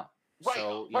pan out. Right,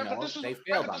 So, right, know, but this is they right,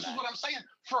 failed but on this that. is what I'm saying.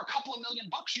 For a couple of $1 million,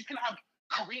 you can have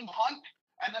Kareem Hunt,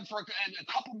 and then and a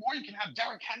couple more, you can have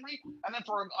Derrick Henry, and then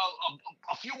for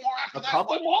a few more after A that,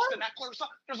 couple more? Austin Eckler or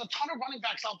something. There's a ton of running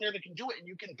backs out there that can do it, and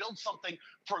you can build something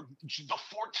for the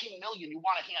 $14 million you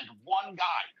want to hand one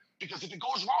guy. Because if it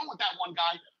goes wrong with that one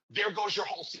guy, there goes your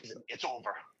whole season. It's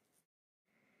over.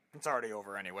 It's already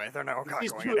over anyway. They're not going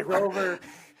It's anywhere. over.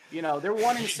 You know, they're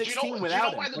 1-16 do you know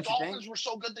without why him. the Don't you think? Dolphins were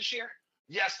so good this year?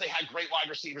 Yes, they had great wide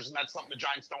receivers, and that's something the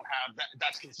Giants don't have.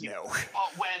 That's conceivable. No.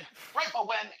 But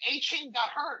when A-Chain got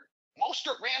hurt,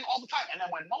 Mostert ran all the time, and then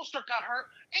when Mostert got hurt,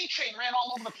 A-Chain ran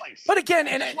all over the place. But again,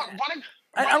 and and guess what? running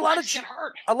a lot of backs get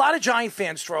hurt. a lot of Giant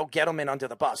fans throw Gettleman under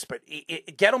the bus, but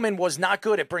Gettleman was not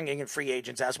good at bringing in free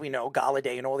agents, as we know.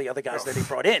 Galladay and all the other guys that he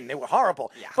brought in, they were horrible.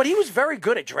 Yeah. But he was very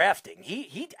good at drafting.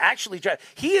 He actually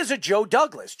he is a Joe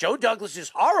Douglas. Joe Douglas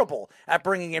is horrible at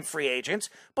bringing in free agents,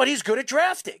 but he's good at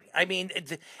drafting. I mean,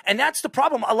 and that's the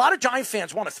problem. A lot of Giant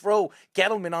fans want to throw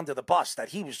Gettleman under the bus, that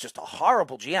he was just a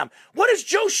horrible GM. What has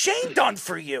Joe Shane done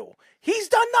for you? He's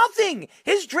done nothing.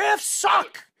 His drafts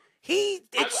suck.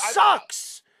 It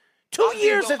sucks. 2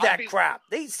 years of that crap.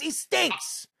 He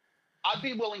stinks. I'd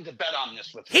be willing to bet on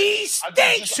this with He Fish.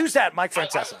 stinks. Who's that? Mike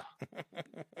Francesa.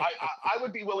 I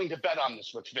would be willing to bet on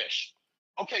this with Fish.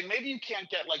 Okay, maybe you can't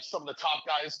get like some of the top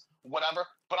guys, whatever,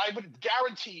 but I would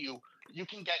guarantee you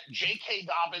can get J.K.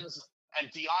 Dobbins and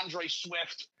DeAndre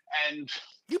Swift and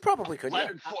you probably could.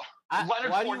 Leonard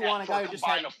Why do you want a guy who just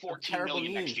had of a $14 terrible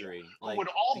million knee next year? injury? Who Like, would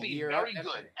all a be year very after?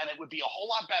 good, and it would be a whole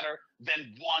lot better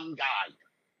than one guy.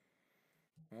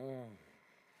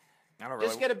 I don't really.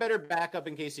 Just get a better backup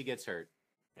in case he gets hurt.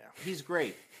 Yeah. He's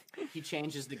great. He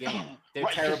changes the game. They're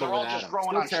Right, 'cause terrible they're all without just him. growing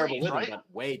Still on terrible trees, with right? him,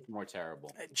 but way more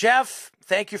terrible. Jeff,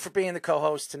 thank you for being the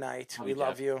co-host tonight. We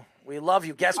love Jeff. you. We love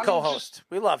you. Guest I mean, co-host.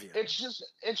 We love you. It's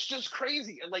just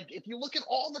crazy. Like if you look at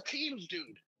all the teams,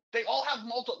 dude, they all have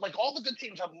multiple. Like all the good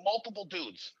teams have multiple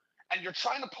dudes, and you're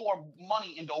trying to pour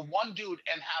money into one dude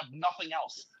and have nothing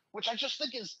else, which I just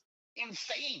think is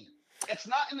insane. It's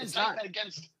not an indictment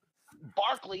against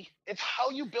Barkley. It's how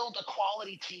you build a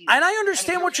quality team. And I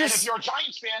understand what you're saying. If you're a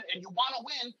Giants fan and you want to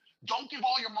win, don't give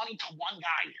all your money to one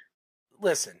guy.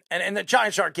 Listen, and the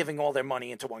Giants aren't giving all their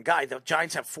money into one guy. The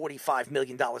Giants have $45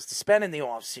 million to spend in the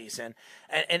offseason.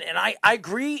 And I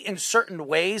agree in certain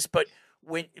ways, but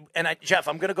Jeff,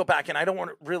 I'm going to go back, and I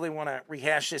don't really want to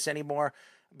rehash this anymore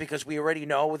because we already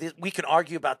know. We can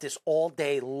argue about this all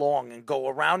day long and go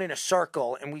around in a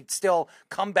circle, and we'd still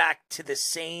come back to the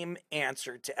same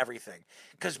answer to everything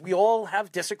because we all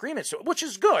have disagreements, which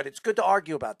is good. It's good to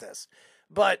argue about this.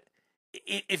 But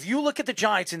if you look at the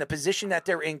Giants in the position that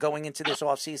they're in going into this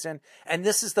offseason, and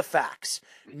this is the facts,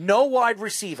 no wide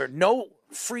receiver, no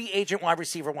free agent wide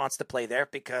receiver wants to play there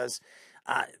because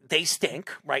they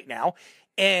stink right now.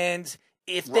 And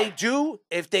if they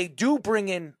do bring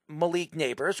in Malik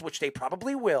Neighbors, which they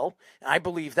probably will, I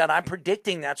believe that. I'm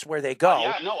predicting that's where they go.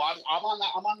 Yeah, no, I'm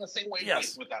on the same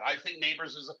wavelength with that. I think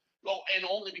Neighbors is and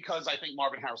only because I think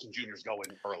Marvin Harrison Jr. is going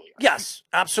earlier. Yes,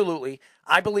 absolutely.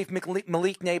 I believe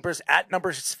Malik Neighbors at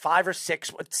number 5 or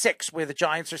 6, where the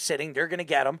Giants are sitting, they're going to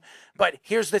get him. But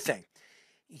here's the thing.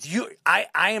 I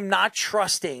am not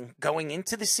trusting going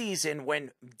into the season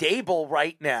when Dable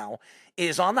right now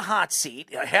is on the hot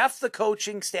seat. Half the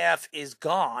coaching staff is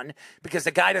gone because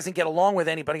the guy doesn't get along with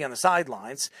anybody on the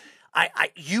sidelines.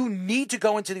 You need to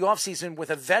go into the offseason with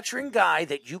a veteran guy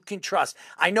that you can trust.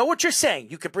 I know what you're saying.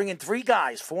 You could bring in 3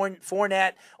 guys,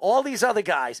 Fournette, all these other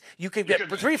guys. You could get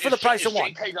 3 for the price of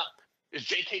 1. Is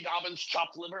J.K. Dobbins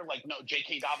chopped liver? Like, no,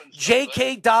 J.K. Dobbins.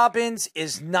 J.K. Dobbins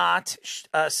is not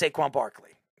Saquon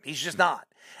Barkley. He's just not.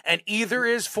 And either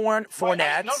is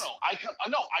Fournette.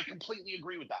 I completely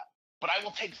agree with that. But I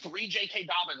will take 3 J.K.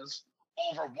 Dobbins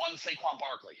over 1 Saquon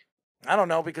Barkley. I don't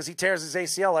know because he tears his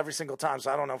ACL every single time,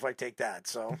 so I don't know if I take that.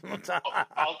 So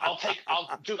I'll take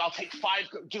 5.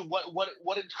 Dude,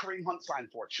 what did Kareem Hunt sign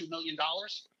for? $2 million?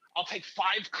 I'll take 5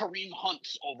 Kareem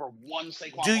Hunts over 1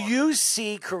 Saquon. Do you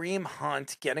see Kareem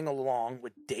Hunt getting along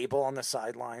with Dable on the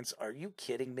sidelines? Are you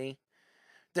kidding me?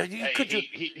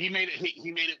 He made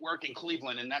it work in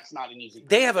Cleveland, and that's not an easy.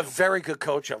 They have a very good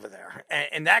coach over there,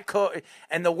 and that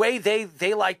and the way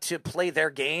they like to play their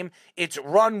game, it's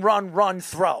run,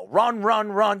 throw,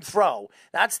 run, throw.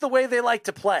 That's the way they like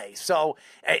to play. So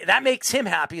that makes him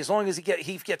happy as long as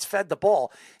he gets fed the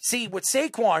ball. See, with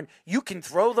Saquon, you can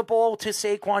throw the ball to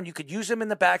Saquon. You could use him in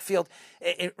the backfield.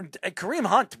 Kareem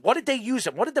Hunt, what did they use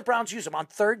him? What did the Browns use him on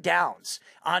 3rd downs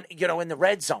in the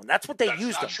red zone? That's what they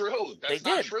used him. That's not true. They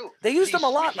did. did. true. They used He him a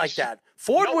lot switched- like that.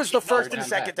 Ford No, was the he- first no, and no,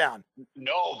 second down.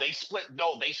 No, they split.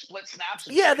 No, they split snaps.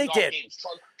 And Yeah, switched they off did. Games.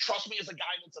 Trust me, as a guy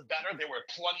that's a better, there were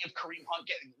plenty of Kareem Hunt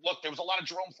getting. Look, there was a lot of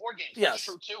Jerome Ford games. Yes. That's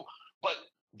true too. But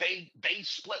they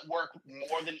split work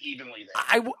more than evenly there.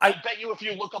 I bet you if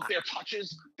you look up their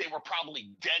touches, they were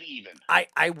probably dead even.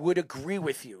 I would agree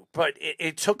with you, but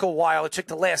it took a while. It took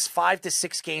the last 5 to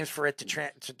 6 games for it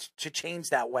to change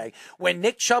that way. When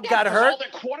Nick Chubb got because hurt, all their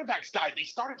quarterbacks died. They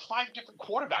started 5 different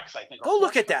quarterbacks, I think. or go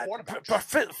look 4 at that. different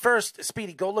quarterbacks. First,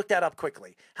 Speedy, go look that up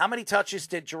quickly. How many touches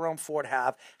did Jerome Ford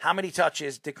have? How many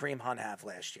touches did Kareem Hunt have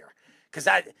last year? Because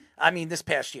this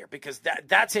past year, because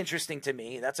that's interesting to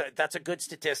me. That's a good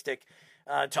statistic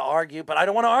to argue, but I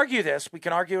don't want to argue this. We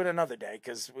can argue it another day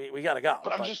because we got to go.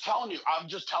 But I'm just telling you. I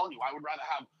would rather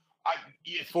have.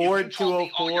 Ford if you told me,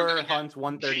 204, you're gonna get Hunt J.K.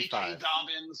 135.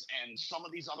 Dobbins and some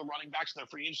of these other running backs that are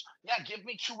free agents. Yeah, give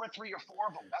me 2 or 3 or 4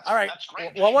 of them. All right. That's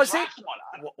great. What was it? Draft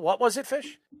one. What was it,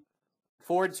 Fish?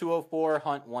 Ford 204,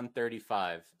 Hunt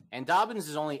 135. And Dobbins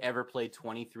has only ever played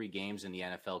 23 games in the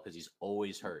NFL because he's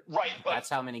always hurt. Right, but that's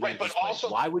how many right, games but he's played. also,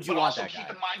 Why would you but want also that keep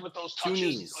guy? in mind with those 2 touches,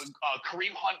 knees.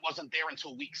 Kareem Hunt wasn't there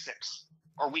until week 6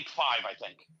 or week 5, I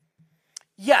think.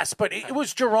 Yes, but it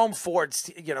was Jerome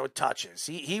Ford's touches.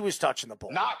 He was touching the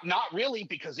ball. Not really,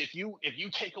 because if you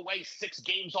take away 6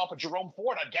 games off of Jerome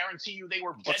Ford, I guarantee you they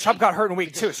were. Well, Chubb got hurt in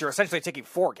week 2, so you're essentially taking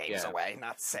 4 games Yeah. away,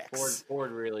 not 6. Ford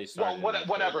really Well, started.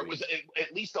 whatever. It was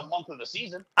at least a month of the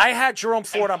season. I had Jerome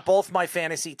Ford on both my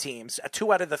fantasy teams,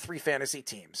 2 out of the 3 fantasy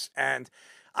teams, and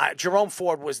Jerome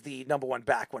Ford was the number 1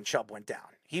 back when Chubb went down.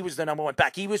 He was the number 1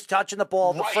 back. He was touching the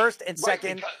ball the first and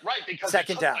second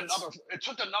second downs. It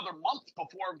took another month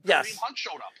before Yes. Kareem Hunt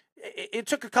showed up. It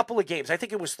took a couple of games. I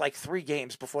think it was like 3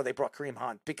 games before they brought Kareem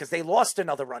Hunt because they lost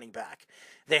another running back.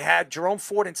 They had Jerome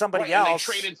Ford and somebody And else.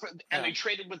 they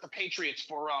traded with the Patriots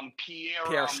for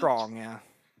Pierre Strong, yeah.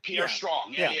 Pierre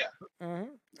Strong, yeah. Mm-hmm.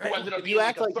 Who ended up You being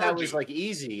act a like that third was dude. like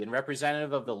easy and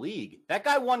representative of the league. That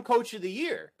guy won Coach of the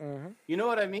Year. Mm-hmm. You know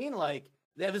what I mean? Like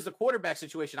that was the quarterback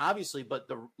situation, obviously, but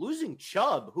the losing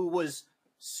Chubb, who was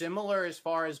similar as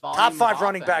far as volume, Top 5 of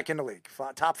running offense, back in the league.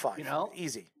 Top 5. You know?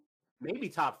 Easy. maybe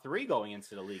top 3 going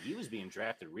into the league. He was being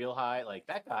drafted real high. Like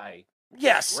that guy.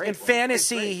 Yes, great. in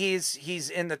fantasy, he's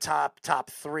in the top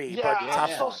 3. Yeah, but I'm top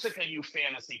so 5. sick of you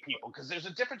fantasy people because there's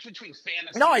a difference between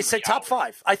fantasy. No, I and said top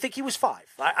reality. 5. I think he was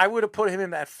 5. I would have put him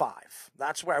in at 5.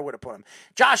 That's where I would have put him.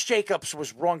 Josh Jacobs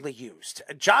was wrongly used.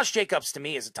 Josh Jacobs, to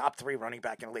me, is a top 3 running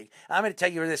back in the league. I'm going to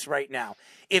tell you this right now.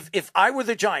 If I were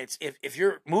the Giants, if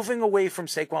you're moving away from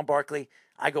Saquon Barkley,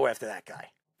 I go after that guy.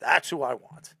 That's who I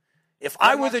want. If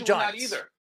I I'm were not the doing that Giants, either.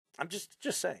 I'm just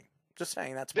saying. Just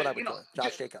saying that's what I would You do. know,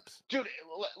 Josh Jacobs. Dude,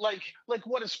 like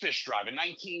what is Fish driving?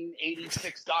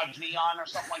 1986 Dodge Neon or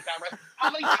something like that, right? How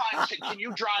many times can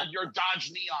you drive your Dodge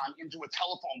Neon into a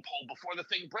telephone pole before the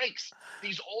thing breaks?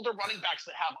 These older running backs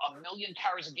that have 1 million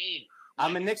carries a game.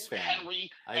 I'm a Knicks fan.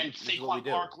 Henry and this is what we Saquon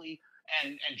do. Barkley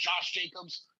and Josh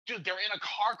Jacobs. Dude, they're in a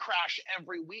car crash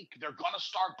every week. They're going to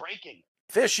start breaking.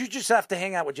 Fish, you just have to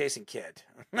hang out with Jason Kidd.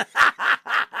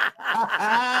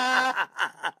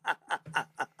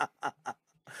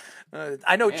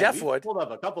 I know Man, Jeff we would. pulled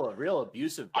up a couple of real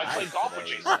abusive guys I played golf with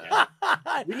today. Jason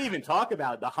Kidd. We didn't even talk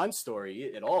about the Hunt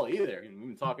story at all either. We've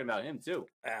been talking about him too.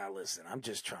 Listen, I'm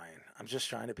just trying. I'm just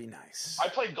trying to be nice. I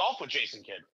played golf with Jason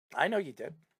Kidd. I know you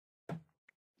did.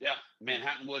 Yeah,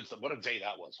 Manhattan Woods. What a day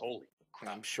that was. Holy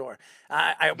crap. I'm sure.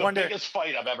 I The wonder. biggest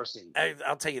fight I've ever seen.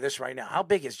 I'll tell you this right now. How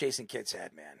big is Jason Kidd's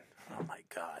head, man? Oh my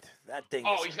God, that thing.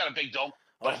 Oh, is, he's got a big dome,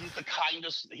 but Oh. he's the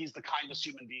kindest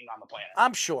human being on the planet.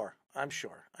 I'm sure.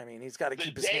 I mean, he's got to The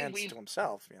keep his day hands we- to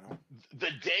himself. You know.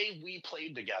 The day we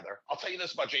played together, I'll tell you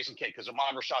this about Jason Kidd because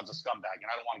Ahmad Rashad's a scumbag, and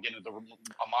I don't want to get into the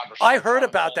Ahmad Rashad. I heard the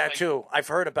about whole that thing. too. I've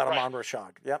heard about Right. Amon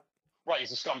Rashad. Yep. Right,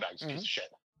 he's a scumbag, he's a piece of shit.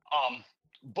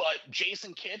 But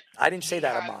Jason Kidd, I didn't say he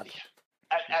that, had- Ahmad.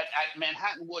 At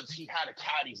Manhattan Woods, he had a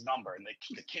caddy's number, and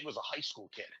the kid was a high school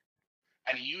kid,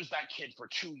 and he used that kid for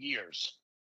 2 years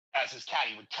as his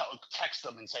caddy. He would text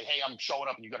him and say, "Hey, I'm showing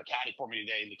up, and you got a caddy for me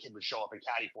today," and the kid would show up and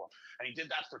caddy for him, and he did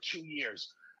that for 2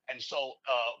 years. And so,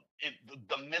 in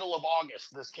the middle of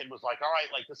August, this kid was like, "All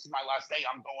right, like this is my last day.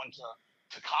 I'm going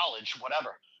to college,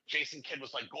 whatever." Jason Kidd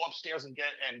was like, "Go upstairs and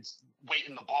wait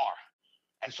in the bar."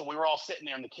 And so we were all sitting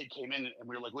there, and the kid came in, and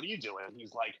we were like, "What are you doing?" And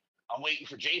he's like, "I'm waiting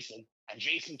for Jason." And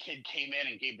Jason Kidd came in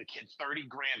and gave the kid 30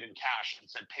 grand in cash and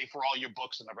said, "Pay for all your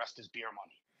books, and the rest is beer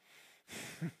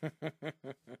money."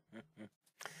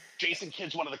 Jason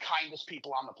Kidd's one of the kindest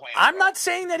people on the planet. I'm not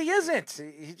saying that he isn't.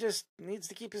 He just needs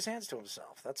to keep his hands to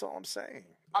himself. That's all I'm saying.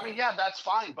 I mean, yeah, that's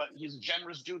fine, but he's a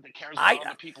generous dude that cares about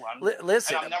other people.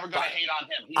 Listen, and I'm never going to hate on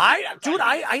him.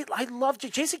 I loved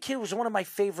Jason Kidd was one of my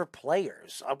favorite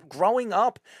players. Growing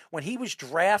up, when he was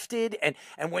drafted and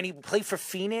when he played for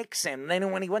Phoenix and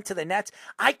then when he went to the Nets,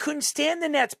 I couldn't stand the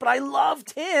Nets, but I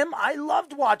loved him. I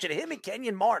loved watching him and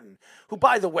Kenyon Martin, who,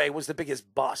 by the way, was the biggest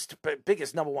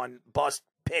biggest number one bust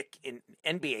pick in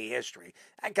NBA history.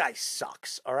 That guy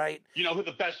sucks, all right? You know who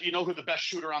the best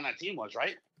shooter on that team was,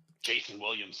 right? Jason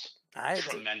Williams.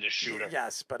 Tremendous shooter.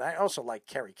 Yes, but I also like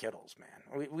Kerry Kittles, man.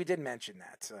 We did mention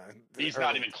that. He's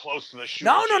not even close to the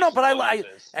shooter. No, but I like.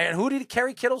 And who did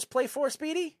Kerry Kittles play for,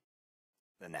 Speedy?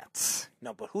 The Nets.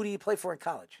 No, but who did he play for in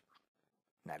college?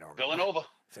 I don't Villanova.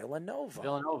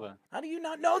 Villanova. How do you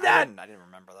not know that? I didn't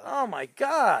remember that. Oh my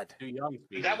God. Too young.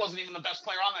 Speedy. That wasn't even the best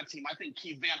player on that team. I think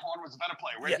Keith Van Horn was a better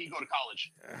player. Where did he go to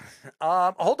college?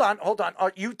 Hold on.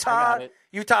 Utah.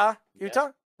 Utah.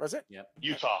 Was it? Yep.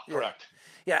 Utah, correct.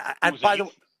 Yeah.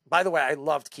 By the way, I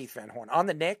loved Keith Van Horn on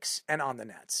the Knicks and on the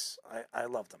Nets. I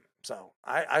loved him. So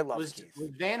I loved Keith.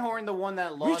 Was Van Horn the one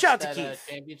that lost reach out to that Keith.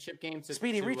 Championship game to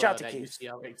Speedy? Reach out to that Keith.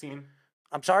 UCLA team?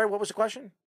 I'm sorry. What was the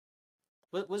question?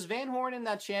 Was Van Horn in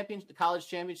that college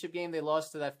championship game? They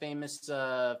lost to that famous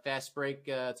fast break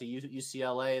to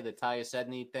UCLA, the Tyus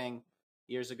Edney thing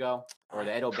years ago, or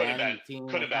the Ed O'Bannon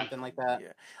team, or something like that.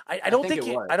 Yeah. I don't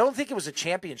think it was a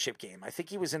championship game. I think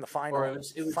he was in the final. Or it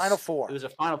was Final Four. It was a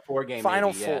Final Four game.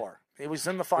 Final maybe, Four. It was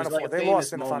in the Final Four. Like They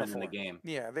lost in the Final in Four. the game.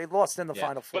 Yeah, they lost in the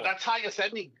Final Four. But that Tyus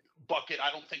Edney bucket,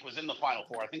 I don't think was in the Final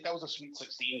Four. I think that was a Sweet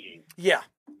 16 game. Yeah,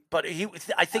 but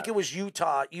I think it was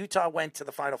Utah. Utah went to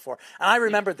the Final Four, and I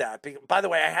remembered that. By the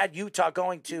way, I had Utah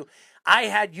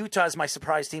as my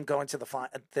surprise team going to the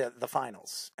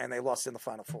finals, and they lost in the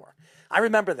Final Four. I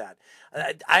remember that.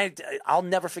 I'll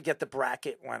never forget the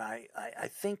bracket when I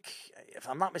think, if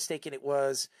I'm not mistaken, it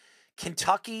was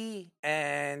Kentucky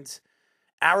and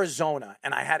Arizona,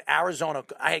 and I had Arizona.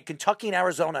 I had Kentucky and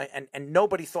Arizona, and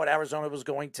nobody thought Arizona was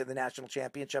going to the national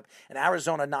championship, and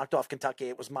Arizona knocked off Kentucky.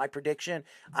 It was my prediction.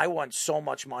 I won so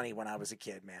much money when I was a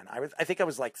kid, man. I think I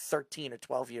was like 13 or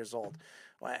 12 years old.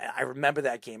 I remember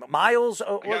that game. Miles,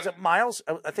 was it Miles?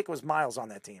 I think it was Miles on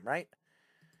that team, right?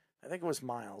 I think it was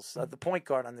Miles, the point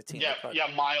guard on the team. Yeah,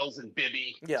 Miles and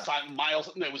Bibby. Yeah.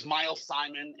 It was Miles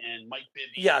Simon and Mike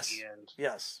Bibby. Yes. And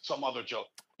yes. Some other joke.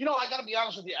 You know, I got to be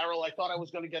honest with you, Errol. I thought I was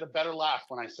going to get a better laugh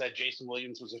when I said Jason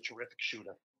Williams was a terrific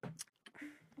shooter.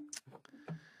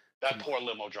 That poor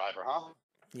limo driver, huh?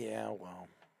 Yeah, well,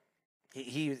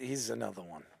 he's another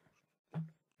one.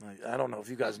 I don't know if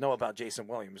you guys know about Jason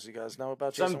Williams. You guys know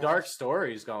about Jason Some dark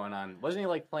stories going on. Wasn't he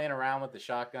like playing around with the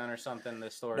shotgun or something?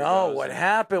 This story. No, what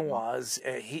happened was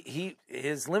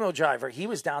his limo driver. He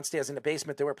was downstairs in the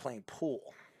basement. They were playing pool,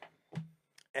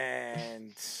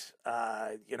 and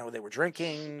they were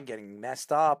drinking, getting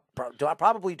messed up,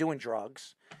 probably doing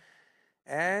drugs,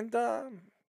 and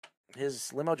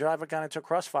his limo driver kind of took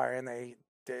crossfire, and it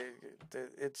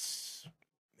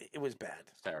was bad.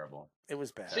 It's terrible. It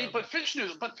was bad. See, but Fish knew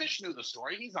the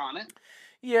story. He's on it.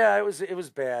 Yeah, it was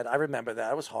bad. I remember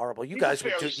that. It was horrible. You guys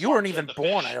you weren't even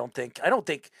born, I don't think. I don't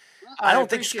think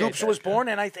Scoops was born,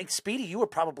 and I think Speedy, you were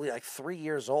probably like 3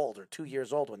 years old or 2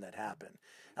 years old when that happened.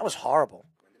 That was horrible.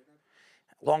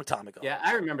 Long time ago. Yeah,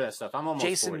 I remember that stuff. I'm almost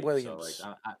Jason 40, Williams.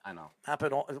 So I know.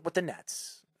 Happened with the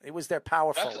Nets. It was their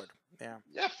power forward. Yeah.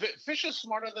 Yeah, Fish is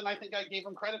smarter than I think I gave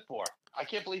him credit for. I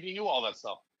can't believe he knew all that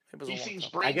stuff. He seems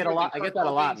brainier. I get that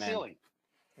a lot, man.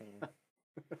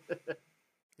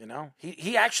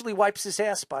 He actually wipes his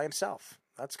ass by himself.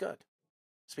 That's good.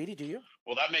 Speedy, do you?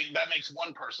 Well, that makes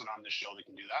one person on this show that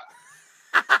can do that.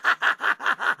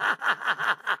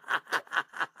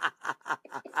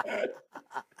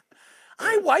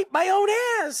 I wipe my own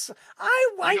ass.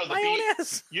 I wipe my own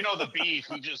ass. You know the beef.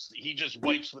 He just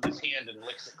wipes with his hand and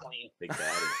licks it clean. Big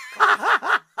daddy.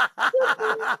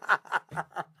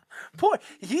 Boy,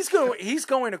 he's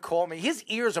going to call me. His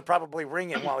ears are probably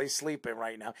ringing while he's sleeping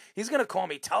right now. He's going to call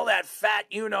me. Tell that fat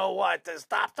you know what to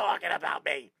stop talking about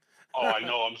me. Oh, I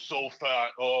know. I'm so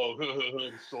fat. Oh,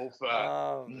 I'm so fat.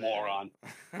 Oh, moron.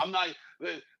 I'm not.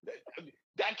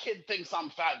 That kid thinks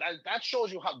I'm fat. That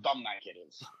shows you how dumb that kid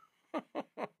is.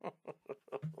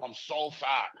 I'm so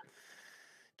fat.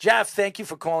 Jeff, thank you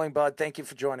for calling, bud. Thank you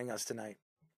for joining us tonight.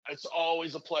 It's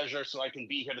always a pleasure, so I can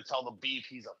be here to tell the beef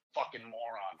he's a fucking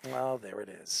moron. Well, there it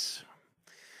is.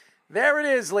 There it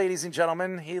is, ladies and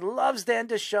gentlemen. He loves to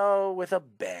end a show with a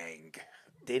bang.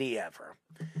 Did he ever?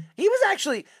 He was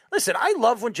actually, listen, I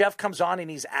love when Jeff comes on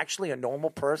and he's actually a normal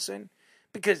person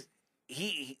because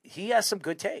he has some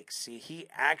good takes. He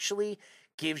actually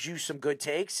gives you some good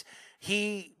takes.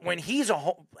 When he's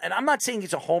and I'm not saying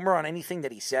he's a homer on anything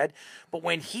that he said, but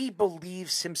when he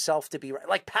believes himself to be right,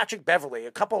 like Patrick Beverley,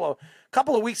 a couple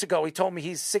of weeks ago, he told me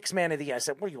he's sixth man of the year. I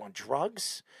said, "What are you on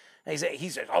drugs?" And he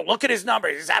said, "Oh, look at his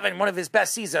numbers. He's having one of his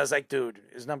best seasons." I was like, "Dude,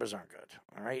 his numbers aren't good.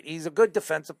 All right, he's a good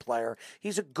defensive player.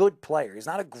 He's a good player. He's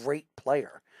not a great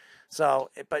player." So,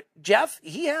 but Jeff,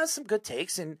 he has some good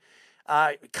takes, and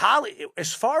college,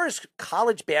 as far as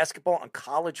college basketball and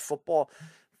college football,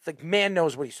 the man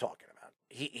knows what he's talking about.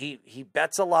 He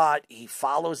bets a lot. He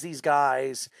follows these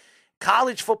guys.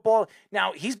 College football.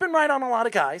 Now, he's been right on a lot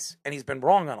of guys, and he's been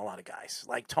wrong on a lot of guys,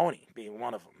 like Tony being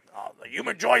one of them. Oh, the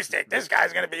human joystick. This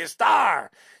guy's going to be a star.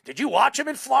 Did you watch him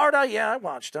in Florida? Yeah, I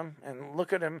watched him. And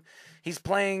look at him. He's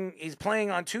playing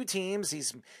on two teams.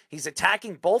 He's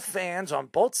attacking both fans on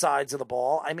both sides of the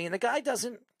ball. I mean, the guy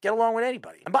doesn't get along with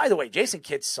anybody. And by the way, Jason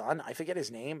Kidd's son, I forget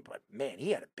his name, but man,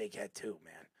 he had a big head too,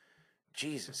 man.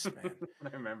 Jesus, man. I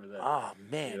remember that. Oh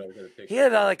man, he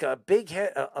had like a big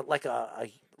head, like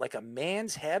a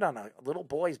man's head on a little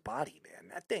boy's body, man.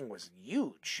 That thing was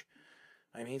huge.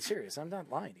 I mean, serious. I'm not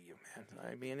lying to you, man.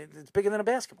 I mean, it's bigger than a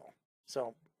basketball.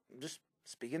 So I'm just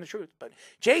speaking the truth. But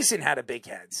Jason had a big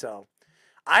head. So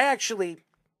I actually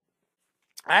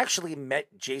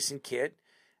met Jason Kidd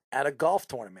at a golf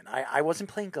tournament. I wasn't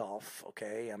playing golf,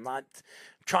 okay? I'm not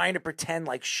trying to pretend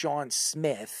like Sean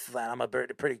Smith that I'm a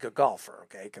pretty good golfer,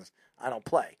 okay? Because I don't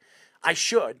play. I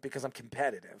should because I'm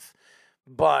competitive.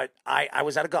 But I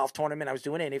was at a golf tournament. I was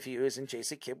doing interviews, and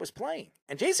Jason Kidd was playing.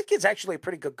 And Jason Kidd's actually a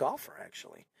pretty good golfer,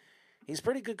 actually. He's a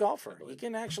pretty good golfer. He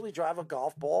can actually drive a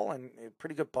golf ball and a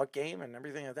pretty good putt game and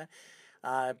everything like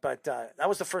that. But that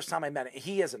was the first time I met him.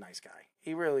 He is a nice guy.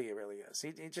 He really is.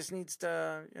 He just needs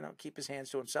to, keep his hands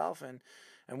to himself, and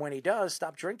when he does,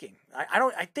 stop drinking.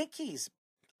 I think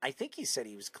he said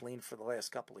he was clean for the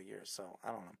last couple of years, so I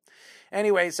don't know.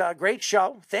 Anyways, great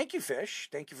show. Thank you, Fish.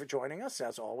 Thank you for joining us,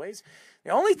 as always.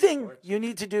 The only thing you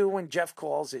need to do when Jeff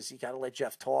calls is you got to let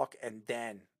Jeff talk, and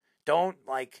then don't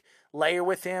layer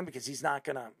with him, because he's not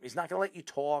gonna let you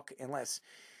talk unless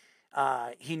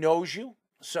he knows you.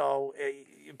 So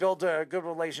you build a good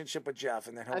relationship with Jeff,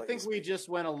 and then he'll I let think you we speak. just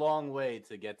went a long way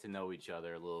to get to know each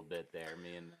other a little bit there,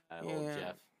 me and old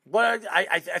Jeff. Well,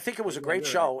 I think it was a great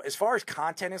show. As far as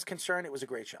content is concerned, it was a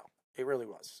great show. It really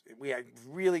was. We had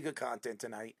really good content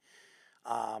tonight.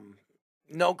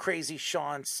 No crazy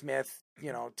Sean Smith,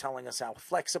 telling us how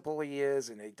flexible he is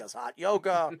and he does hot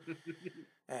yoga,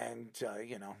 and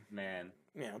Man,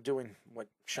 doing what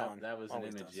Sean. That was an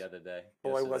image does. the other day.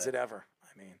 Boy, was it ever!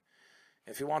 I mean,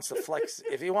 if he wants to flex,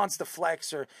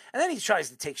 and then he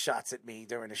tries to take shots at me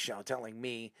during the show, telling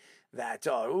me that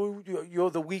you're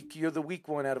the weak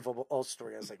one out of all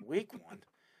story. I was like, weak one?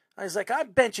 I was like,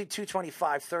 I'm benching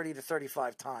 225 30 to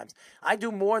 35 times. I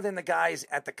do more than the guys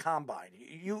at the combine.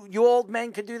 You old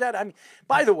men could do that? I mean,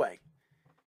 by the way,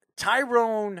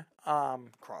 Tyrone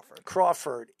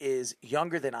Crawford is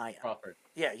younger than I am. Crawford.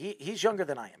 Yeah, he's younger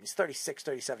than I am. He's 36,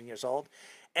 37 years old.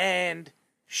 And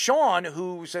Sean,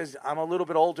 who says I'm a little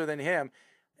bit older than him,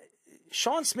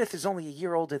 Sean Smith is only a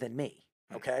year older than me,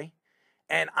 okay?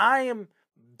 And I am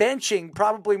benching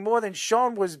probably more than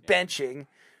Sean was benching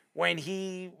when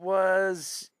he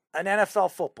was an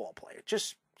NFL football player.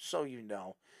 Just so you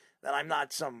know that I'm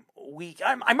not some weak.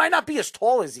 I might not be as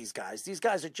tall as these guys. These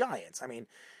guys are giants. I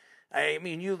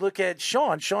mean, you look at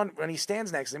Sean. Sean, when he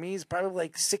stands next to me, he's probably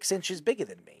like 6 inches bigger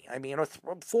than me. I mean, or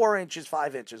 4 inches,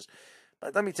 5 inches.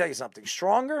 But let me tell you something.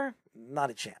 Stronger, not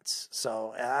a chance.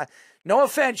 So, no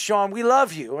offense, Sean. We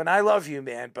love you, and I love you,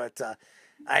 man. But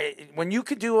when you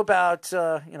could do about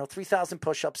 3,000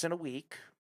 push-ups in a week,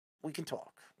 we can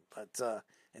talk. But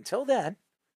until then,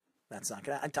 that's not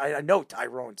gonna. I know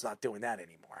Tyrone's not doing that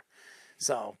anymore.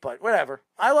 So, but whatever.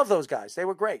 I love those guys. They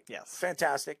were great. Yes,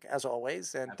 fantastic as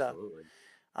always. And absolutely.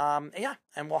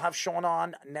 And we'll have Sean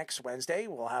on next Wednesday.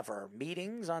 We'll have our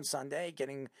meetings on Sunday,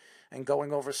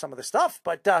 going over some of the stuff.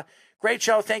 But great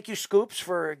show. Thank you, Scoops,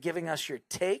 for giving us your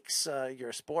takes,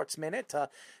 your sports minute.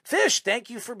 Fish, thank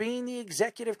you for being the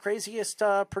executive craziest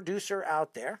producer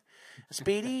out there.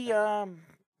 Speedy,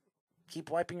 keep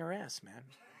wiping your ass, man.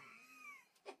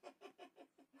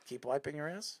 Keep wiping your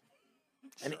ass.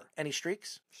 Sure. Any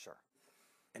streaks? Sure.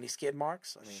 Any skid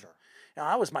marks? I mean, sure.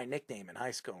 That was my nickname in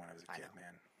high school when I was a kid,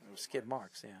 man. It was Skid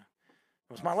Marks, yeah.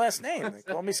 It was my last name. They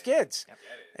called me Skids.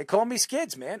 They called me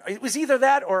Skids, man. It was either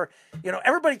that or,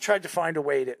 everybody tried to find a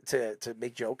way to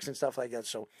make jokes and stuff like that.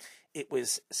 So it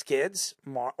was Skids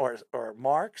or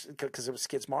Marks, because it was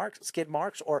Skid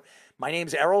Marks, or my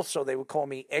name's Errol, so they would call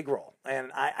me Egg Roll.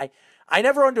 And I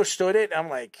never understood it. I'm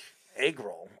like, egg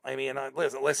roll. I mean,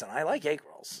 listen, I like egg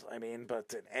rolls. I mean,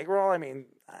 but an egg roll, I mean,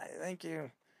 I think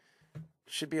you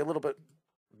should be a little bit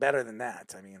better than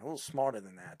that. I mean, a little smarter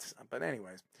than that. But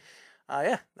anyways,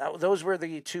 yeah, those were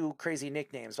the two crazy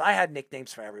nicknames. I had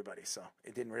nicknames for everybody, so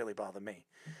it didn't really bother me.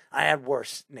 I had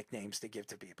worse nicknames to give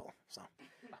to people, so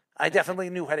I definitely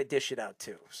knew how to dish it out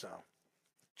too. So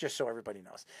just so everybody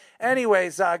knows.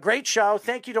 Anyways, great show.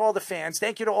 Thank you to all the fans.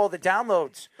 Thank you to all the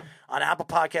downloads on Apple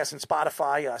Podcasts and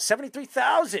Spotify.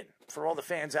 73,000 for all the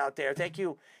fans out there. Thank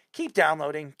you. Keep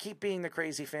downloading. Keep being the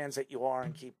crazy fans that you are,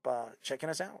 and keep checking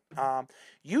us out.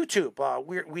 YouTube,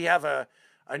 we have a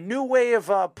new way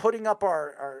of putting up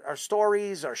our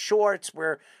stories, our shorts.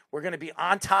 We're going to be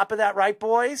on top of that, right,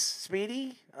 boys?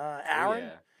 Speedy,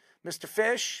 Aaron, Mr.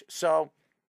 Fish. So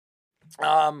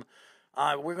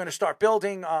we're going to start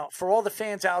building for all the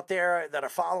fans out there that are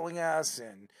following us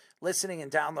and listening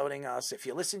and downloading us. If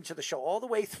you listen to the show all the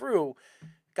way through,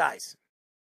 guys,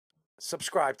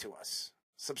 subscribe to us.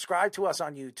 Subscribe to us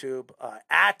on YouTube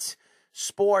at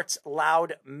Sports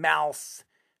Loudmouth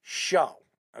Show.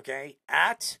 Okay?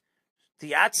 At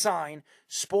the @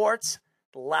 Sports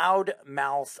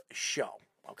Loudmouth Show.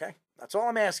 Okay? That's all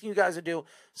I'm asking you guys to do.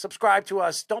 Subscribe to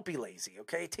us. Don't be lazy,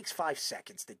 okay? It takes 5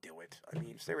 seconds to do it. I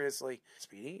mean, seriously.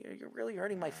 Speedy, you're really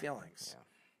hurting my feelings. Yeah.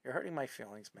 You're hurting my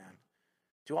feelings, man.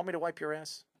 Do you want me to wipe your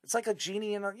ass? It's like a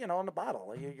genie in a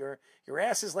bottle. Your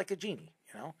ass is like a genie,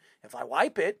 you know? If I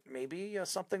wipe it, maybe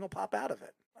something will pop out of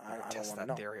it. I don't test want to that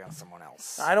know. theory on someone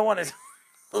else. I don't want to...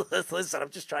 Listen,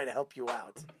 I'm just trying to help you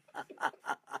out.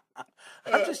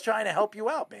 I'm just trying to help you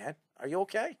out, man. Are you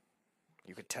okay?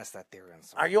 You could test that theory on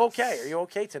someone Are you else. okay? Are you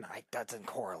okay tonight? It doesn't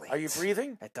correlate. Are you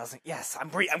breathing? It doesn't. Yes, I'm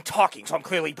talking, so I'm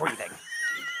clearly breathing.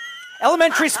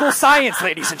 Elementary school science,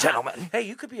 ladies and gentlemen. Hey,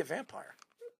 you could be a vampire.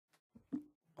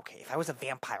 Okay, if I was a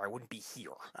vampire, I wouldn't be here.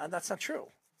 That's not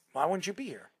true. Why wouldn't you be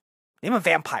here? Name a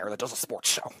vampire that does a sports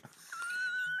show.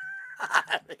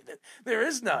 There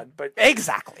is none, but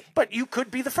exactly. But you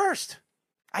could be the first.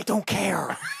 I don't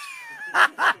care.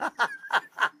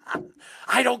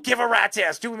 I don't give a rat's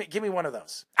ass. Give me one of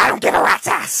those. I don't give a rat's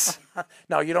ass.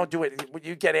 No, you don't do it.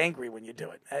 You get angry when you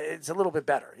do it. It's a little bit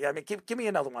better. Yeah, I mean, give me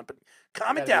another one, but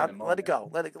calm it down. Let it go.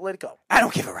 Let it go. I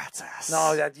don't give a rat's ass.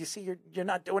 No, you see, you're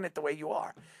not doing it the way you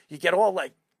are. You get all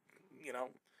like,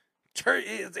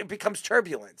 it becomes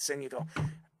turbulence, and you go,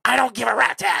 I don't give a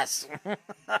rat's ass.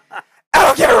 I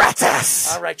don't give a rat's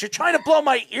ass. All right, you're trying to blow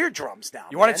my eardrums now.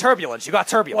 You wanted turbulence. You got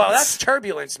turbulence. Well, that's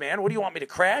turbulence, man. What do you want me to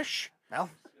crash? Well,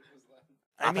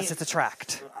 opposites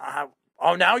attract.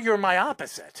 Now you're my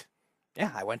opposite. Yeah,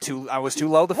 I was too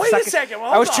low the Wait second. a second.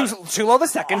 Well, I was too low the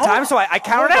second time, so I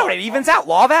counted out. It evens out.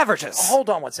 Law of averages. Hold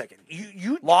on 1 second.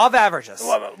 You law of averages.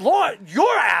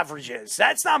 Your averages.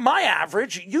 That's not my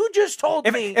average. You just told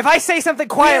me. If I say something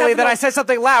quietly, then I said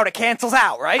something loud. It cancels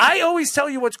out, right? I always tell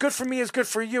you what's good for me is good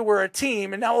for you. We're a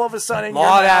team, and now all of a sudden,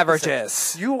 law of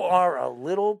averages. You are a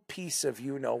little piece of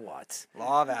you know what.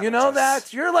 Law of averages. You know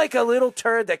that? You're like a little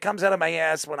turd that comes out of my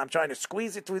ass when I'm trying to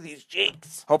squeeze it through these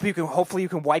cheeks. Hopefully you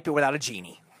can wipe it without a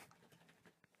genie.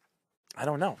 I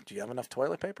don't know. Do you have enough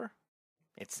toilet paper?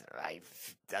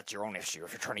 That's your own issue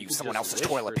if you're trying to use someone else's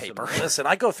toilet paper. Listen,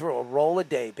 I go through a roll a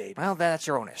day, baby. Well, that's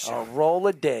your own issue. A roll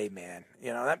a day, man.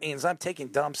 That means I'm taking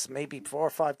dumps maybe 4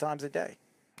 or 5 times a day.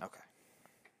 Okay.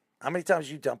 How many times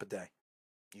do you dump a day?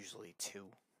 Usually 2,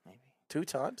 maybe. 2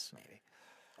 times? Maybe.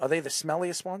 Are they the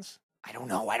smelliest ones? I don't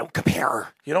know. I don't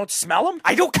compare. You don't smell them?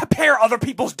 I don't compare other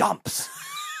people's dumps.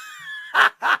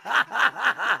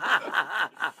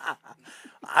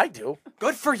 I do.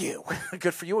 Good for you.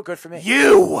 Good for you or good for me?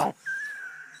 You! All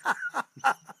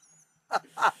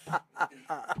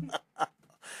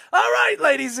right,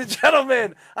 ladies and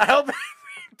gentlemen. I hope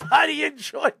everybody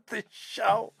enjoyed the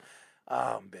show.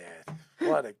 Oh, man.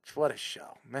 What a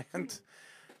show, man.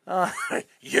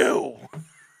 You.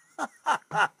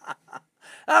 All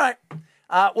right.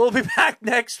 We'll be back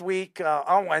next week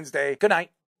on Wednesday. Good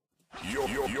night.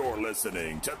 You're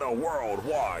listening to the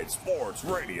Worldwide Sports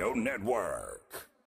Radio Network.